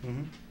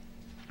 Mm-hmm.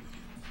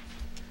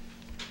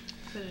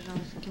 Put it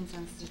on the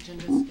consensus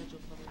agenda,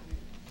 schedule public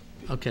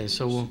hearing. Okay,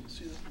 so we'll,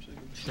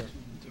 sure.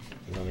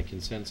 And on the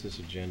consensus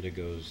agenda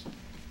goes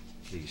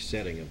the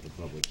setting of the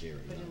public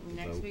hearing, Put it not in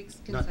the next vote. week's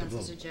Not the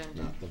consensus vote.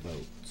 agenda. Not the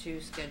vote.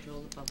 To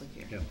schedule the public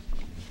hearing.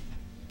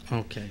 Yeah.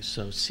 Okay,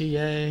 so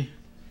CA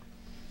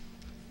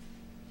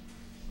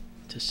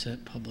to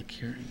set public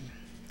hearing.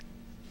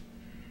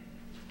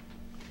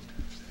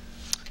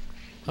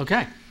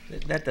 Okay.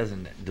 That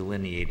doesn't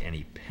delineate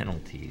any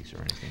penalties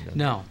or anything, does it?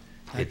 No.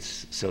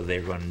 It's, so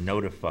they're going to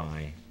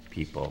notify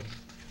people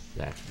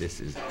that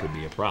this could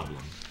be a problem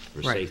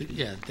for Right, safety.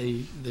 yeah,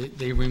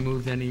 they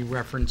removed any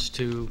reference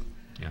to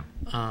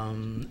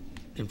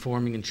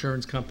informing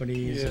insurance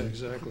companies. Yeah, and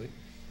exactly.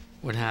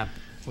 What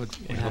happened?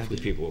 And hopefully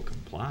people will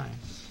comply.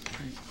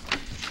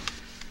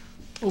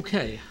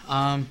 Okay,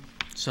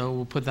 so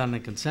we'll put that on the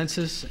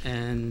consensus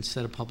and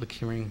set a public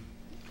hearing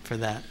for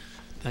that.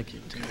 Thank you.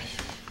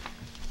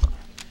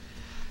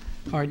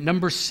 All right,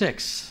 number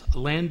 6,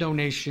 land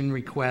donation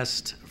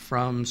request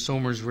from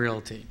Somers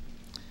Realty.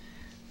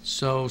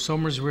 So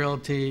Somers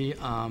Realty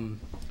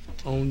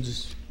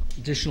owns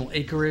additional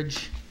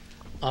acreage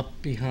up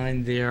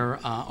behind their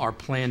our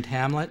planned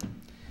hamlet.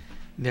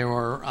 There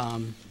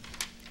are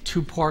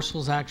 2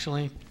 parcels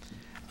actually.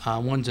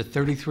 One's a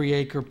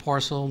 33-acre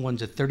parcel,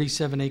 one's a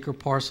 37-acre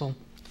parcel.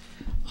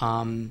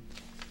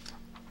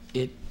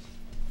 It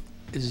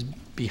is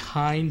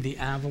behind the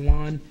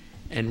Avalon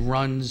and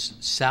runs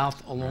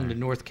south along the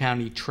North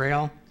County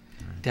Trail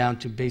down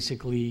to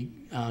basically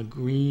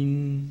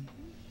Green,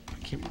 I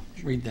can't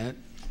read that.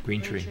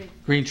 Green Tree.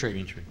 Green Tree.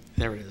 Green Tree.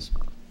 There it is.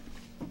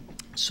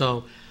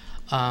 So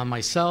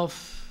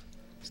myself,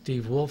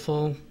 Steve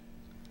Wolfel,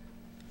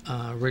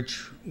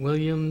 Rich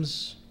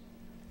Williams,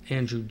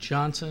 Andrew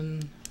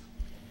Johnson,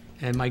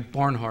 and Mike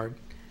Barnhart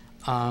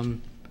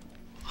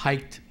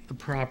hiked the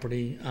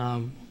property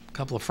a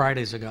couple of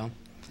Fridays ago,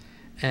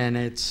 and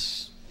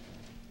it's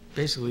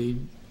basically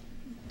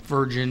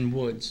virgin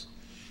woods.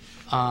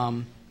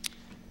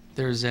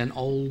 There's an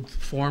old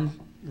farm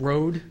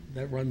road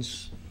that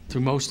runs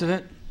through most of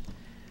it.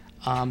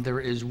 There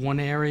is one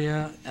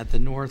area at the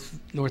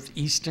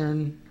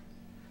northeastern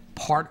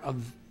part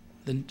of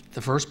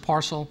the first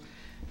parcel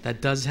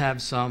that does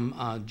have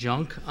some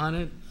junk on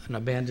it, an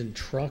abandoned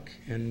truck,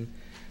 and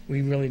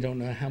we really don't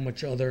know how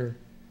much other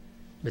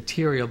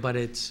material, but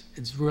it's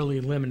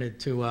really limited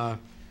to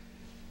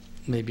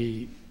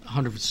maybe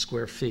 100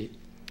 square feet.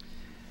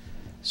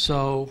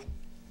 So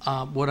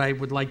what I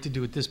would like to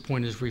do at this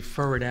point is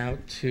refer it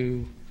out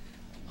to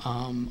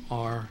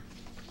our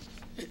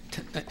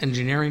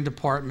engineering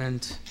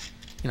department,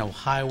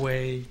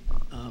 highway,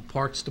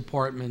 parks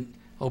department,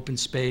 open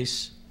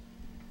space,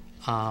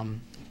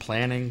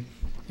 planning,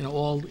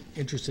 all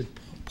interested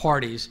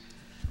parties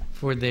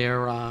for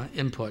their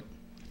input.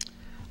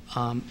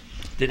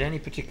 Did any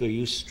particular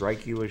use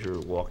strike you as you're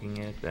walking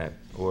it,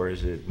 or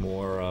is it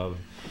more of,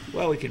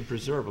 well, we can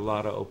preserve a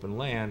lot of open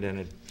land and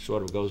it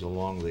sort of goes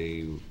along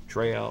the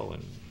trail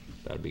and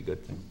that'd be a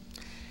good thing?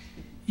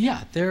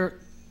 Yeah, there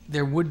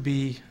would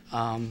be,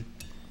 well,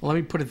 let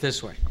me put it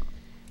this way.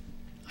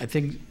 I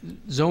think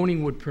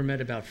zoning would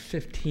permit about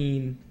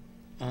 15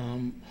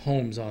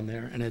 homes on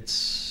there, and I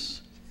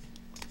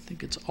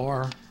think it's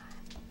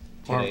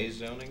Today's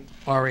zoning?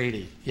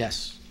 R80,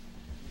 yes.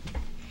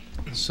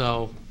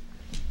 So,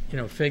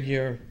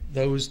 figure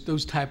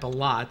those type of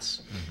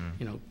lots,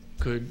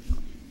 could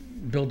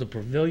build a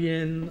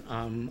pavilion,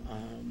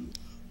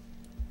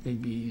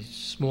 maybe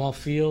small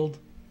field.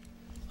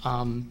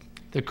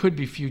 There could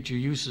be future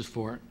uses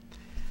for it.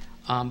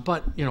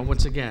 But,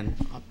 once again,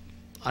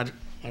 I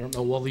don't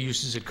know all the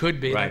uses it could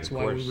be. Right, That's of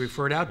why we course.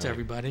 refer it out to Right,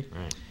 everybody.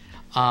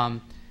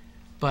 right.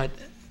 But,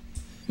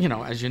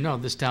 as you know,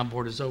 this town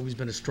board has always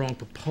been a strong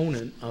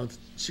proponent of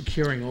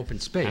securing open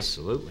space.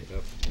 Absolutely.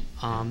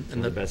 And One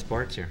of the best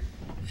parts here.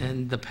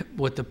 And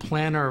what the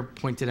planner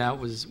pointed out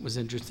was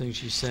interesting.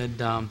 She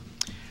said,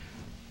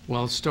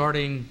 well,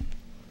 starting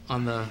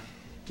on the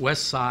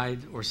west side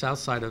or south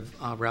side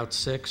of Route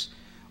 6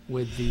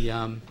 with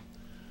the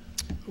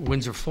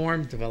Windsor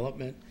Farm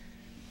development,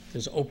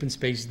 there's open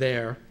space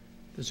there.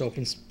 There's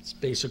open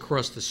space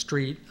across the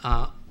street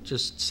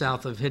just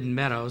south of Hidden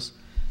Meadows.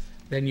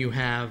 Then you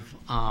have,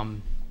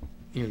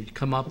 you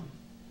come up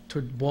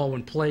to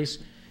Baldwin Place,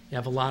 you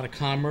have a lot of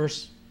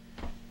commerce.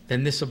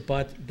 Then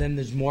then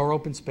there's more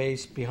open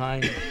space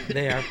behind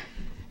there,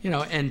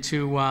 and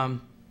to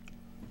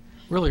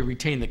really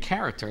retain the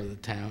character of the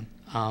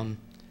town,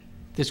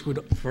 this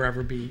would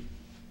forever be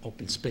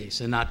open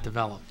space and not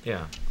developed.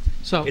 Yeah.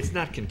 So it's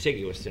not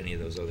contiguous to any of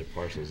those other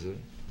parcels, is it?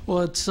 Well,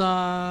 it's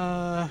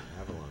Avalon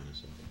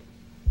is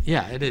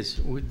yeah, it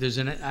is. There's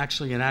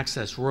actually an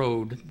access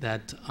road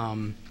that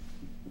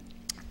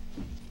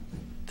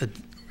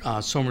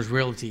Somers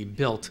Realty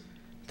built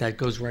that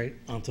goes right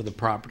onto the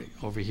property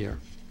over here.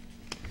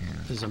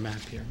 There's a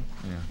map here.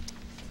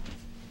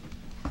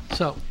 Yeah.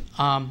 So,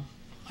 I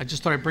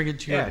just thought I'd bring it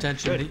to your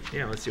attention. Good.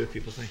 Yeah, let's see what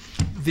people think.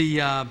 The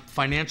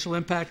financial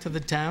impact to the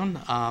town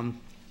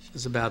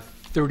is about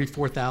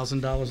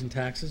 $34,000 in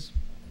taxes.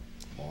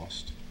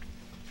 lost.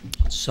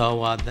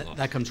 So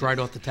that comes right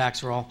off the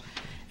tax roll.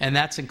 And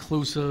that's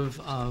inclusive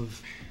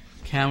of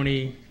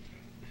county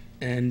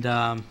and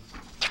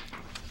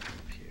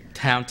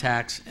town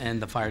tax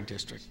and the fire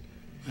district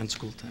and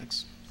school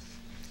tax.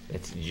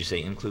 Did you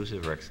say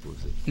inclusive or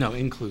exclusive? No,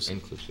 inclusive.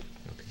 Inclusive,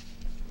 okay.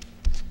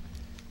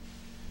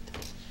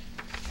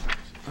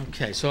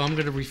 Okay, so I'm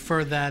going to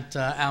refer that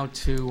out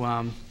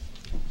to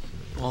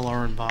all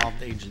our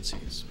involved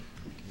agencies.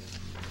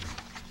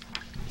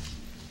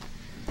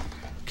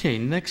 Okay,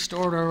 next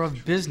order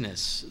of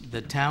business.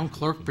 The town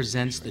clerk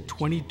presents the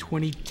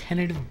 2020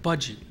 tentative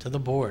budget to the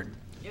board.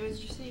 It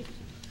was received.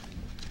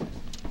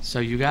 So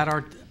you got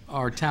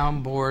our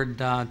town board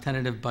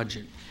tentative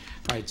budget.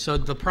 All right, so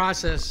the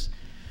process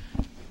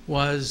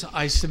was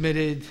I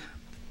submitted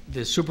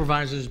the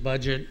supervisor's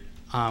budget.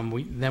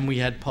 Then we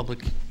had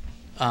public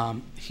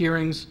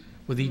hearings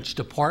with each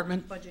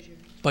department.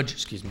 Budget,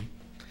 excuse me.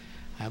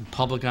 I have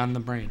public on the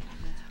brain.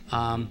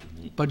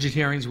 Budget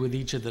hearings with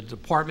each of the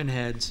department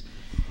heads.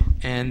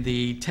 And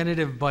the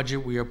tentative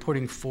budget we are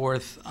putting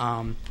forth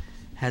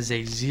has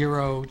a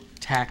 0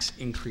 tax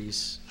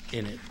increase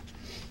in it.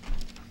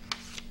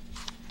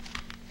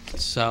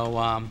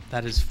 So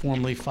that is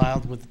formally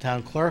filed with the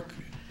town clerk.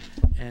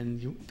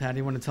 And you, Patty,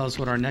 you want to tell us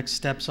what our next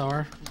steps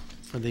are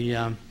for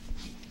the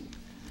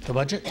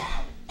budget?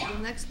 Well,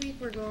 next week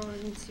we're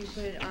going to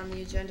put it on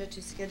the agenda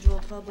to schedule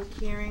a public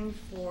hearing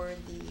for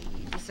the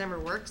December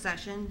work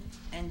session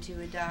and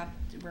to adopt,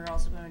 we're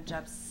also going to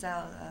adopt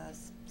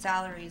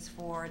salaries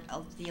for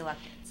the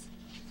electeds.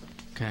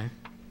 Okay.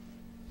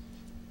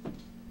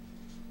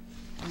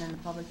 And then the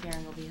public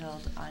hearing will be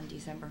held on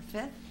December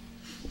 5th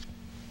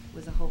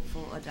with a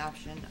hopeful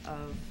adoption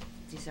of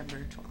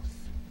December 12th.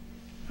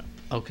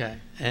 Okay,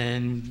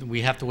 and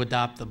we have to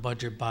adopt the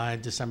budget by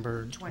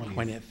December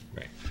 20th.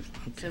 Right.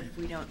 So if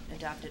we don't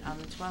adopt it on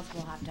the 12th,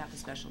 we'll have to have a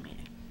special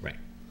meeting. Right.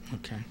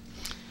 Okay,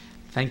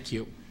 thank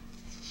you.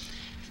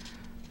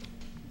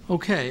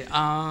 Okay,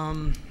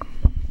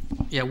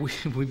 Yeah,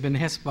 we've been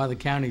asked by the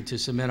county to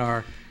submit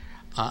our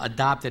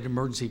adopted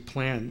emergency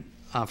plan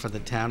for the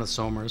town of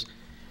Somers.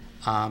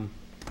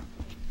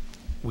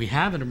 We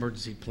have an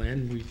emergency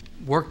plan. We've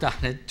worked on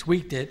it,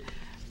 tweaked it,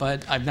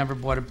 but I've never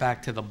brought it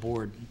back to the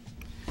board.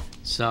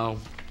 So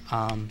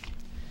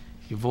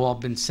you've all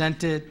been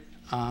sent it.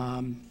 We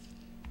have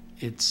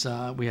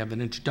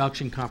an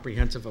introduction,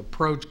 comprehensive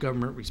approach,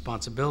 government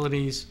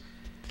responsibilities.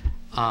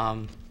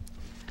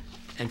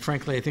 And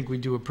frankly, I think we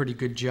do a pretty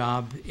good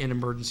job in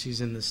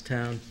emergencies in this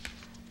town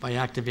by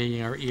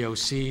activating our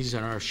EOCs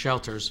and our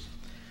shelters.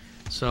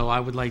 So I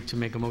would like to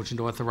make a motion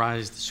to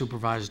authorize the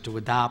supervisor to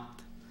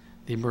adopt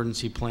the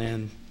emergency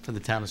plan for the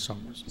town of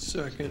Somers.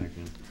 Second.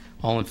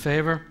 All in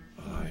favor?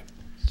 Aye.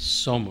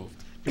 So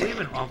moved. Do we have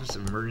an Office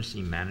of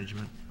Emergency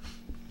Management?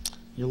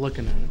 You're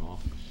looking at it.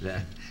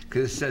 That,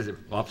 because it says that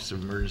Office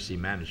of Emergency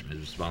Management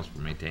is responsible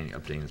for maintaining,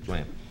 updating this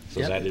plan. So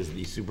Yep. that is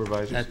the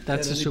supervisor?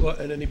 That's a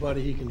And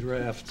anybody he can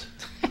draft.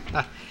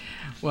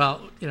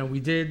 Well, we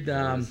did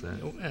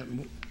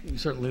we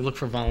certainly look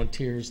for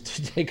volunteers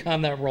to take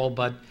on that role,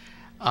 but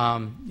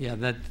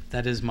yeah,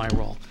 that is my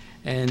role.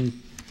 And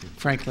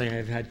frankly,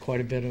 I've had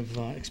quite a bit of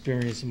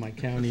experience in my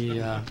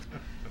county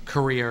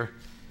career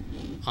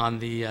on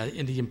the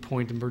Indian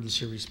Point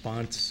Emergency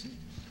Response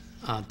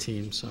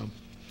team. So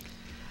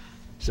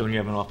when you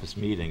have an office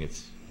meeting,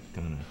 it's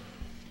kind of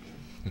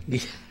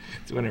it's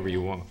whenever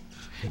you want.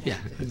 Yeah,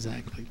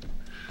 exactly.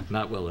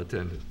 Not well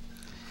attended.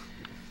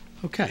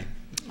 Okay.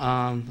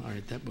 All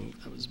right, that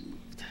was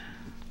moved.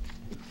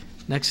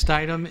 Next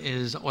item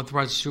is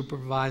authorize the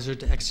supervisor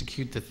to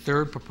execute the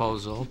third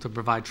proposal to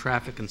provide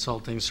traffic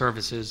consulting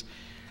services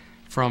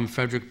from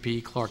Frederick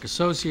P. Clark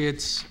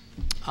Associates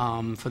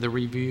for the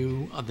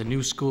review of the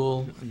new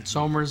school in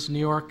Somers, New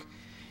York,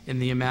 in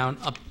the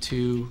amount up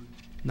to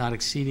not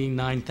exceeding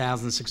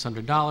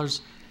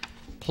 $9,600,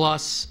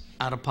 plus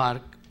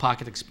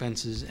out-of-pocket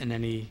expenses and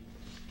any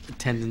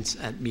attendance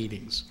at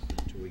meetings.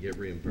 Do we get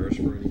reimbursed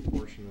for any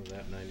portion of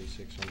that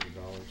 $9,600?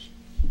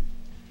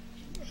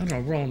 I don't know,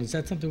 Roland, is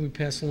that something we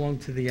pass along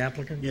to the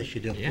applicant? Yes,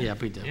 you do. Yeah,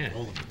 we do. Yeah,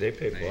 they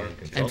pay for our And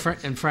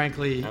consultants.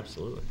 frankly,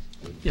 Absolutely.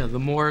 the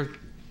more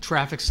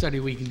traffic study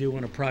we can do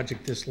on a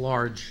project this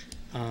large,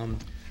 I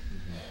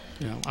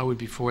would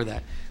be for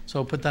that.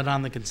 So put that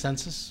on the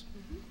consensus.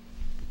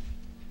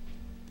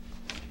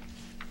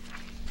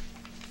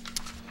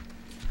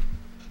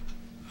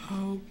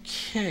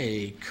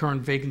 Okay,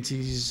 current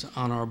vacancies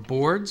on our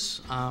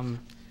boards.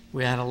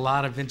 We had a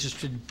lot of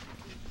interested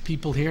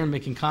people here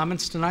making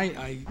comments tonight.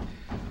 I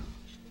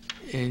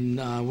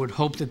would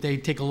hope that they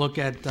take a look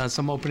at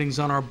some openings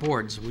on our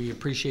boards. We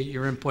appreciate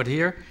your input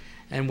here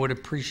and would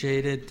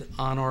appreciate it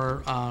on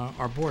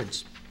our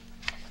boards.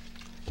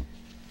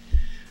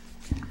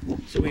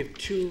 So we have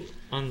two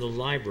on the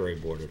Library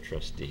Board of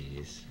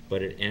Trustees,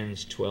 but it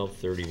ends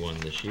 12/31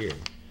 this year.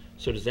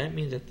 So does that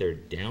mean that they're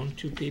down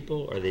 2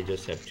 people, or they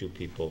just have 2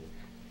 people?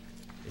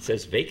 It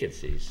says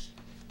vacancies.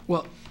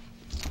 Well,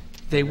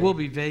 they will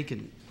be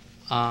vacant.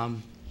 It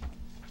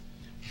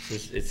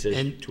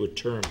says to a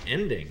term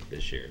ending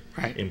this year,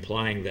 Right.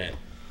 implying that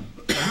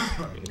No,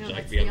 like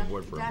that's be on the the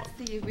board for a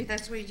month.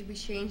 that's why we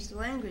changed the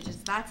language,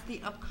 that's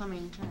the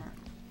upcoming term.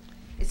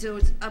 So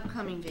it's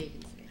upcoming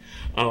vacancy.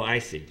 Oh, I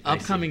see. I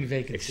see. Upcoming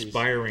vacancies.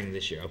 Expiring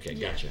this year. Okay,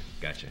 Yeah.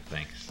 gotcha.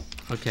 Thanks.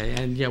 Okay,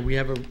 and yeah, we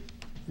have a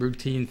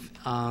routine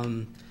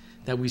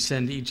that we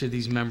send each of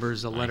these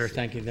members a letter see.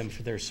 thanking them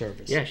for their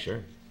service. Yeah,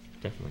 sure,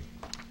 definitely.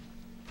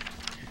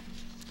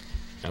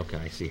 Okay,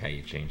 I see how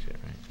you changed it,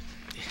 right?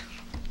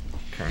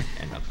 Current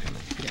and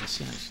upcoming.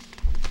 Yes.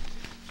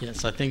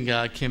 Yes, I think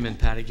Kim and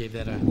Patty gave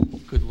that a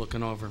good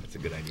looking over. That's a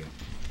good idea.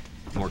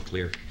 More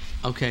clear.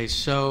 Okay,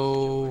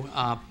 so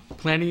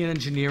planning and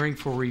engineering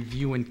for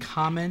review and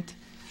comment,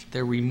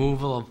 the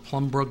removal of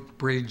Plumbrook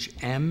Bridge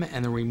M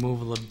and the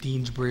removal of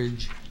Dean's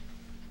Bridge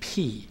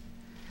P.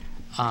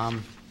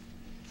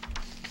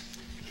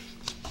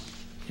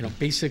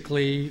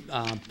 Basically,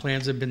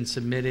 plans have been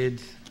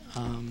submitted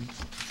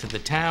to the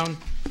town.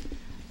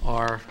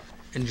 Our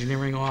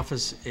engineering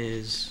office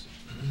is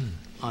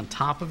on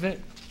top of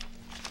it.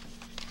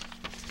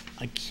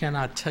 I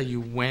cannot tell you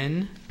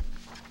when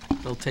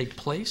they'll take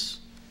place,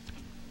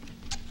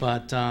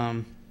 but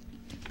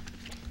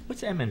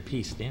What's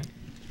M&P stand?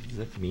 Does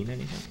that mean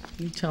anything?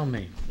 you tell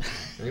me.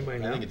 Anybody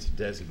know? I think it's a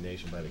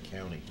designation by the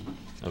county.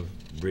 Of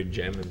Bridge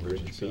M and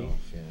Bridge P? itself,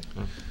 yeah.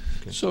 Oh,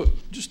 okay. So,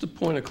 just a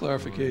point of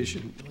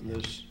clarification on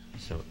this.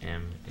 So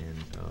M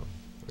and O,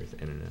 where's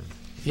N and M?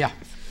 Yeah.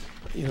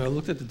 I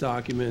looked at the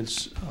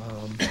documents.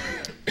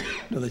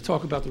 They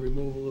talk about the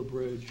removal of the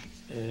bridge,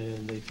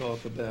 and they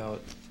talk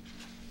about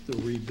the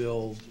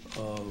rebuild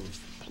of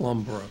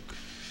Plumbrook,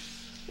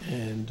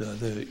 and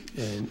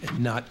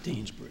not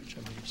Dean's Bridge. I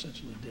mean,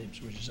 essentially, Dean's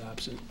Bridge is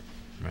absent.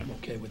 Right. I'm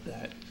okay with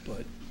that,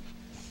 but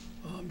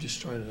I'm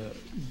just trying to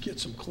get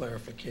some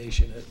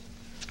clarification at,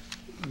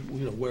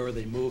 where are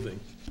they moving?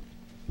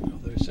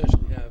 They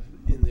essentially have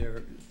in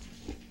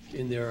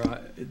their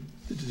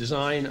the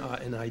design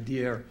an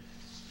idea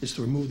is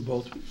to remove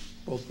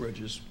both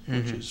bridges,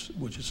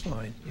 which is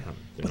fine. Yeah, they're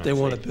But not they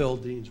want to safe.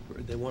 build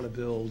they want to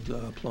build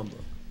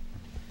Plumbrook.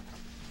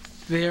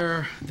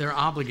 They're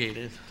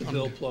obligated. To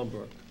build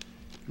Plumbrook.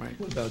 Right.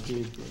 What about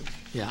Deansbridge?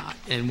 Yeah,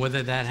 and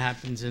whether that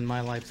happens in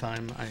my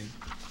lifetime,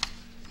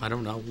 I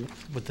don't know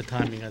what the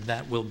timing of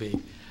that will be.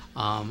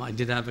 I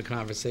did have a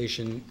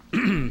conversation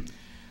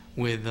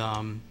with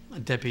a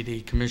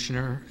deputy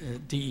commissioner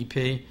at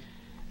DEP,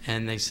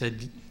 and they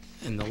said,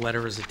 and the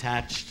letter is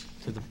attached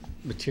to the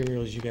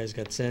materials you guys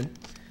got sent,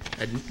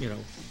 and, you know,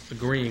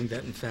 agreeing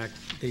that in fact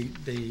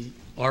they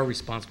are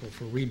responsible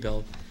for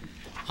rebuild,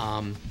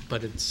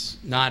 but it's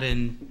not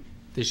in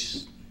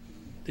this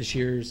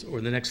year's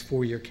or the next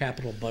 4-year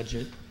capital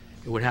budget.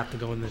 It would have to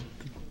go in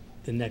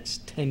the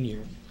next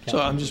 10-year. So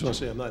I'm just want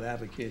to say, I'm not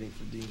advocating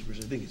for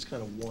Deansbridge. I think it's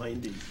kind of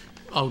windy.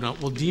 Oh, no,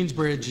 well,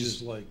 Deansbridge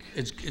is like,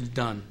 it's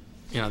done.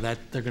 You know, that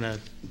they're gonna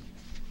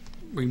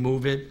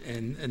remove it,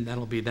 and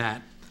that'll be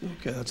that.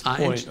 Okay, that's the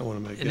point I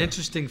want to make. An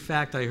interesting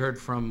fact I heard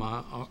from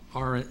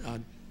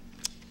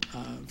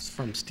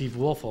from Steve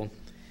Wolfel.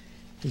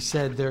 He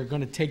said they're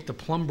going to take the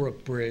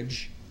Plumbrook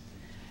Bridge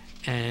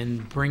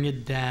and bring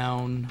it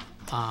down.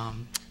 I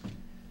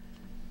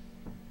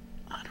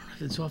don't know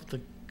if it's off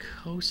the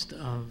coast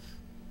of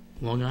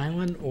Long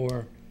Island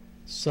or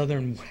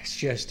southern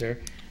Westchester,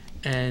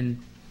 and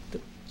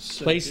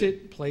place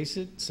it,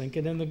 sink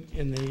it in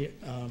the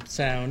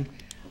sound,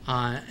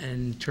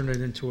 and turn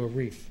it into a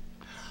reef.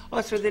 Oh,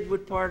 that's what they did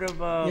with part of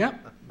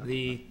Yep.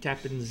 the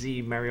Tappan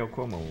Zee Mario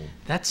Cuomo.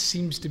 That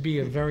seems to be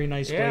a very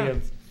nice Yeah. way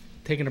of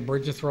taking a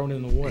bridge and throwing it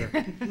in the water.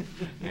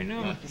 I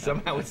know.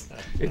 Somehow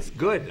it's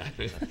good.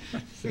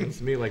 Seems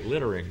to me like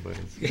littering, but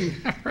it's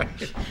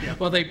Right.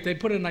 Well, they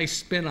put a nice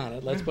spin on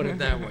it. Let's put it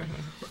that way.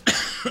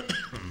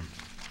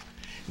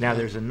 Now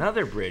there's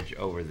another bridge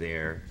over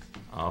there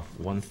off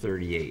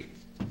 138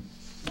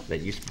 that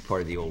used to be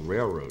part of the old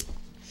railroad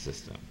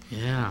system.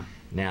 Yeah.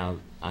 Now,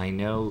 I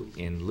know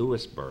in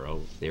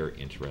Lewisboro, they're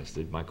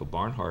interested. Michael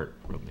Barnhart,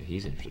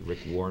 he's interested. Rick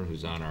Warren,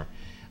 who's on our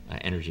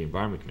Energy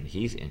Environment Committee,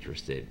 he's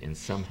interested in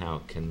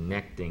somehow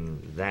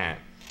connecting that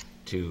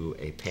to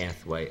a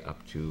pathway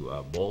up to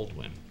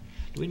Baldwin.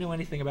 Do we know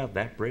anything about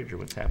that bridge or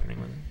what's happening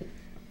with it?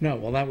 No,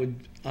 well, that would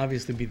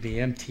obviously be the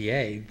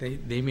MTA.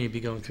 They may be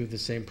going through the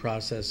same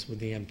process with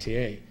the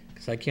MTA,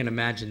 because I can't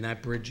imagine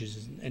that bridge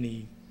is in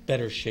any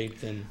better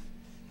shape than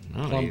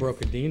Plumbrook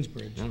or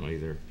Deansbridge. No,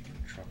 either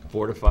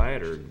fortify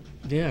it or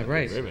Yeah,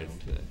 right. rivet.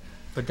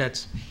 But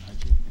that's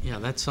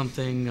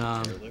something.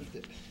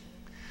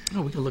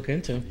 We could look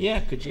into. Yeah,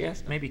 could you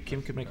ask? Maybe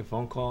Kim could make a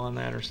phone call on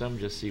that or something,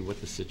 just see what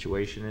the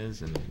situation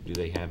is and do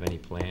they have any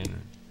plan?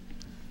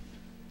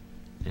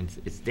 And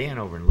it's Dan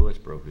over in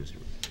Lewisboro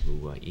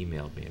who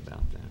emailed me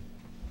about that.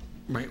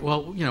 Right.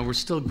 Well, we're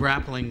still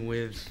grappling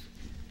with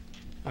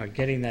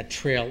getting that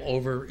trail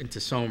over into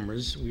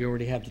Somers. We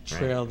already have the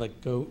trail that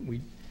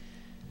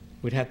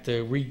we'd have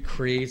to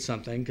recreate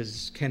something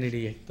because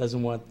Kennedy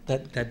doesn't want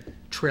that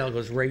trail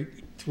goes right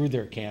through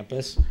their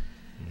campus.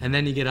 And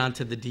then you get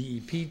onto the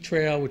DEP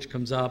trail, which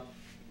comes up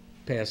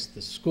past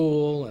the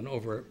school and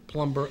over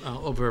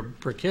over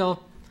Brick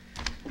Hill.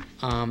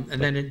 And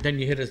then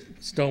you hit a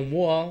stone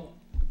wall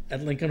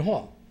at Lincoln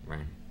Hall,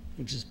 right,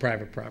 which is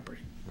private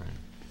property. Right.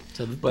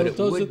 So But it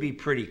would be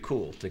pretty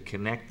cool to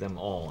connect them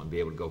all and be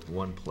able to go from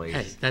one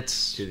place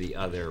to the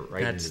other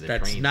right into the train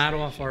That's not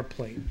station. off our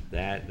plate.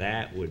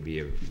 That would be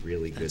a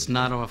really good. It's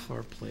not off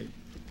our plate.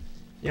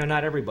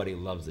 Not everybody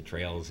loves the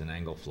trails in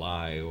Angle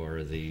Fly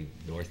or the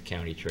North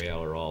County Trail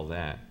or all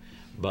that.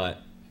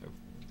 But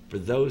for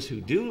those who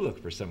do look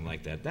for something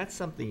like that, that's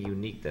something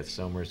unique that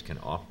Somers can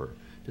offer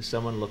to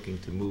someone looking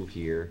to move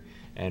here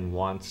and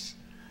wants,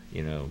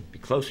 be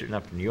closer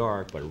enough to New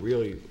York, but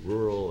really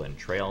rural and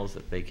trails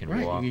that they can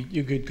walk. Right.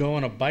 You could go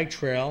on a bike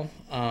trail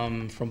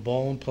from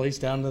Baldwin Place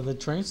down to the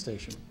train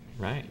station.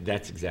 Right.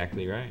 That's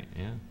exactly right.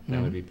 Yeah.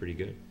 That would be pretty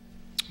good.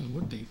 It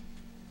would be.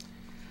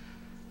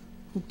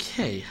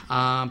 Okay,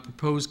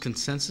 proposed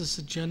consensus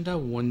agenda,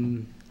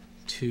 1,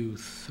 2,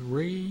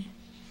 3.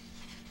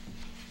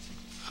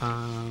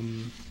 I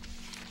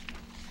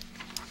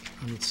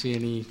don't see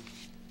any.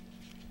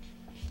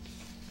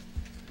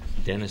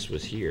 Dennis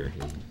was here.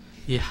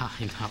 Yeah,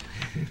 I know.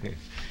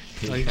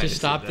 Well, he kinda just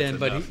stopped said in,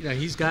 that's but enough.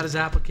 he's got his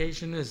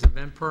application, his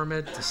event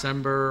permit,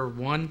 December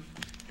 1.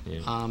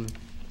 Yeah. All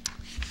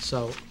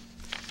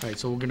right,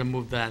 so we're going to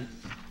move that.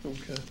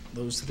 Okay.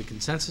 Those to the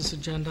consensus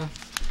agenda.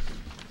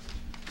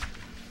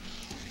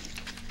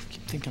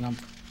 Keep thinking I'm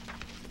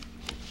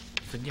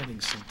forgetting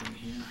something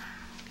here.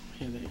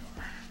 Here they are.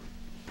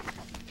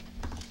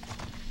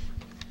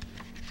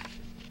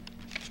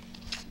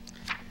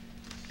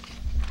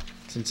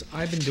 Since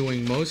I've been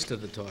doing most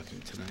of the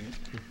talking tonight,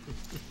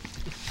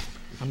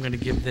 I'm going to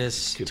give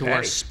this to our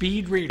Patty.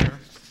 speed reader.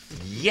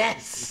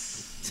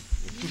 Yes!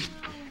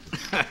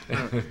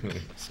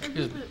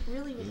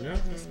 Really would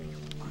like this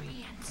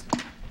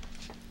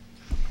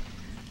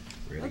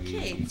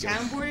Okay,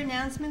 town board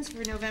announcements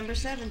for November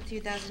 7th,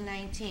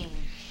 2019.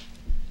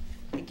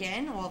 Again,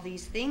 Again, all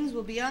these things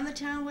will be on the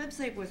town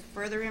website with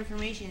further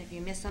information if you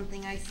miss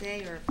something I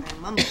say or if I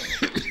mumble.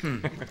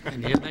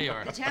 And here they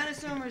are. The Town of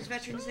Somers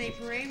Veterans Day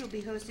Parade will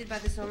be hosted by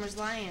the Somers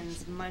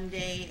Lions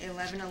Monday,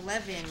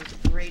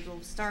 11/11. The parade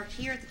will start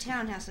here at the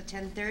Townhouse at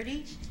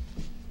 10:30,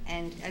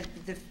 and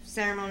the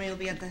ceremony will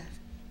be at the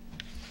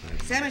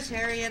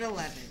cemetery at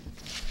 11.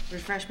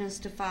 Refreshments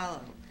to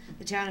follow.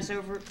 The Town of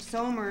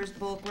Somers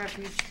Bulk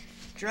Refuge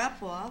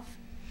Drop-Off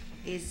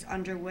is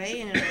underway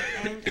and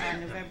it'll end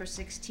on November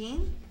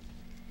 16th.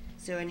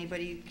 So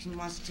anybody who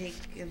wants to take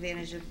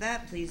advantage of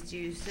that, please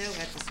do so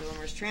at the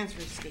Somers Transfer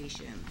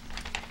Station.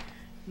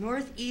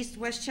 Northeast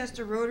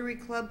Westchester Rotary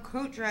Club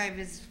Coat Drive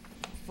is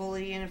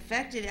fully in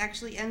effect. It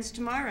actually ends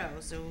tomorrow.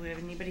 So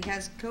if anybody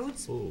has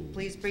coats,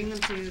 please bring them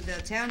to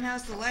the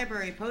townhouse, the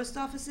library, post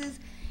offices,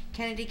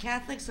 Kennedy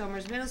Catholic,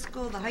 Somers Middle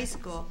School, the high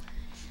school,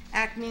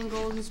 Acme and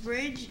Goldens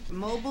Bridge,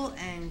 Mobile,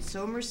 and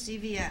Somers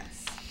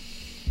CVS.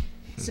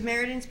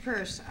 Samaritan's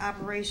Purse,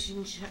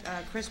 Operation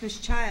Christmas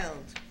Child,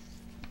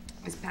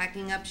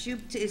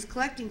 is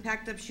collecting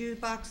packed up shoe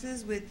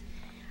boxes with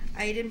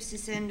items to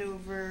send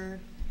over.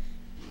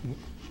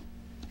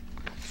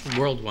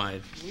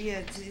 Worldwide.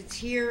 Yeah, it's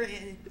here,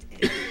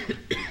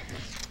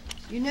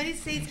 United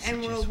States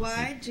and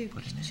worldwide, to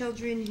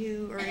children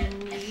who are in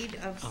need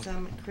of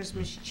some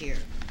Christmas cheer.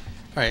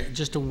 All right,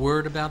 just a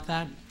word about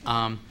that.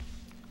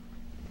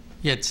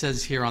 Yeah, it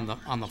says here on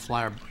the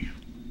flyer,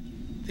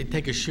 they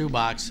take a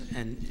shoebox,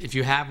 and if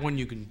you have one,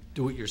 you can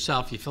do it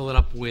yourself. You fill it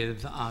up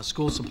with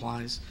school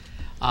supplies,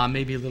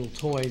 maybe little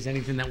toys,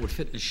 anything that would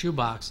fit in a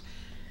shoebox,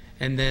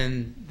 and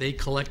then they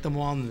collect them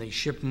all and they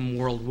ship them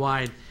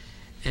worldwide.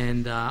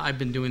 And I've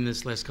been doing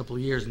this last couple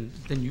of years, and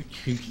then you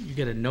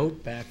get a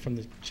note back from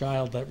the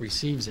child that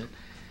receives it,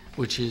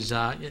 which is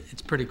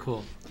it's pretty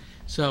cool.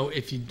 So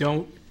if you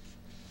don't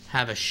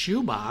have a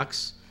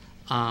shoebox,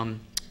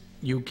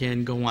 you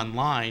can go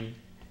online,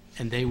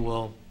 and they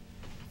will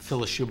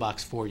fill a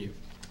shoebox for you.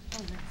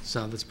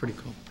 So that's pretty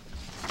cool.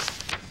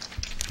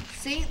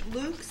 St.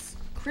 Luke's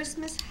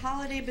Christmas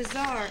Holiday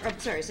Bazaar,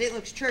 St.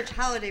 Luke's Church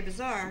Holiday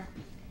Bazaar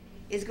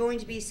is going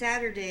to be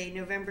Saturday,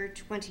 November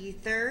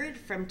 23rd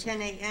from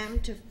 10 a.m.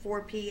 to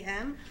 4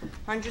 p.m.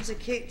 Hundreds of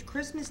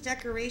Christmas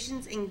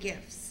decorations and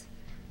gifts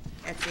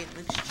at St.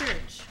 Luke's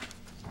Church.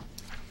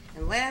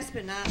 And last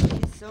but not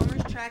least,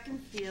 Somers Track and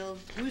Field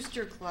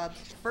Booster Club's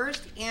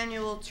first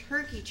annual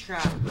turkey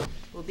trot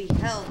will be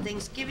held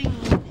Thanksgiving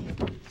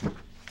evening,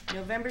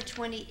 November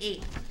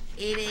 28th.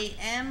 8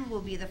 a.m.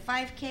 will be the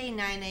 5K,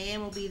 9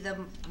 a.m. will be the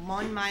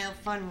 1 mile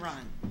fun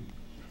run.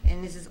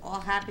 And this is all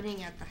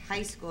happening at the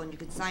high school, and you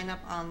can sign up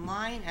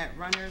online at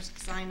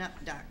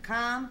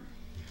runnerssignup.com.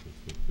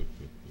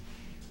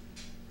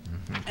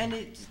 And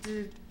it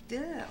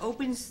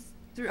opens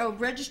through,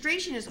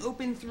 registration is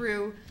open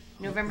through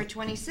November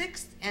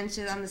 26th, and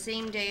so on the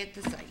same day at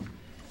the site.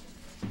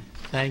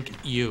 Thank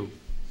you.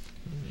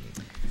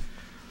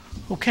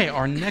 Okay,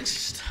 our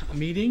next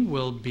meeting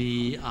will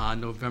be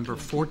November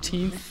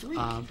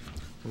 14th,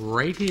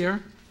 right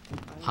here,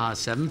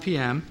 7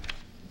 p.m.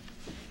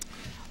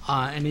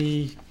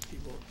 Any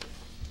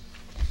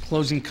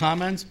closing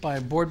comments by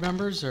board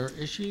members or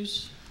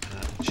issues?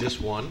 Just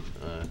one.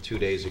 2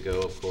 days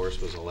ago, of course,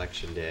 was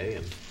Election Day,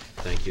 and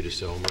thank you to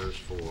Somers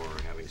for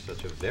having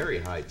such a very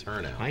high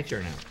turnout. High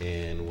turnout.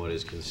 In what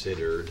is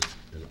considered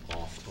an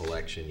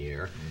off-election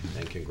year.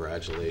 And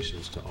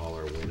congratulations to all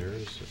our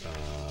winners,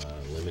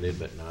 limited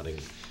but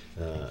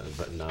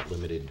not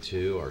limited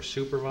to our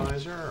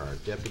supervisor, our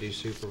deputy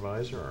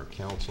supervisor, our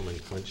councilman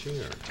Clinching,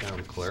 our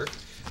town clerk,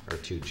 our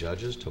 2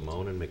 judges,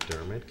 Timon and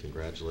McDermott.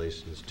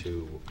 Congratulations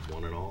to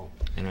one and all.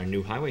 And our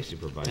new highway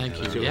supervisor. Thank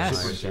you. And our Yes.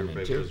 highway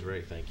supervisor was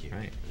great. Thank you.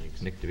 Right.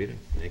 Thanks. Nick DeVito.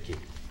 Nicky.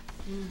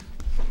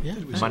 Yeah.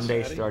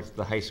 Monday starts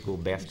the high school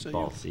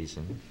basketball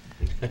season.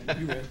 You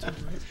ran too,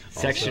 right?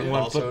 Section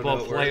 1 Also football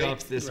noteworthy.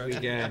 playoffs this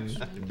weekend.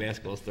 And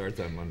basketball starts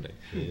on Monday.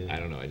 Yeah. I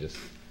don't know. I just.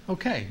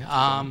 Okay,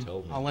 Someone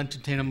told me. I'll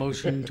entertain a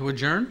motion to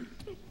adjourn.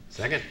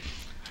 Second.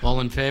 All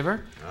in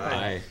favor?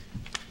 Aye.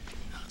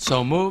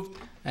 So moved,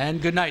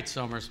 and good night,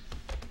 Somers.